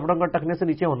کہ کپڑوں کا ٹخنے سے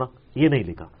نیچے ہونا؟ یہ نہیں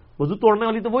لکھا. وضو توڑنے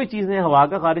والی تو وہی چیزیں ہیں، ہوا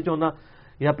کا خارج ہونا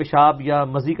یا پیشاب یا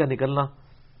مزی کا نکلنا،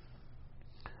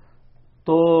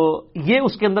 تو یہ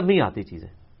اس کے اندر نہیں آتی چیزیں.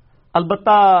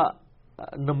 البتہ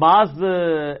نماز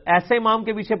ایسے امام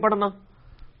کے پیچھے پڑھنا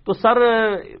تو سر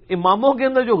اماموں کے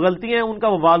اندر جو غلطیاں ہیں ان کا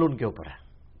وبال ان کے اوپر ہے،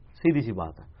 سیدھی سی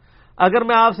بات ہے. اگر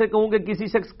میں آپ سے کہوں کہ کسی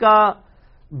شخص کا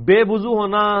بے وضو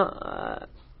ہونا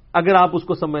اگر آپ اس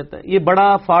کو سمجھتے ہیں یہ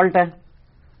بڑا فالٹ ہے،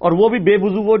 اور وہ بھی بے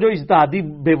وضو، وہ جو اجتہادی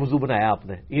بے وضو بنایا آپ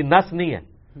نے، یہ نس نہیں ہے،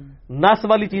 نس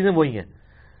والی چیزیں وہی ہیں.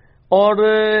 اور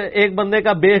ایک بندے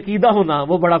کا بے عقیدہ ہونا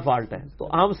وہ بڑا فالٹ ہے. تو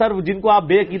ہم سر جن کو آپ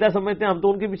بے عقیدہ سمجھتے ہیں ہم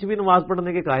تو ان کے پیچھے بھی نماز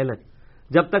پڑھنے کے قائل ہیں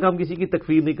جب تک ہم کسی کی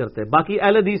تکفیر نہیں کرتے. باقی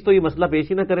اہل حدیث تو یہ مسئلہ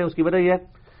پیش ہی نہ کریں. اس کی وجہ یہ ہے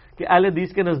کہ اہل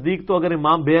حدیث کے نزدیک تو اگر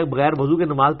امام بغیر وضو کے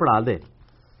نماز پڑھا دے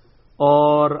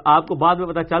اور آپ کو بعد میں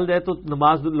پتہ چل جائے تو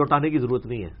نماز لوٹانے کی ضرورت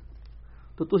نہیں ہے.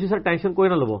 تو تسی سر ٹینشن کوئی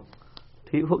نہ لو،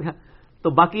 ٹھیک ہو گیا. تو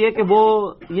باقی یہ کہ وہ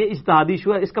یہ اجتہادی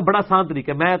ایشو ہے، اس کا بڑا آسان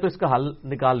طریقہ ہے، میں تو اس کا حل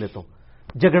نکال لیتا ہوں.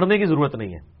 جھگڑنے کی ضرورت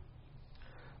نہیں ہے.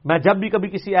 میں جب بھی کبھی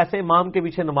کسی ایسے امام کے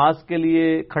پیچھے نماز کے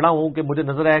لیے کھڑا ہوں کہ مجھے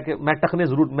نظر آیا کہ میں ٹخنے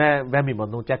ضرور، میں وہمی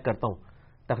بند ہوں، چیک کرتا ہوں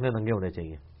ٹخنے ننگے ہونے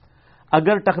چاہیے.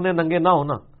 اگر ٹخنے ننگے نہ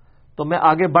ہونا تو میں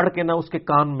آگے بڑھ کے نہ اس کے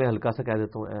کان میں ہلکا سا کہہ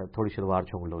دیتا ہوں تھوڑی شلوار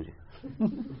چھونگ لو جی.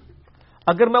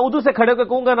 اگر میں ادھر سے کھڑے ہو کے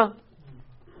کہوں گا نا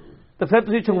تو پھر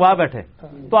تسی چھنگوا بیٹھے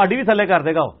تو آڈی بھی تھلے کر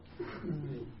دے گا.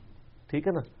 ٹھیک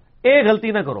ہے نا، ایک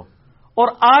غلطی نہ کرو. اور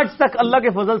آج تک اللہ کے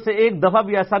فضل سے ایک دفعہ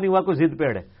بھی ایسا نہیں ہوا کوئی ضد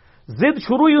پیڑ ہے. ضد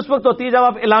شروع ہی اس وقت ہوتی ہے جب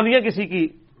آپ اعلانیہ کسی کی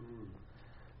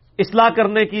اصلاح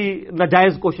کرنے کی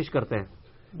ناجائز کوشش کرتے ہیں.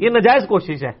 یہ ناجائز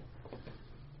کوشش ہے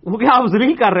کیونکہ آپ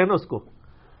ذلیل کر رہے ہیں نا اس کو.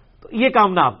 تو یہ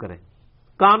کام نہ آپ کریں.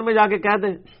 کان میں جا کے کہہ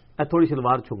دیں تھوڑی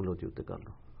شلوار چھنگ لو جوتے کر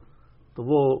لو تو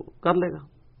وہ کر لے گا.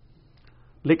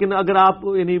 لیکن اگر آپ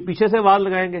یعنی پیچھے سے آواز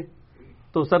لگائیں گے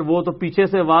تو سر وہ تو پیچھے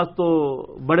سے آواز تو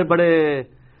بڑے بڑے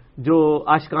جو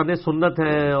عاشقان سنت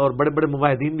ہیں اور بڑے بڑے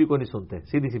مواحدین بھی کوئی نہیں سنتے.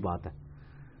 سیدھی سی بات ہے.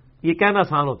 یہ کہنا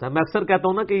آسان ہوتا ہے. میں اکثر کہتا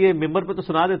ہوں نا کہ یہ ممبر پہ تو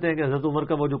سنا دیتے ہیں کہ حضرت عمر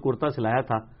کا وہ جو کرتا سلایا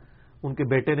تھا ان کے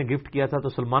بیٹے نے گفٹ کیا تھا تو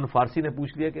سلمان فارسی نے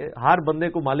پوچھ لیا کہ ہر بندے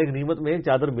کو مالک نعمت میں ایک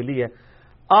چادر ملی ہے،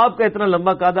 آپ کا اتنا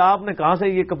لمبا قد، آپ نے کہاں سے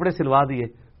یہ کپڑے سلوا دیے؟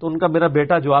 تو ان کا میرا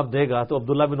بیٹا جواب دے گا. تو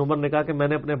عبداللہ بن عمر نے کہا کہ میں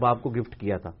نے اپنے باپ کو گفٹ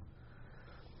کیا تھا.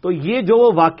 تو یہ جو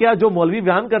واقعہ جو مولوی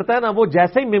بیان کرتا ہے نا، وہ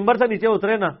جیسے ہی ممبر سے نیچے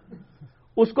اترے نا،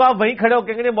 اس کو آپ وہیں کھڑے ہو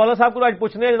کہیں گے مولا صاحب کو آج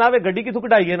پوچھنے جناب یہ گڈی کی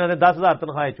تھکڑائی ہے انہوں نے 10,000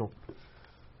 تنخواہ چوں،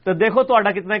 تو دیکھو تو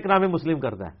آڈا کتنا اکرام مسلم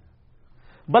کرتا ہے.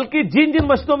 بلکہ جن جن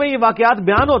مسجدوں میں یہ واقعات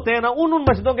بیان ہوتے ہیں نا، ان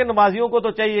مسجدوں کے نمازیوں کو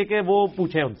تو چاہیے کہ وہ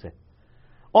پوچھیں ان سے،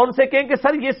 اور ان سے کہیں کہ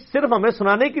سر یہ صرف ہمیں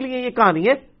سنانے کے لیے یہ کہانی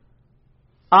ہے،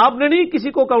 آپ نے نہیں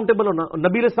کسی کو اکاؤنٹیبل ہونا.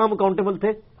 نبی علیہ السلام اکاؤنٹیبل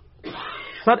تھے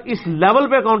سر، اس لیول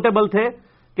پہ اکاؤنٹیبل تھے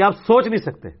کہ آپ سوچ نہیں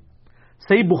سکتے.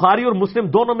 صحیح بخاری اور مسلم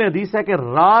دونوں میں حدیث ہے کہ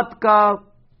رات کا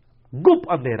گپ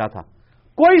اندھیرا تھا،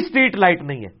 کوئی اسٹریٹ لائٹ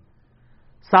نہیں ہے.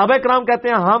 صحابہ کرام کہتے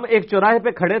ہیں ہم ایک چوراہے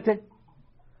پہ کھڑے تھے،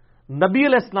 نبی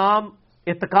علیہ السلام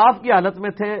اعتکاف کی حالت میں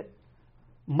تھے،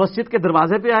 مسجد کے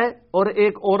دروازے پہ آئے اور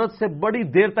ایک عورت سے بڑی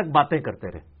دیر تک باتیں کرتے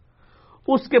رہے.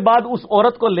 اس کے بعد اس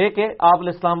عورت کو لے کے آپ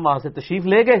علیہ السلام وہاں سے تشریف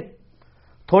لے گئے.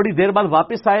 تھوڑی دیر بعد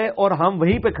واپس آئے اور ہم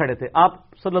وہیں پہ کھڑے تھے. آپ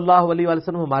صلی اللہ علیہ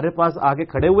وسلم ہمارے پاس آگے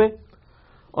کھڑے ہوئے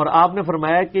اور آپ نے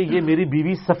فرمایا کہ یہ میری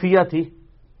بیوی صفیہ تھی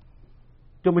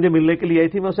جو مجھے ملنے کے لیے آئی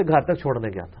تھی، میں اسے گھر تک چھوڑنے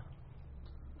گیا تھا.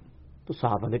 تو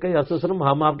صحابہ نے کہا یا رسول اللہ علیہ وسلم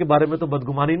ہم آپ کے بارے میں تو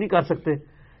بدگمانی نہیں کر سکتے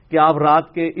کہ آپ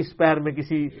رات کے اس پیر میں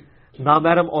کسی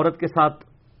نامحرم عورت کے ساتھ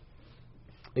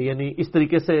یعنی اس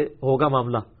طریقے سے ہوگا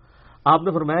معاملہ. آپ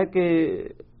نے فرمایا کہ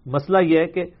مسئلہ یہ ہے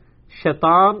کہ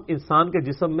شیطان انسان کے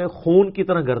جسم میں خون کی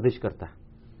طرح گردش کرتا ہے.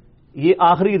 یہ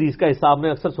آخری حدیث کا حصہ آپ نے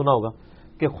اکثر سنا ہوگا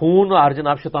کہ خون اور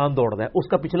جناب شیطان دوڑ رہا ہے، اس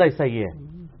کا پچھلا حصہ یہ ہے.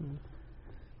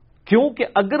 کیونکہ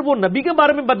اگر وہ نبی کے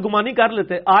بارے میں بدگمانی کر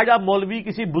لیتے، آج آپ مولوی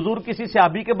کسی بزرگ کسی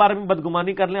صحابی کے بارے میں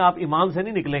بدگمانی کر لیں، آپ ایمان سے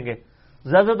نہیں نکلیں گے،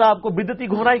 زیادہ زیادہ آپ کو بدعتی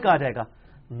گمراہی کہا جائے گا.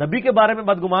 نبی کے بارے میں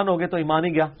بدگمان ہو گئے تو ایمان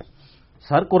ہی گیا.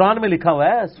 سر قرآن میں لکھا ہوا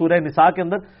ہے سورہ نساء کے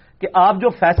اندر کہ آپ جو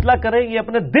فیصلہ کریں یہ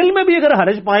اپنے دل میں بھی اگر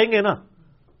حرج پائیں گے نا،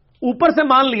 اوپر سے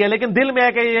مان لیا لیکن دل میں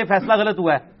ہے کہ یہ فیصلہ غلط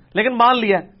ہوا ہے لیکن مان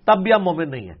لیا تب بھی آپ مومن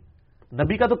نہیں ہے.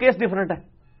 نبی کا تو کیس ڈیفرنٹ ہے.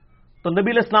 تو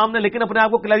نبی علیہ السلام نے لیکن اپنے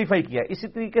آپ کو کلیریفائی کیا. اسی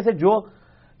طریقے سے جو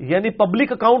یعنی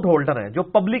پبلک اکاؤنٹ ہولڈر ہیں جو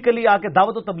پبلکلی آ کے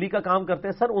دعوت و تبلیغ کا کام کرتے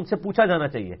ہیں، سر ان سے پوچھا جانا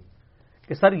چاہیے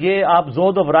کہ سر یہ آپ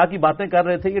زود و ورا کی باتیں کر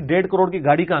رہے تھے، یہ 1.5 کروڑ کی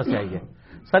گاڑی کہاں سے آئی ہے؟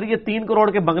 سر یہ 3 کروڑ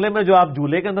کے بنگلے میں جو آپ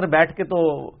جھولے کے اندر بیٹھ کے تو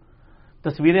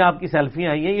تصویریں آپ کی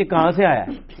سیلفیاں آئی ہیں، یہ کہاں سے آیا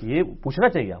ہے؟ یہ پوچھنا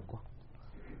چاہیے آپ کو،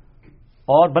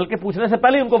 اور بلکہ پوچھنے سے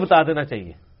پہلے ان کو بتا دینا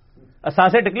چاہیے،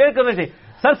 اثاثے ڈکلیئر کرنے چاہیے.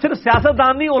 سر صرف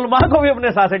سیاستدان نہیں، علماء کو بھی اپنے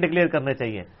اثاثے ڈکلیئر کرنے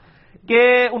چاہیے کہ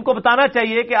ان کو بتانا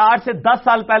چاہیے کہ 8 سے 10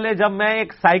 سال پہلے جب میں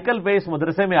ایک سائیکل پہ اس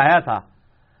مدرسے میں آیا تھا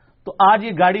تو آج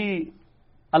یہ گاڑی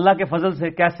اللہ کے فضل سے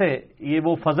کیسے، یہ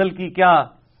وہ فضل کی کیا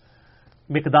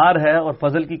مقدار ہے اور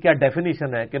فضل کی کیا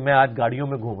ڈیفینیشن ہے کہ میں آج گاڑیوں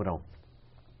میں گھوم رہا ہوں.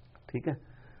 ٹھیک ہے،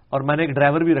 اور میں نے ایک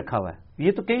ڈرائیور بھی رکھا ہوا ہے.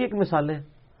 یہ تو کئی ایک مثالیں ہیں.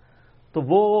 تو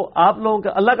وہ آپ لوگوں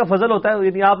کا اللہ کا فضل ہوتا ہے،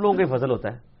 یعنی آپ لوگوں کا فضل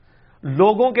ہوتا ہے.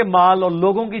 لوگوں کے مال اور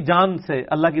لوگوں کی جان سے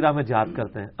اللہ کی راہ میں جہاد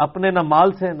کرتے ہیں، اپنے نہ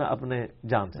مال سے نہ اپنے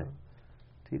جان سے.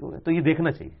 ٹھیک ہو گیا، تو یہ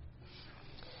دیکھنا چاہیے.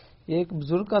 ایک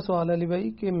بزرگ کا سوال ہے علی بھائی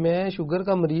کہ میں شوگر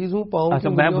کا مریض ہوں، پاؤں اچھا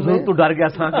میں بزرگ تو ڈر گیا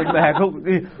تھا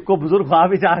کو بزرگ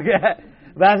خواب ہی آ گیا ہے.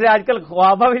 ویسے آج کل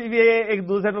خوابہ بھی ایک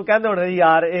دوسرے کو کہتے ہوتے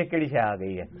یار ایک کیڑی شے آ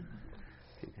گئی ہے.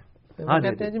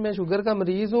 کہتے ہیں جی میں شوگر کا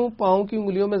مریض ہوں، پاؤں کی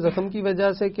انگلیوں میں زخم کی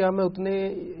وجہ سے کیا میں اتنے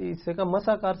حصے کا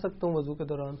مسح کر سکتا ہوں وضو کے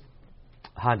دوران؟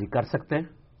 ہاں جی کر سکتے ہیں،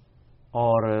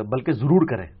 اور بلکہ ضرور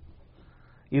کریں.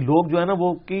 یہ لوگ جو ہے نا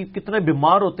وہ کتنے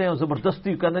بیمار ہوتے ہیں،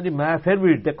 زبردستی کہنا جی میں پھر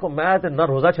بھی دیکھو میں تو نہ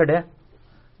روزہ چھڑیا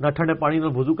نہ ٹھنڈے پانی نہ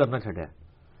وضو کرنا چھڑیا.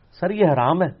 سر یہ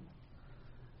حرام ہے.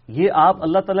 یہ آپ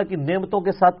اللہ تعالیٰ کی نعمتوں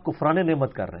کے ساتھ کفران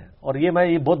نعمت کر رہے ہیں. اور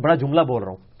یہ بہت بڑا جملہ بول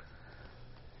رہا ہوں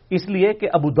اس لیے کہ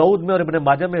ابو داؤد میں اور ابن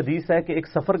ماجہ میں حدیث ہے کہ ایک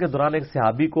سفر کے دوران ایک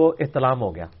صحابی کو احتلام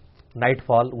ہو گیا، نائٹ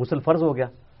فال، غسل فرض ہو گیا.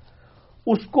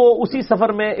 اس کو اسی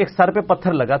سفر میں ایک سر پہ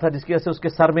پتھر لگا تھا جس کی وجہ سے اس کے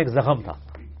سر میں ایک زخم تھا.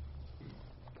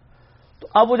 تو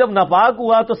اب وہ جب ناپاک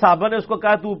ہوا تو صحابہ نے اس کو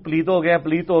کہا تو پلیت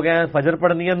ہو گیا فجر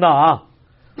پڑھنی ہے نہ.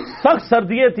 سخت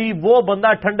سردیاں تھی، وہ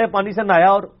بندہ ٹھنڈے پانی سے نہایا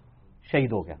اور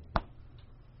شہید ہو گیا،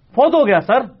 فوت ہو گیا.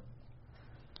 سر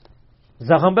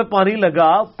زخم پہ پانی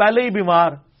لگا، پہلے ہی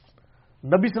بیمار.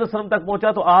 نبی صلی اللہ علیہ وسلم تک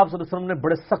پہنچا تو آپ صلی اللہ علیہ وسلم نے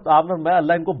بڑے سخت، آپ نے فرمایا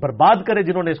اللہ ان کو برباد کرے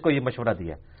جنہوں نے اس کو یہ مشورہ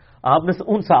دیا. آپ نے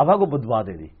ان صحابہ کو بددعا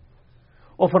دے دی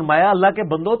اور فرمایا اللہ کے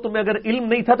بندو تمہیں اگر علم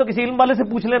نہیں تھا تو کسی علم والے سے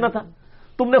پوچھ لینا تھا،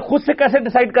 تم نے خود سے کیسے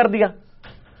ڈیسائیڈ کر دیا؟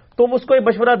 تم اس کو یہ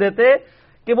مشورہ دیتے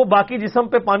کہ وہ باقی جسم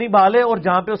پہ پانی بہا لے اور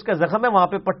جہاں پہ اس کا زخم ہے وہاں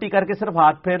پہ پٹی کر کے صرف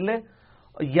ہاتھ پھیر لے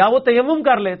یا وہ تیمم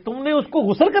کر لے. تم نے اس کو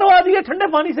غسل کروا دیا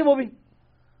ٹھنڈے پانی سے، وہ بھی،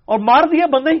 اور مار دیا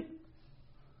بندے ہی.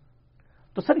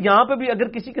 تو سر یہاں پہ بھی اگر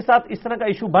کسی کے ساتھ اس طرح کا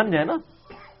ایشو بن جائے نا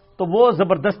تو وہ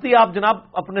زبردستی آپ جناب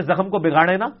اپنے زخم کو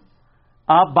بگاڑے نا،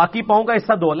 آپ باقی پاؤں کا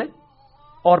حصہ دھو لیں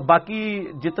اور باقی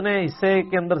جتنے حصے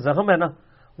کے اندر زخم ہے نا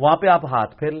وہاں پہ آپ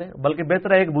ہاتھ پھیر لیں، بلکہ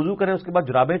بہتر ہے ایک وضو کریں، اس کے بعد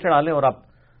جرابیں چڑھا لیں اور آپ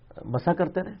مسح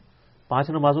کرتے رہیں 5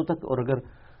 نمازوں تک، اور اگر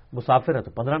مسافر ہے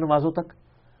تو 15 نمازوں تک.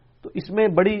 تو اس میں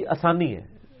بڑی آسانی ہے،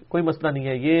 کوئی مسئلہ نہیں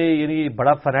ہے. یہ یعنی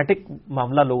بڑا فنیٹک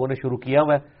معاملہ لوگوں نے شروع کیا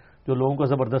ہوا ہے جو لوگوں کو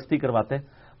زبردستی کرواتے ہیں.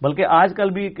 بلکہ آج کل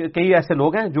بھی کئی ایسے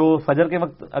لوگ ہیں جو فجر کے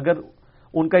وقت، اگر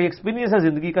ان کا یہ ایکسپیرینس ہے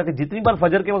زندگی کا کہ جتنی بار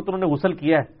فجر کے وقت انہوں نے غسل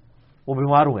کیا ہے وہ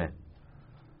بیمار ہوئے ہیں،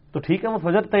 تو ٹھیک ہے وہ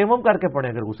فجر تیمم کر کے پڑھیں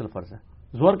اگر غسل فرض ہے،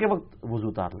 ظہر کے وقت وضو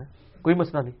اتار لیں، کوئی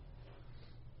مسئلہ نہیں.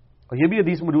 اور یہ بھی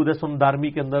حدیث موجود ہے سنن دارمی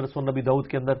کے اندر، سنن نبی داؤد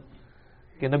کے اندر،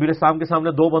 کہ نبی علیہ السلام کے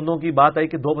سامنے 2 بندوں کی بات آئی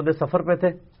کہ 2 بندے سفر پہ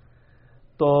تھے،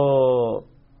 تو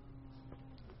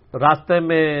راستے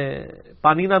میں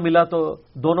پانی نہ ملا تو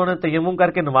دونوں نے تیمم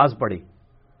کر کے نماز پڑھی،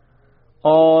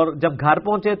 اور جب گھر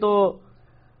پہنچے تو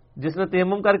جس نے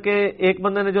تیمم کر کے، ایک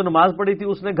بندے نے جو نماز پڑھی تھی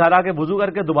اس نے گھر آ کے وضو کر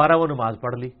کے دوبارہ وہ نماز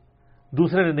پڑھ لی،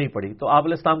 دوسرے نے نہیں پڑھی. تو آپ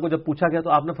علیہ السلام کو جب پوچھا گیا تو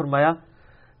آپ نے فرمایا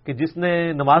کہ جس نے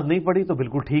نماز نہیں پڑھی تو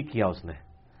بالکل ٹھیک کیا اس نے،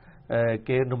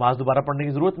 کہ نماز دوبارہ پڑھنے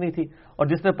کی ضرورت نہیں تھی، اور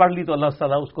جس نے پڑھ لی تو اللہ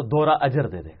تعالیٰ اس کو دوہرا اجر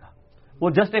دے دے گا. وہ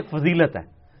جسٹ ایک فضیلت ہے.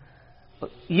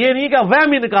 یہ نہیں کہ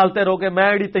وہم ہی نکالتے رہو کہ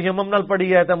میں تیمم نال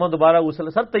پڑھی ہے تو میں دوبارہ غسل.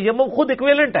 سر تیمم خود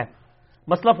ایکویلنٹ ہے.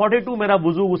 مسئلہ 42 میرا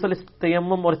وضو غسل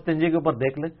تیمم اور استنجے کے اوپر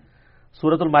دیکھ لیں،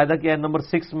 سورۃ المائدہ کی آیت نمبر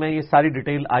 6 میں یہ ساری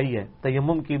ڈیٹیل آئی ہے،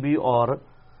 تیمم کی بھی اور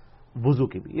وضو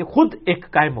کی بھی. یہ خود ایک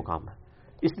قائم مقام ہے،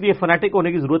 اس لیے فنیٹک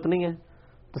ہونے کی ضرورت نہیں ہے.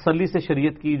 تسلی سے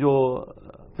شریعت کی جو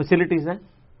فیسلٹیز ہیں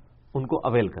ان کو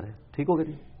اویل کریں. ٹھیک ہو گیا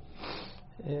جی.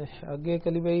 آگے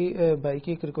کلی بھائی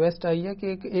کی ایک ریکویسٹ آئی ہے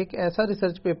کہ ایک ایسا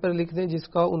ریسرچ پیپر لکھ دیں جس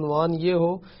کا عنوان یہ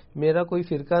ہو، میرا کوئی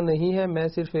فرقہ نہیں ہے، میں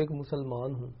صرف ایک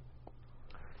مسلمان ہوں.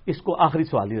 اس کو آخری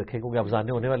سوال ہی رکھیں کیونکہ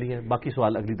افزانے ہونے والی ہے، باقی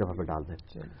سوال اگلی دفعہ پہ ڈال دیں.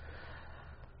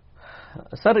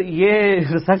 سر یہ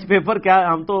ریسرچ پیپر کیا،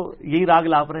 ہم تو یہی راگ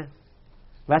لاپ رہے ہیں.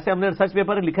 ویسے ہم نے ریسرچ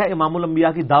پیپر لکھا ہے امام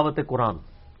الانبیاء کی دعوت قرآن،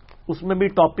 اس میں بھی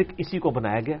ٹاپک اسی کو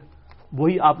بنایا گیا،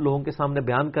 وہی آپ لوگوں کے سامنے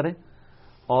بیان کریں.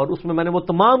 اور اس میں نے وہ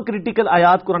تمام کریٹیکل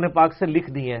آیات قرآن پاک سے لکھ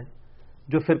دی ہیں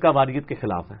جو فرقہ واریت کے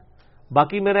خلاف ہیں.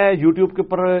 باقی میرا یوٹیوب کے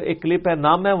اوپر ایک کلپ ہے،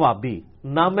 نام ہے وابی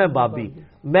نام ہے بابی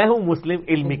میں ہوں مسلم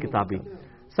علمی کتابی.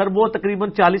 سر وہ تقریباً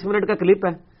 40 منٹ کا کلپ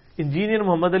ہے. انجینئر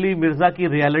محمد علی مرزا کی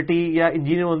ریالٹی، یا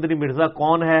انجینئر محمد علی مرزا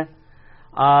کون ہے،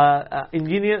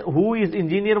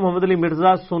 انجینئر محمد علی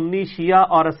مرزا سنی شیعہ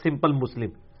اور سمپل مسلم.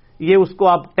 یہ اس کو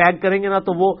آپ ٹیگ کریں گے نا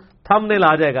تو وہ تھم نیل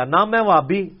آ جائے گا. نہ میں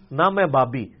وابی نہ میں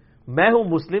بابی، میں ہوں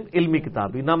مسلم علمی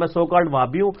کتابی. نہ میں سو کالڈ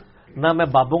وابی ہوں، نہ میں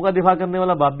بابوں کا دفاع کرنے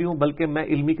والا بابی ہوں، بلکہ میں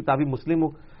علمی کتابی مسلم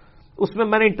ہوں. اس میں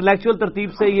نے انٹلیکچوئل ترتیب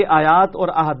سے یہ آیات اور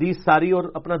احادیث ساری اور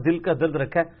اپنا دل کا درد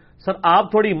رکھا ہے. سر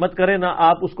آپ تھوڑی ہمت کریں نا،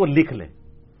 آپ اس کو لکھ لیں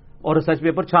اور ریسرچ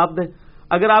پیپر چھاپ دیں.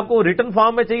 اگر آپ کو ریٹن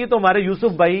فارم میں چاہیے تو ہمارے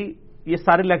یوسف بھائی یہ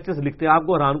سارے لیکچرز لکھتے ہیں. آپ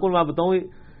کو حیران کن میں بتاؤں،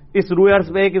 اس روئے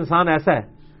عرض میں ایک انسان ایسا ہے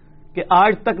کہ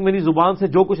آج تک میری زبان سے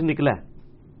جو کچھ نکلا ہے،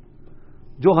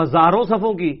 جو ہزاروں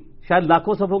صفحوں کی شاید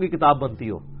لاکھوں صفحوں کی کتاب بنتی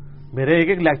ہو، میرے ایک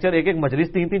ایک لیکچر، ایک ایک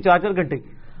مجلس 3-3 4-4 گھنٹے،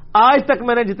 آج تک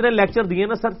میں نے جتنے لیکچر دیے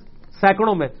نا سر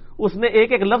سینکڑوں میں، اس نے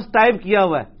ایک ایک لفظ ٹائپ کیا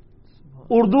ہوا ہے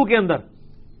اردو کے اندر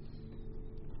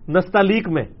نستعلیق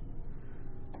میں.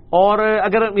 اور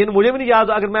اگر مجھے بھی نہیں یاد،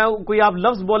 اگر میں کوئی آپ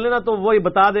لفظ بولے نا تو وہ یہ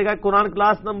بتا دے گا قرآن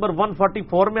کلاس نمبر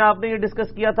 144 میں آپ نے یہ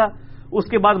ڈسکس کیا تھا، اس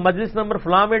کے بعد مجلس نمبر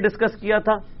فلاں میں ڈسکس کیا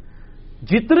تھا.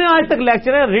 جتنے آج تک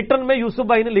لیکچر ہیں ریٹن میں یوسف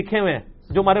بھائی نے لکھے ہوئے ہیں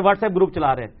جو ہمارے واٹس ایپ گروپ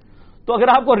چلا رہے ہیں. تو اگر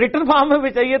آپ کو ریٹن فارم میں بھی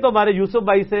چاہیے تو ہمارے یوسف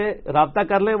بھائی سے رابطہ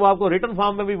کر لیں، وہ آپ کو ریٹن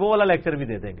فارم میں بھی وہ والا لیکچر بھی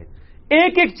دے دیں گے.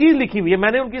 ایک ایک چیز لکھی ہوئی ہے،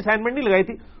 میں نے ان کی اسائنمنٹ نہیں لگائی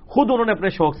تھی، خود انہوں نے اپنے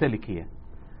شوق سے لکھی ہے.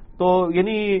 تو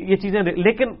یعنی یہ چیزیں،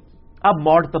 لیکن اب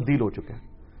موڈ تبدیل ہو چکے ہیں.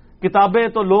 کتابیں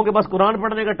تو لوگوں کے پاس قرآن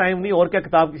پڑھنے کا ٹائم نہیں، اور کیا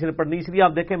کتاب کسی نے پڑھنی. اس لیے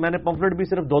آپ دیکھیں میں نے پمفلٹ بھی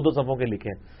صرف 2-2 صفحوں کے لکھے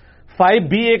ہیں.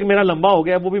 5B ایک میرا لمبا ہو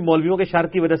گیا، وہ بھی مولویوں کے شر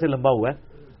کی وجہ سے لمبا ہوا ہے،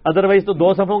 ادروائز تو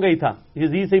 2 صفحوں کا ہی تھا.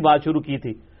 یزید سے ہی بات شروع کی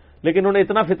تھی، لیکن انہوں نے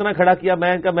اتنا فتنہ کھڑا کیا،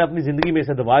 میں اپنی زندگی میں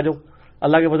اسے دبا جاؤں.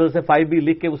 اللہ کے فضل سے 5B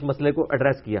لکھ کے اس مسئلے کو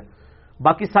ایڈریس کیا.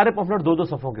 باقی سارے پمفلٹ 2-2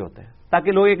 صفحوں کے ہوتے ہیں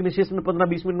تاکہ لوگ ایک نشست میں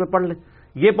 15-20 منٹ میں پڑھ لیں.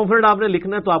 یہ پمفلٹ آپ نے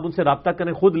لکھنا ہے تو آپ ان سے رابطہ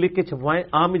کریں، خود لکھ کے چھپوائیں.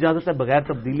 عام اجازت ہے بغیر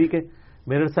تبدیلی کے.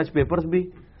 میرے ریسرچ پیپرز بھی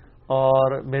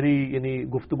اور میری یعنی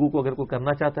گفتگو کو اگر کوئی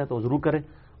کرنا چاہتا ہے تو ضرور کریں.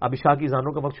 اب عشاء کی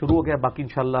اذانوں کا وقت شروع ہو گیا. باقی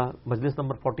انشاءاللہ مجلس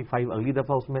نمبر 45 اگلی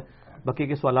دفعہ اس میں باقی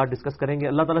کے سوالات ڈسکس کریں گے.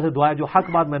 اللہ تعالیٰ سے دعا ہے جو حق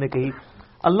بات میں نے کہی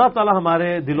اللہ تعالیٰ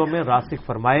ہمارے دلوں میں راسخ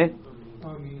فرمائے.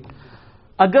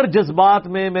 اگر جذبات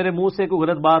میں میرے منہ سے کوئی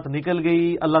غلط بات نکل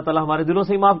گئی اللہ تعالیٰ ہمارے دلوں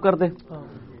سے ہی معاف کر دے.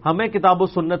 ہمیں کتاب و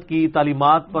سنت کی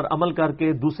تعلیمات پر عمل کر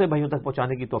کے دوسرے بھائیوں تک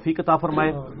پہنچانے کی توفیق عطا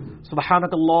فرمائے.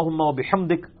 سبحانک اللہم و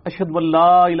بحمدک اشہد ان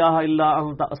لا الہ الا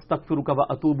انت استغفرک و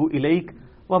اتوب الیک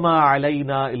وما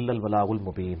علینا الا البلاغ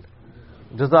المبین.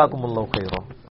 جزاکم اللہ خیرا.